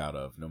work out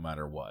of no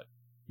matter what.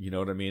 You know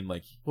what I mean?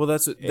 Like, Well,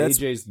 that's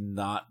AJ's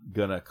not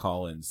gonna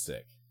call in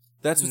sick.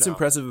 what's No.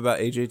 impressive about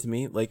AJ to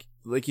me. Like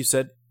you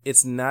said,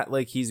 it's not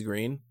like he's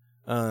green.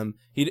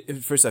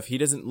 First off, he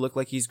doesn't look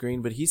like he's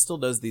green, but he still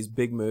does these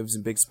big moves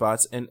and big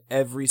spots in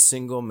every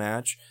single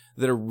match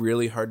that are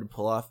really hard to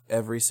pull off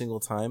every single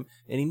time,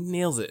 and he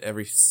nails it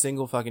every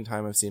single fucking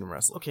time I've seen him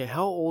wrestle. Okay,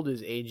 how old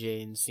is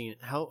AJ and Cena?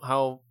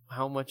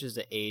 How much is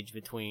the age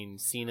between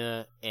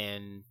Cena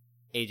and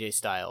AJ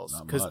Styles?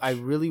 Not Because much. I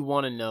really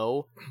want to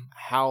know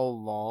how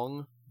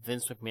long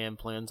Vince McMahon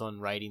plans on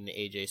riding the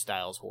AJ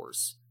Styles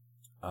horse.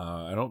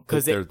 I don't think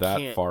 'Cause it they're that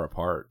can't- far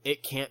apart.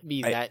 It can't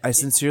be I that.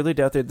 sincerely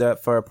doubt they're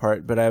that far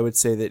apart, but I would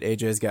say that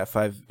AJ's got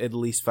at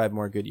least five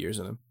more good years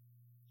in him.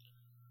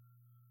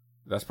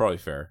 That's probably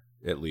fair,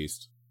 at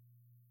least.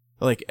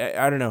 Like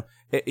I don't know,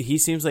 he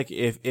seems like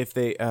if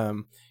they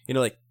So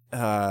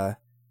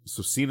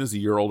Cena's a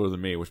year older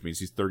than me, which means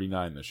he's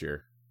 39 this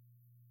year.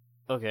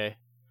 Okay,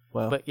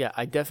 well, but yeah,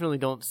 I definitely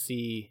don't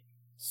see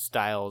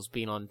Styles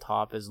being on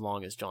top as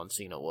long as John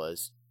Cena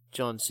was.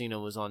 John Cena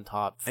was on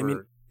top for. I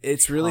mean,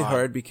 it's really God.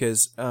 hard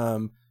because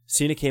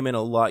Cena came in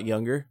a lot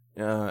younger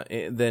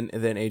than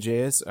AJ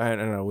is. I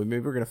don't know. Maybe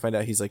we're gonna find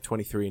out he's like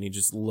 23 and he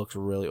just looks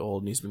really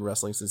old, and he's been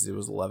wrestling since he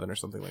was 11 or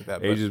something like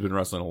that. But, AJ's been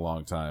wrestling a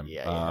long time.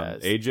 Yeah, he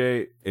has.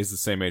 AJ is the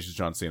same age as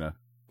John Cena.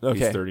 okay,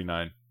 He's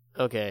 39.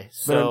 Okay, but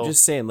so I'm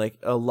just saying, like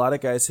a lot of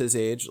guys his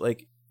age,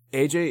 like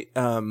AJ,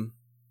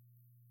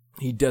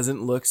 he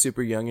doesn't look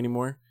super young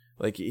anymore.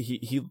 Like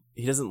he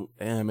doesn't.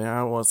 I mean, I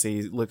don't want to say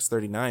he looks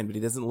 39, but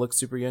he doesn't look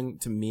super young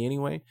to me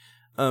anyway.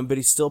 But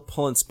he's still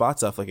pulling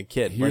spots off like a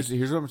kid. Here's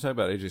what I'm talking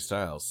about AJ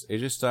Styles.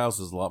 AJ Styles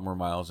has a lot more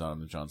miles on him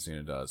than John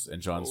Cena does,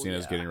 and John Cena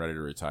is getting ready to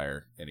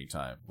retire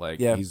anytime. Like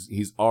Yeah.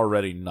 he's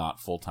already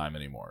not full time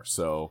anymore.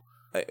 So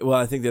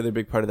I think the other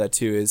big part of that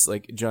too is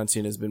like John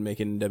Cena's been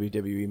making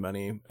WWE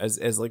money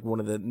as like one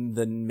of the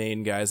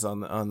main guys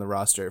on the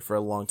roster for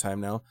a long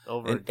time now.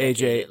 over a And decade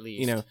AJ, at least.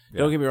 you know,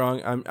 don't get me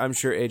wrong, I'm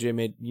sure AJ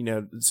made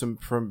some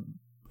from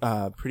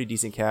pretty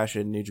decent cash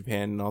in New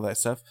Japan and all that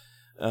stuff.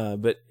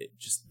 But it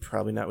just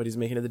probably not what he's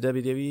making at the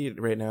WWE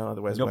right now.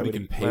 Otherwise, nobody why would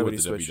can he, pay why what would the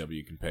he switch?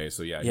 WWE can pay.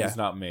 So yeah, Yeah. he's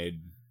not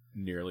made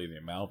nearly the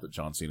amount that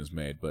John Cena's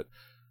made. But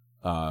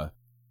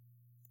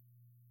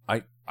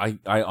I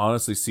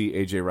honestly see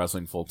AJ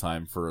wrestling full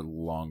time for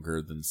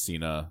longer than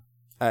Cena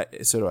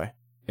So do I.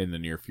 in the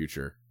near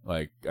future.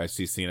 Like I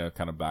see Cena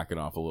kind of backing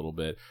off a little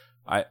bit.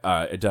 I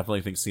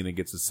definitely think Cena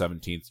gets his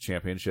 17th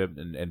championship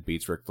and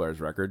beats Ric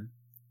Flair's record.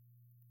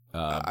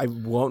 I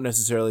won't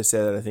necessarily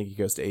say that. I think he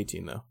goes to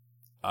 18 though.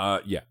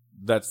 Yeah,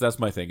 that's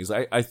my thing. Is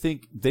I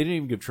think they didn't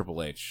even give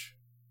Triple H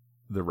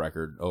the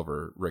record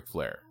over Ric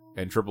Flair,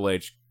 and Triple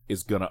H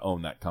is gonna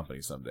own that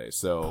company someday.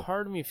 So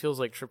part of me feels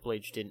like Triple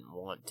H didn't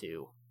want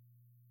to.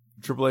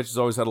 Triple H has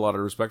always had a lot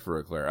of respect for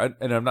Ric Flair,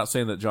 and I'm not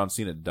saying that John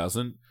Cena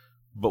doesn't,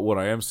 but what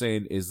I am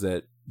saying is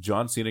that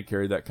John Cena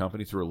carried that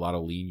company through a lot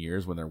of lean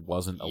years when there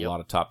wasn't a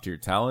lot of top tier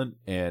talent,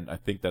 and I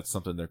think that's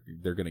something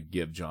they're going to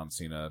give John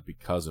Cena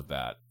because of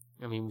that.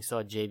 I mean, we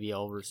saw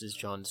JBL versus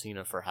John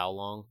Cena for how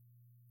long?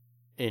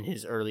 In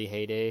his early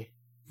heyday.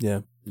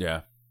 Yeah.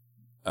 Yeah.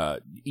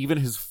 Even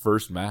his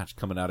first match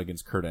coming out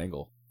against Kurt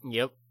Angle,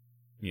 Yep.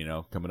 you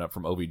know, coming up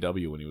from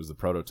OVW when he was the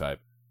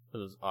prototype.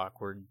 Those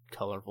awkward,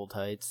 colorful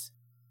tights.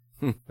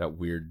 That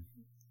weird,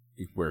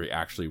 where he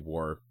actually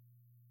wore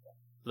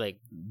Like,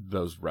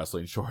 those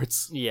wrestling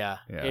shorts. yeah.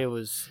 Yeah. It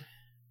was...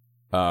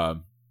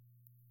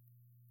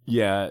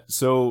 Yeah,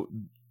 so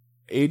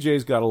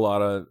AJ's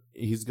got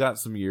he's got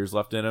some years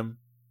left in him.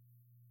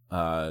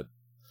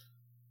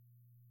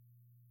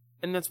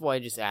 And that's why I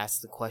just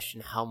asked the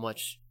question, how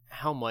much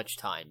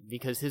time?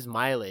 Because his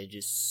mileage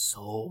is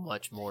so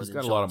much more He's than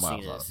got a John lot of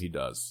miles Cena's. on him. He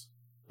does.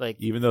 Like,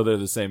 Even though they're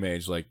the same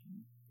age, like,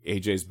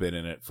 AJ's been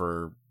in it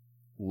for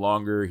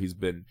longer. He's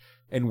been,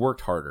 and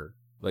worked harder.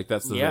 Like,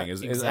 that's the Yeah, thing.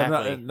 Is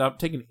exactly. I'm not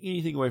taking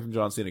anything away from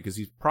John Cena, because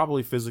he's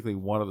probably physically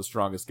one of the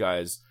strongest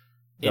guys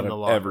that in the I've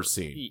locker. ever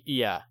seen.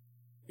 Yeah.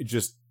 It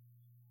just,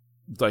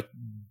 like,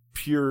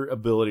 pure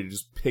ability to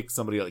just pick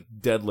somebody, like,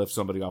 deadlift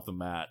somebody off the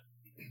mat.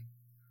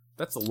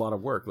 That's a lot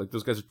of work. Like,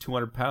 those guys are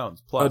 200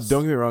 pounds plus.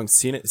 Don't get me wrong.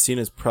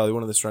 Cena's probably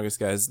one of the strongest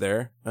guys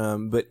there.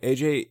 But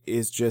AJ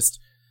is just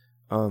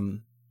a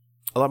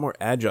lot more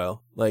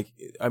agile. Like,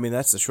 I mean,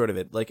 that's the short of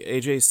it. Like,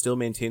 AJ still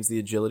maintains the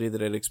agility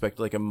that I'd expect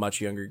like a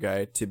much younger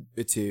guy to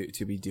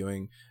be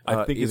doing.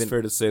 I think even, it's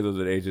fair to say, though,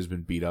 that AJ's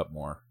been beat up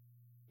more.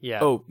 Yeah.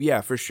 Oh,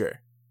 yeah, for sure.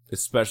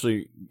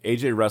 Especially,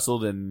 AJ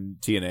wrestled in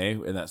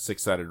TNA in that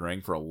 6-sided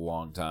ring for a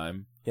long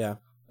time. Yeah.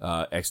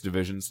 X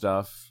Division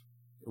stuff,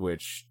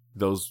 which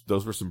those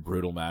were some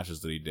brutal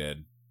matches that he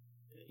did.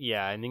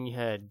 Yeah, and then you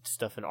had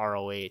stuff in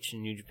ROH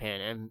and New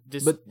Japan. And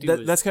this But dude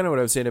was- that's kind of what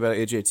I was saying about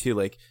AJ too.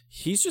 Like,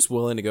 he's just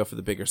willing to go for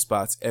the bigger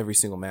spots every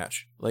single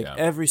match. Like,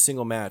 every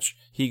single match,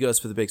 he goes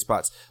for the big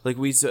spots. Like,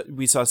 we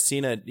saw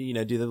Cena,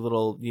 do the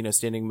little,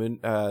 standing moon.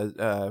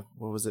 What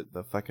was it?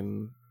 The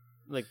fucking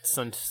like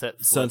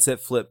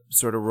sunset flip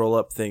sort of roll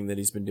up thing that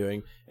he's been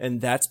doing,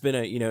 and that's been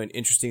an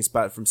interesting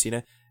spot from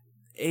Cena.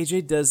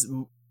 AJ does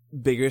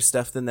bigger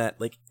stuff than that,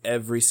 like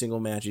every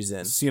single match he's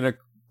in. Cena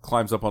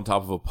climbs up on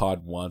top of a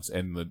pod once,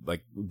 and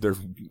there's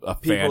a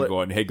fan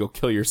going, "Hey, go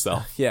kill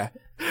yourself." Yeah,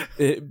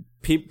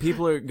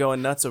 people are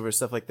going nuts over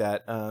stuff like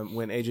that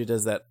when AJ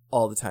does that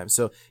all the time.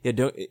 So yeah,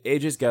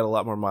 AJ's got a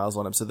lot more miles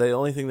on him. So the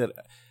only thing that,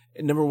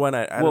 number one,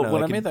 I don't know.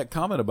 When I made that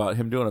comment about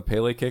him doing a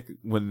Pele kick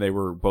when they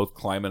were both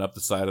climbing up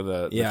the side of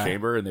the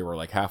chamber, and they were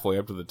like halfway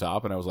up to the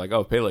top, and I was like,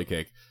 "Oh, Pele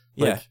kick."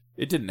 Like,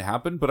 it didn't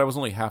happen, but I was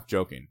only half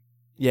joking.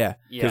 Yeah,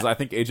 because I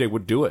think AJ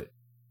would do it.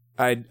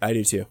 I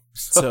do too.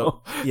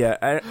 So yeah,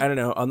 I don't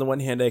know. On the one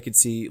hand, I could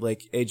see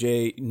like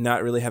AJ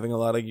not really having a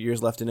lot of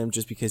years left in him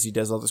just because he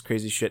does all this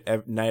crazy shit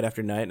night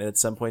after night, and at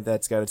some point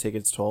that's got to take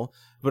its toll.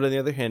 But on the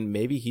other hand,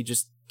 maybe he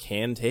just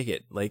can take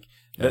it. Like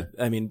that.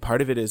 I mean,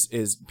 part of it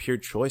is pure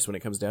choice when it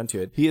comes down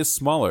to it. He is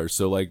smaller,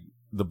 so like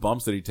the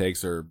bumps that he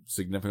takes are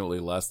significantly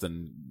less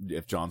than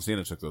if John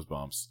Cena took those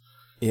bumps.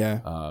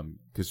 Yeah.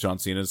 Because John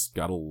Cena's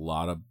got a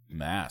lot of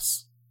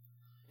mass.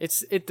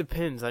 It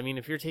depends. I mean,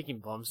 if you're taking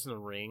bumps in the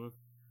ring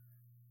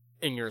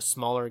and you're a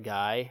smaller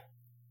guy,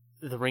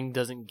 the ring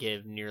doesn't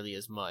give nearly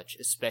as much,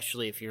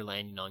 especially if you're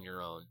landing on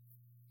your own.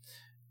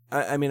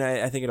 I mean,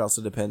 I think it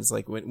also depends.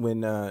 Like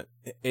when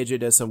AJ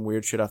does some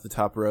weird shit off the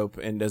top rope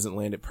and doesn't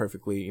land it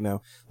perfectly,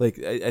 like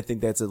I think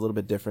that's a little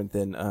bit different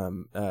than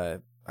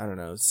I don't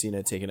know,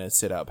 Cena taking a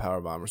sit out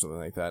powerbomb or something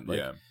like that.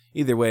 Like,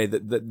 either way,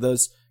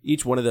 those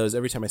each one of those,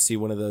 every time I see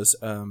one of those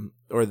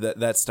or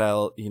that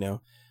style,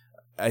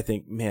 I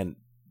think, man,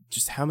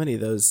 just how many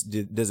of those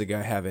does a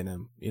guy have in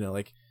him?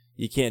 Like,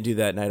 you can't do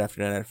that night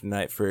after night after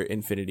night for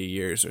infinity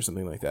years or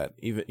something like that.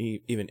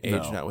 Even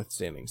age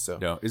notwithstanding. So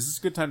no, is this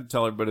a good time to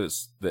tell everybody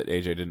that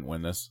AJ didn't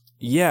win this?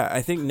 Yeah,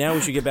 I think now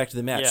we should get back to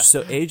the match. Yeah.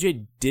 So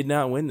AJ did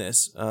not win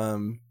this.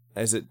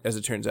 As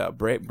it turns out,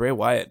 Bray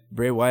Wyatt.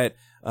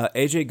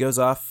 AJ goes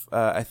off.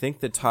 I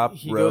think the top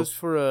He rope. goes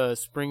for a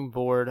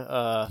springboard.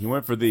 He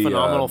went for the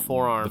phenomenal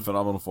forearm. The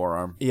phenomenal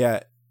forearm.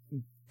 Yeah,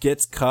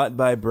 gets caught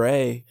by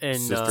Bray And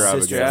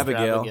Sister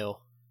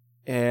Abigail.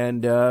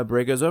 And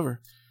Bray goes over.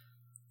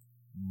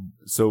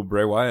 So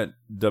Bray Wyatt,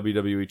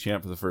 WWE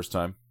champ for the first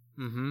time.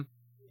 Mm-hmm.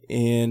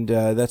 And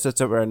that sets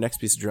up our next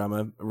piece of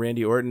drama.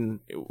 Randy Orton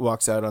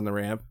walks out on the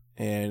ramp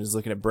and is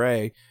looking at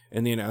Bray,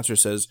 and the announcer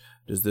says,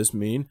 "Does this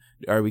mean,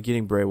 are we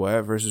getting Bray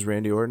Wyatt versus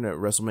Randy Orton at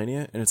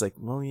WrestleMania?" And it's like,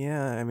 well,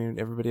 yeah, I mean,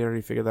 everybody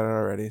already figured that out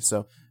already.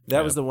 So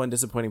that was the one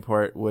disappointing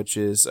part, which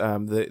is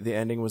the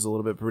ending was a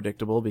little bit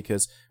predictable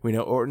because we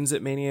know Orton's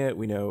at Mania,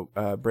 we know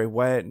Bray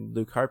Wyatt and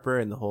Luke Harper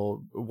and the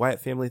whole Wyatt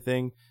family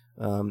thing.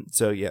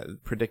 So yeah,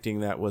 predicting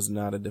that was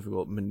not a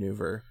difficult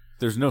maneuver.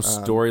 There's no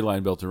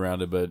storyline built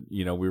around it, but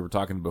we were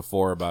talking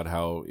before about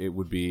how it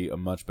would be a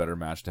much better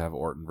match to have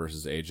Orton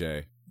versus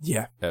AJ.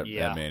 Yeah. At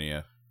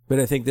Mania. But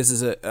I think this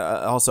is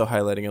also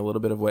highlighting a little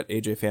bit of what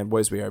AJ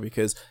fanboys we are,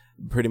 because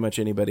pretty much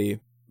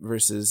anybody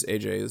versus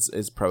AJ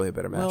is probably a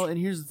better match. Well, and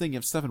here's the thing: you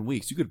have 7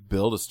 weeks. You could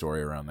build a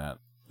story around that.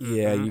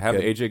 Yeah, you have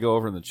could. AJ go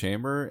over in the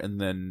chamber, and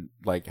then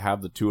like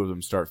have the two of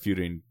them start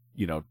feuding.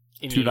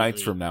 2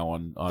 nights from now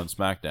on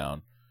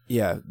SmackDown.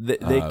 Yeah,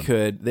 they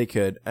could. They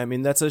could. I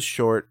mean, that's a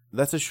short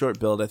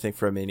build, I think,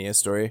 for a Mania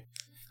story.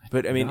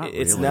 But I mean, Not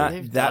it's really. not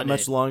They've that done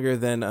much it. longer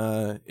than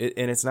and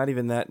it's not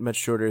even that much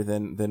shorter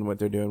than what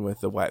they're doing with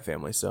the Wyatt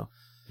family. So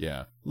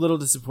Yeah, a little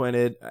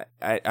disappointed.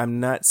 I'm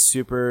not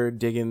super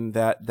digging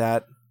that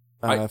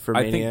for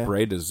I Mania. think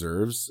Bray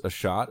deserves a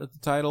shot at the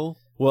title.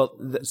 Well,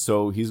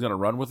 So he's going to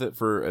run with it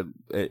for,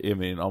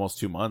 almost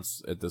 2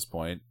 months at this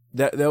point.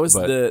 that was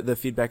But- the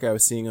feedback I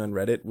was seeing on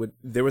Reddit.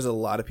 There was a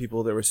lot of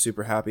people that were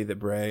super happy that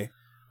Bray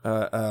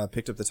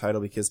picked up the title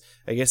because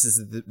I guess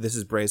this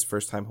is Bray's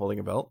first time holding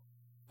a belt.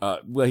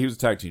 Well, he was a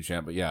tag team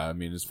champ, but yeah, I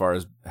mean, as far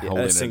as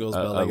holding singles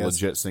belt, I a guess.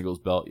 legit singles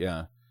belt,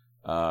 yeah.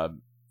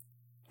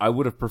 I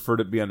would have preferred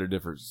it be under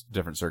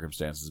different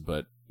circumstances,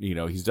 but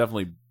he's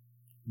definitely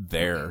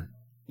there.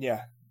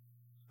 Yeah,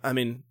 I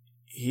mean,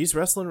 he's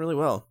wrestling really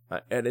well.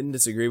 I didn't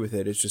disagree with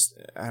it. It's just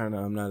I don't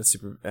know. I'm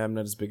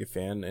not as big a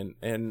fan,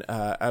 and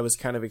I was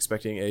kind of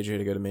expecting AJ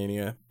to go to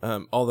Mania,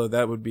 although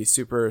that would be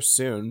super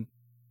soon.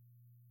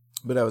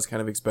 But I was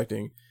kind of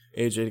expecting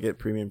AJ to get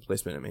premium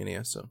placement at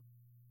Mania. So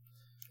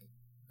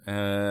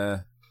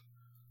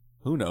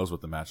Who knows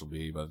what the match will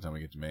be by the time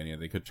we get to Mania?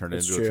 They could turn it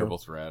It's into true. a triple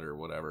threat or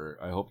whatever.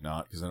 I hope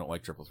not, because I don't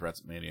like triple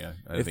threats at Mania.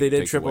 I If think they it did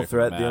takes triple away from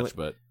the threat, the match,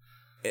 but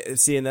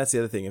see, and that's the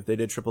other thing. If they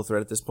did triple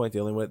threat at this point, the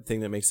only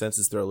thing that makes sense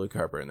is throw Luke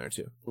Harper in there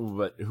too.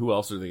 who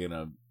else are they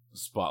gonna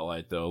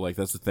spotlight though? Like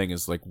that's the thing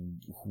is like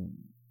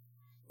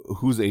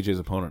who's AJ's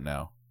opponent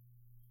now?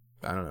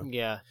 I don't know.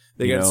 Yeah.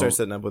 They You got to know, start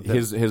setting up with that.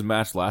 His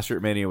match last year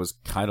at Mania was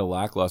kind of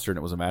lackluster, and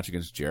it was a match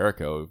against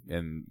Jericho,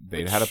 and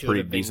they'd Which had a should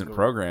pretty have been decent great.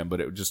 program,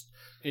 but it just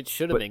It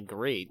should have But- been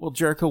great. well,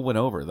 Jericho went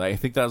over. I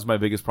think that was my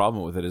biggest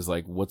problem with it. Is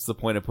like, what's the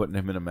point of putting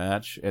him in a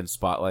match and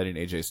spotlighting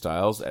AJ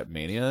Styles at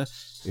Mania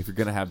if you're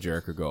gonna have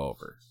Jericho go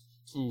over?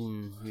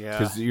 Yeah.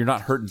 Because you're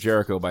not hurting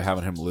Jericho by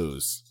having him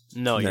lose.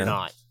 No, you're No.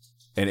 not.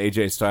 And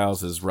AJ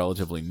Styles is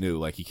relatively new.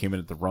 Like he came in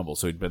at the Rumble,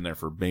 so he'd been there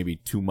for maybe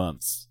 2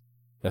 months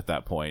at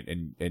that point,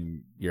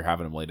 and you're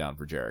having him lay down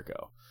for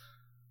Jericho.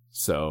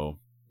 So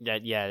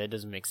That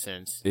doesn't make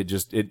sense. it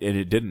just it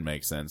didn't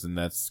make sense, and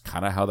that's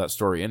kind of how that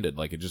story ended.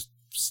 Like it just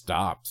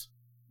stopped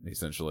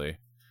essentially.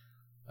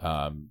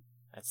 That's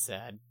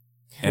sad.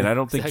 And I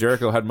don't think Exactly.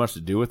 Jericho had much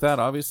to do with that.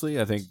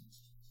 Obviously, I think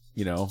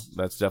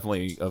that's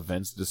definitely a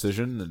Vince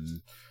decision,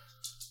 and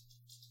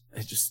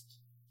it just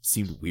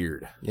seemed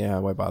weird. Yeah,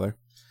 why bother?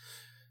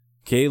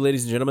 Okay,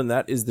 ladies and gentlemen,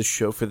 that is the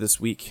show for this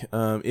week.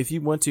 If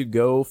you want to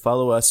go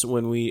follow us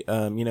when we,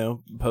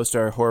 post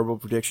our horrible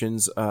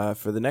predictions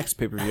for the next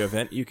pay-per-view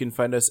event, you can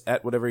find us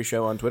at Whatever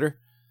Show on Twitter.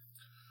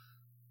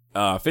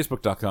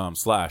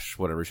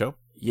 Facebook.com/whatever show.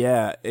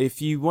 Yeah,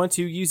 if you want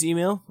to use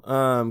email,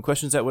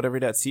 questions at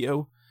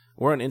whatever.co.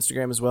 We're on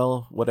Instagram as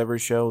well, Whatever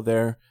Show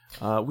there.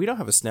 We don't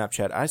have a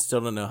Snapchat. I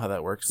still don't know how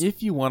that works.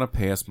 If you want to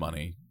pay us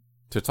money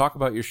to talk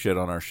about your shit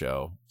on our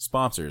show,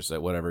 sponsors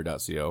at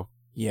whatever.co.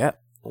 Yeah,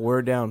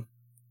 we're down.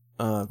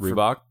 For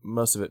Reebok.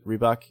 most of it.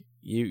 Reebok,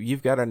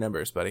 you've got our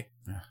numbers, buddy.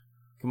 Yeah.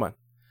 Come on.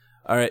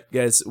 All right,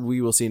 guys,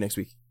 we will see you next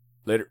week.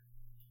 Later.